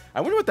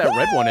 I wonder what that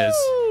red one is.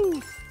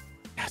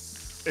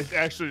 It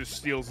actually just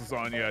steals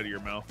lasagna out of your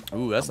mouth.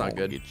 Ooh, that's I'm not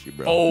gonna good. Get you,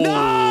 bro. Oh,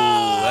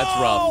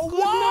 that's rough.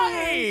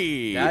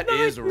 Why? That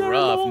is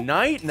rough.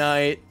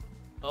 Night.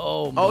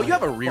 Oh, you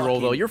have a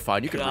reroll though. You're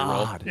fine. You can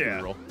reroll. God. You can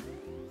Yeah. reroll.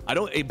 I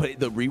don't. But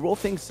the reroll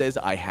thing says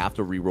I have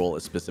to reroll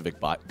a specific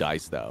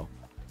dice, though.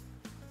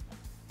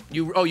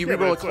 You but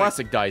reroll a it's like-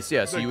 classic dice.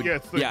 Yeah, so you would. Yeah,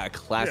 it's the- Yeah,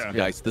 classic yeah.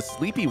 dice. The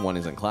sleepy one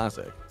isn't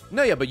classic.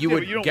 No, yeah, but you Yeah,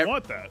 would but you don't get.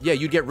 want that. Yeah,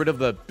 you'd get rid of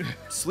the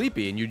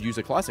sleepy and you'd use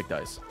a classic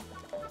dice.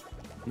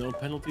 No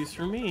penalties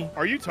for me.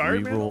 Are you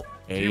tired, man? Reroll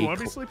Do you a want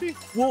to be sleepy?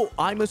 Well,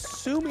 I'm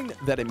assuming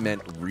that it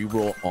meant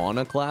reroll on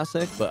a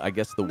classic, but I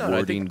guess the No, I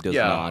wording think- does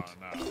yeah. not.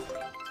 No.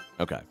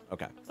 Okay.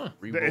 It's at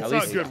not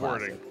least good classic.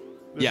 wording.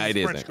 This Yeah, is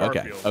it French isn't. Okay.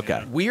 Garfield, Okay.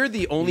 you know? We're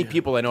the only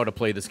people I know to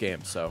play this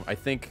game, so I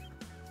think.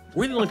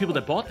 We're the only people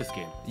that bought this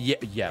game.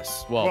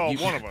 Yes. Well, Well,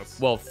 one of us.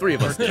 Well, 3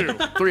 of us did.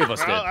 Two. 3 of us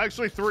did. Well,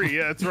 actually, 3.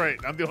 Yeah, that's right.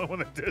 I'm the only one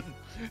that didn't.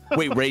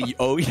 Wait, Ray.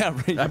 Oh yeah,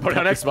 Ray. I put it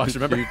on Xbox,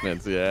 remember?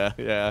 Achievements, Yeah.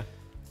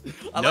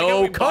 I No like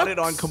how we bought it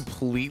cuts. on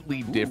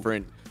completely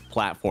different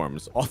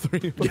platforms. All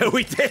 3 of us. Yeah,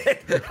 we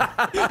did.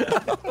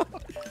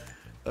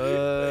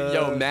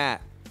 Yo,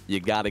 Matt, you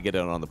gotta get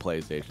it on the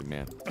PlayStation,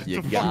 man.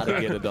 You gotta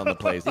get it on the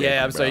PlayStation.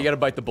 Yeah, I'm sorry. You bro. gotta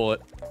bite the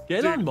bullet.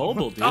 Get on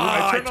mobile, dude.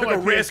 Ah, I turned on took a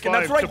my risk, and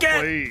that's PS5 what I to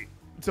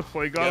get.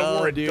 play God of Go,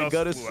 War. and dude, dust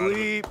go to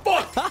flew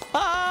out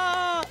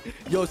of it.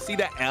 sleep. Yo, see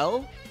that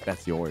L?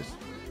 That's yours.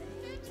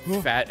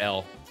 Fat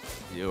L.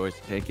 Yours.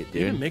 Take it, You dude.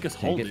 didn't make us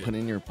Take hold it. it. Put it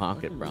in your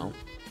pocket, bro.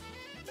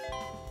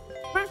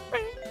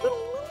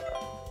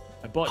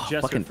 I bought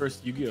Jess her fucking-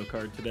 first Yu-Gi-Oh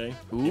card today.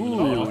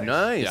 Ooh,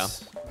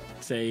 nice.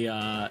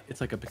 Yeah. It's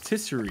like a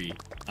patisserie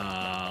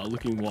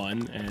looking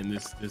one, and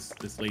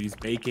this lady's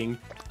baking.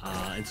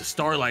 It's a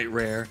Starlight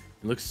rare.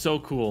 It looks so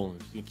cool.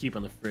 You can keep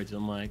on the fridge.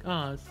 I'm like,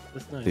 oh,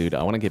 that's nice. Dude,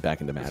 I want to get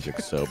back into Magic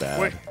so bad.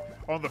 Wait,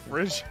 on the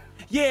fridge?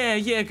 Yeah,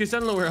 because I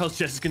don't know where else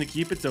Jess is gonna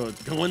keep it, so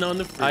it's going on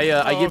the fridge.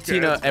 I give okay,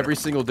 Tina that's fair. every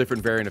single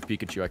different variant of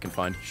Pikachu I can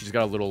find. She's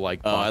got a little like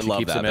Oh, box I she love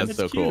keeps that. them in. That's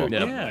so It's cute, cool.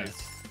 Yeah.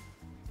 Yes.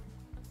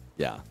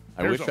 Yeah.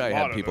 I There's wish a I lot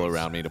had of people those.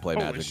 around me to play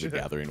Holy Magic shit. the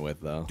Gathering with,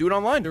 though. Do it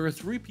online. There are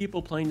 3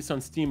 people playing this on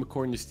Steam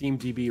according to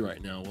SteamDB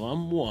right now. Well,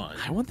 I'm one.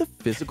 I want the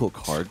physical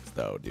cards,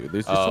 though, dude.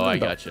 There's just Oh, something I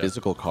about gotcha.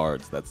 physical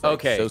cards that's like,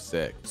 Okay. so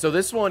sick. So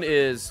this one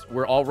is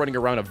we're all running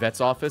around a vet's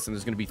office, and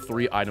there's going to be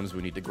 3 items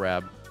we need to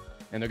grab,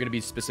 and they're going to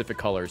be specific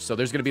colors. So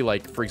there's going to be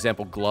like, for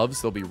example,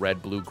 gloves. They'll be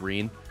red, blue,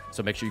 green.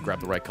 So make sure you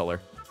grab the right color.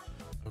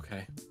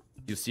 Okay.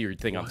 You'll see your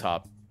thing on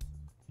top.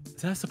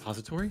 Is that a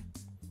suppository?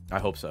 I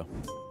hope so.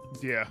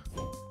 Yeah.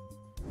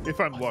 If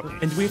I'm lucky.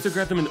 And do we have to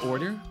grab them in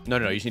order? No,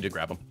 you just need to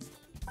grab them.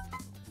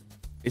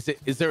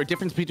 Is there a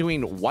difference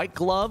between white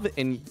glove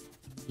and...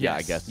 Yeah,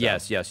 I guess so.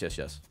 Yes.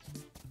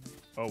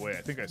 Oh, wait,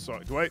 I think I saw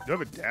it. Do I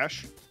have a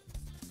dash?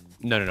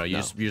 No. You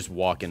No. just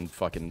walk and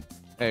fucking.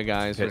 Hey,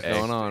 guys, Hit what's A.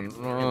 going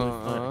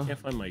on? I can't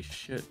find my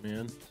shit,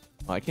 man.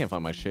 I can't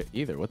find my shit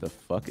either. What the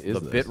fuck is The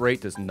this? bit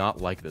rate does not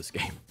like this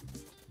game.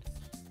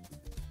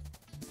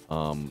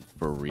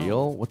 For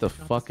real? What the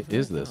fuck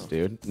is this,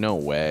 dude? No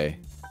way.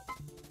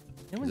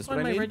 Can we this find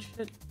what I my need? red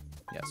shit?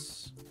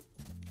 Yes.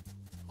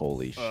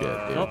 Holy shit,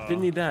 dude. Nope,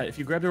 didn't need that. If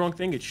you grab the wrong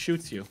thing, it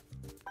shoots you.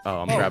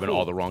 Oh, I'm grabbing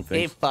all the wrong It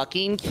things.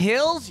 fucking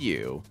kills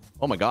you.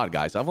 Oh my god,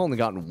 guys, I've only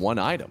gotten 1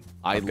 item.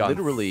 I've gotten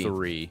literally...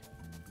 3.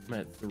 I'm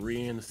at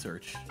 3 in the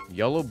search.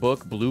 Yellow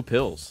book, blue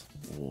pills.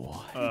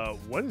 What?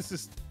 What is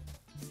this?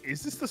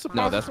 Is this the surprise?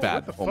 No, that's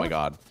bad. Oh my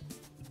god.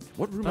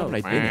 What room Oh, have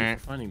I thank been you in?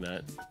 for finding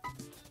that.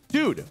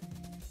 Dude,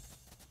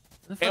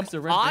 The fuck's the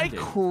am red I Band-Aid?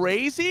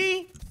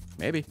 crazy?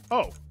 Maybe.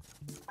 Oh,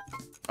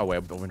 Oh, wait, I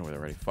went over there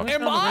already. Fuck.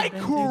 Am Am I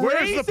Band-Aid. crazy?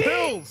 where's the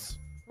pills?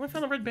 Have I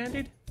found a red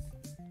Band-Aid?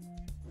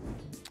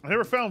 I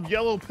never found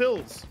yellow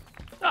pills.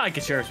 Oh, I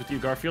can share this with you,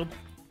 Garfield.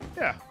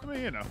 Yeah, I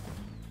mean, you know.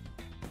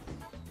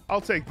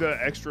 I'll take the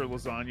extra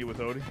lasagna with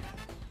Odie.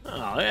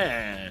 Oh,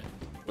 yeah.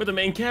 We're the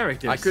main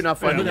characters. I could not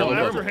find Yeah, the well,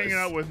 yellow after book. hanging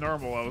out with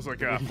Normal, I was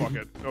like, ah, fuck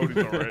it. Odie's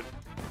alright.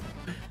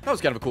 That was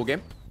kind of a cool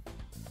game.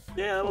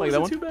 Yeah, that like that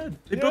wasn't one. too bad.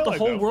 They Yeah, built I the like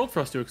whole that one. world for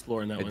us to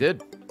explore in that It one.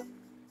 did.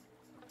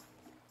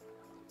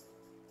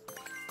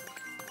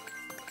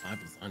 5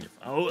 lasagna.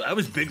 Oh, that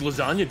was big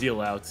lasagna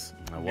deal outs.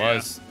 I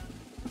was.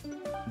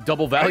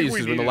 Double values we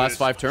is in the needed last this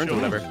 5 turns or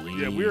children. whatever.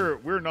 Yeah,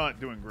 we're not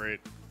doing great.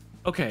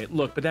 Okay,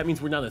 look, but that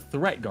means we're not a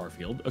threat,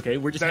 Garfield. Okay,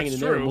 we're just That's hanging in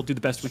there and true. we'll do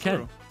the best we can.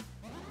 True.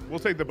 We'll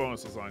take the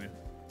bonus lasagna.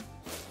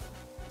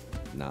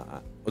 Nah.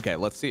 Okay,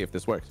 let's see if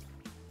this works.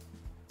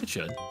 It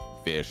should.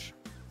 Fish.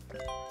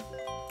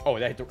 Oh,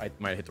 I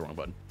might have hit the wrong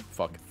button.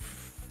 Fuck.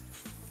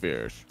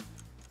 Fish.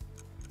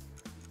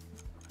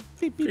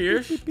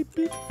 Fish.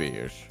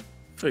 Fish.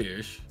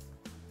 Fish.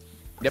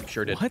 Yep,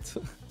 sure did. What?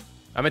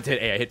 I meant to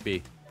hit A. I hit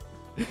B.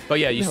 But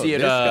yeah, you No, see it.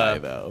 this guy,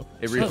 though.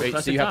 It Oh, reframes.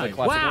 that's So you a have the time.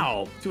 classic.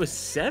 Wow, to a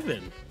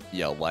 7.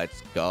 Yo,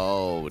 let's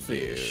go,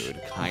 Fish.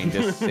 dude.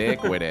 Kinda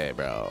sick with it,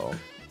 bro.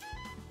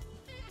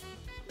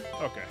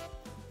 Okay.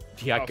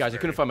 Yeah, Oh, guys, I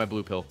couldn't fair. find my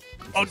blue pill.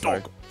 Hot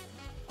dog.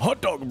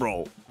 Hot dog,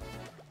 bro.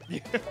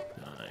 9.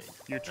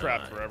 You're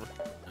trapped 9. forever.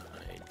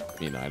 9.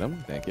 Me an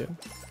item, thank you.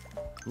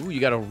 Ooh, you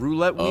got a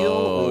roulette wheel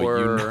Oh,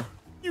 or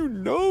you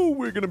know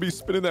we're gonna be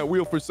spinning that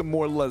wheel for some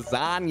more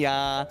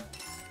lasagna.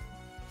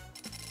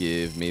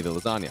 Give me the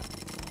lasagna.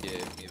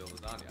 Give me the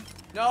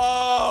lasagna.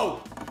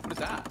 No! What is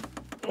that?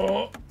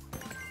 Oh.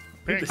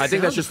 Pink. I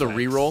think that's Sound just a effects.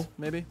 reroll,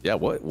 maybe. Yeah,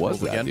 what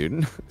was Move that, again.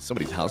 dude?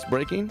 Somebody's house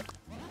breaking?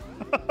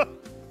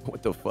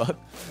 What the fuck?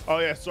 Oh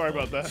yeah, sorry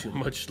about that. Too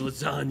much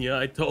lasagna.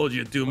 I told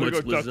you, too I'm much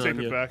gonna go duct tape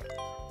it lasagna. back.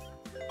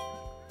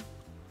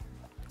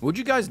 Would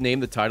you guys name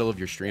the title of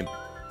your stream?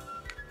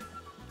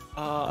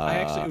 I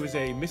actually, it was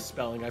a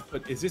misspelling. I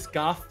put, is this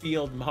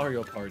Garfield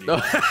Mario Party?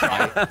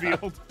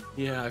 Field.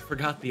 Yeah, I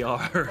forgot the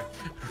R.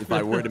 If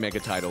I were to make a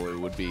title, it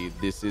would be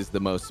 "This is the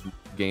most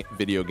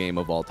video game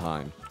of all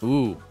time."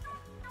 Ooh,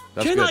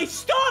 that's Can good. I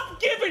stop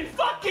giving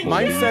fucking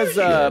Mine names?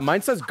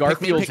 says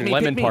Garfield's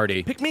Lemon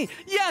Party. Pick me.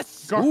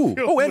 Yes. Ooh.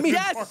 Oh, and me.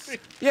 Garfield Yes! Party.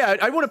 Yeah,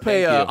 I want to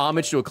pay Thank you.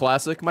 homage to a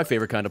classic. My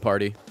favorite kind of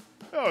party.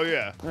 Oh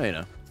yeah. You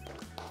know,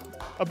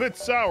 A bit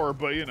sour,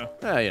 but you know.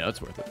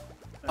 it's worth it.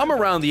 I'm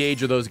around the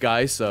age of those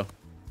guys, so.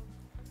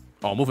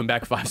 Oh, moving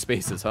back 5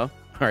 spaces, huh?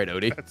 All right,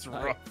 Odie. That's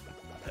rough.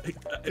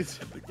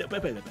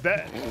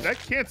 That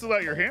canceled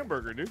out your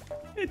hamburger, dude.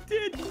 It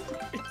did.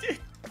 It did.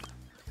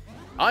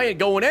 I ain't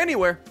going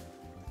anywhere.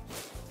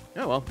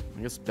 Yeah, well,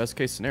 I guess best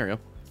case scenario.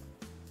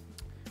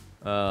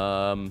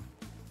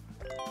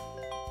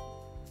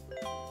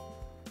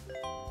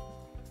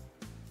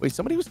 Wait,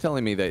 somebody was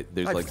telling me that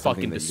there's I like fucking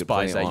something that you could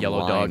play despise that yellow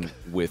online dog.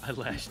 with I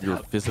lashed your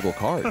out. physical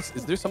cards.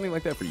 Is there something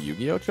like that for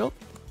Yu-Gi-Oh, Chill?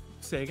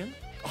 Say again?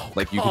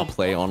 Like you can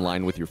play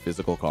online with your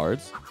physical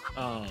cards?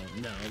 Oh,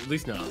 no, at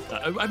least no.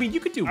 I mean, you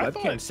could do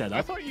webcam I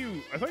setup. thought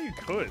you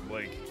could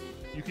like,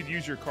 you could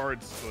use your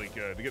cards like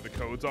to get the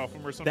codes off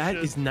them or something. That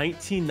is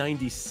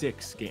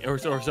 1996 game, or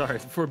sorry,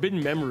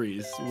 Forbidden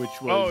Memories, which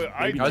was. Oh,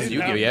 I maybe How's did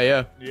Yu-Gi-Oh? have-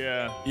 Yeah.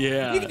 Yeah.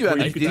 Yeah, You can do that.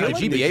 where You could did type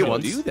the in GBA codes.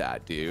 ones. Do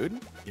that, dude.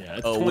 Yeah,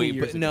 it's Oh 20 wait,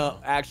 years but no, ago.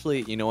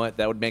 actually, you know what?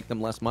 That would make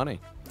them less money.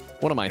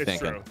 What am I It's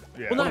thinking? true.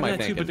 Yeah. Well, What not am I that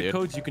too, thinking, but the dude?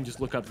 codes you can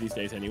just look up these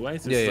days anyway.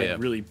 So Yeah, it's yeah, like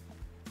yeah. really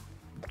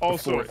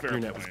Also before a fair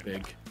internet was point.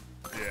 big.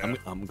 Yeah.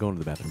 I'm going to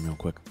the bathroom real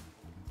quick.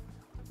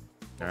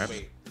 All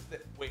right.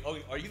 Wait,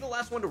 are you the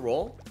last one to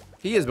roll?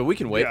 He is, but we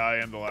can wait. Yeah, I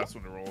am the last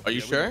one to roll. Are you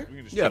Yeah, sure? We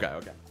can just Yeah.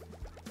 Okay.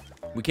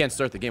 We can't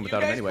start the game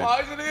without him anyway.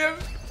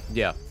 Positive?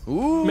 Yeah.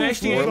 Ooh,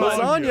 Mash the more A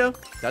button.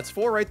 lasagna. That's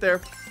 4 right there.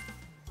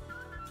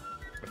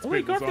 That's Oh wait,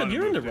 big Garfield, lasagna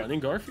you're in the move, dude. running,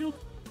 Garfield.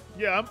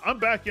 Yeah, I'm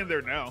back in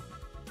there now.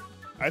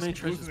 I As many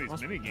just moved treasures to these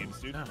possible. mini games,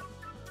 dude. Wow.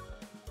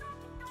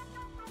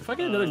 If I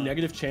get another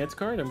negative chance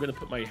card, I'm gonna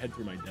put my head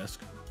through my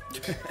desk.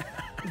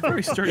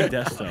 Very sturdy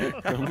desk though.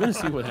 I'm gonna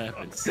see what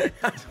happens.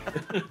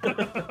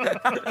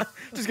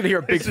 Just gonna hear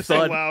a big It's just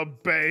thud. a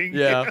loud bang.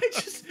 Yeah.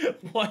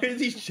 Why are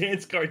these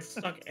chance cards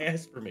suck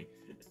ass for me?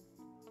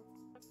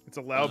 It's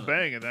a loud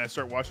bang, and then I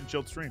start watching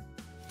Chilled stream.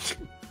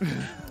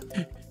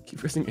 Keep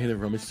pressing A to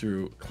rummage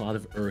through clod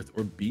of earth,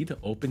 or B to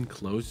open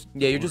closed.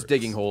 Yeah, you're just doors.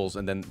 digging holes,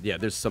 and then yeah,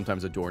 there's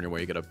sometimes a door in your way.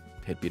 You gotta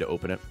hit B to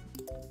open it.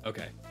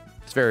 Okay.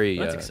 It's very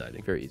That's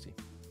exciting. very easy.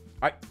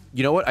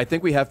 You know what? I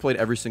think we have played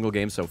every single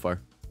game so far.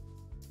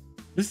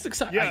 This is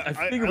exciting. Yeah, I I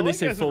figure when like they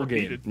say as it full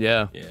repeated. game.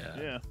 Yeah, Yeah.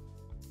 Yeah.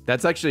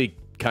 that's actually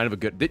kind of a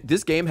good.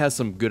 This game has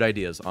some good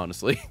ideas,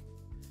 honestly.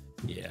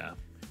 Yeah.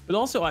 But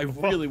also, I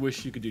really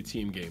wish you could do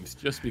team games,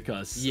 just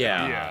because.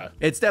 Yeah.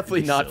 It's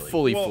definitely It'd be not silly.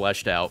 fully Well-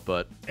 fleshed out,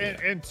 but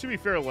And to be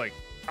fair, like,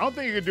 I don't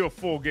think you could do a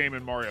full game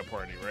in Mario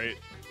Party, right?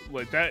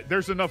 Like that,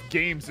 there's enough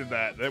games in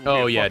that. That would be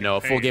oh a yeah, fucking no,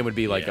 a full pain. game would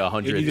be like Yeah.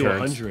 100 You do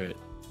turns. 100.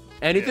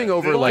 Anything Yeah.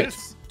 over Well, like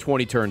it's-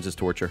 20 turns is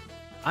torture.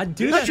 I'd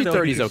do that. Actually, though,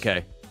 30 is because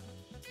okay.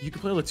 You could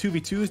play all the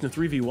 2v2s and the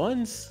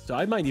 3v1s, so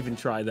I might even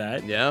try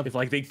that. Yeah. If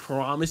like they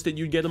promised that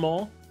you'd get them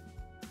all.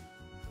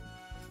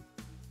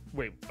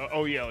 Wait.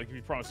 Oh yeah, like if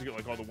you promise to get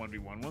like all the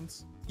 1v1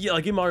 ones. Yeah,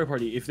 like in Mario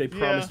Party, if they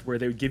promised where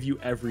they would give you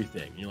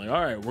everything, you're like,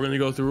 all right, we're gonna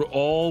go through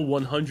all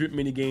 100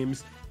 mini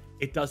games.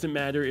 It doesn't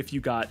matter if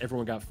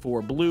everyone got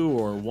 4 blue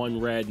or 1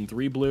 red and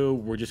 3 blue.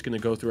 We're just gonna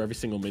go through every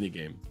single mini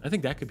game. I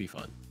think that could be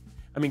fun.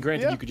 I mean,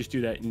 granted, Yeah. you could just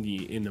do that in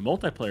the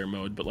multiplayer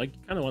mode, but like, you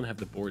kind of want to have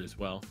the board as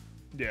well.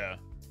 Yeah.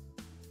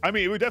 I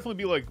mean, it would definitely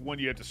be like one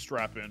you had to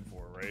strap in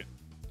for, right?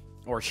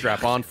 Or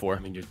strap on for. I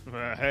mean, you're,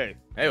 Hey,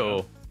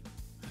 Hey-oh.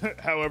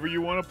 however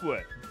you want to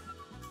play.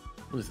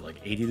 what is it, like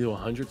 80 to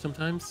 100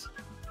 sometimes?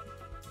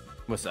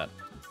 What's that?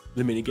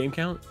 The mini game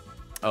count?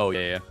 Oh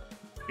yeah,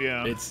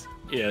 yeah.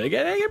 Yeah. They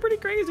get pretty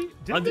crazy.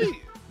 Didn't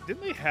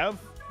they have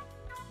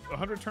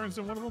 100 turns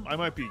in one of them? I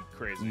might be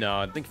crazy. No,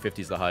 I think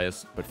 50 is the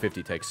highest, but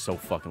 50 takes so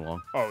fucking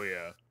long. Oh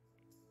yeah.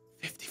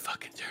 50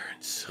 fucking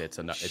turns.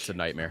 It's a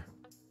nightmare.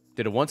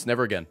 Did it once,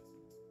 never again.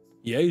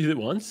 Yeah, you did it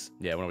once?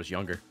 Yeah, when I was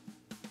younger.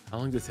 How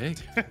long did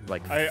it take?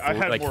 Like I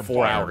had like more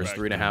 4 fire hours, back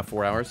 3.5,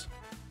 4 hours.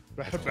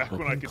 Back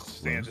when I could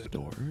stand it.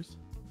 Doors.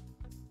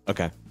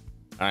 Okay.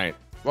 All right.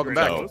 Welcome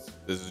Great. back. So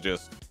this is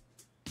just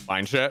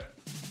fine shit.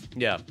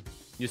 Yeah.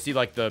 You see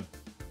like the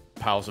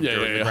piles of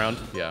dirt in the ground?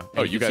 Yeah.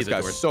 Oh, And you see guys the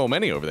got doors. so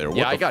many over there. What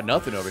Yeah, the I got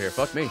nothing over here.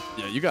 Fuck me.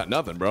 Yeah, you got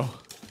nothing, bro.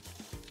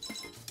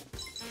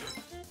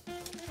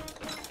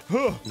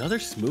 Another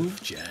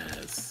smooth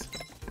jazz.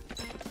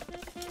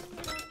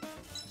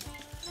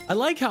 I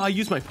like how I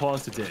use my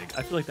paws to dig.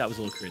 I feel like that was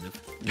a little creative.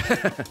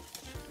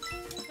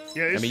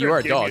 Yeah, I mean, you are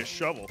a gave me dog. a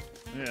shovel.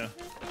 Yeah.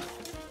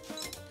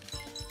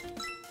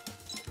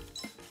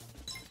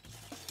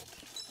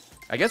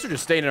 I guess we're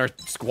just staying in our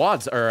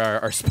squads or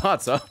our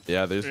spots, huh?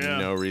 Yeah, there's Yeah.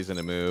 no reason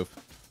to move.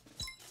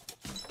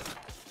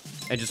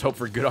 And just hope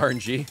for good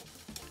RNG.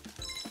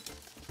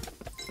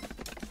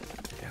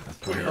 Yeah,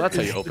 that's Well, that's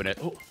how you open it.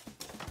 Oh,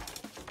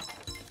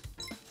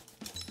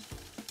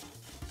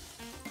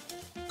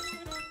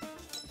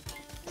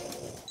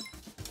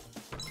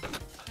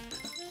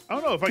 I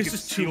don't know if I this can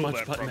is too steal much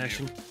that button from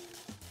mashing. You.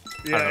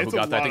 Yeah, I don't know it's who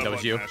a got that. I lot think of that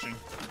was you. button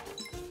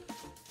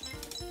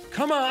mashing.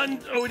 Come on,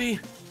 Odie.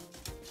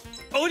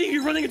 Odie,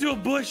 you're running into a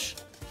bush.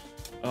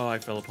 Oh, I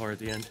fell apart at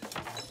the end.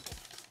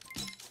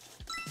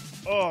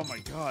 Oh my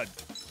god.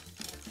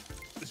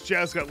 This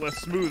jazz got less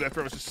smooth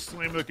after I was just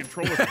slamming the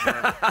controller for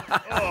forever.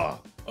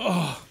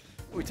 Oh,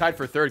 We tied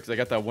for third because I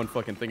got that one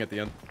fucking thing at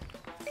the end.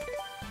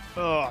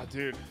 oh,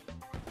 dude.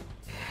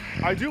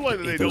 I do like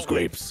that they those don't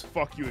like, grapes.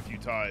 fuck you if you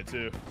tie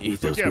too.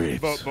 Eat those yeah,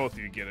 grapes. both of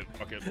you get it.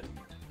 Fuck it.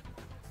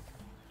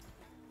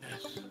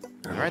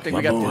 All right, I think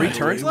we got 3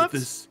 turns left.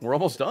 We're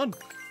almost done.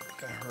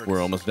 That hurts.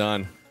 We're almost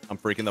done. I'm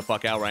freaking the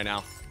fuck out right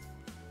now.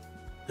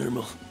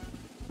 Nermal.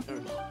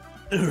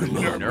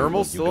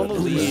 Nermal's still in the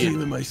lead.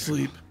 in my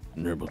sleep.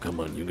 Nermal, come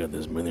on, you got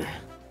this, brother.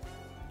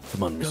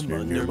 Come on, Come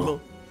on, Nermal.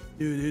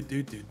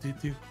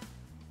 Do.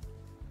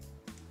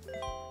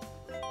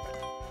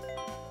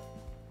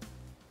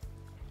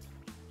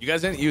 You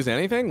guys didn't use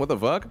anything? What the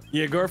fuck?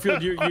 Yeah,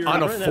 Garfield, you're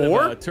On a running out of,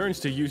 4? turns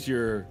to use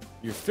your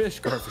fish,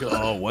 Garfield.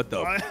 Oh, what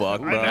the I-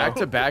 fuck, I bro? know.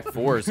 Back-to-back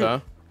 4s, huh?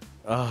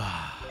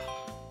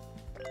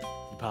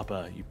 You pop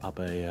a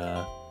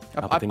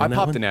I thing on that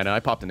popped one? a nana. I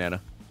popped a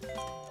nana.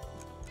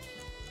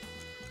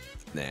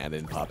 Nah, I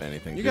didn't pop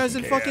anything. You Just guys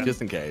in did case. fucking-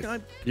 Just in case.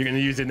 You're gonna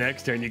use it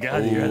next turn. You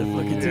got it. You gotta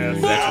fucking do Yeah,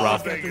 it. That's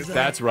rough. thing is-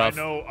 That's rough.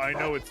 I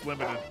know it's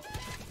limited.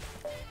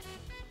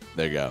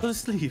 There you Go go. to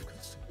sleep.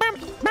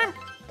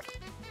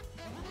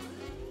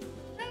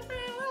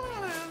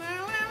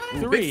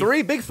 Big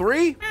 3, big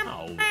 3.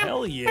 Oh,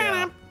 hell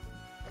yeah.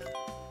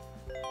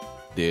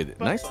 Dude,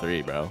 nice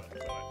 3, bro.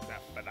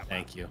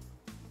 Thank you.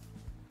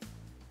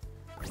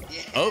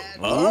 Oh.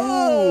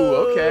 Ooh,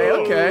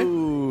 okay.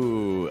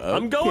 Ooh,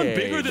 I'm going okay,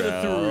 bigger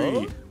than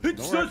bro. a 3.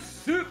 It's a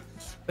 6.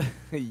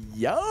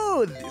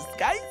 Yo, this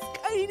guy's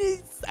kind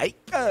of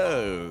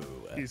psycho.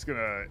 He's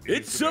gonna.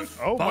 It's gonna,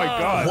 a Oh my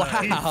god.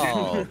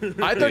 Wow.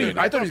 I thought he was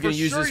For gonna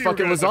use sure this you were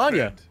fucking gonna lasagna.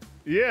 defend.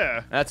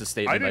 Yeah. That's a I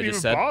statement I, didn't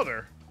just even said.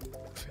 bother.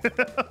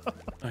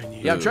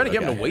 Yeah, I'm trying to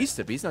get him Okay. to waste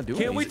it, but he's not doing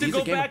it. Can't wait to He's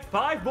go a game- back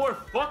 5 more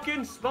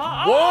fucking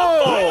spots.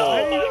 Whoa!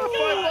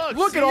 Hey, $5.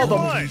 Look at all the.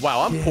 Fine.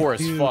 Wow, I'm poor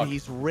as Dude, fuck.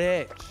 he's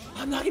rich.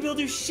 I'm not gonna be able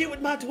to do shit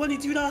with my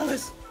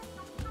 $22.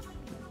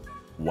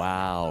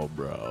 Wow,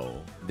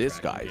 bro. This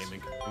guy's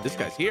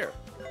here.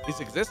 He's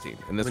existing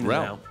in this Win the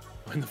realm. now.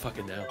 Win the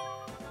fucking now.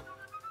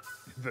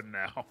 The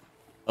now.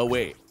 Oh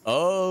wait.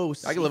 Oh,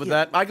 I can live with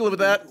that. I can live with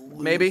that.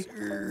 Maybe.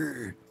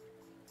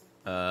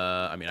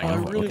 I mean, I I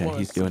can. really okay, want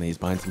he's doing it. He's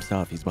buying some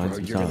stuff. He's buying Bro,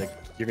 some you're stuff.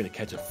 gonna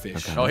catch a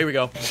fish. Okay. Oh, here we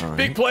go. All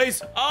Big right.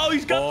 plays. Oh,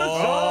 he's got the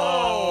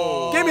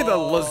Oh! Give me the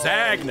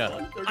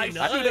lasagna. I need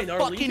a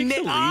Fucking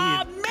man!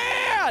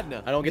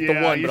 I don't get Yeah,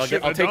 the 1, you but I'll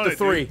shouldn't I'll have take done the it,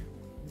 3. dude.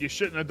 You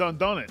shouldn't have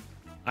done it.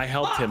 I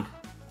helped him.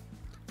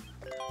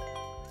 This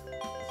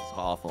is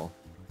awful.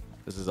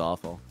 This is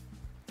awful.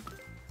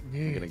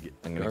 I'm gonna get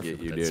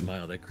Garfield, you, that dude.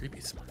 smile, that creepy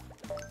smile.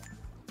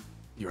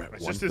 You're at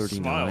It's just his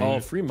 139. smile. Oh,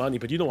 free money,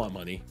 but you don't want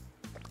money.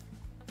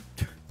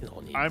 You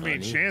don't need I mean,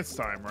 money. chance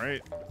time,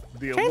 right?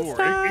 The allure.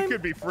 It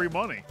could be free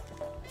money.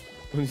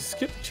 When you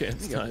skip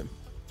chance time,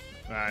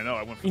 I know.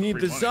 I went for you need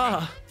free the money.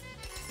 za.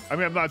 I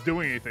mean, I'm not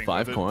doing anything.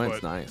 5 with coins.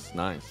 It, but Nice,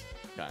 nice.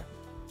 Okay.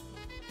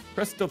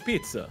 Presto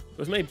pizza.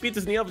 Put as many pizzas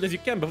in the oven as you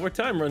can before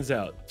time runs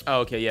out.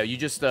 Oh, okay, yeah. You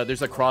just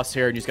there's a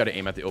crosshair, and you just got to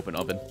aim at the open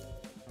oven.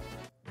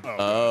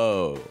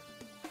 Oh.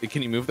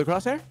 Can you move the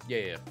crosshair? Yeah,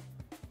 yeah.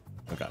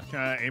 Okay. can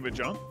I aim at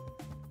John?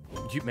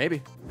 You,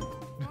 maybe. Oh,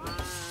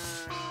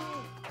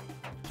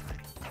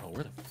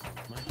 where the fuck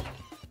am I?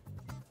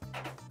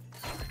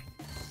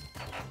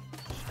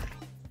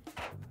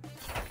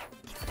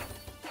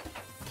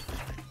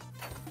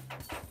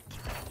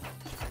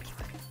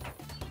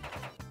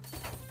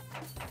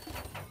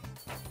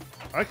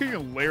 I can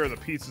even layer the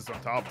pieces on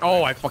top. Of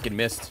Oh, I fucking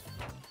missed.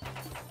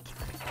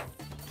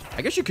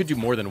 I guess you could do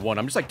more than 1.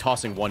 I'm just like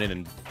tossing 1 in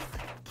and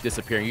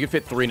disappearing. You can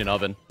fit 3 in an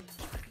oven.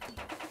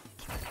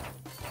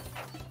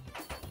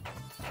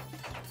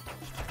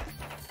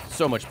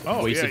 So much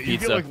wasted you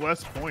pizza. get like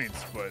less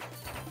points, but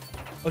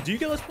Oh, do you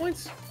get less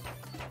points?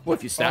 Well,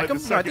 if you stack them,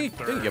 the I think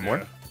second, you get more.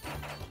 yeah.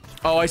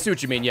 Oh, I see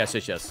what you mean. Yes,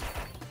 yes, yes.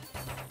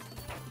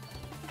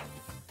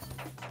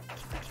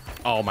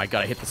 Oh my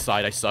god, I hit the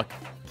side. I suck.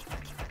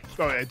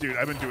 Oh yeah, dude,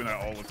 I've been doing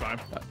that all the time.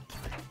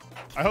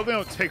 I hope they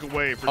don't take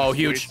away from Oh, just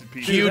huge. wasted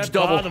pizza. Huge That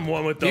double. bottom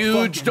one with the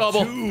Huge fucking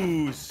double.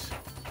 twos.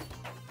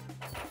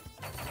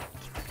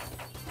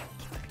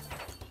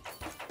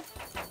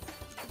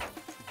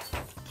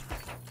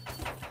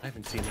 I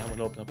haven't seen that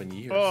one open up in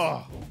years.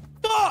 Oh,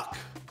 fuck!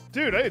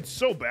 Dude, I did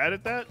so bad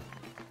at that.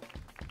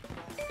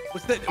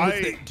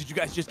 Did you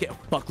guys just get a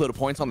fuckload of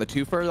points on the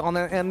twofer on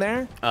the end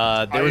there?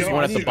 There was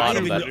one at the I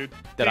bottom didn't that, know.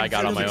 that I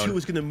got on my The two own.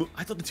 was gonna move.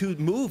 I thought the two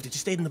moved. It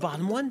just stayed in the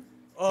bottom one.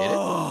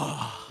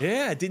 Oh,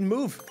 Yeah, it didn't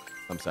move.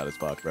 I'm sad as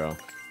fuck, bro.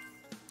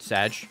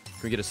 Sag. Can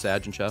we get a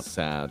Sag in chat?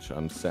 Sag,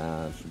 I'm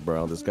sad,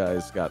 bro. This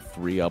guy's got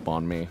 3 up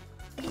on me.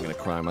 I'm gonna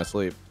cry in my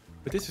sleep.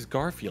 But this is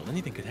Garfield.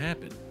 Anything could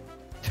happen.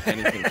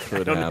 Anything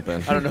could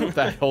happen. I don't know if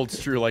that holds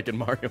true like in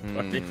Mario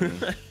Party.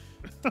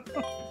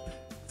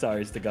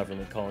 Sorry, it's the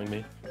government calling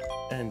me.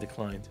 And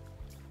declined.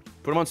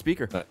 Put him on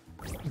speaker.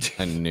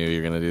 I knew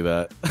you were gonna do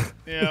that.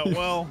 Yeah,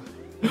 well,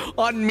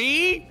 On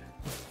me?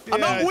 I'm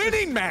yeah, not it's winning,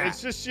 just, Matt.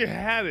 It's just you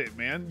had it,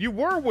 man. You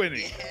were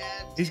winning.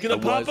 He's gonna I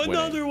pop was winning.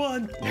 another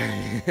one.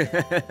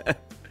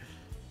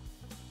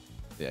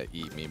 Yeah,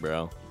 eat me,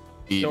 bro.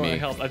 Eat Don't me. worry,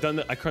 help.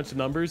 I crunched the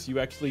numbers. You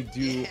actually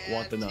do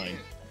want the 9.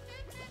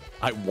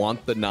 I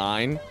want the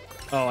 9.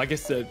 Oh, I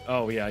guess the.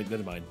 Oh yeah,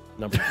 never mind.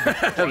 Number.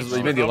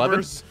 You made the 11?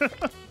 Numbers.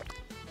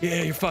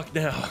 Yeah, you're fucked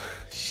now.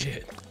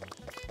 Shit.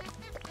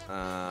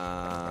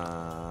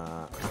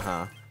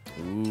 Uh-huh.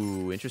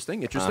 Ooh,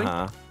 interesting, interesting.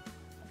 Uh-huh.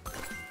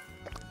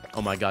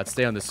 Oh my god,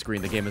 stay on this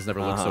screen. The game has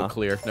never looked so Uh-huh.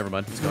 clear. Never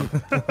mind, it's gone.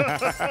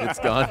 It's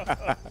gone.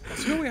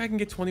 Is there a way I can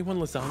get 21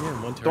 lasagna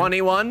in one turn?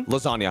 21.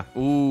 Lasagna.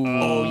 Ooh.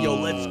 Oh, yo,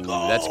 let's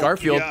go. That's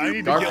Garfield. Yeah, I need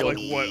to Garfield.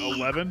 get like what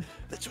 11.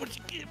 That's what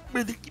you get,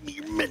 brother. Give me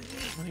your money.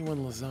 21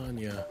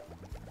 lasagna.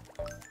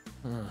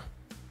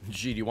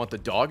 Gee, do you want the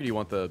dog or do you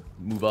want the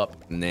move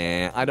up?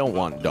 Nah, I don't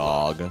want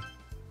dog.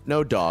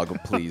 No dog,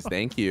 please.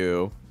 Thank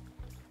you.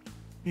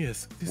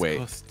 Yes. This Wait.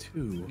 costs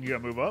 2. You gotta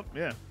move up.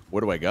 Yeah,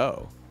 Where do I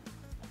go?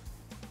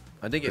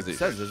 I think it Is it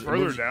says it further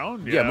moves,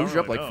 down. Yeah, it I moves don't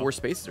you up really like know. 4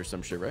 spaces or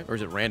some shit, right? Or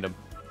is it random?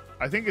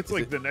 I think it's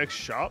like the next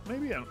shop,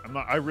 maybe. I'm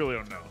not. I really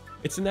don't know.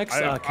 It's the next.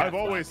 I've cat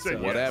always flap,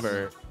 said so-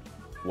 yes.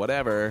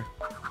 Whatever.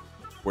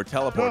 We're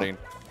teleporting.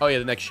 Oh yeah,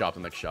 the next shop,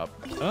 the next shop.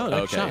 Oh,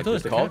 next Okay, shot.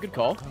 Good call, good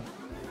call.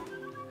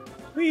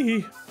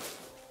 Wee.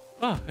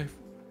 5.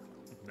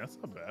 That's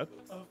not bad.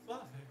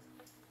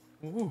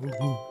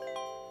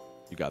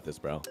 You got this,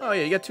 bro. Oh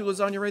yeah, you got 2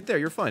 lasagna right there.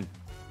 You're fine.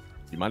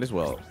 You might as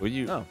well. Well,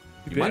 you. Oh.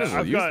 You might as well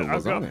I've use got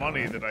the lasagna.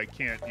 money right? that I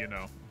can't,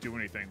 do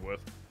anything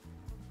with.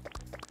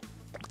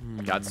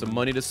 Got some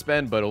money to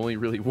spend, but only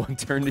really 1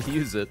 turn to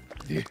use it.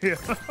 Yeah.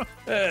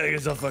 I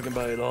guess I'll fucking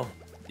buy it all.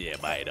 Yeah,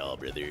 buy it all,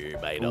 brother.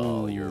 Buy it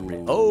all. You're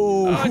Ooh.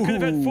 Oh. I could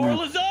have had 4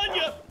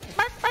 lasagna.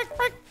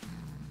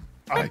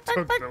 I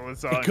took the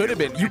lasagna. It could have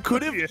been. You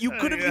could have. You Yeah,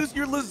 could have yeah. used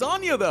your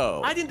lasagna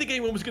though. I didn't think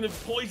anyone was gonna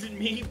poison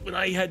me when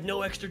I had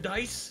no extra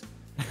dice.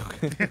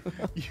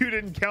 You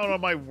didn't count on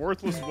my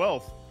worthless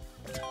wealth.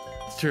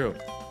 It's true.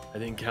 I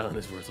didn't count on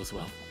this worthless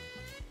wealth.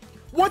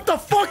 What the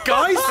fuck,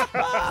 guys?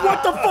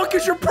 What the fuck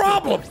is your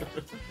problem?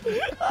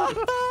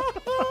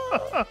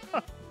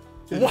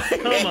 What?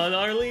 Come on,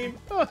 Arlene.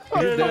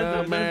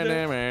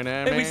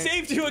 And we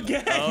saved you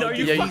again. Are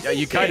you Yeah, fucking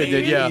you kinda did,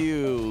 kidding yeah.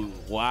 You.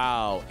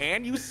 Wow.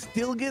 And you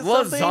still get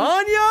something?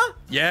 Lasagna?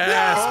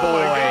 Yes,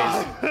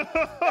 boys.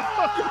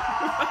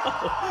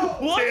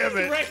 What Damn is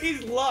it.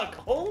 Ray's luck?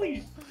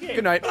 Holy shit.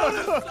 Good night.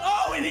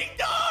 Oh, and he.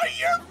 Oh,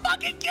 you're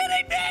fucking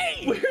kidding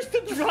me. Where's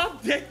the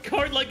drop dead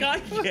card like I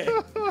get?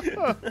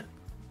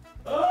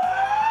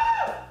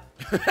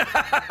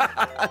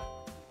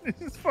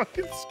 He's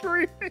fucking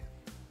screaming.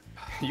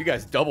 You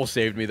guys double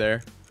saved me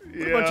there. What a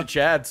Yeah. bunch of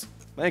Chads.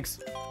 Thanks.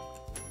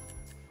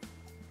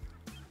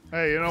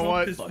 Hey, you know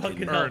what? This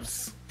fucking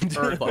Earns. I Earns,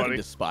 fucking buddy.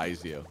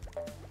 despise you.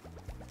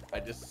 I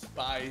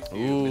despise you,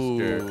 Ooh,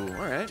 Mr.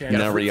 all right. Got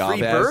a Free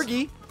Narvaez.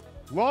 burgie.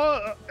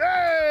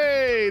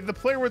 Hey, the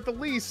player with the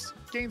least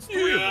gains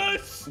 3 of them.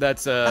 Yes.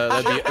 That'd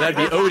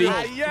be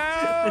Odie.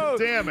 Yo!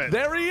 Damn it.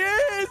 There he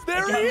is!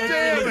 There he is!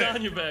 Damn it.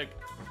 On your back.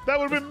 That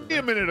would have been me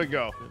a minute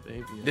ago.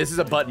 This is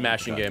a button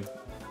mashing game.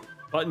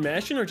 Button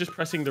mashing or just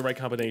pressing the right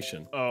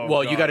combination? Oh,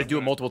 Well, you God, gotta I'm do it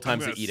gonna- multiple I'm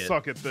times to gonna eat it.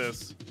 Suck at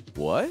this.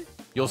 What?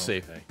 You'll see.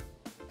 Okay.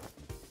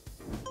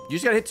 You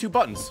just gotta hit 2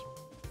 buttons.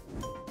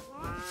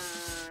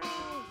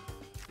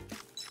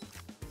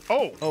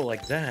 Oh, Oh,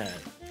 like that.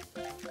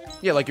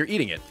 Yeah, like you're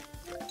eating it.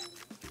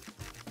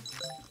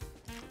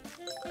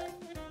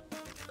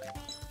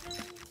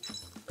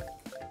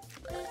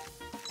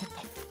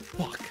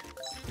 Fuck.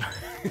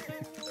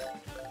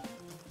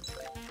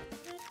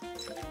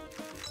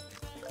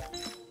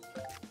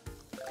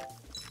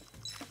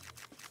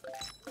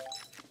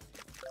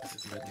 This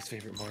is my least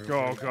favorite Mario.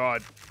 oh Party.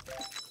 God.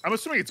 I'm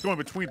assuming it's going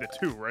between the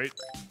two, right?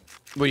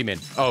 What do you mean?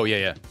 Oh, yeah,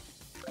 yeah.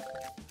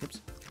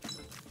 Oops.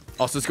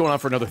 Also, it's going on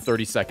for another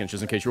 30 seconds,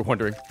 just in case you were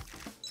wondering.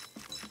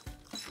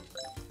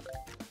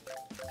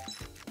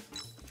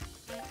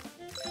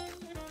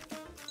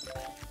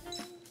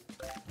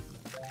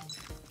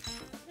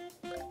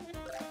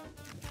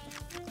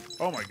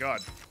 Oh my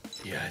god.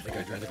 Yeah, I think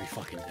I'd rather be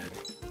fucking dead.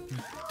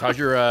 How's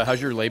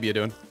your labia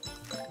doing?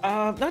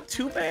 Not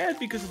too bad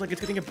because it's like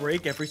it's getting a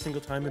break every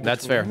single time. In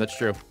That's fair. between. That's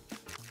true.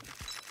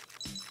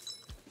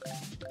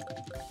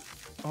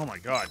 Oh my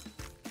god.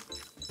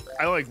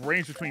 I like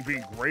range between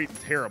being great and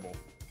terrible.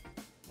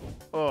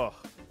 Ugh.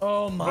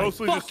 Oh my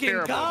Mostly just fucking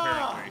terrible,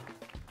 god! apparently.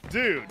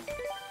 Dude.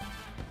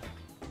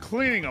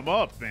 Cleaning them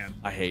up, man.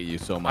 I hate you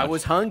so much. I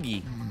was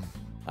hungry.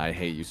 I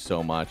hate you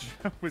so much.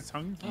 I was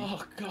hungry.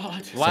 Oh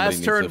god. Last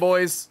needs turn, to-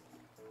 boys.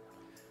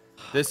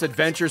 This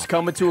adventure's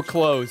coming to a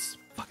close.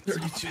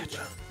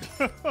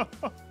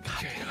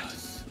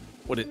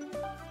 What did?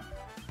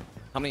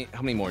 How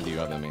many more do you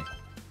have than me?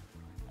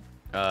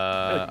 We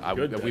I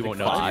won't think know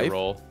until you 5?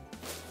 roll.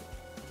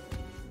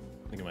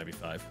 I think it might be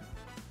 5.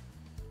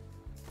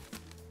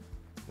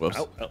 Whoops.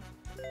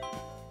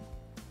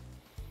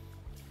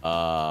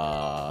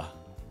 Oh.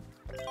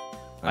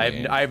 I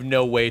have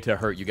no way to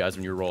hurt you guys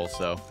when you roll,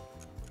 so.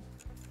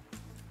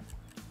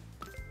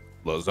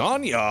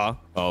 Lasagna.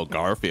 Oh,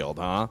 Garfield,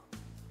 huh?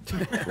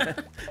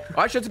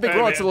 Actually, it's a big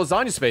roll. It's the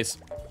lasagna space.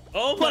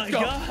 Oh my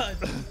god.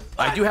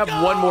 I do have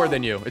one more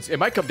than you. It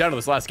might come down to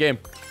this last game.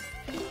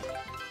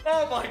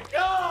 Oh my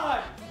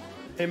god.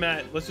 Hey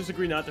Matt, let's just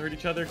agree not to hurt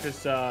each other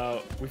because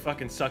we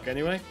fucking suck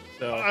anyway.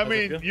 So I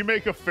mean, you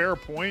make a fair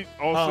point.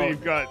 Also, Oh.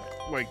 you've got,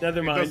 like, Never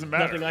it mind. doesn't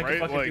matter, Nothing I can right?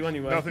 fucking Like, do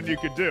anyway. nothing you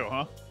could do,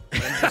 huh?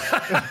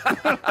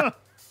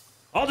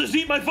 I'll just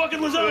eat my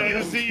fucking Yeah, lasagna.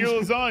 just eat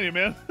your lasagna,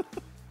 man.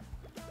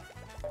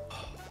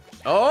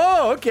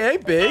 Oh, okay.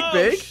 Big.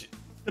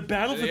 The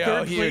battle for Yo,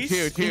 third here, place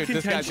dude. in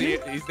This guy's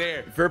contention. he's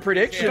there. For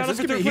predictions, Battle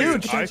this for could be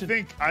third place in huge.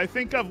 contention. I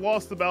think I've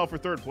lost the battle for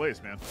third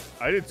place, man.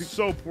 I did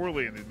so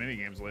poorly in these mini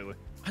games lately.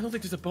 I don't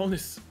think there's a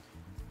bonus.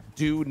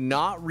 Do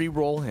not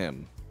re-roll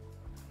him.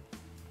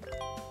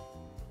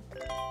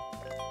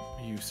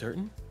 Are you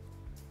certain?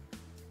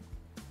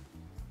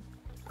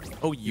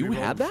 Oh, you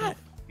Re-roll had that?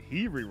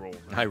 He re-rolled.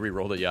 I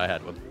re-rolled it. Yeah, I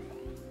had one.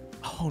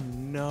 Oh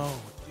no,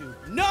 dude.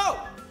 No!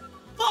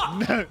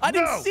 Fuck! I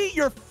didn't No! see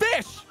your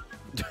fish.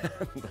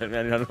 I don't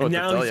know what to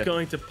Now tell he's you.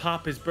 going to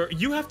pop his bird.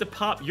 You have to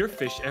pop your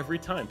fish every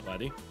time,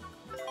 Platty.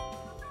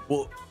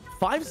 Well,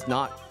 5's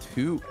not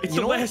too. It's you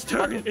the know last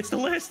what? turn. It's the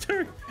last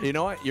turn. You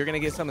know what? You're gonna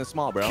get something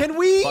small, bro. Can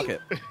we? Fuck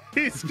it.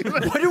 He's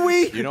gonna. What do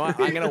we? You know what?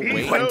 I'm gonna He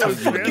wait knows, until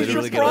you man. literally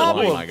What's get your a one,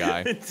 problem? my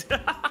guy.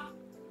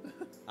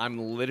 I'm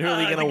literally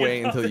I gonna think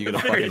wait it's until you get a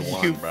fucking Are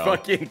one, you bro.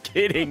 fucking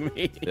kidding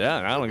me? Yeah,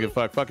 I don't give a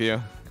fuck. Fuck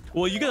you.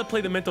 Well, you gotta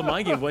play the mental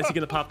mind game. When's he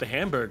gonna pop the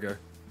hamburger?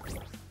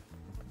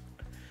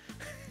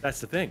 That's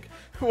the thing.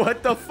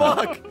 What the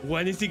fuck?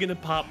 When is he gonna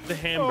pop the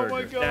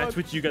hamburger? God. That's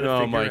what you gotta Oh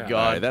figure my out.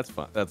 God. All right, that's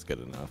fun. That's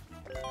good enough.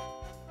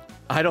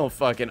 I don't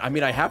fucking. I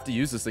mean, I have to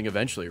use this thing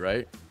eventually,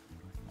 right?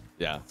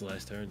 Yeah. It's the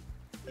last turn.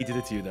 He did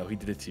it to you, though. He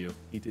did it to you.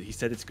 He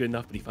said it's good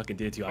enough, but he fucking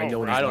did it to you. I know.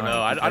 Oh, in right. his I don't know.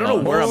 mind. I don't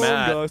know where I'm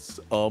at. Us.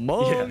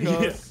 Among Yeah.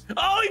 Us.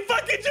 Oh, he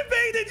fucking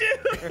debated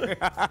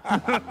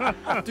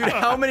you. Dude,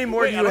 how many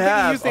more Wait, do I you don't think he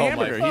have? used the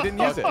hamburger. He didn't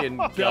use it. fucking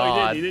No, he God.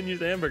 didn't. He didn't use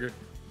the hamburger.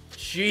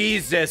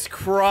 Jesus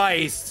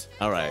Christ.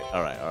 All right.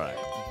 All right. All right.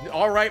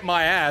 All right,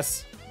 my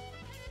ass.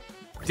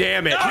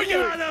 Damn it. I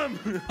got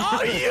him.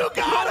 Oh, you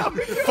got him.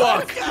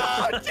 Fuck.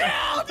 Go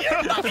down.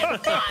 You're fucking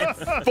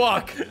nuts.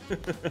 Fuck.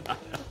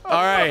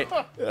 All right.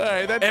 All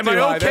right. That's Am too I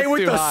high. okay That's with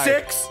too the high.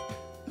 6?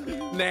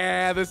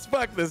 Nah,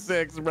 fuck the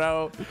 6,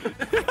 bro.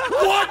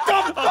 What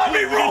the? Let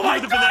me roll my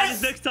the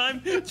bananas dice. next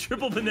time.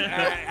 Triple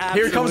banana.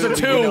 Here comes a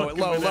Absolutely. 2. You know it.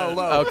 Low, low,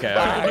 low. Okay.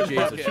 All right.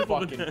 Fuck Jesus it.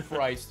 fucking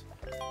Christ.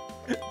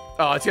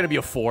 Oh, it's gonna be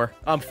a 4.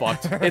 I'm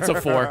fucked. It's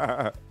a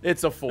 4.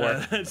 It's a 4.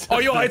 That's Oh,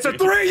 yo, it's a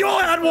 3. You all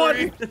had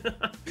one.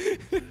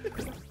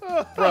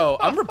 Bro,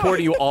 I'm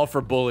reporting you all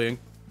for bullying.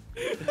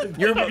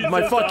 You're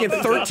my fucking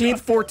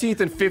 13th, 14th,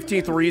 and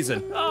 15th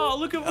reason. Oh,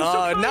 look at what's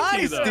Oh, surprised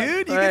nice, you, though.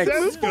 dude. You Thanks.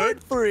 get this for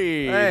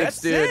free. Thanks,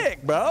 That's dude.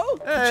 sick, bro.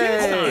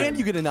 Hey. And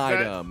you get an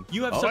item.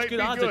 You have Oh. such Might good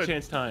be odds at good.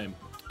 chance time.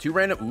 2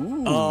 random.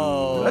 Ooh.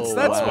 Oh, that's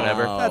wow.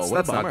 whatever.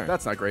 What a bummer.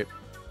 That's not great.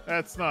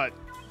 That's not.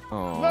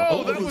 Oh,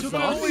 No, that was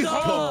my only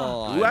hope.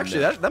 gone. Ooh,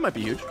 actually, that might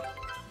be huge.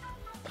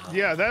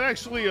 Yeah, that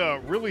actually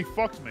really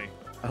fucked me.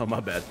 Oh,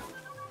 my bad.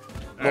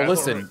 That's Well,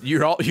 listen,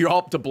 all right. you're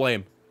all to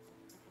blame.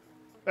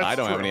 That's I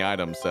don't have true. any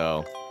items,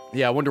 so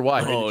Yeah, I wonder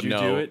why. Oh, Did you no.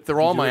 do it? They're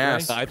Did all you my do it,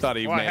 ass. Ray? I thought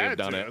he Well, I may had have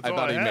done to. it. That's I all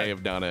thought I he had. may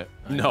have done it.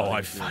 No,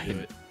 I didn't do fucking.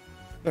 it.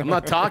 I'm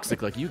not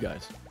toxic like you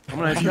guys. I'm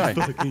a nice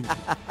guy.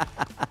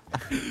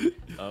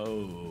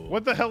 Oh.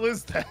 What the hell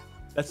is that?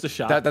 That's the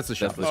shop. That's the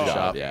shop. That's the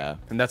shop, yeah.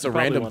 And that's You a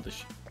probably random. want the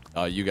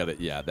Oh, you got it.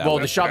 Yeah. That Well,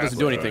 one. the shop doesn't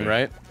do That's anything,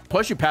 right. right?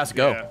 Plus, you pass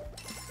go. Yeah.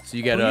 So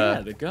you get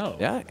yeah, the go.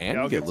 Yeah, and Yeah, you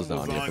I'll get get some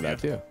lasagna for that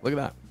lasagna. too. Look at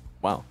that.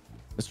 Wow,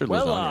 Mr.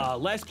 Well,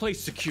 Lasagna. last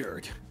place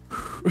secured.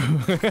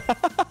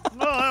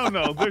 Well, I don't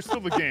know. There's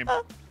still the game.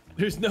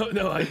 There's no.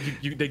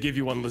 They give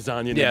you one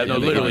lasagna. Yeah, no,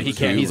 literally, he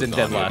can't. He's in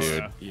dead last.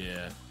 Dude.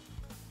 Yeah.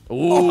 Ooh,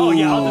 Oh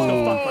yeah, I'll just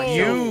go fuck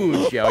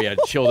myself. huge. Oh yeah,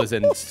 Chilled is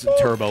in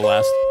turbo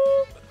last.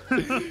 All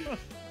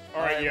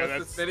right, yeah, what's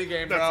that's the city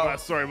game, that's bro?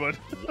 last. Sorry, bud.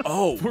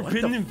 Oh,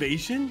 Forbidden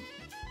Invasion?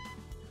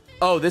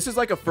 oh, this is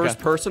like a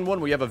first-person one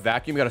where you have a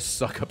vacuum. You gotta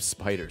suck up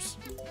spiders.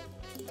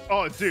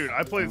 Oh, dude,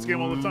 I play this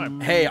game all the time.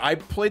 Hey, I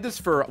played this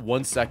for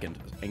 1 second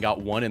and got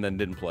one and then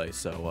didn't play.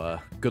 So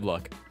good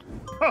luck.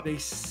 They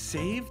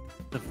saved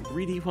the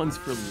 3D ones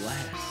for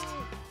last.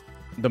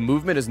 The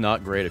movement is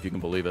not great, if you can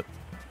believe it.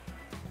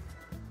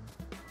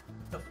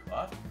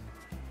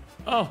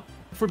 Oh,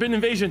 Forbidden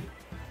Invasion.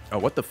 Oh,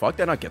 what the fuck?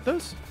 Did I not get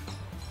those?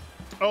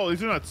 Oh,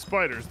 these are not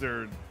spiders.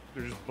 They're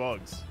just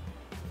bugs.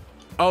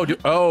 Oh,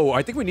 oh,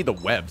 I think we need the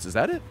webs. Is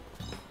that it?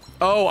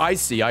 Oh, I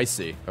see. I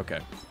see. Okay.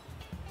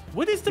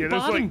 What is the Yeah,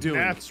 there's bottom like doing?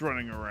 gnats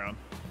running around.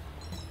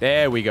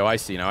 There we go. I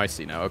see now. I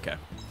see now. Okay.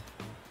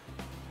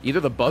 Either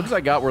the bugs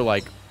I got were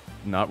like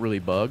not really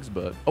bugs,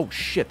 but oh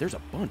shit, there's a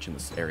bunch in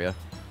this area.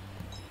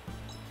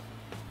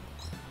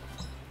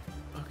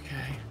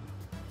 Okay.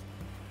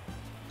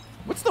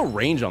 What's the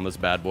range on this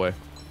bad boy?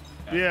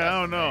 Yeah,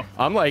 I don't know.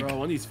 I'm like, Bro,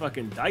 one of these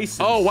fucking dice.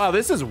 oh wow,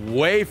 this is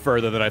way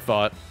further than I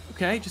thought.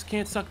 Okay, just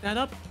can't suck that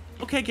up.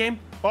 Okay, game.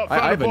 Oh,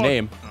 I have a bug.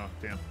 name. Oh,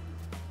 damn.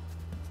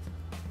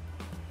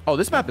 Oh,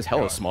 this map is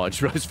hella small. I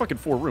just realized it's fucking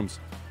 4 rooms.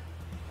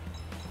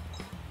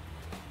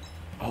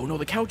 Oh no,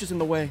 the couch is in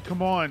the way.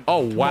 Come on.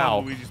 Oh, Come wow.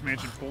 On, Luigi's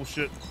Mansion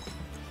bullshit.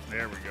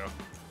 There we go.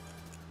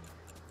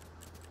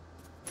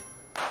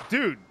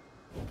 Dude,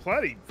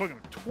 Platty, fucking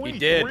 23? He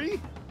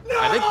did.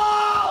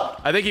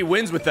 I think he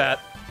wins with that.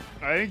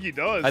 I think he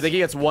does. I think he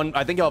gets one.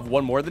 I think he'll have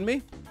one more than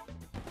me.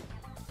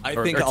 I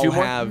Or- think or I'll two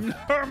more?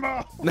 have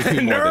Normal.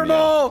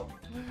 Normal.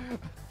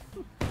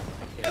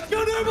 Let's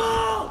go,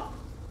 Normal!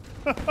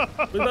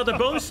 What about the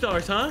bonus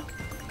stars, huh?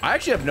 I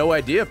actually have no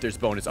idea if there's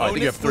bonus. Oh, I think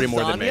you have 3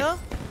 more than me. lasagna?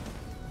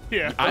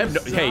 Yeah. I have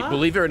no, hey, Huzzah.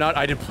 believe it or not,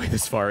 I didn't play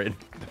this far in.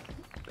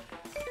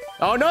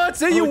 Oh no,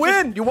 that's it. You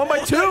win. You won by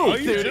 2. you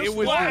Dude, it just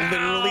was won.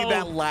 literally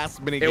that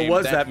last minigame. It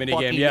was that minigame,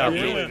 fucking yeah. got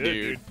me, Really did,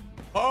 dude.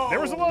 There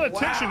was a lot of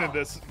tension in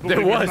this. There believe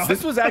it or was. not.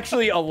 This was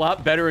actually a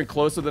lot better and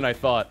closer than I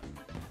thought.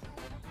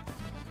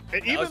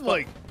 And even was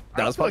like,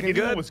 that I was don't feel like fucking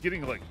anyone good. was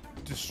getting like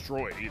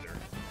destroyed either.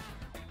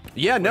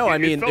 Yeah, no, Like, I it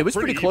mean, felt it was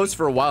pretty pretty close even.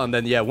 for a while, and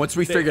then yeah, once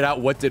we figured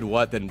out what did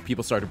what, then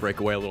people started to break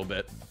away a little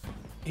bit.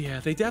 Yeah,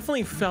 they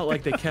definitely felt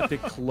like they kept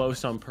it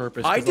close on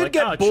purpose. I 'cause, did like,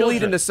 get oh,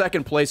 bullied children. into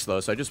 2nd place though,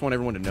 so I just want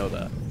everyone to know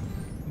that.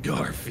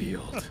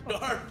 Garfield.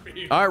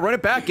 All right, run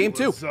it back, game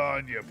 2.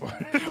 Lasagna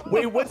party.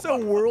 Wait, what's a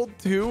world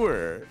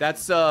tour?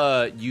 That's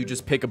you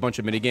just pick a bunch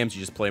of mini games, you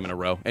just play them in a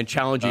row, and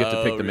challenge you have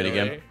to pick the mini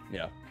game. really?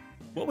 Yeah.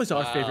 What was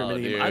our favorite Wow,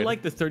 minigame? I dude.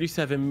 like the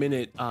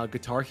 37-minute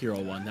Guitar Hero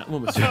one. That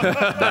one was.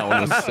 That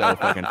one was so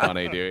fucking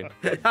funny, dude.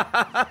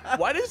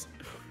 Why does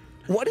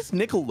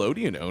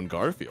Nickelodeon own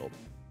Garfield?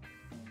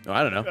 Oh,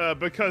 I don't know.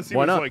 Because he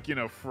Why was not? like, you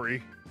know,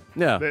 free.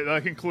 Yeah. They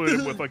like included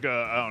him with like a,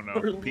 I don't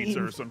know,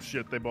 pizza or some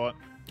shit they bought.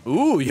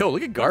 Ooh, yo,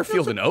 look at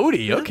Garfield and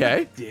Odie.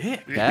 Okay.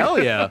 Dick.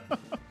 Hell yeah.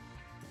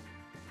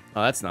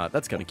 Oh, that's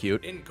kind of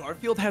cute. And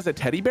Garfield has a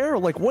teddy bear?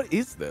 Like, what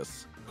is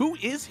this? Who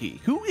is he?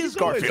 Who is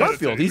always Garfield? got a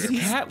Garfield, teddy he's, bear.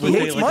 he's Cat he with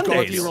hates a like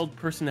Mondays. 12-year-old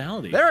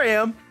personality. There I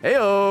am.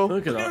 Heyo.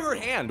 Look at Look at that. her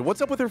hand.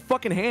 What's up with her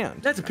fucking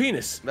hand? That's a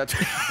penis. That's.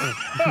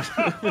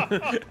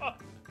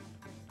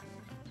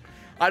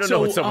 I don't know So,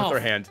 what's up with oh, her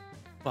hand.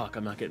 Fuck,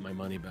 I'm not getting my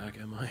money back,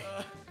 am I?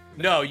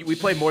 No, we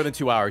played more than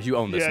 2 hours. You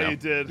own this Yeah, now. you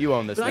did. You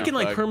own this But now. I can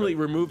like fuck, permanently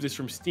remove this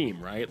from Steam,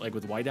 right? Like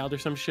with whiteout or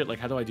some shit. Like,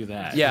 how do I do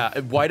that? Yeah,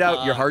 white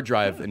out your hard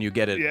drive and you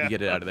get it. Yeah. You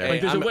get it out of there.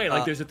 Like, there's I'm- a way.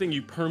 Like, there's a thing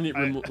you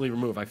permanently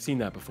remove. I've seen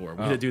that before.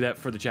 We had to do that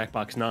for the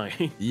Jackbox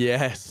 9.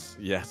 Yes,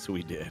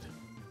 we did.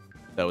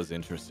 That was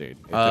interesting. It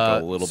took a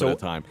little so bit of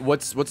time.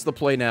 What's the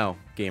play now,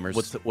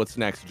 gamers? What's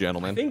next,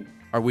 gentlemen? I think.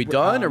 Are we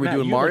done? Are we Matt,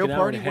 doing you have, Mario like, an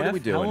hour Party? and a What are we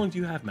half? doing? How long do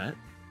you have, Matt?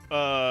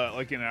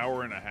 Like an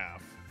hour and a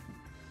half.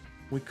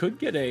 We could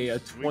get a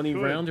 20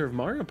 could. rounder of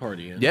Mario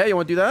Party in. Yeah, you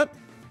want to do that?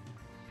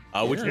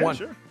 Which Yeah, one?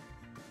 Sure.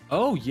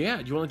 Oh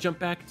yeah. Do you want to jump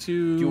back to?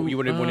 You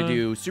want to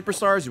do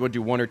Superstars? You want to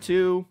do 1 or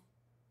 2?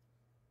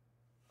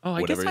 Oh,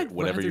 I Whatever- guess I'd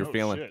whatever rather- you're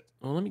feeling. Shit.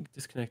 Well, let me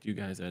disconnect you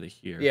guys out of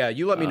here. Yeah,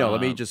 you let me know.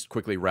 Let me Um, just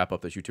quickly wrap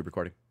up this YouTube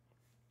recording.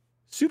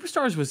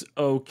 Superstars was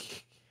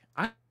okay.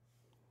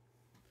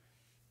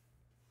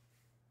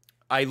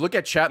 I look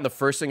at chat and the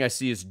first thing I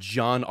see is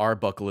John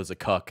Arbuckle is a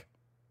cuck.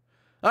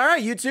 All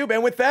right, YouTube,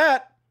 and with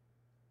that,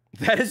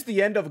 that is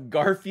the end of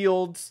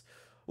Garfield's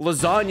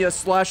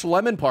Lasagna /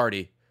 Lemon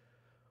Party.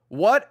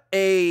 What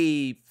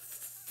a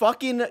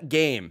fucking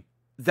game.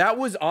 That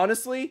was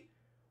honestly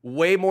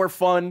way more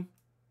fun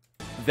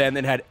than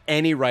it had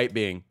any right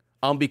being.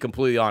 I'll be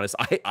completely honest.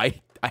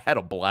 I had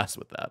a blast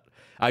with that.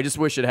 I just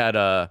wish it had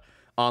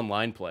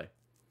online play.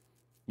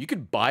 You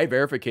could buy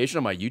verification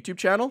on my YouTube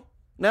channel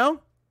now?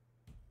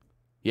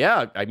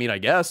 Yeah, I mean, I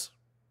guess.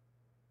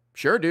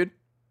 Sure, dude.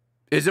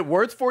 Is it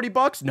worth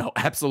 $40? No,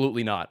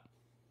 absolutely not.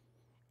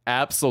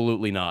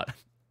 Absolutely not.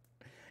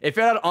 If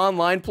it had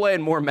online play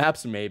and more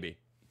maps, maybe.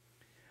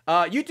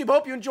 YouTube,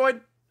 hope you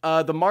enjoyed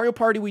the Mario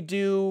Party we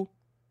do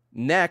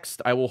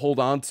next I will hold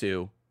on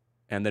to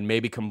and then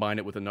maybe combine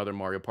it with another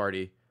Mario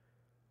Party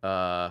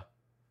in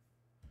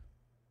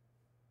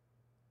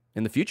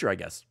the future, I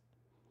guess.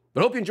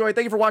 But hope you enjoyed.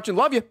 Thank you for watching.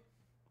 Love you.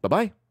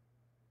 Bye-bye.